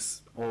report is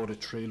this audit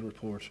trail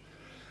report.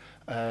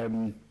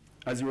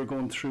 As you were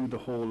going through the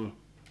whole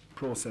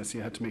process,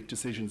 you had to make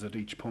decisions at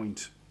each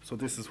point. So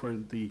this is where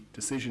the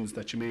decisions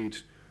that you made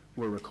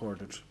were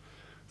recorded.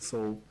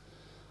 So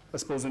I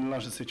suppose in a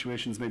lot of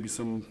situations, maybe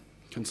some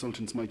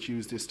consultants might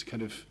use this to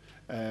kind of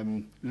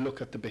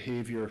look at the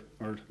behaviour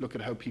or look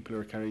at how people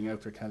are carrying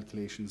out their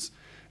calculations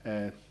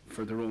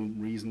for their own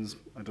reasons.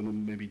 I don't know,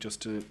 maybe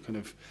just to kind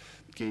of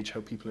gauge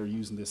how people are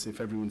using this,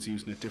 if everyone's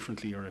using it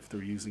differently or if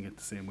they're using it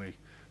the same way.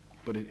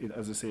 But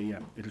as I say, yeah,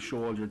 it'll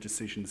show all your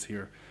decisions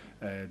here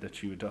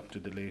that you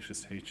adopted the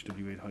latest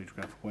HW8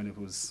 hydrograph,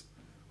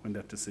 when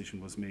that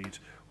decision was made,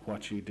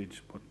 what you did,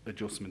 what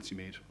adjustments you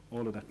made.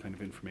 All of that kind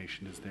of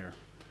information is there.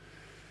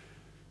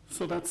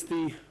 So that's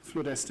the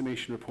flood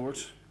estimation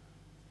report.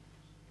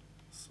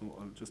 So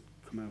I'll just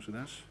come out of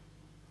that.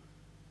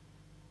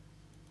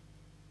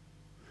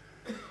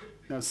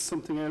 Now,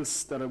 something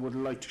else that I would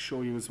like to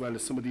show you as well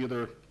is some of the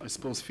other, I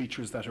suppose,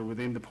 features that are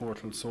within the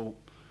portal. So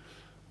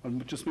I'll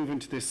just move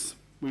into this.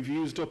 We've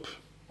used up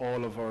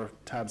all of our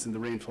tabs in the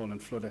rainfall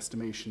and flood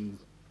estimation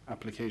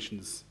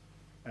applications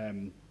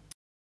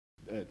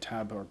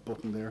tab or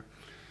button there.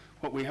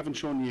 What we haven't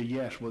shown you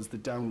yet was the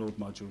download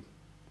module.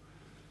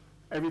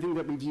 Everything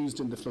that we've used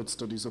in the flood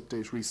studies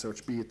update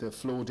research, be it the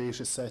flow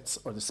data sets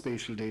or the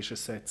spatial data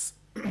sets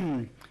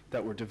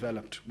that were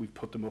developed, we've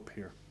put them up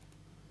here.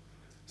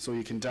 So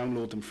you can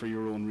download them for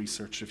your own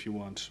research if you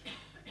want.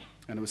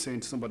 And I was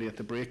saying to somebody at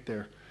the break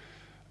there,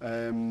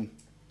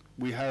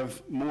 we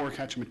have more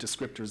catchment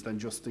descriptors than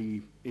just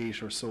the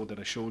 8 or so that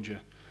I showed you.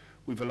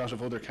 We have a lot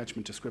of other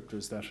catchment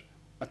descriptors that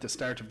at the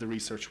start of the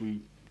research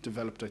we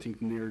developed, I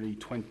think, nearly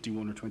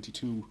 21 or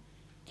 22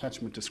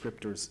 catchment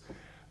descriptors.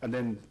 And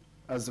then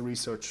as the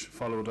research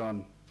followed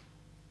on,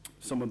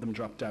 some of them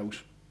dropped out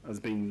as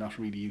being not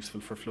really useful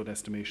for flood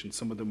estimation.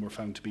 Some of them were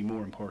found to be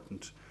more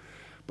important.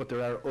 But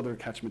there are other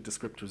catchment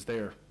descriptors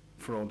there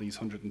for all these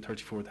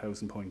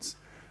 134,000 points.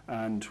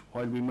 And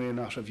while we may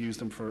not have used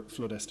them for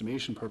flood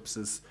estimation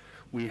purposes,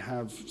 we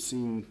have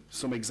seen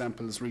some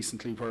examples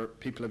recently where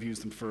people have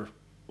used them for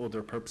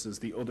other purposes,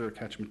 the other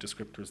catchment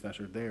descriptors that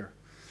are there.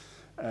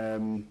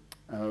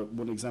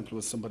 One example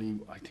was somebody,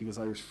 I think it was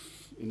Irish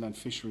Inland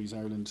Fisheries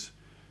Ireland,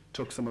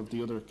 took some of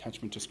the other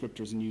catchment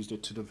descriptors and used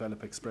it to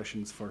develop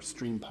expressions for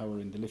stream power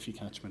in the Liffey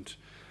catchment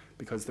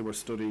because they were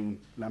studying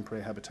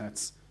lamprey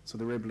habitats. So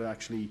they were able to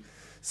actually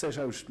set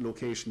out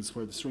locations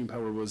where the stream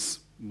power was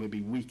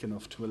maybe weak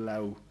enough to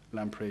allow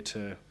lamprey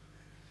to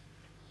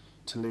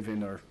live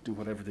in or do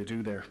whatever they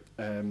do there.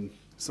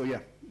 So yeah,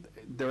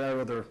 there are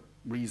other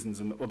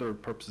reasons and other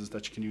purposes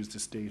that you can use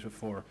this data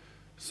for.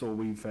 So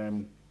we've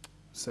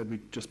said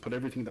we just put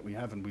everything that we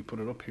have and we put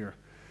it up here.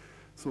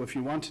 So if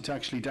you wanted to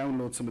actually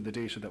download some of the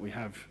data that we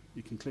have,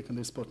 you can click on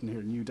this button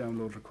here, New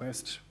Download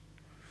Request.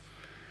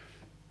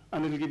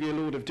 And it'll give you a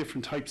load of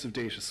different types of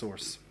data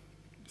source.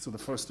 So the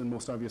first and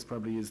most obvious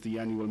probably is the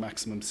annual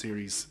maximum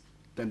series.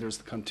 Then there's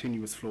the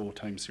continuous flow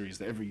time series,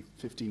 the every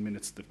 15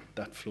 minutes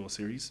that flow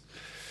series.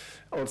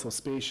 Also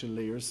spatial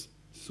layers,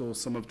 so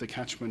some of the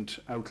catchment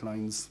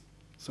outlines,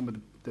 some of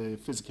the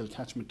physical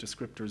catchment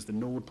descriptors, the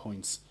node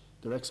points,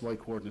 their XY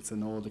coordinates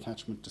and all the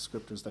catchment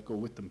descriptors that go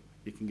with them.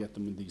 You can get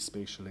them in these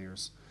spatial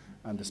layers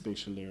and the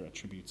spatial layer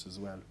attributes as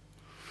well.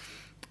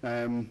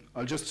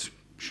 I'll just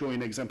show you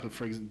an example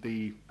for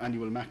the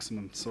annual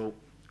maximum. So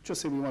just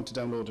say we want to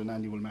download an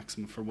annual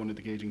maximum for one of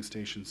the gauging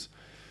stations.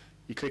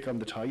 You click on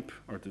the type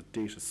or the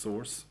data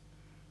source,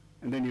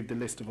 and then you have the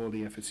list of all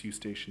the FSU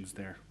stations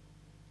there.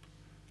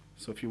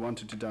 So if you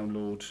wanted to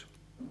download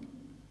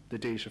the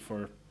data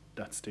for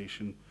that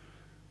station,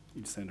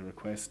 you'd send a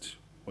request.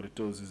 What it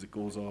does is it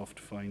goes off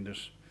to find it,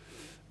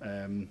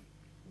 and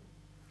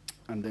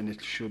then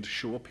it should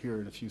show up here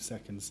in a few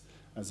seconds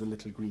as a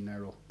little green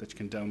arrow that you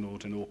can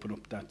download and open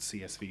up that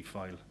CSV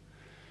file.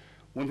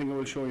 One thing I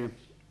will show you,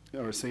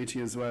 or say to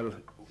you as well,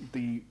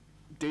 the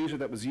data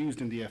that was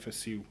used in the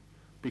FSU,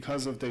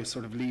 because of the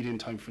sort of lead-in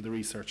time for the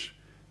research,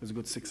 it was a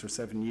good 6 or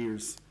 7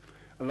 years.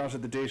 A lot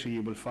of the data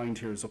you will find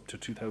here is up to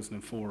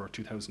 2004 or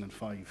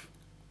 2005.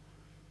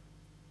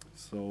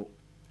 So,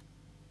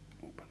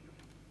 open.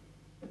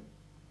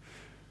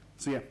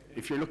 So yeah,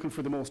 if you're looking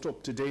for the most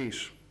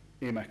up-to-date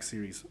AMAX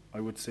series, I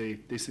would say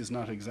this is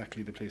not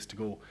exactly the place to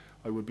go.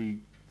 I would be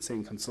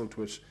saying consult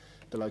with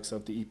the likes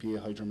of the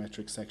EPA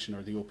hydrometric section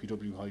or the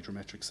OPW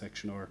hydrometric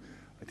section, or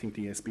I think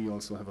the SB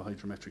also have a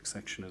hydrometric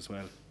section as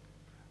well.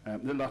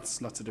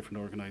 Lots of different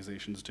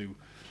organisations do.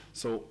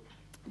 So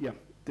yeah,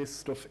 this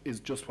stuff is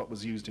just what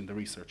was used in the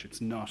research.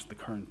 It's not the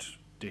current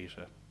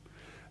data.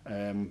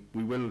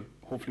 We will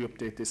hopefully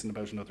update this in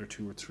about another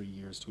 2 or 3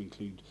 years to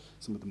include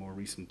some of the more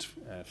recent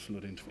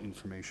flood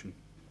information.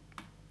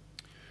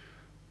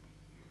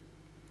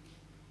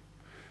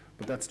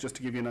 But that's just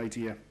to give you an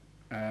idea.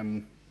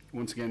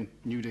 Once again,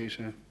 new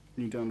data,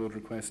 new download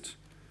request,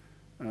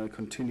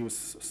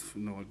 continuous,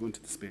 no, I'll go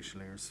into the spatial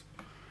layers.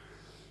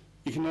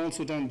 You can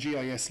also download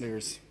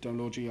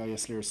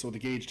GIS layers, so the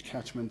gauged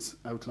catchments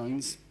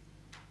outlines,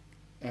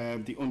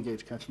 the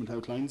ungauged catchment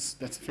outlines.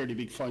 That's a fairly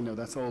big file now.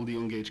 That's all the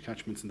ungauged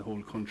catchments in the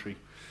whole country.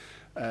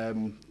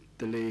 The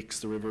lakes,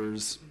 the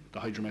rivers, the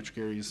hydrometric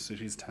areas,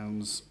 cities,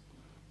 towns.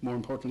 More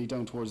importantly,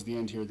 down towards the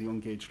end here, the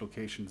ungauged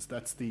locations.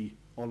 That's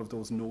all of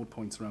those node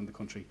points around the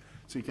country.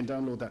 So you can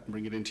download that and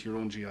bring it into your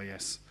own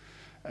GIS.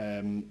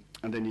 And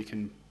then you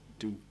can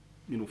do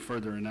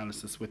further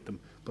analysis with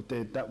them. But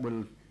that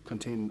will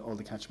contain all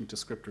the catchment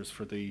descriptors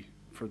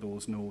for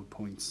those node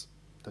points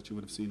that you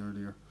would have seen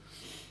earlier.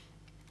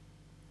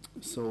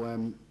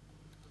 So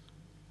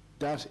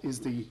that is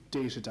the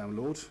data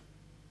download.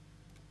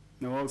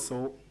 Now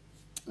also,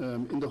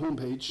 in the home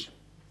page,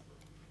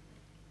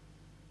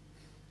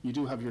 you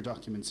do have your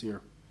documents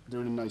here.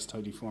 They're in a nice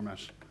tidy format.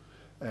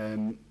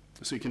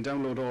 So you can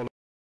download all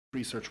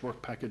research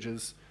work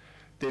packages.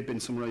 They've been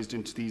summarized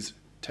into these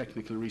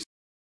technical research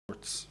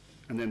reports,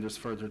 and then there's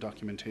further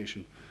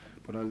documentation.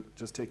 But I'll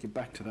just take you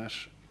back to that,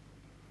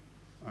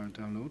 our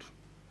download.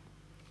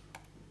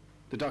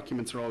 The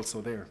documents are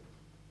also there.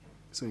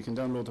 So you can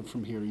download them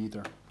from here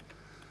either.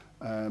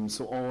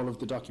 So all of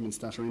the documents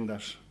that are in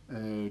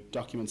that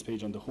documents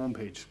page on the home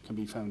page can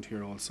be found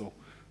here also.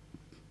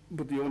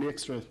 But the only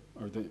extra,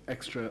 or the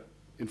extra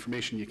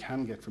information you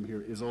can get from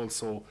here is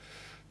also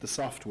the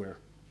software.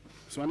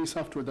 So any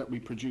software that we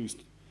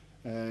produced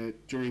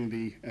during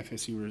the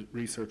FSU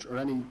research, or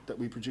any that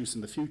we produce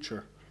in the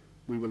future,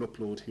 we will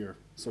upload here,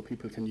 so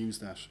people can use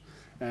that.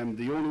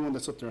 The only one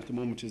that's up there at the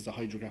moment is the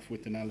hydrograph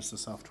width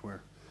analysis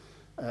software.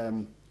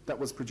 That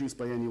was produced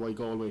by NUI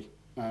Galway,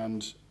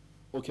 and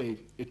okay,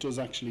 it does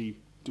actually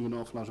do an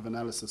awful lot of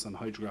analysis on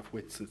hydrograph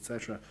widths,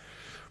 etc.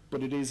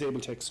 But it is able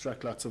to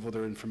extract lots of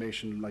other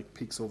information like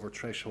peaks over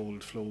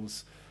threshold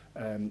flows,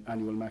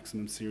 annual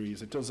maximum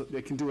series. It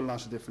can do a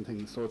lot of different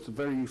things, so it's a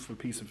very useful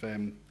piece of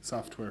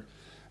software.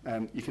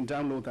 You can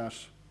download that.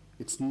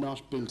 It's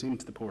not built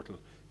into the portal.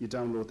 You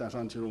download that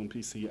onto your own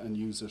PC and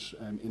use it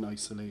in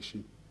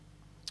isolation.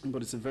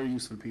 But it's a very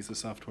useful piece of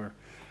software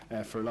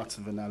for lots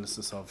of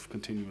analysis of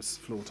continuous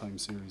flow time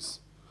series.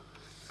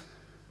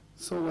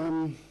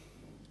 So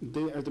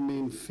they are the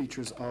main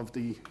features of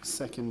the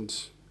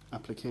second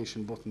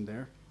application button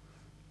there.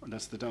 And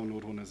that's the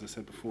download one, as I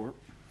said before.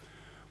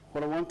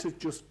 What I want to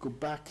just go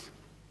back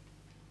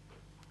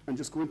and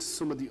just go into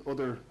some of the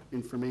other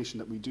information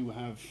that we do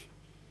have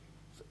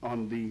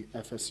on the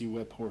FSU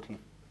web portal.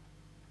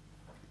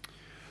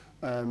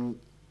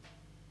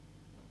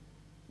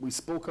 We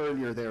spoke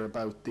earlier there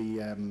about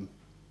or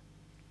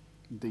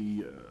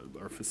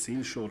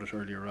Fasil showed it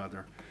earlier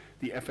rather,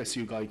 the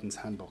FSU guidance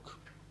handbook.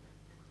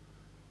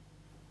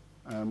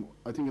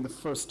 I think in the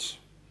first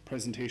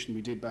presentation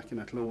we did back in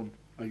Athlone,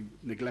 I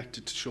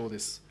neglected to show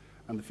this,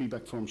 and the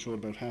feedback form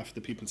showed about half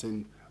the people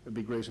saying it'd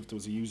be great if there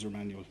was a user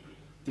manual.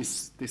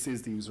 This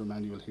is the user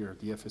manual here,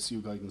 the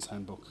FSU guidance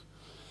handbook.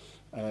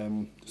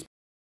 Just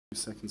a few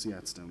seconds, yeah,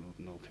 it's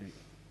downloading, okay.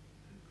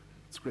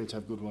 It's great to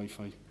have good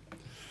Wi-Fi.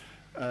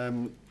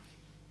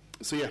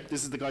 So yeah,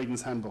 this is the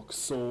guidance handbook.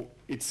 So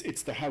it's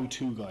the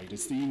how-to guide,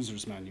 it's the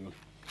user's manual.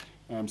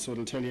 So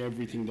it'll tell you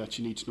everything that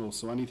you need to know.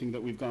 So anything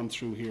that we've gone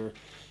through here,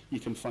 you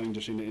can find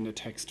it in a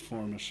text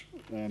format.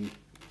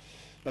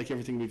 Like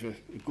everything, we've a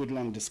good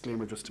long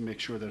disclaimer just to make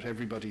sure that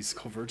everybody's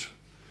covered.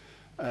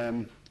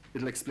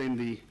 It'll explain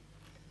the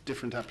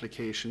different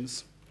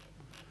applications.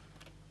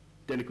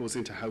 Then it goes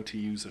into how to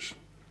use it.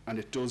 And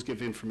it does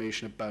give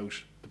information about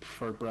the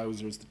preferred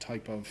browsers, the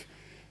type of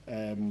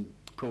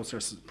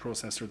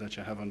processor that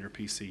you have on your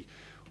PC.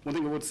 One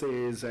thing I would say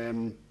is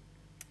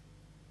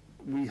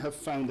we have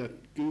found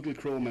that Google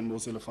Chrome and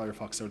Mozilla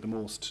Firefox are the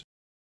most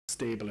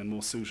stable and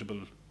most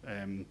suitable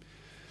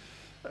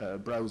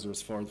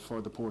browsers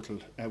for the portal.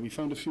 We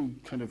found a few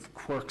kind of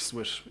quirks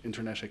with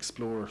Internet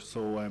Explorer,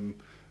 so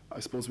I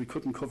suppose we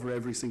couldn't cover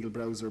every single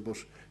browser, but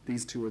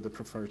these two are the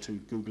preferred to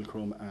Google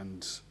Chrome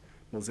and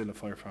Mozilla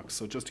Firefox.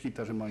 So just to keep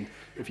that in mind,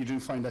 if you do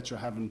find that you're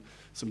having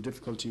some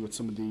difficulty with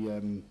some of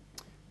the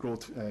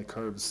growth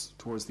curves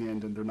towards the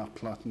end and they're not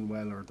plotting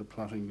well, or they're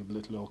plotting a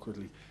little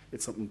awkwardly,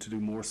 it's something to do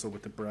more so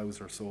with the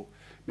browser, so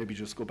maybe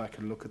just go back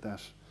and look at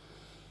that.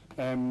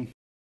 It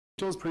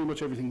does pretty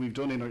much everything we've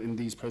done in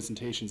these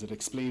presentations. It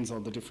explains all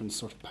the different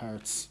sort of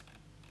parts,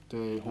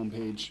 the home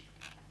page,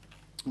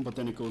 but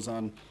then it goes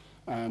on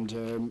and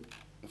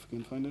if I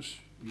can find it,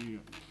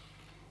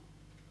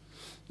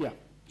 yeah,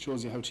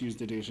 shows you how to use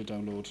the data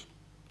download.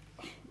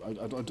 I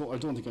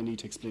don't think I need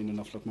to explain an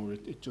awful lot more.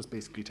 It just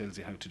basically tells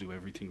you how to do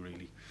everything,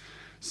 really.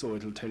 So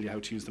it'll tell you how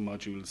to use the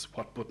modules,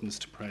 what buttons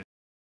to press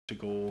to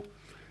go.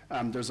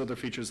 There's other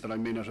features that I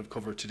may not have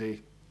covered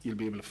today. You'll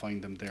be able to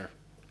find them there.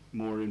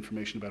 More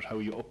information about how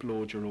you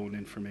upload your own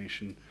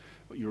information,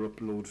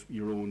 upload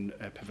your own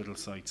pivotal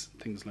sites,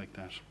 things like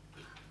that.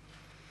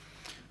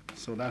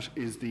 So that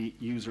is the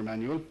user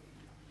manual.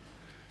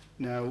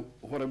 Now,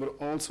 what I would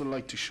also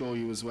like to show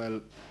you as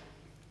well,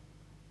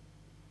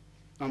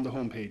 on the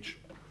home page,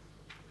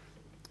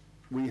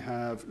 we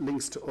have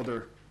links to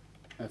other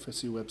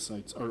FSU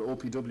websites, or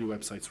OPW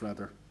websites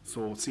rather.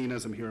 So seeing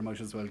as I'm here, I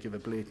might as well give a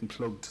blatant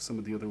plug to some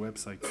of the other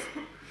websites.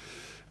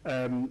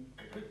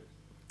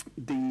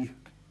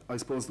 I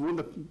suppose the one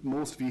that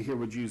most of you here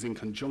would use in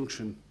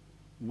conjunction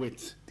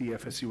with the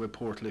FSU web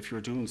portal, if you're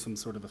doing some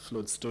sort of a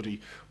flood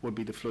study, would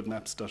be the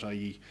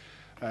floodmaps.ie.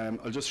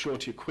 I'll just show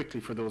it to you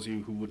quickly for those of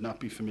you who would not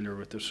be familiar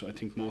with it. I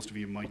think most of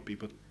you might be,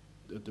 but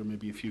there may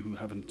be a few who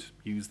haven't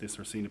used this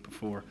or seen it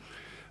before.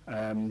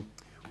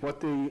 What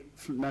the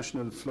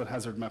National Flood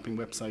Hazard Mapping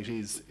website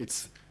is,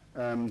 it's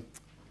a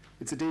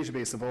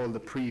database of all the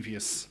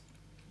previous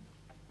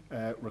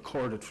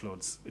recorded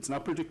floods. It's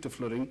not predictive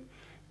flooding,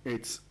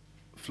 it's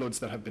floods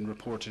that have been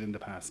reported in the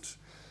past,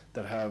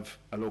 that have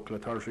a local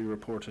authority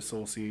report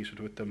associated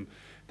with them.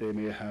 They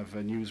may have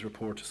a news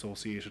report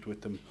associated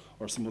with them,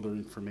 or some other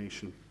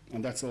information.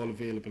 And that's all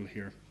available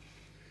here.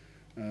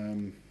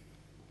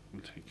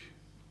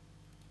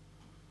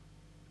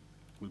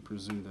 We'll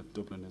presume that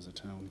Dublin is a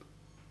town.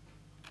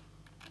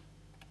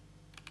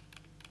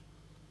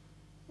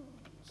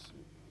 Let's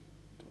see,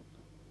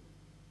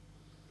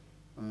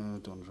 Dublin.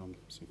 Dundrum,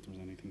 see if there's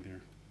anything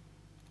there.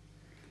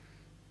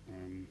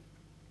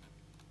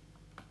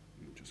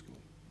 Just go.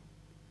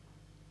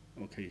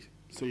 Okay,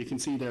 so you can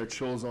see there it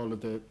shows all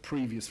of the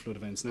previous flood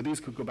events. Now these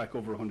could go back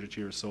over 100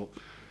 years, so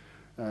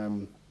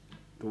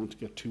don't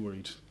get too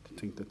worried to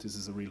think that this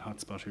is a real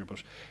hotspot here,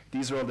 but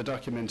these are all the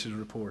documented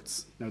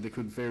reports. Now, they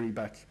could vary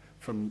back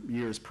from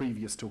years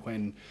previous to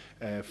when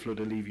flood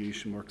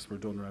alleviation works were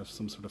done, or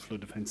some sort of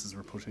flood defences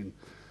were put in.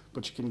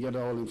 But you can get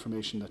all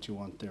information that you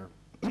want there.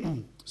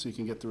 So you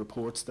can get the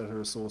reports that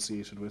are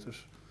associated with it.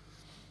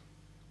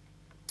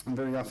 And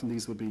very often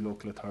these would be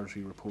local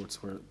authority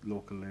reports where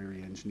local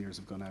area engineers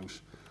have gone out,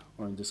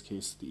 or in this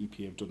case the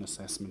EPA have done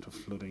assessment of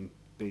flooding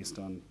based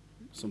on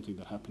something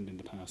that happened in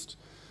the past.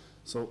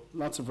 So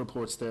lots of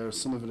reports there,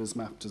 some of it is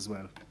mapped as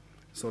well.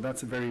 So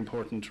that's a very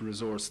important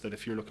resource, that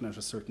if you're looking at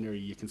a certain area,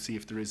 you can see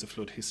if there is a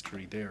flood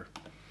history there.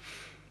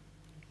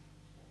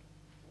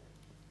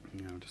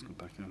 Yeah, I'll just go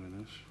back out of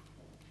that.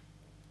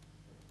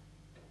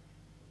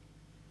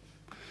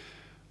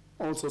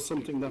 Also,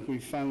 something that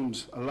we've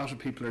found a lot of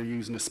people are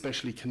using,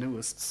 especially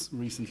canoeists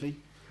recently,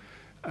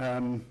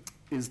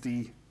 is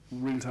the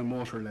real-time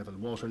water level,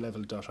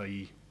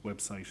 waterlevel.ie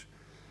website.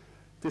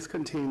 This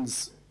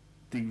contains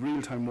the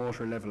real-time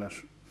water level at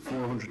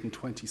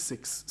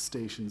 426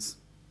 stations.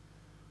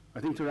 I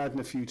think they're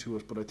adding a few to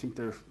it, but I think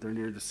they're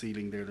near the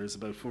ceiling there. There's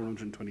about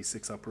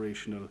 426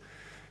 operational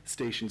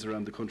stations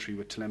around the country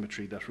with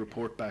telemetry that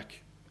report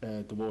back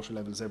the water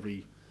levels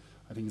every,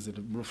 I think is it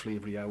roughly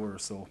every hour or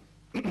so.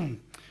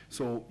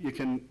 So you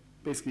can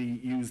basically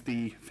use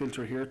the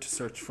filter here to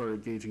search for a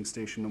gauging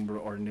station number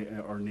or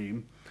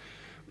name,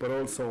 but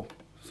also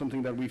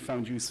something that we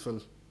found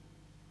useful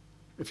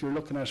if you're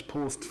looking at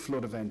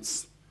post-flood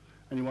events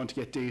and you want to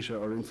get data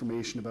or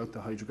information about the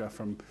hydrograph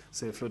from,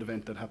 say, a flood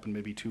event that happened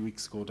maybe 2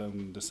 weeks ago down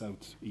in the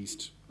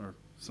southeast or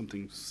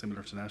something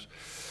similar to that,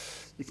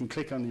 you can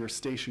click on your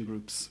station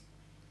groups.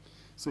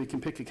 So you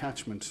can pick a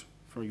catchment,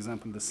 for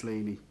example, the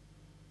Slaney,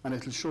 and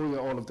it'll show you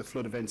all of the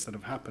flood events that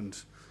have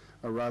happened,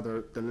 or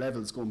rather the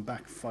levels going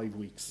back 5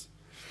 weeks.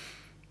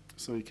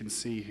 So you can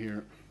see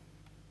here,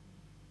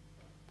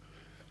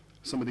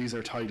 some of these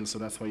are tidal, so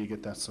that's why you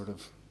get that sort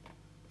of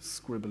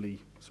scribbly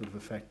sort of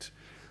effect.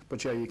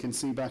 But yeah, you can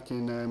see back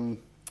in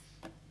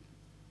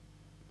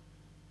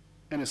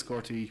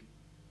Enniscorthy,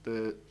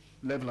 the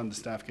level on the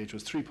staff gauge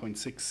was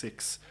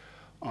 3.66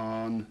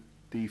 on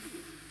the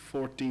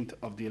 14th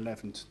of the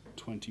 11th,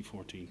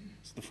 2014.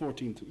 So the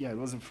 14th, yeah, it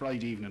was a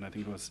Friday evening, I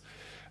think it was.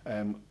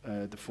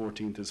 The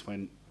 14th is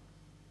when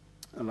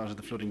a lot of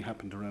the flooding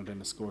happened around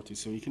Enniscorthy.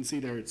 So you can see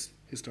there it's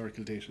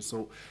historical data.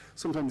 So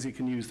sometimes you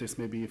can use this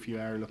maybe if you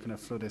are looking at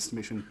flood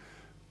estimation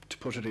to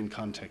put it in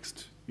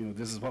context. You know,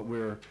 this is what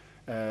we're,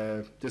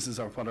 this is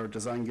what our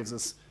design gives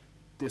us.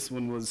 This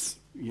one was,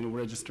 you know,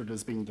 registered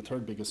as being the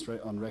third biggest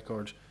on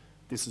record.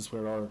 This is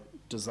where our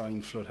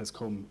design flood has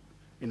come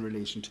in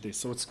relation to this.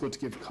 So it's good to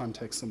give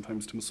context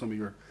sometimes to some of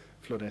your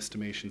flood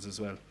estimations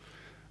as well.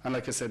 And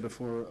like I said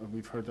before,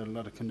 we've heard that a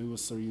lot of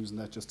canoeists are using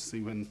that just to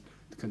see when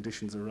the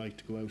conditions are right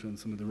to go out on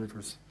some of the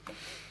rivers.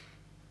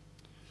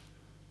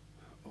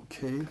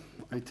 Okay,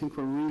 I think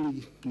we're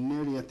really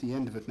nearly at the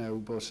end of it now,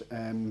 but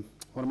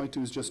what I might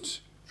do is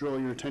just draw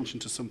your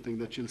attention to something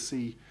that you'll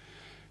see.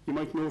 You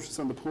might notice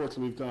on the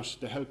portal we've got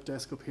the help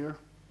desk up here.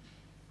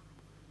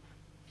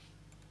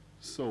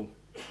 So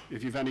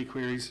if you have any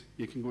queries,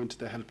 you can go into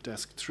the help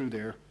desk through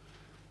there.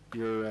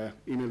 Your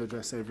email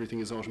address, everything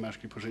is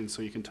automatically put in,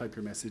 so you can type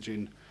your message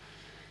in.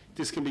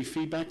 This can be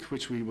feedback,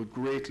 which we would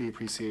greatly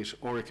appreciate,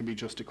 or it can be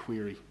just a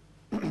query.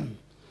 And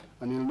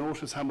you'll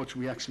notice how much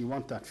we actually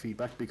want that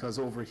feedback, because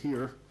over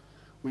here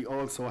we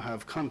also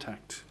have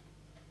contact,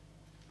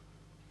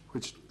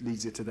 which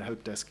leads you to the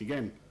help desk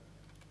again.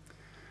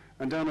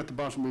 And down at the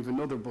bottom we have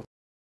another button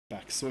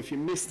back. So if you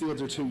miss the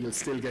other two, you'll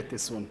still get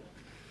this one.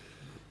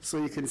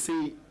 So you can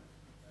see,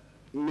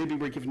 maybe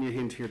we're giving you a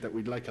hint here that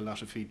we'd like a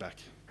lot of feedback.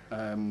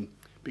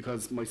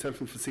 Because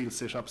myself and Fasil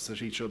sit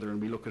opposite each other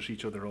and we look at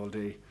each other all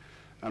day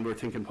and we're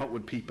thinking, what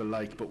would people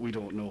like? But we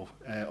don't know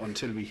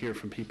until we hear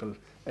from people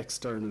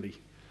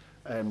externally.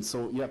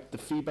 So yeah, the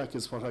feedback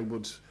is what I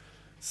would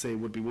say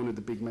would be one of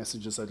the big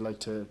messages I'd like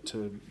to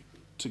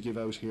give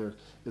out here,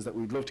 is that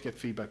we'd love to get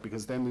feedback,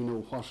 because then we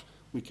know what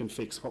we can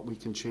fix, what we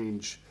can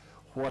change,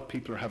 what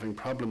people are having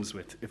problems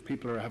with. If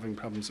people are having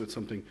problems with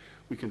something,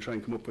 we can try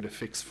and come up with a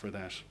fix for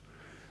that.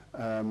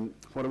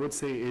 What I would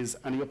say is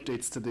any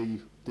updates to the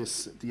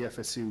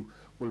FSU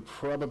will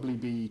probably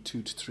be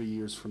 2 to 3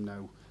 years from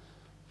now.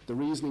 The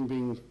reasoning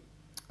being,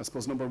 I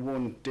suppose, number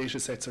one, data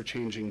sets are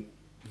changing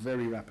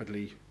very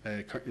rapidly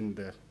in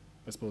the,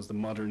 I suppose, the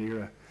modern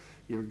era.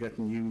 You're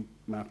getting new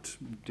mapped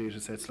data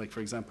sets, like, for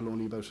example,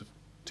 only about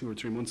 2 or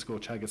 3 months ago,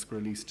 Teagasc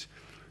released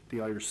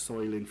the Irish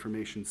Soil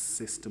Information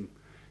System.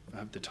 I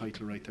have the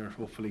title right there,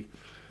 hopefully,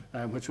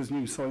 which was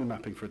new soil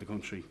mapping for the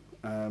country.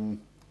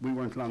 We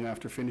weren't long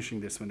after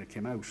finishing this when it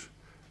came out.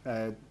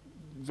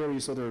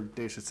 Various other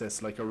data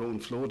sets, like our own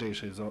flow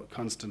data, is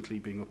constantly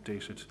being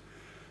updated.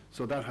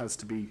 So that has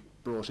to be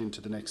brought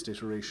into the next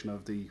iteration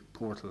of the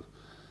portal.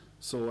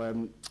 So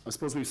I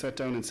suppose we sat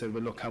down and said,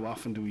 well, look, how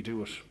often do we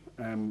do it?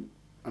 And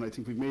I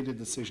think we've made a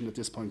decision at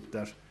this point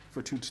that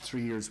for 2 to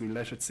 3 years we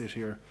let it sit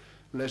here,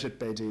 let it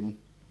bed in,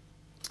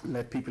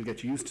 let people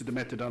get used to the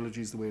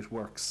methodologies, the way it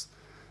works.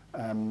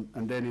 and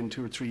then in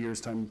 2 or 3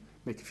 years' time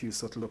make a few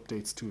subtle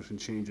updates to it and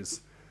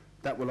changes.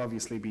 That will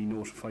obviously be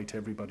notified to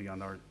everybody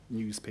on our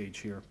news page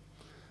here.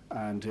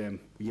 And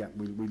yeah,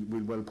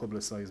 we'll well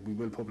publicise. We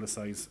will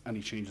publicise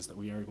any changes that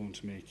we are going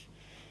to make.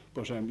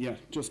 But yeah,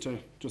 just to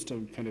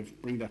kind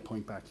of bring that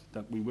point back,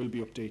 that we will be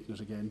updating it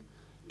again.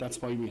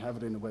 That's why we have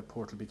it in a web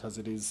portal, because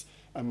it is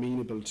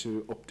amenable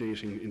to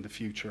updating in the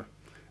future.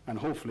 And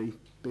hopefully,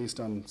 based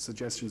on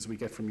suggestions we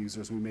get from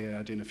users, we may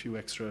add in a few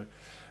extra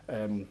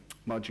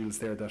modules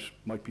there that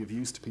might be of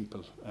use to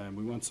people.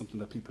 We want something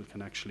that people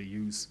can actually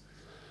use.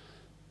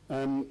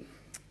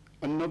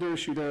 Another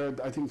issue there,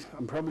 I think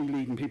I'm probably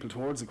leading people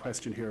towards a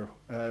question here.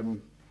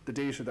 The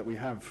data that we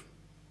have,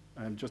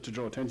 just to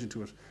draw attention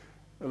to it,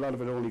 a lot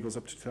of it only goes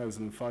up to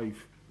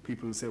 2005.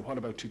 People will say, what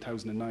about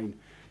 2009?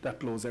 That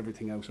blows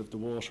everything out of the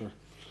water.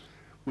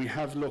 We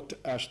have looked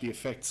at the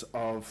effects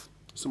of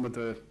some of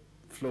the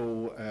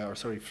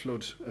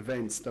flood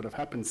events that have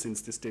happened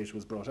since this data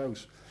was brought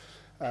out.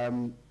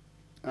 And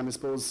I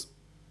suppose,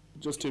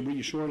 just to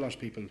reassure a lot of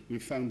people,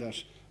 we've found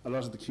that a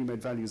lot of the QMed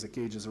values at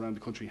gauges around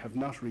the country have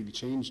not really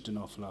changed an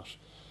awful lot.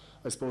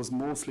 I suppose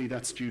mostly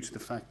that's due to the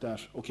fact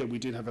that, okay, we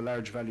did have a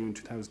large value in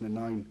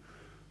 2009,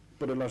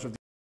 but a lot of them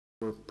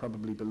were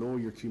probably below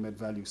your QMed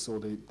value, so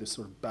they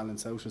sort of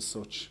balance out as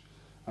such.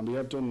 And we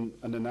have done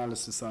an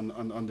analysis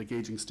on the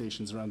gauging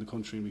stations around the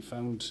country, and we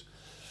found,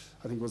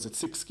 I think, was it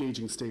 6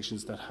 gauging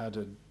stations that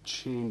had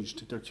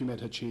changed, their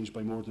QMed had changed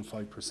by more than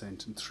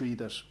 5%, and 3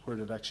 where it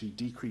had actually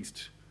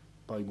decreased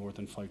by more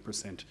than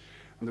 5%,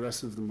 and the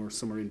rest of them were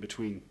somewhere in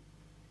between.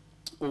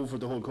 Over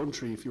the whole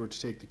country, if you were to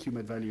take the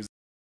QMed values,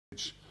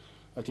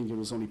 I think it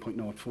was only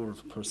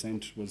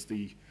 0.04% was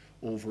the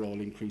overall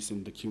increase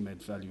in the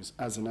QMed values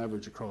as an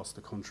average across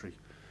the country.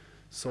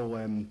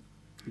 So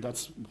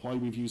that's why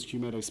we've used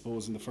QMed, I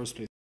suppose, in the first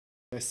place,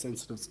 less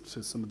sensitive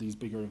to some of these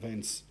bigger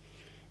events.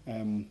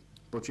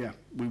 But yeah,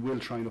 we will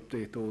try and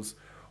update those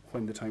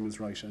when the time is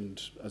right, and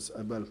as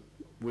well,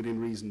 within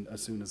reason,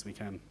 as soon as we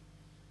can.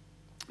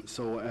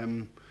 So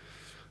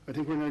I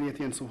think we're nearly at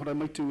the end. So what I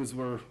might do is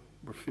we're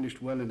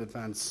finished well in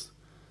advance.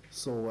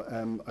 So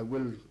I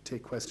will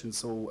take questions.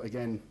 So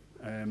again,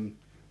 we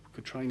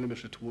could try and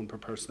limit it to 1 per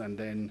person, and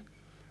then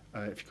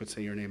if you could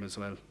say your name as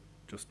well,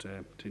 just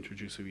to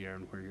introduce who you are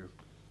and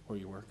where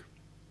you work.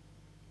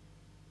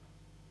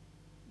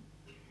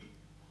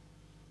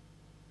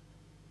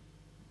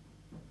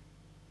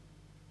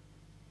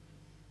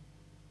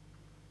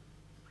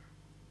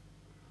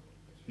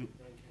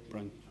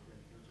 Brian.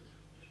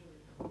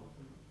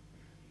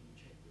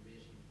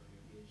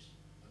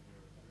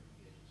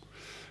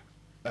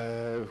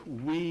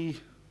 We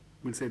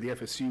will say the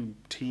FSU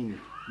team,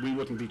 we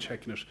wouldn't be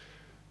checking it.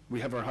 We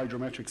have our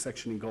hydrometric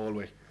section in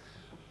Galway.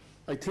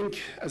 I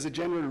think as a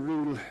general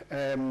rule,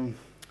 I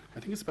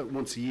think it's about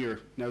once a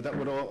year. Now that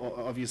would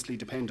obviously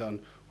depend on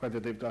whether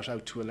they've got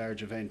out to a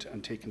large event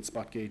and taken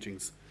spot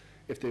gaugings.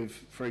 If they've,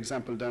 for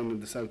example, down in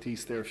the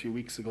southeast there a few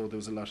weeks ago, there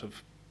was a lot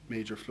of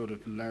major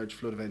large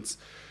flood events.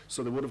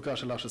 So they would have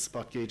got a lot of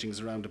spot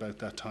gaugings around about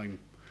that time.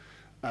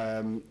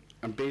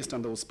 And based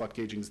on those spot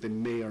gaugings, they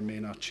may or may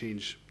not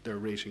change their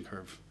rating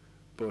curve.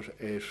 But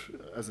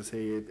as I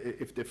say,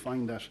 if they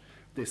find that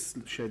this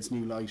sheds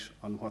new light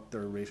on what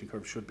their rating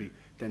curve should be,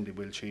 then they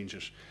will change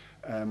it.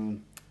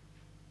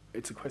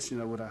 It's a question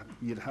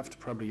you'd have to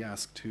probably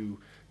ask to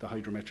the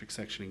hydrometric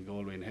section in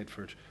Galway and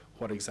Headford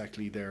what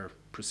exactly their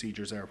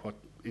procedures are, what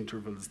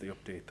intervals they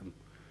update them.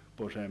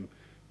 But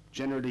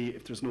generally,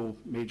 if there's no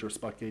major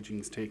spot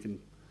gaugings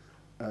taken,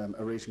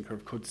 a rating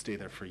curve could stay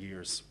there for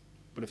years.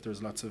 But if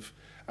there's lots of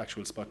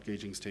actual spot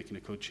gaugings taken,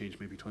 it could change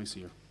maybe twice a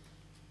year.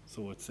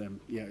 So it's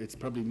yeah, it's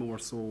probably more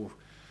so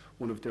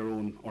one of their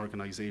own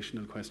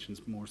organisational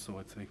questions, more so,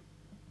 I'd say.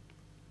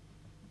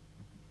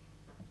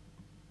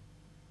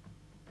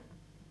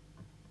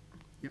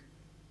 Yep.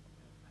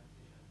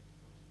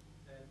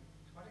 To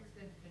what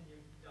extent can you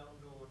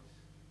download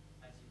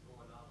as you go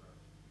along, or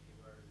if you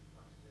were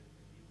wanted to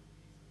review a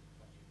piece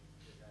of what you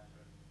did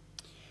after?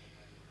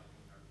 Is it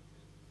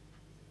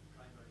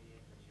primary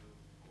aim that you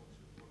go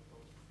through both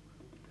processes,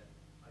 including the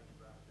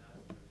hydrograph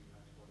analysis, or do you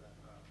have to go that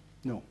far?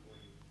 No.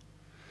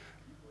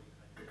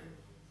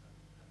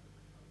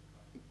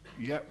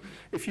 Yeah,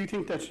 if you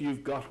think that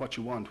you've got what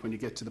you want when you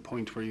get to the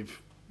point where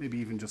you've maybe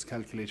even just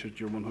calculated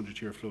your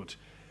 100-year flood,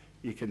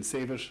 you can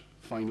save it,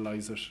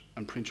 finalise it,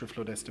 and print your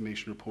flood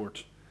estimation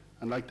report.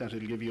 And like that,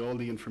 it'll give you all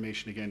the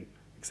information again,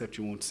 except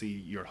you won't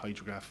see your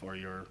hydrograph or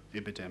your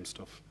IBIDEM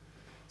stuff.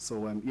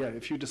 So yeah,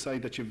 if you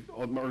decide that you've,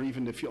 or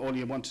even if all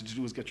you wanted to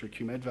do is get your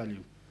QMed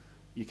value,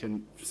 you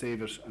can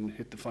save it and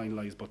hit the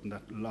finalise button,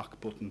 that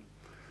lock button,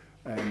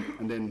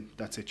 and then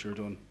that's it, you're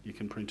done. You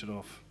can print it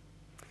off.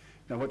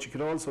 Now what you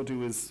could also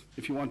do is,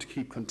 if you want to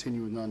keep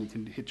continuing on, you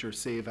can hit your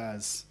save it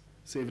as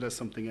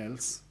something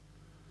else,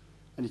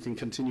 and you can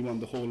continue on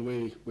the whole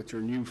way with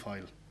your new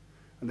file.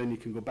 And then you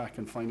can go back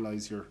and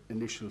finalise your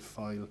initial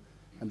file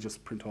and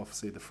just print off,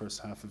 say, the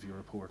first half of your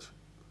report.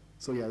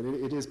 So yeah,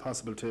 it is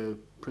possible to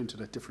print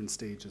it at different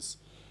stages,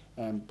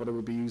 but I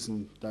would be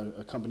using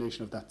a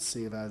combination of that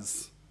save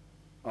as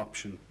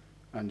option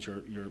and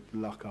your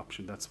lock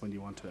option, that's when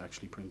you want to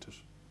actually print it.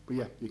 But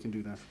yeah, you can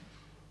do that.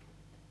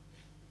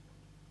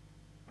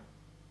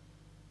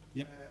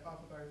 Yep.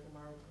 Arthur Barry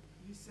from Maroc.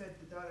 You said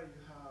the data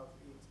you have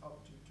is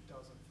up to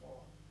 2004.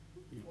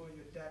 For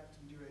your depth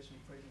and duration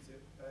frequency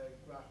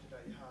graph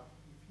that you have,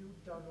 if you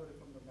download it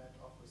from the Met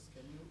Office,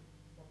 can you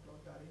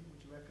upload that in?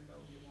 Would you reckon that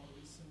would be more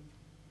recent?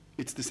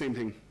 It's the same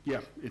thing.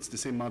 Yeah, it's the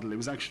same model. It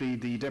was actually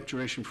the depth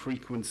duration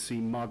frequency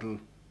model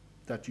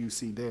that you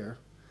see there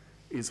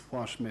is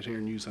what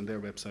Metairn use on their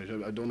website.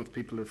 I don't know if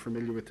people are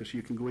familiar with it.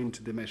 You can go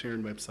into the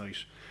Metairn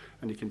website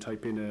and you can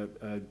type in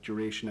a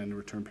duration and a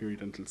return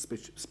period and it'll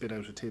spit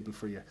out a table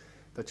for you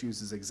that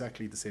uses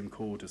exactly the same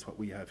code as what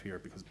we have here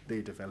because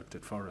they developed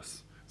it for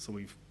us. So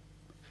we've,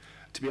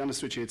 to be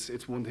honest with you,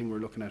 it's one thing we're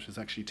looking at is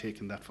actually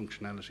taking that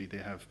functionality they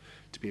have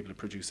to be able to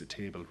produce a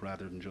table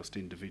rather than just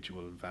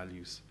individual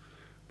values.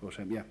 But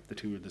yeah, the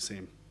two are the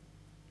same.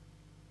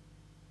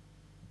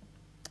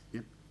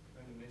 Yep.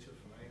 Brendan Mitchell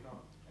from Aecon.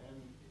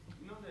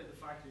 You know the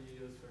factor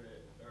you use for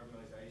the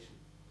urbanisation,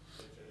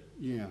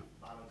 Yeah.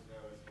 balance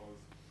there, I suppose,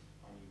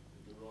 on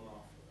the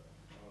runoff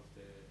of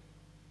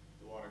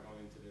the water going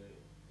into the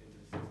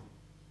system.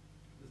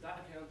 Does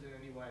that account in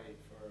any way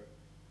for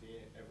the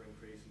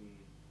ever-increasing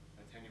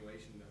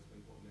attenuation that's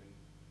been put in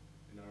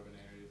urban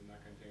areas and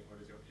that kind of thing, or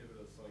does your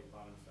pivotal site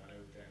balance that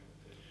out then?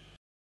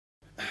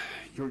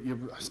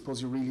 I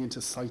suppose you're really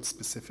into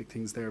site-specific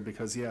things there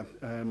because, yeah,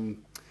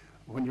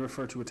 when you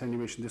refer to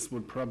attenuation, this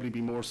would probably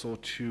be more so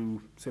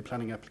to, say,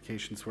 planning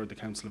applications where the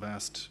council have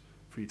asked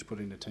for you to put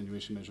in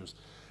attenuation measures.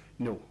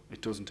 No,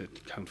 it doesn't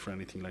account for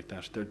anything like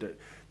that.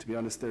 To be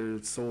honest,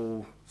 there's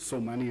so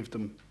many of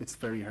them, it's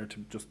very hard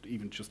to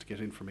just get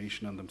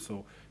information on them.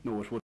 So,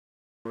 no, it would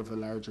be more of a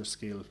larger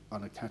scale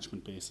on a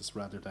catchment basis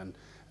rather than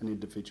an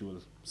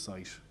individual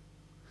site.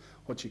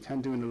 What you can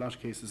do in a lot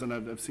of cases, and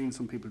I've seen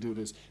some people do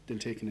this, they'll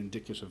take an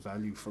indicative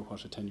value for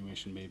what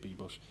attenuation may be,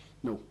 but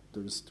no,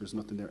 there's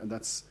nothing there. And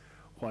that's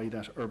why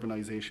that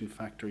urbanisation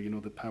factor, you know,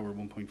 the power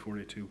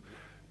 1.482,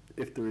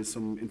 if there is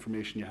some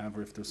information you have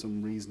or if there's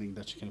some reasoning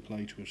that you can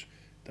apply to it,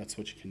 that's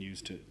what you can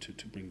use to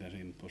bring that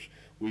in. But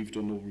we've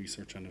done no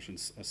research on it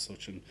as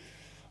such, and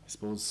I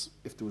suppose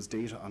if there was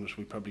data on it,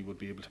 we probably would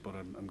be able to, but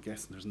I'm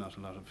guessing there's not a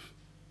lot of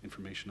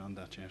information on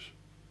that yet.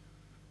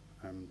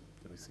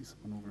 Did I see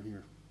someone over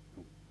here?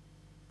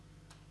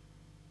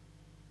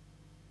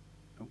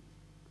 No.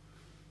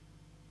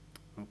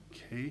 No.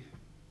 Okay,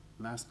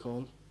 last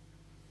call.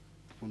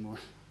 One more.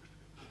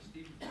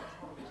 Stephen, Ireland.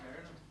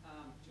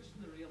 Just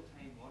in the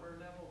real-time water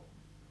level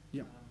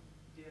Yeah.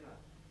 data,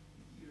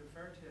 you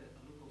referred to a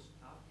local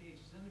staff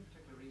gauge. Is there any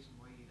particular reason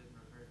why you didn't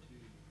refer to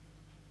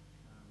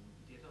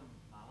Datum,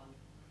 Malin,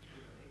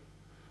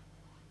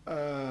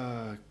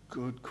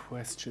 Good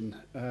question.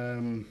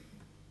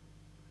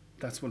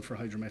 That's one for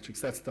hydrometrics.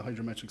 That's the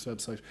hydrometrics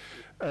website.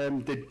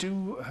 They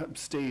do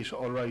state,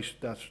 all right,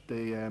 that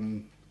they,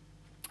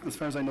 as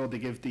far as I know, they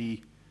give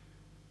the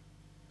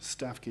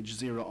staff gauge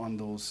 0 on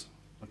those.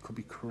 I could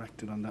be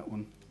corrected on that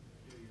one.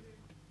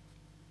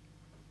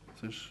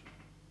 Is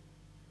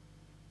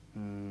it?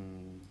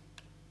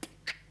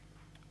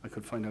 I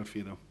could find out for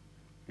you though.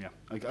 Yeah,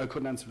 I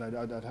couldn't answer that.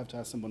 I'd have to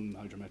ask someone in the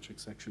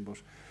hydrometrics section,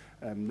 but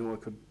no, I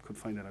could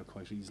find that out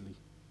quite easily.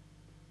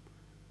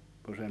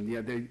 But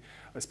yeah,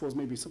 I suppose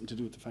maybe something to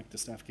do with the fact the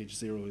staff gauge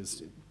 0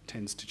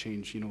 tends to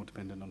change, you know,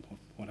 depending on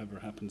whatever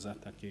happens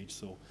at that gauge.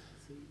 So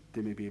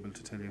they may be able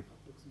to tell you.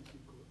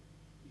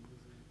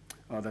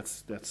 Oh,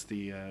 that's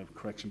the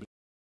correction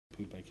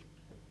between pool bag.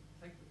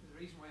 I think the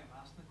reason why I'm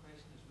asking the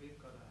question is we've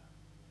got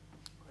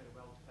quite a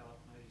well-developed now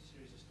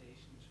series of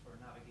stations for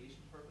navigation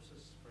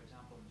purposes, for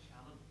example in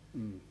Shannon,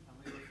 and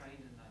we were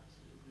finding that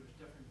there was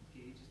different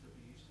gauges that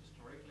we used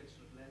historically,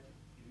 so it led to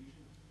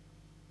confusion,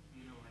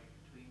 you know, like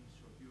between,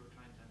 so if you were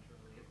trying to enter a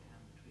lake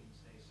and between,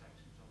 say,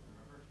 sections of the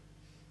river,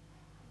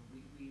 and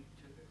we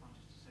took the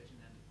conscious decision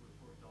then to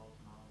report it all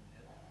to Malin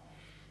Head.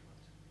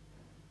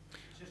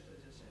 It's just, as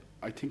I said,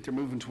 I think they're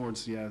moving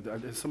towards, yeah,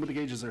 some of the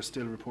gauges are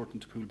still reporting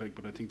to Poolbeg,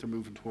 but I think they're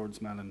moving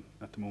towards Malin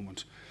at the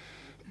moment.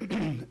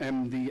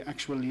 The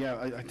actual, yeah,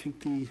 I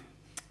think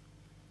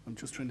I'm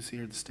just trying to see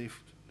here, the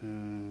staff,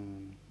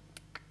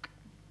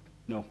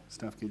 no,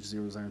 staff gauge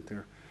 0s aren't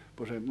there.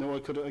 But no, I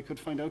could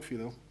find out for you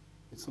though.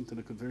 It's something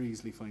I could very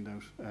easily find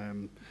out.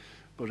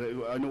 But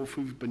I know if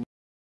we've been,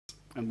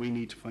 and we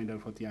need to find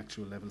out what the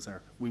actual levels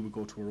are, we would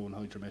go to our own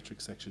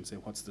hydrometric section, say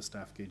what's the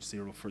staff gauge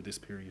 0 for this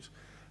period,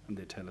 and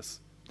they tell us.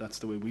 That's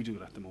the way we do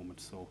it at the moment.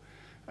 So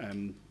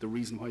the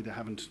reason why they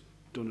haven't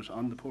done it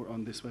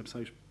on this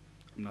website,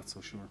 I'm not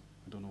so sure.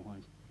 I don't know why.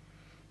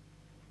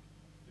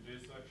 It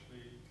is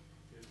actually,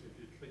 if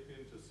you click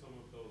into some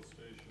of those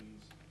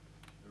stations,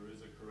 there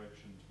is a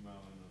correction to Malin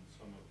on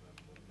some of them,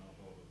 but not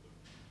all of them.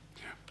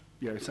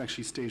 Yeah, it's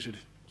actually stated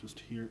just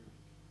here.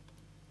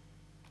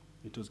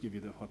 It does give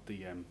you what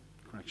the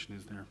correction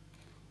is there.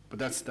 But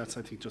that's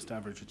I think just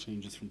average. It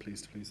changes from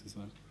place to place as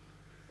well.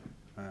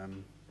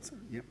 So,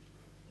 yep.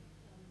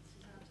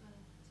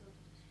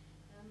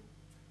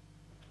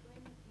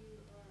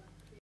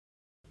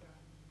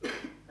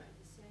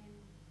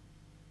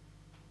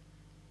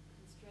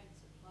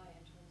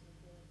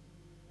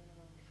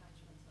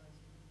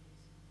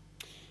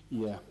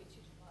 Yeah.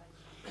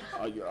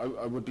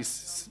 I would be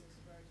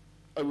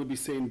I would be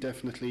saying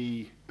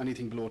definitely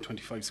anything below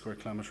 25 square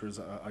kilometres.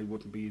 I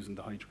wouldn't be using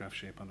the hydrograph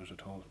shape on it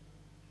at all.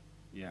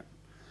 Yeah.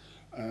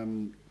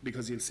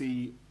 Because you'll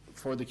see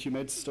for the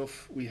QMed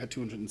stuff we had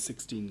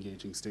 216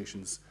 gauging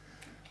stations.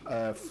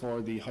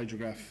 For the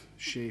hydrograph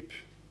shape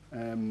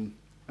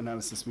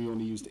analysis we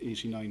only used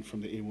 89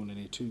 from the A1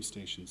 and A2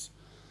 stations.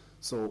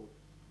 So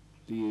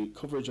the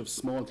coverage of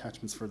small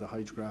catchments for the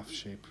hydrograph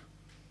shape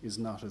is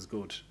not as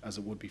good as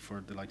it would be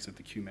for the likes of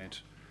the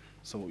QMed.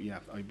 So yeah,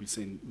 I'd be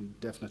saying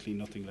definitely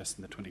nothing less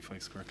than the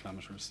 25 square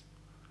kilometres.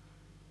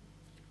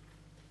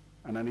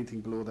 And anything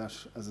below that,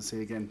 as I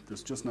say again,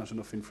 there's just not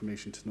enough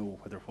information to know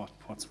whether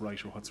what's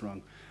right or what's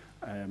wrong.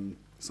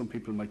 Some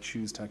people might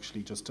choose to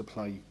actually just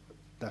apply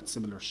that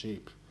similar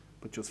shape,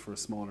 but just for a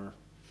smaller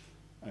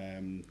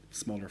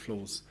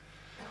flows.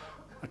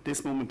 At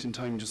this moment in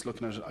time, just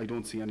looking at it, I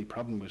don't see any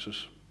problem with it,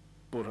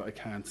 but I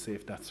can't say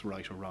if that's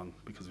right or wrong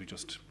because we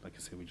just, like I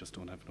say, we just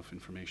don't have enough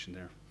information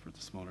there for the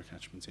smaller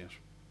catchments yet.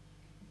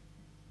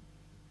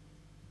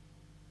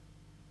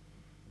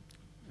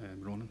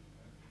 Ronan?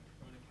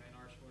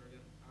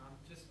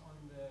 Just on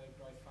the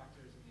growth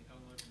factors and the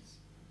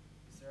elements,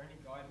 is there any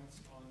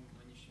guidance on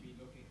when you should be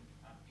looking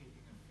at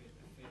picking a fit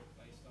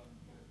based on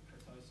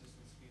kurtosis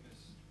and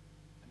skewness?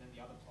 And then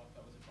the other plot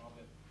that was above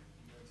it,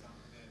 in your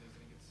example there, I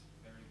think it's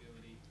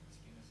variability,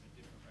 skewness at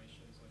different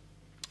ratios.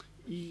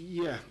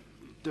 Yeah,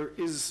 there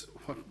is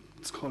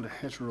what's called a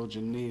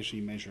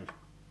heterogeneity measure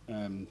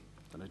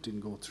that I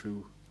didn't go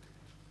through.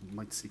 You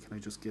might see, can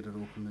I just get it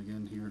open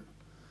again here?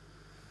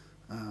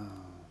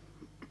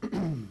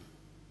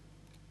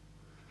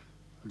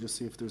 I'll just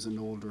see if there's an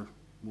older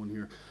one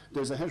here.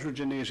 There's a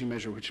heterogeneity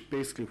measure, which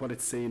basically what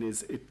it's saying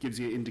is it gives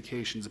you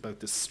indications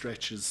about the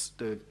stretches,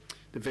 the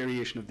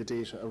variation of the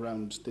data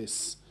around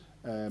this,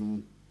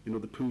 you know,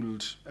 the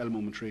pooled L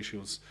moment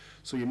ratios.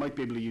 So you might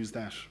be able to use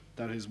that.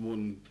 That is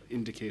one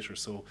indicator.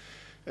 So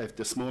if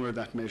the smaller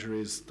that measure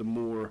is, the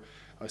more,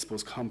 I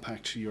suppose,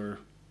 compact your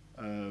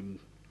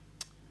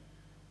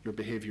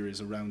behaviour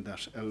is around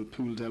that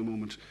pooled L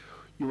moment.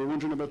 You were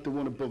wondering about the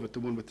one above it, the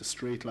one with the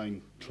straight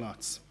line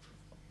plots.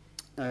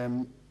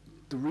 The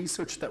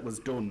research that was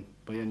done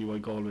by NUI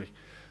Galway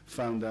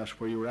found that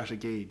where you were at a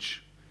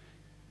gauge,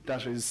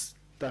 that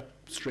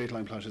straight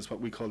line plot is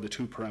what we call the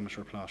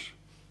 2-parameter plot.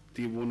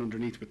 The one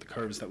underneath with the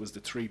curves, that was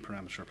the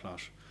 3-parameter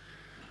plot.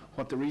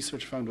 What the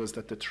research found was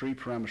that the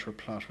 3-parameter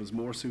plot was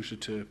more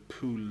suited to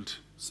pooled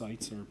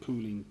sites or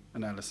pooling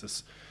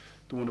analysis.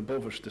 The one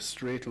above it, the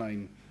straight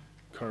line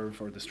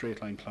curve or the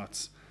straight line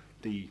plots,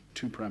 the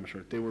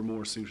 2-parameter, they were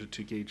more suited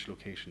to gauge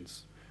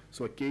locations.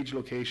 So at gauge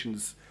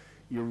locations,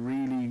 you're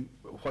really,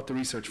 what the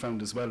research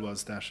found as well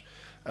was that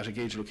at a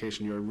gauge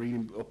location, you're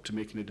really up to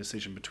making a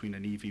decision between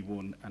an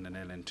EV1 and an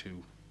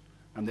LN2.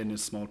 And then a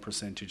small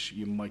percentage,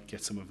 you might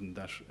get some of them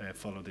that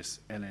follow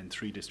this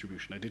LN3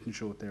 distribution. I didn't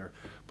show it there,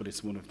 but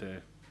it's one of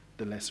the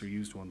lesser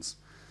used ones.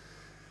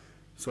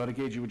 So at a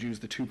gauge, you would use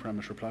the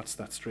 2-parameter plots,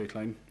 that straight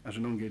line. At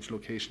an ungaged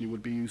location, you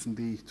would be using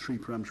the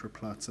 3-parameter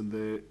plots, and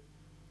the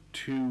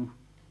two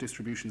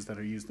distributions that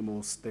are used the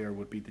most there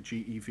would be the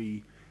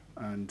GEV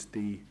and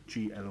the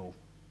GLO.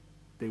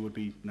 They would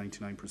be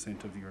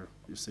 99% of your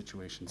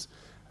situations.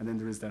 And then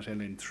there is that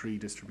LN3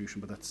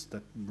 distribution, but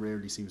that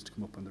rarely seems to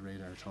come up on the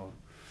radar at all.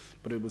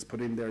 But it was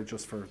put in there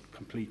just for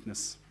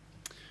completeness.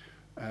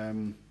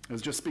 I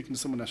was just speaking to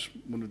someone at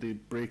one of the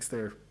breaks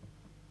there.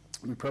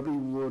 We probably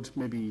would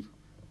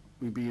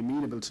we'd be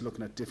amenable to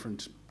looking at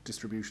different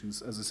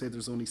distributions. As I say,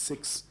 there's only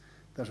 6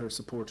 that are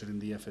supported in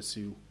the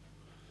FSU.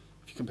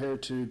 If you compare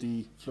it to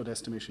the flood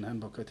estimation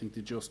handbook, I think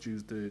they just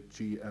used the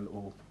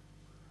GLO,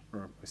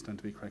 or I stand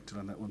to be corrected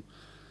on that one.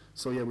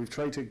 So yeah, we've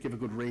tried to give a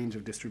good range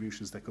of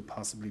distributions that could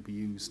possibly be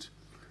used.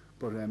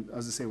 But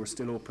as I say, we're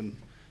still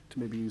open to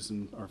maybe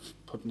using or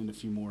putting in a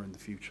few more in the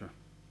future.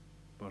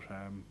 But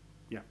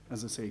yeah,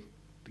 as I say,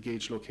 the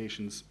gauge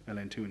locations,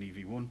 LN2 and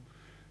EV1,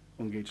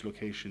 ungaged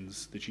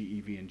locations, the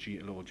GEV and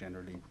GLO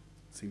generally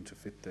seem to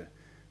fit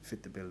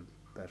the bill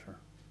better.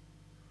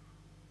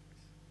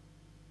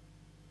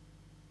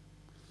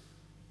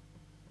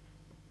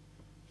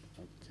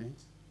 Okay,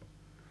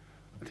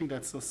 I think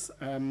that's us.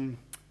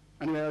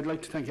 Anyway, I'd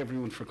like to thank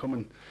everyone for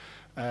coming.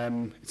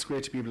 It's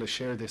great to be able to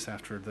share this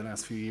after the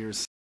last few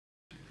years,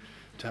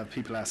 to have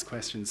people ask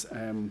questions.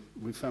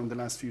 We've found the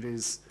last few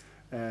days,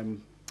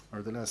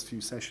 or the last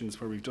few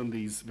sessions where we've done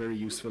these very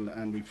useful,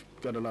 and we've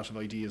got a lot of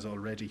ideas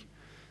already.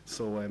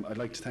 So I'd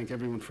like to thank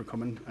everyone for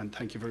coming, and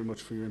thank you very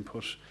much for your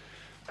input.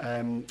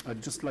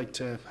 I'd just like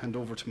to hand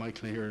over to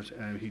Michael here.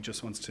 He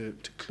just wants to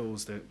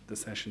close the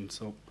session.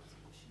 So,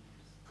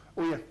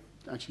 oh yeah.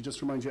 Actually,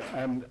 just remind you,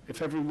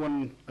 if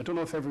everyone, I don't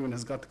know if everyone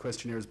has got the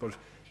questionnaires, but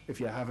if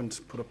you haven't,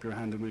 put up your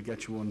hand and we'll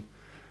get you one.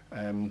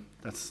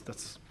 That's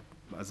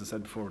as I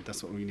said before,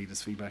 that's what we need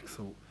is feedback.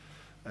 So,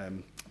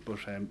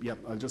 yeah,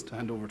 I'll just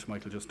hand over to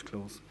Michael just to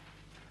close.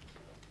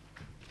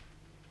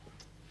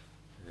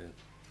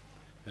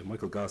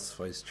 Michael Goss,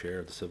 Vice Chair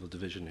of the Civil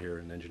Division here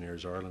in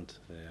Engineers Ireland.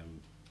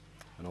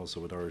 and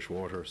also with Irish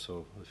Water,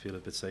 so I feel a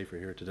bit safer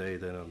here today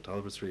than on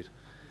Talbot Street.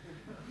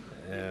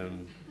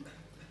 On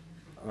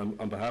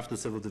behalf of the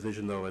Civil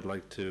Division, though, I'd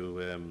like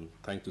to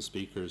thank the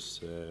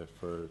speakers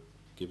for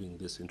giving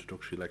this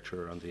introductory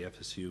lecture on the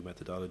FSU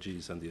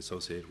methodologies and the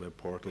associated web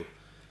portal.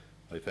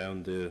 I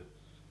found the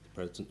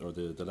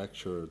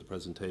lecture, the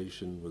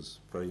presentation was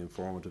very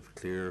informative,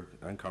 clear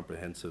and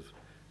comprehensive,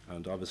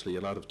 and obviously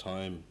a lot of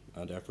time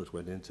and effort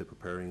went into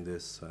preparing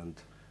this,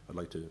 and I'd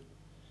like to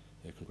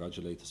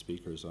congratulate the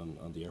speakers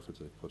on the effort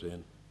they put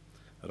in.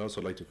 I'd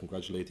also like to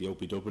congratulate the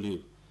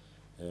OPW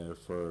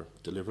for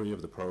delivery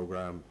of the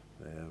programme,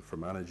 for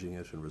managing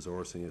it and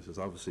resourcing it. It's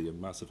obviously a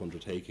massive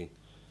undertaking,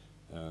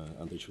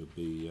 and they should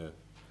be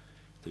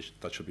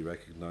that should be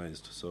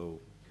recognised. So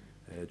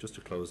just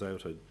to close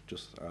out, I'd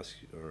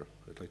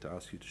like to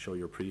ask you to show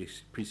your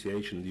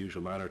appreciation in the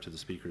usual manner to the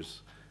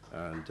speakers,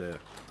 and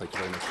thank you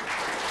very much.